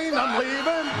insane. I'm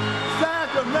leaving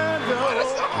Sacramento. What a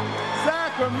song.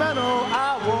 Sacramento,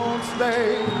 I won't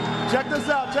stay. Check this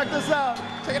out, check this out.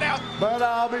 Check it out. But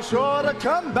I'll be sure to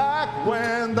come back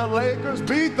when the Lakers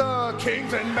beat the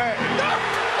Kings in May.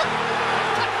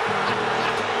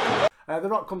 The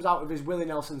Rock comes out with his Willie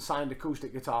Nelson signed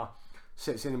acoustic guitar,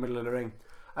 sits in the middle of the ring.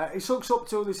 He sucks up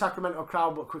to the Sacramento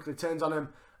crowd but quickly turns on him,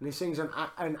 and he sings an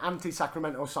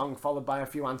anti-Sacramento song followed by a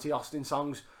few anti-Austin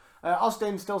songs.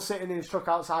 Austin still sitting in his truck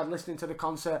outside listening to the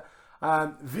concert.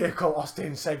 Vehicle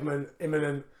Austin segment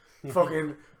imminent.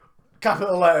 Fucking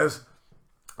capital letters.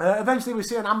 Eventually we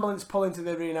see an ambulance pull into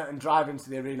the arena and drive into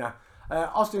the arena.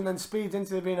 Austin then speeds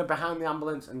into the arena behind the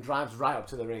ambulance and drives right up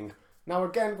to the ring. Now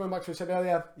again, going back to what I said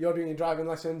earlier, you're doing your driving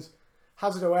lessons.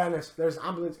 Hazard awareness, there's an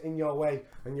ambulance in your way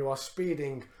and you are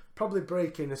speeding, probably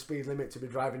breaking the speed limit to be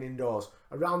driving indoors.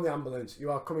 Around the ambulance,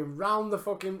 you are coming round the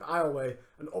fucking aisleway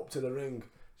and up to the ring.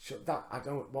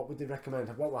 What would they recommend?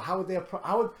 How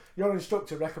would your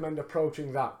instructor recommend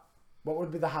approaching that? What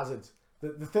would be the hazards?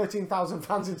 The 13,000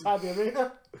 fans inside the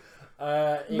arena?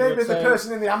 Maybe the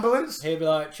person in the ambulance? He'd be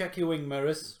like, check your wing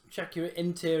mirrors, check your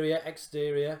interior,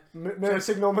 exterior. Mirror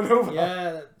signal manoeuvre?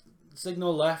 Yeah,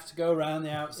 signal left, go around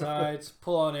the outside,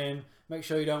 pull on in, make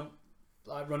sure you don't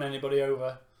run anybody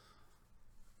over.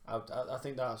 I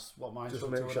think that's what my just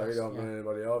instructor make sure you don't run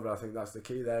anybody over. I think that's the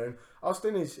key there. And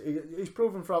Austin he's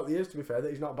proven throughout the years, to be fair, that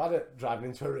he's not bad at driving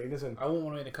into arenas. And I wouldn't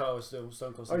want to be in a car with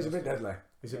Stone Cold. He's a bit deadly.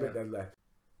 He's a bit deadly.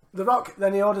 The Rock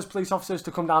then he orders police officers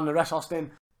to come down and arrest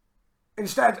Austin.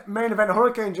 Instead, main event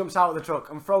Hurricane jumps out of the truck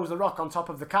and throws The Rock on top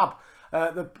of the cab.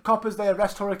 The coppers they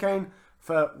arrest Hurricane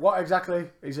for what exactly?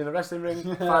 He's in a wrestling ring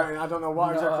fighting. I don't know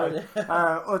what exactly.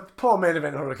 Poor main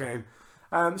event Hurricane.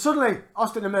 Suddenly,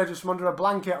 Austin emerges from under a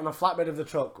blanket on the flatbed of the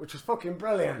truck, which is fucking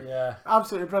brilliant. Yeah.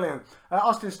 Absolutely brilliant.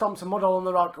 Austin stomps a mud hole on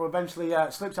The Rock, who eventually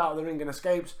slips out of the ring and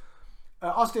escapes.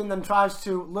 Austin then tries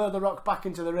to lure The Rock back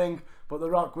into the ring, but The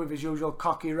Rock, with his usual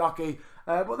cocky Rocky.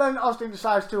 But then Austin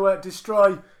decides to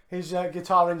destroy his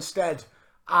guitar instead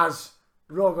as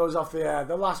Raw goes off the air.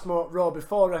 The last Raw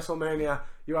before WrestleMania,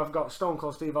 you have got Stone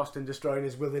Cold Steve Austin destroying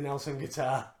his Willie Nelson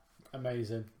guitar.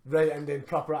 Amazing. Great ending,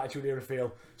 proper Attitude Era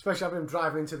feel. Especially having him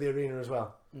driving into the arena as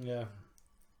well. Yeah.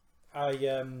 I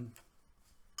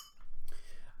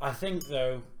think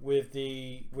though with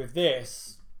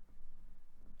this,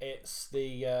 it's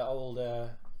the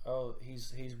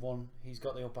he's won. He's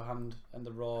got the upper hand and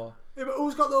the Raw. Yeah, but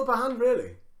who's got the upper hand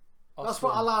really? Austin. That's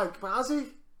what I like. But has he?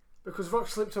 Because Rock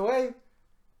slipped away.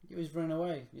 He was running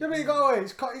away. Yeah, but he got away.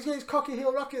 He's cocky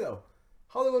heel Rocky though.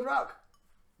 Hollywood Rock.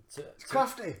 It's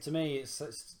crafty. To me,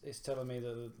 it's telling me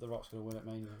that the Rock's going to win at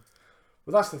Mania.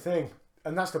 Well, that's the thing,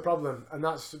 and that's the problem, and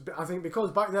that's I think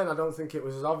because back then I don't think it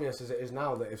was as obvious as it is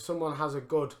now that if someone has a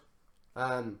good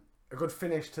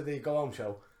finish to the go home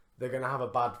show, they're going to have a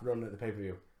bad run at the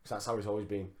pay-per-view because that's how it's always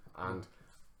been, and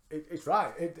it's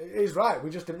right. It is right. We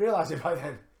just didn't realise it by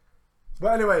then.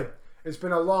 But anyway, it's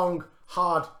been a long,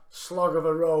 hard slog of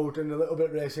a road and a little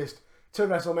bit racist to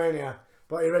WrestleMania.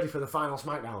 But are you ready for the final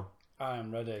SmackDown? I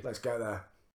am ready. Let's get there.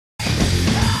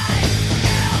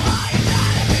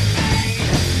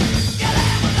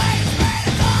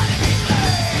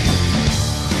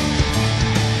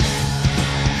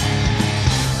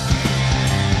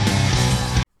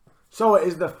 So it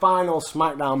is the final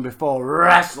SmackDown before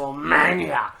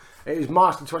WrestleMania. It is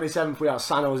March the 27th. We are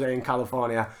San Jose in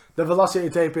California. The Velocity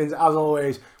tapings, as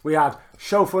always, we had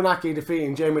Sho Funaki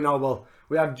defeating Jamie Noble.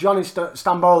 We had Johnny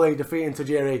Stamboli defeating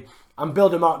Tajiri. And Bill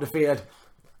DeMott defeated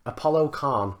Apollo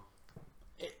Khan.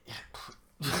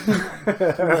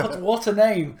 What a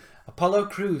name. Apollo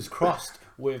Crews crossed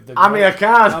with the Amir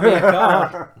Khan. Amir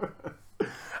Khan.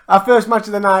 Our first match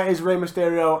of the night is Rey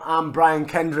Mysterio and Brian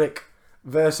Kendrick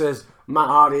versus Matt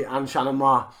Hardy and Shannon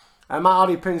Moore. Matt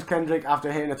Hardy pins Kendrick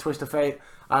after hitting a twist of fate.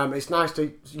 It's nice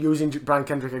to using Brian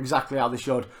Kendrick exactly how they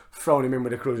should, throwing him in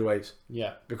with the cruiserweights.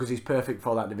 Yeah. Because he's perfect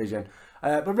for that division.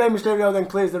 But Rey Mysterio then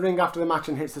clears the ring after the match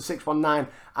and hits the 619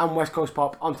 and West Coast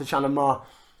Pop onto Shannon Moore.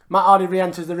 Matt Hardy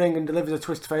re-enters the ring and delivers a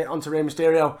twist of fate onto Rey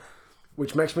Mysterio,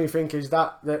 which makes me think is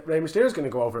that Rey Mysterio is going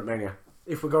to go over at Mania.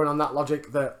 If we're going on that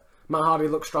logic that Matt Hardy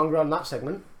looks stronger on that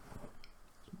segment.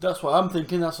 That's what I'm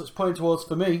thinking. That's what's pointing towards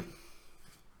for me.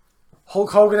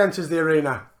 Hulk Hogan enters the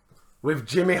arena with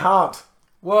Jimmy Hart.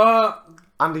 What?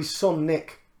 And his son,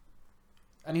 Nick.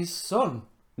 And his son?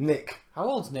 Nick. How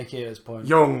old's Nick here at this point?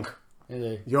 Young. Is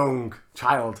he? Young.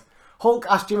 Child. Hulk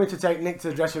asks Jimmy to take Nick to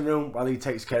the dressing room while he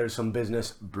takes care of some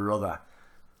business. Brother.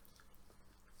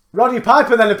 Roddy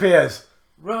Piper then appears.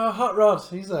 Hot Rod,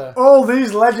 he's there. All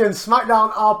these legends,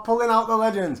 SmackDown are pulling out the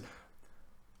legends.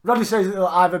 Roddy says it'll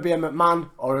either be a McMahon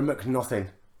or a McNothing,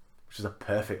 which is a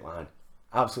perfect line.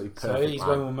 Absolutely perfect. So he's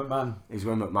going with McMahon. He's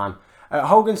going with McMahon.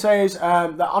 Hogan says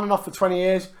that on and off for 20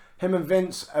 years, him and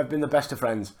Vince have been the best of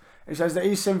friends. He says that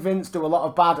he's seen Vince do a lot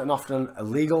of bad and often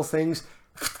illegal things.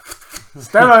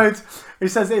 Steroids. He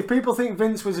says that if people think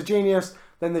Vince was a genius,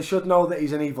 then they should know that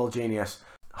he's an evil genius.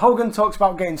 Hogan talks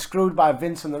about getting screwed by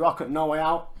Vince and The Rock at No Way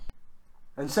Out,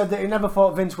 and said that he never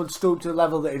thought Vince would stoop to the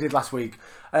level that he did last week.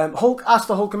 Hulk asked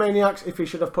the Hulkamaniacs if he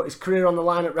should have put his career on the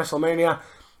line at WrestleMania,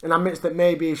 and admits that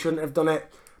maybe he shouldn't have done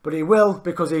it, but he will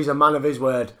because he's a man of his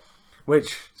word.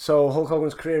 So Hulk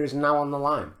Hogan's career is now on the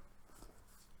line.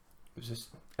 Who's this?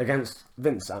 Against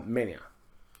Vince at Mania.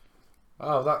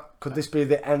 Oh, that... Could this be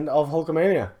the end of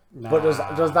Hulkamania? Nah. But does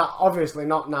that obviously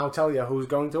not now tell you who's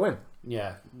going to win?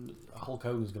 Yeah, Hulk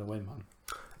Hogan's going to win, man.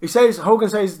 Hogan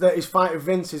says that his fight with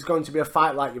Vince is going to be a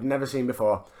fight like you've never seen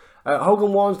before.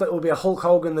 Hogan warns that it will be a Hulk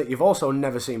Hogan that you've also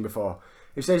never seen before.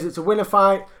 He says that to win a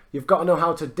fight, you've got to know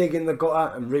how to dig in the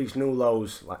gutter and reach new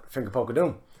lows, like Finger Poke of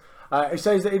Doom. He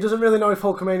says that he doesn't really know if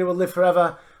Hulkamania will live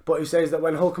forever, but he says that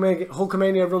when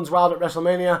Hulkamania runs wild at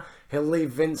WrestleMania, he'll leave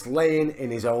Vince laying in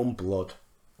his own blood.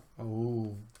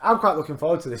 Ooh. I'm quite looking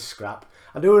forward to this scrap.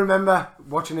 I do remember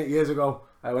watching it years ago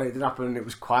when it did happen, and it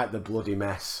was quite the bloody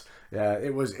mess. Yeah,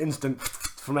 it was instant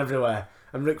from everywhere,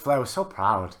 and Ric Flair was so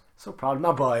proud. So proud of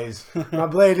my boys, my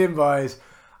blading boys.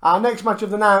 Our next match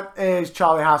of the night is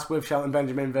Charlie Haas with Shelton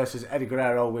Benjamin versus Eddie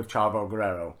Guerrero with Chavo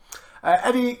Guerrero.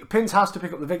 Eddie pins Haas to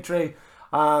pick up the victory.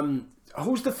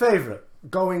 Who's the favourite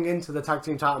going into the tag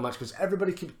team title match? Because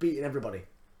everybody keeps beating everybody.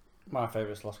 My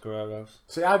favourite's Los Guerreros.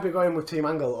 See, I'd be going with Team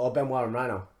Angle or Benoit and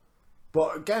Rhino.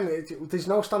 But again, there's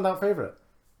no standout favourite.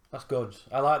 That's good.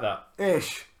 I like that.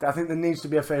 Ish. I think there needs to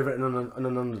be a favourite and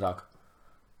an underdog.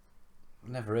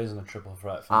 Never is in a triple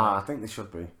threat for me. I think there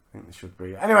should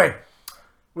be. Anyway,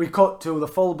 we cut to the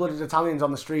full-blooded Italians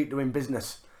on the street doing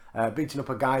business, beating up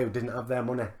a guy who didn't have their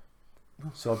money.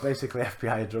 So basically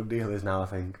FBI drug dealers now, I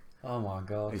think. Oh my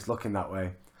god. It's looking that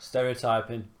way.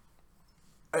 Stereotyping.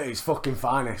 At its fucking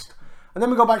finest. And then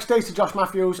we go backstage to Josh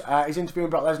Matthews. He's interviewing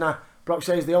Brock Lesnar. Brock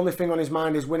says the only thing on his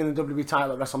mind is winning the WWE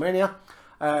title at WrestleMania.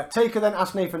 Taker then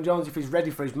asks Nathan Jones if he's ready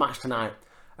for his match tonight.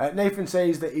 Nathan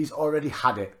says that he's already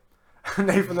had it.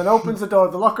 Nathan then opens the door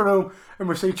of the locker room and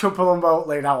we see Chuck Palumbo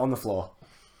laid out on the floor.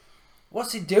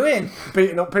 What's he doing?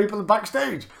 Beating up people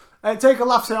backstage. Taker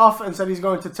laughs it off and said he's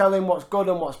going to tell him what's good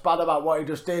and what's bad about what he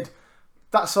just did.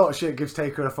 That sort of shit gives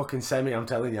Taker a fucking semi, I'm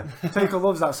telling you. Taker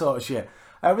loves that sort of shit.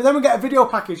 But then we get a video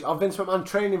package of Vince McMahon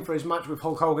training for his match with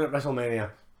Hulk Hogan at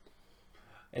WrestleMania.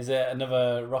 Is it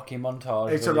another Rocky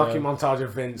montage? It's a Rocky montage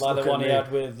of Vince. Like the one he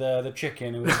had with the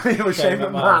chicken. It was Shane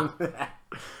McMahon.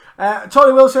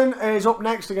 Tori Wilson is up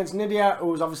next against Nidia,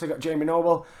 who's obviously got Jamie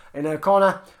Noble in her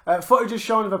corner. Footage is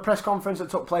shown of a press conference that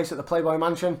took place at the Playboy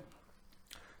Mansion.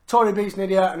 Tori beats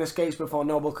Nidia and escapes before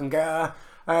Noble can get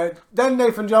her. Then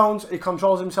Nathan Jones, he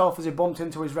controls himself as he bumps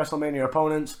into his WrestleMania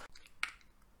opponents.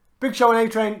 Big Show and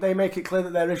A-Train, they make it clear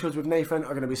that their issues with Nathan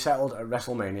are going to be settled at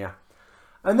WrestleMania.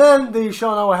 And then the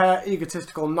Sean O'Haire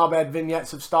egotistical knobhead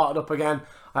vignettes have started up again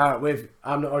with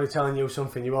I'm not already telling you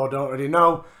something you all don't already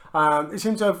know. It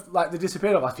seems to have they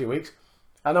disappeared the last few weeks.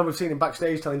 I know we've seen him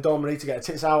backstage telling Dawn Marie to get her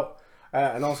tits out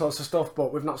and all sorts of stuff,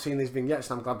 but we've not seen these vignettes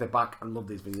and I'm glad they're back. I love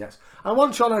these vignettes. I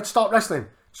want Sean to start wrestling.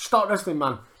 Start wrestling,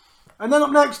 man. And then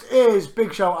up next is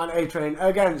Big Show and A-Train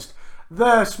against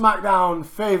the SmackDown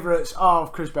favourites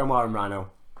of Chris Benoit and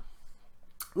Rhino.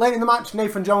 Late in the match,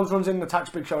 Nathan Jones runs in and attacks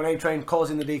Big Show and A-Train,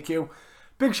 causing the DQ.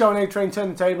 Big Show and A-Train turn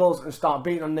the tables and start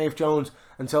beating on Nathan Jones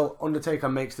until Undertaker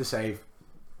makes the save.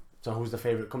 So who's the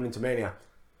favourite coming into Mania?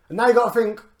 And now you got to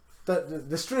think,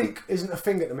 the streak isn't a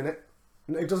thing at the minute.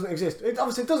 It doesn't exist. It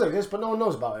obviously does exist, but no one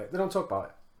knows about it. They don't talk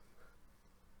about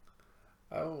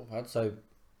it. Oh, I'd say.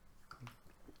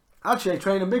 Actually,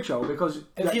 training Big Show because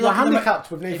If you you're look at the handicapped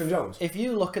with Nathan Jones. If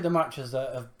you look at the matches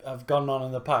that have gone on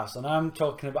in the past, and I'm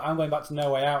going back to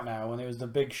No Way Out now, when it was the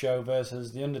Big Show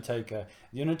versus The Undertaker.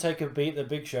 The Undertaker beat the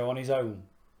Big Show on his own.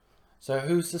 So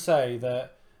who's to say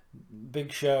that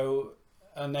Big Show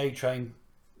and A-Train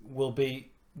will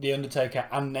beat The Undertaker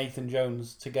and Nathan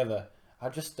Jones together? I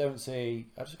don't see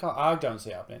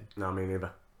it happening. No, me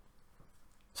neither.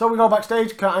 So we go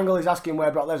backstage. Kurt Angle is asking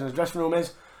where Brock Lesnar's dressing room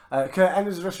is. Kurt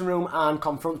enters the dressing room and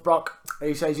confronts Brock.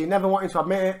 He says he never wanted to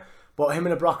admit it, but him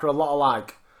and Brock are a lot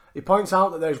alike. He points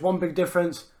out that there's one big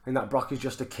difference, in that Brock is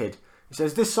just a kid. He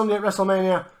says this Sunday at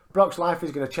WrestleMania, Brock's life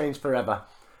is going to change forever.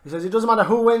 He says it doesn't matter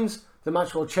who wins, the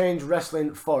match will change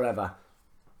wrestling forever.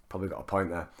 Probably got a point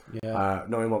there,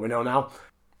 knowing what we know now.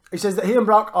 He says that he and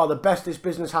Brock are the best this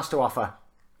business has to offer.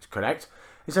 It's correct.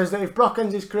 He says that if Brock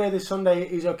ends his career this Sunday,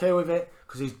 he's okay with it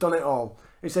because he's done it all.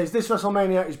 He says this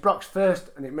WrestleMania is Brock's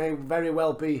first and it may very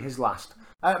well be his last.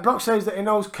 Brock says that he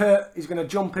knows Kurt is going to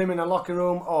jump him in a locker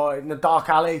room or in a dark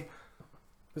alley.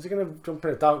 Is he going to jump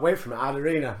in a dark... Wait for him at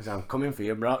Arena. He says, I'm coming for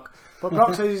you, Brock. But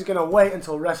Brock says he's going to wait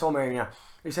until WrestleMania.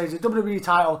 He says the WWE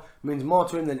title means more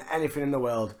to him than anything in the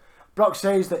world. Brock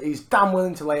says that he's damn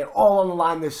willing to lay it all on the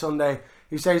line this Sunday.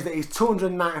 He says that he's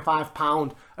 295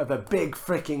 pounds of a big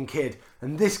freaking kid.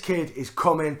 And this kid is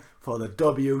coming for the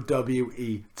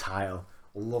WWE title.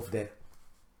 Loved it.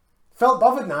 Felt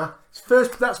bothered now.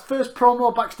 That's first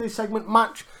promo backstage segment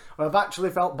match where I've actually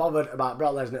felt bothered about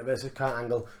Brock Lesnar versus Kurt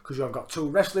Angle because you've got two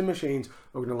wrestling machines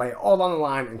who are going to lay it all on the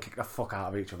line and kick the fuck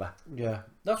out of each other. Yeah,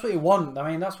 that's what you want.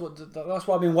 I mean, that's what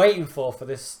I've been waiting for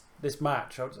this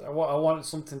match. I want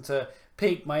something to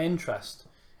pique my interest.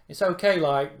 It's okay,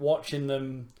 like watching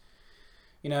them,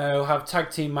 have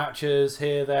tag team matches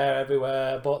here, there,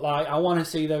 everywhere. But like, I want to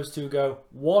see those two go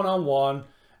one-on-one.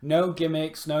 No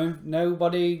gimmicks,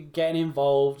 nobody getting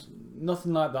involved,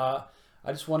 nothing like that.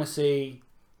 I just want to see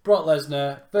Brock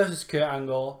Lesnar versus Kurt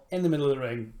Angle in the middle of the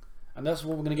ring. And that's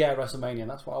what we're going to get at WrestleMania.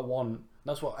 That's what I want.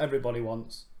 That's what everybody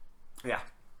wants. Yeah,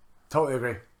 totally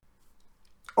agree.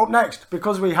 Up next,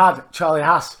 because we had Charlie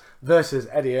Haas versus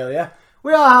Eddie earlier,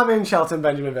 we are having Shelton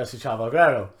Benjamin versus Chavo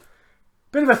Guerrero.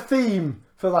 Bit of a theme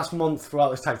for the last month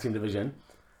throughout this tag team division.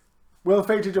 We'll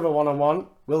face each other one-on-one.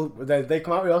 They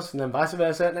come out with us, and then vice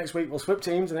versa. Next week we'll swap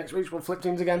teams, and next week we'll flip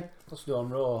teams again. Let's do it on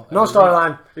Raw. No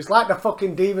storyline. It's like the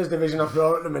fucking Divas division on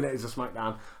Raw at the minute. Is a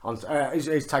SmackDown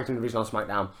his tag team division on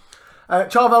SmackDown.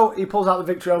 Chavo, he pulls out the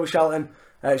victory over Shelton.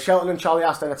 Shelton and Charlie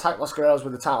Haas then attack Los Guerreros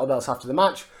with the title belts after the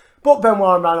match, but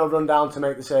Benoit and Rhino run down to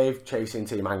make the save, chasing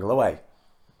Team Angle away.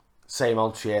 Same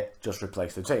old shit, just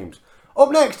replace the teams. Up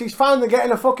next, he's finally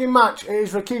getting a fucking match. It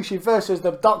is Rikishi versus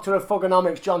the Doctor of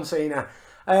Thugonomics, John Cena.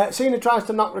 Cena tries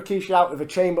to knock Rikishi out with a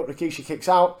chain, but Rikishi kicks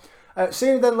out.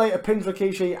 Cena then later pins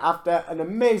Rikishi after an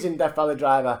amazing Death Valley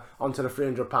driver onto the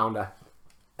 300-pounder.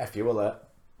 FU alert.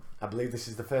 I believe this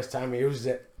is the first time he uses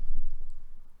it.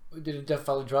 We did a Death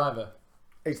Valley driver.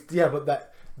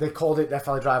 But they called it Death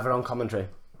Valley driver on commentary.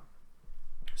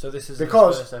 So this is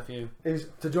because his first FU. Is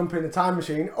to jump in the time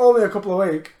machine. Only a couple of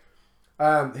weeks.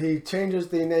 He changes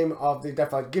the name of the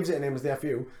Death Valley, gives it a name as the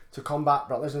FU to combat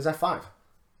Brock Lesnar's F5.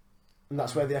 And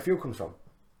that's where the FU comes from.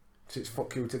 So it's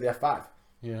fuck you to the F5.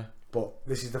 Yeah. But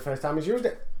this is the first time he's used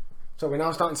it. So we're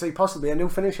now starting to see possibly a new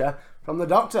finisher from the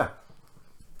Doctor.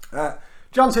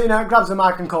 John Cena grabs the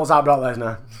mic and calls out Brock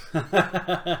Lesnar.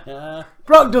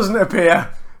 Brock doesn't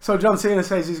appear. So John Cena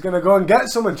says he's going to go and get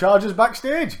some and charges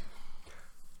backstage.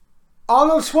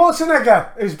 Arnold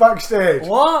Schwarzenegger is backstage.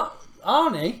 What?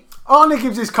 Arnie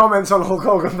gives his comments on Hulk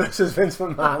Hogan versus Vince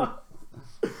McMahon.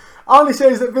 Arnie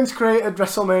says that Vince created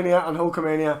WrestleMania and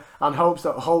Hulkamania and hopes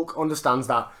that Hulk understands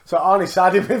that. So Arnie's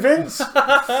siding with Vince.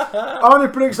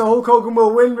 Arnie predicts that Hulk Hogan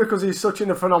will win because he's such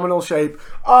in a phenomenal shape.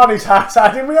 Arnie's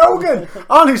siding with Hogan.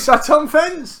 Arnie's sat on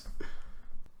fence.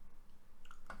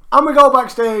 And we go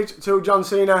backstage to John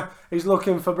Cena. He's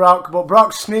looking for Brock, but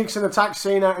Brock sneaks and attacks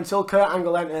Cena until Kurt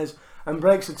Angle enters and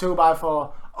breaks a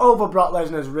 2x4 over Brock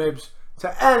Lesnar's ribs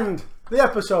to end the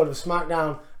episode of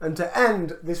SmackDown and to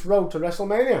end this road to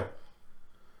WrestleMania.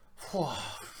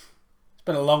 It's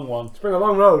been a long one. It's been a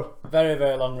long road. Very,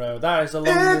 very long road. That is the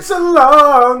longest. It's a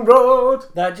long road.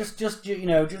 That just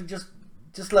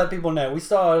let people know. We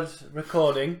started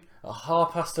recording at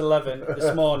 11:30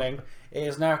 this morning. It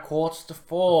is now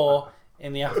 3:45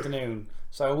 in the afternoon.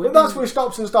 So but that's with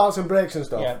stops and starts and breaks and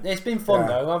stuff. Yeah, it's been fun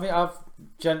though.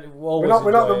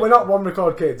 We're not one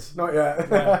record kids, not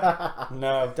yet.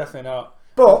 No, definitely not.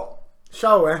 But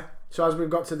shall we So as we've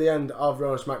got to the end of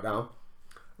Raw and SmackDown,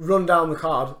 run down the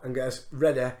card and get us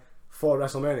ready for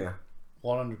WrestleMania.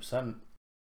 100%.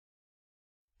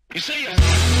 You see, I'm all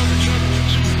the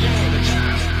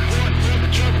time. One, the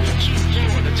trouble, two,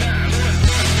 all the time.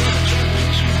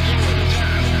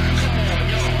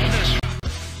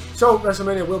 So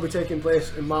WrestleMania will be taking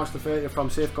place in March the 30th from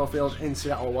Safeco Field in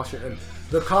Seattle, Washington.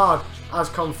 The card has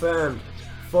confirmed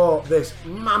for this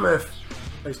mammoth.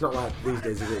 It's not like these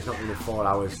days, is it? It's not going to be 4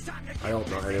 hours. I hope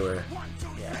not, anyway.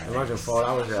 Yeah. Imagine 4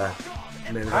 hours there.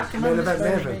 Main event,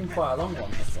 it's been quite a long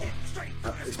one, this one.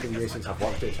 It's been years since I've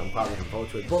watched it, so I'm quite looking forward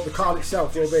to it. But the card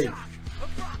itself will be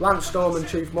Lance Storm and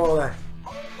Chief Morley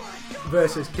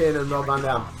versus Kane and Rob Van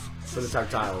Dam for the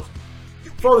tag titles.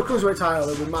 For the Cruiserweight title,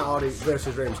 it will be Matt Hardy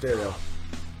versus Rey Mysterio.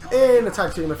 In a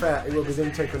tag team affair, it will be The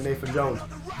Undertaker and Nathan Jones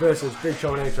versus Big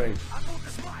Show and A-Train.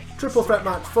 Triple threat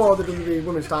match for the WWE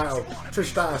Women's title, Trish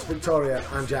Stratus, Victoria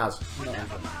and Jazz.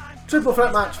 Triple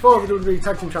threat match for the WWE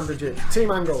Tag Team Championship,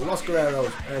 Team Angle, Los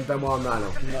Guerreros and Benoit and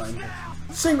Rhino.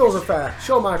 Singles affair,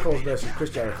 Shawn Michaels versus Chris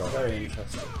Jericho. Very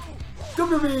interesting.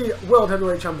 WWE World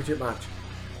Heavyweight Championship match,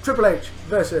 Triple H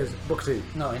versus Booker T.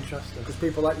 Not interesting. Because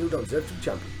people like you don't deserve to be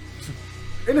champion.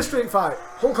 In a street fight,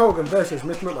 Hulk Hogan versus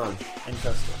Mr. McMahon.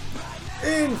 Interesting.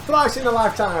 In Thrice in a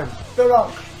Lifetime, The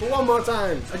Rock for one more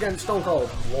time against Stone Cold.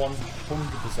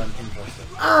 100% interesting.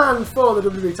 And for the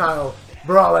WWE title,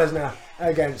 Brock Lesnar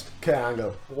against Kurt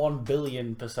Angle.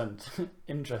 1,000,000,000%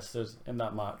 interested in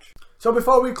that match. So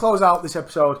before we close out this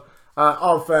episode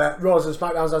of Raws and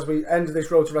SmackDowns as we end this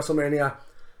road to WrestleMania,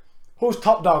 who's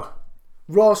top dog?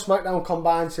 Raw, SmackDown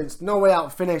combined since No Way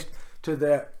Out finished to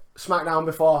the SmackDown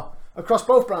before. Across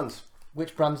both brands.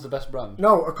 Which brand's the best brand?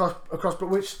 No, across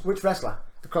which wrestler?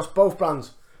 Across both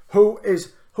brands.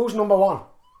 Who's number one?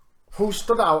 Who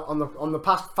stood out on the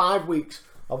past 5 weeks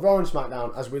of Raw and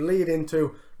SmackDown as we lead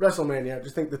into WrestleMania? I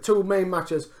just think the two main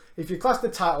matches, if you class the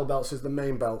title belts as the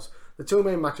main belts, the two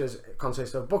main matches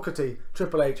consist of Booker T,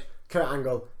 Triple H, Kurt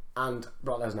Angle, and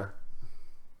Brock Lesnar.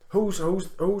 Who's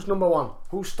number one?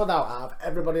 Who stood out of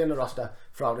everybody in the roster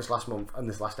throughout this last month and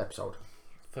this last episode?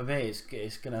 For me, it's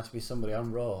going to have to be somebody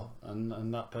on Raw,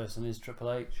 and that person is Triple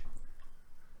H.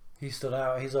 He stood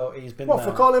out. He's been what there.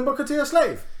 For calling Booker T a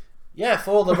slave? Yeah,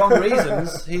 for all the wrong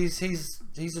reasons. He's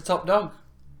the top dog.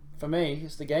 For me,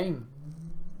 it's the game.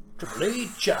 Triple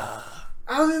H.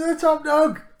 How's he the top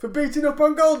dog for beating up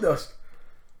on Goldust?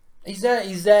 He's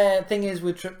there. Thing is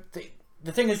with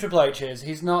the thing is Triple H is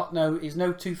he's no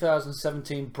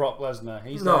 2017 Brock Lesnar.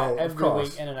 He's there every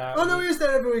week in and out. Oh no, he's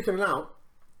there every week in and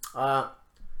out.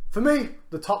 For me,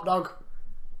 the top dog,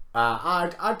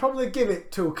 I'd probably give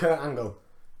it to Kurt Angle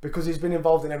because he's been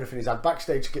involved in everything. He's had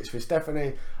backstage skits with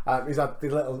Stephanie. He's had the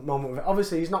little moment of it.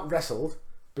 Obviously, he's not wrestled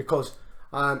because,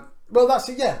 well, that's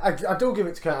it. Yeah, I do give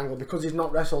it to Kurt Angle because he's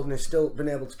not wrestled and he's still been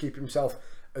able to keep himself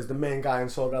as the main guy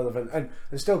and so relevant, and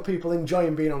still people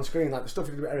enjoying being on screen. Like the stuff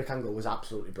he did with Eric Angle was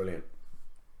absolutely brilliant.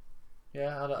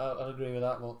 Yeah, I'd agree with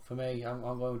that. But for me, I'm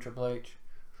going with Triple H.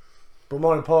 But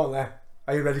more importantly,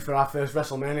 are you ready for our first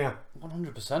WrestleMania?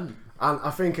 100%. And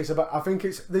I think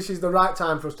this is the right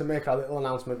time for us to make our little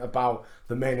announcement about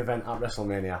the main event at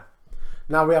WrestleMania.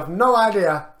 Now we have no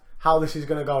idea how this is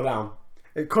going to go down.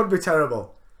 It could be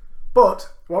terrible.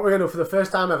 But what we're going to do for the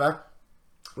first time ever,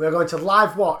 we are going to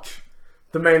live watch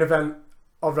the main event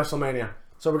of WrestleMania.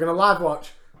 So we're going to live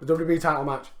watch the WWE title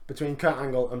match between Kurt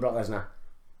Angle and Brock Lesnar.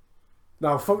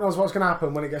 Now, fuck knows what's going to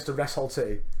happen when it gets to Wrestle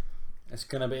City. It's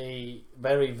going to be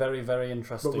very, very, very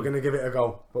interesting. But we're going to give it a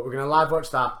go. But we're going to live watch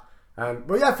that.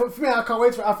 But yeah, for me, I can't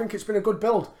wait for it. I think it's been a good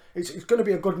build. It's going to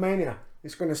be a good Mania.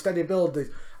 It's going to steady build.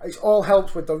 It's all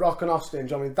helped with The Rock and Austin.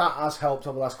 I mean, that has helped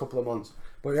over the last couple of months.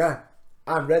 But yeah,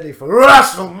 I'm ready for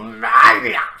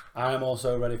WrestleMania. I am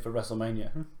also ready for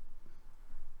WrestleMania.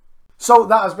 So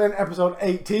that has been episode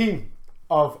 18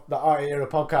 of the Arty Era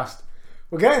podcast.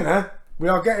 We're getting there. We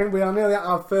are nearly at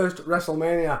our first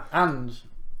WrestleMania. And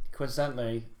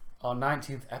coincidentally, our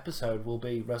 19th episode will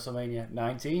be WrestleMania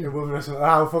 19. It will be WrestleMania.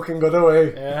 How fucking good are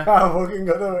we? Yeah. How fucking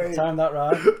good are we? Timed that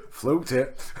right. Fluked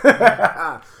it.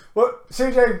 Well,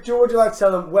 CJ, would you like to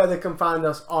tell them where they can find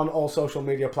us on all social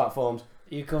media platforms?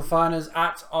 You can find us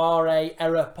at RA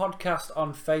Error Podcast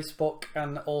on Facebook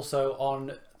and also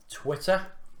on Twitter.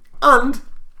 And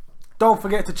don't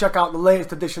forget to check out the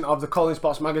latest edition of the Calling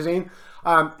Spots magazine.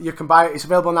 You can buy it. It's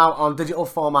available now on digital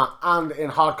format and in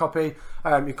hard copy.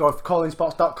 You go to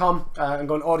callingspots.com and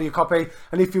go and order your copy.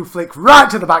 And if you flick right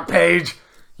to the back page,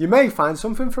 you may find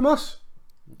something from us.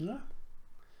 Yeah.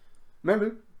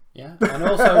 Maybe. Yeah, and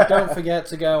also don't forget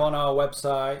to go on our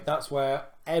website. That's where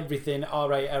everything RA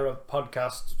Era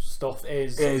podcast stuff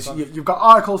is. You've got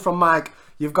articles from Mike.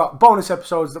 You've got bonus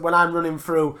episodes that when I'm running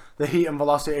through the heat and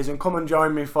velocities, and come and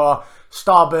join me for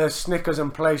Starburst, Snickers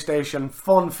and PlayStation,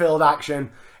 fun-filled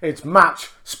action. It's match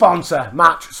sponsor.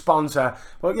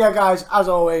 But yeah, guys, as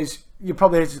always, you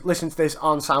probably listen to this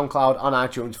on SoundCloud, on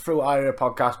iTunes, through our Era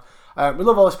podcast. We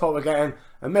love all the support we're getting,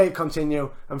 and may it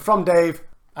continue. And from Dave.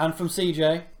 And from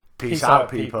CJ. Peace out,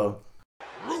 people.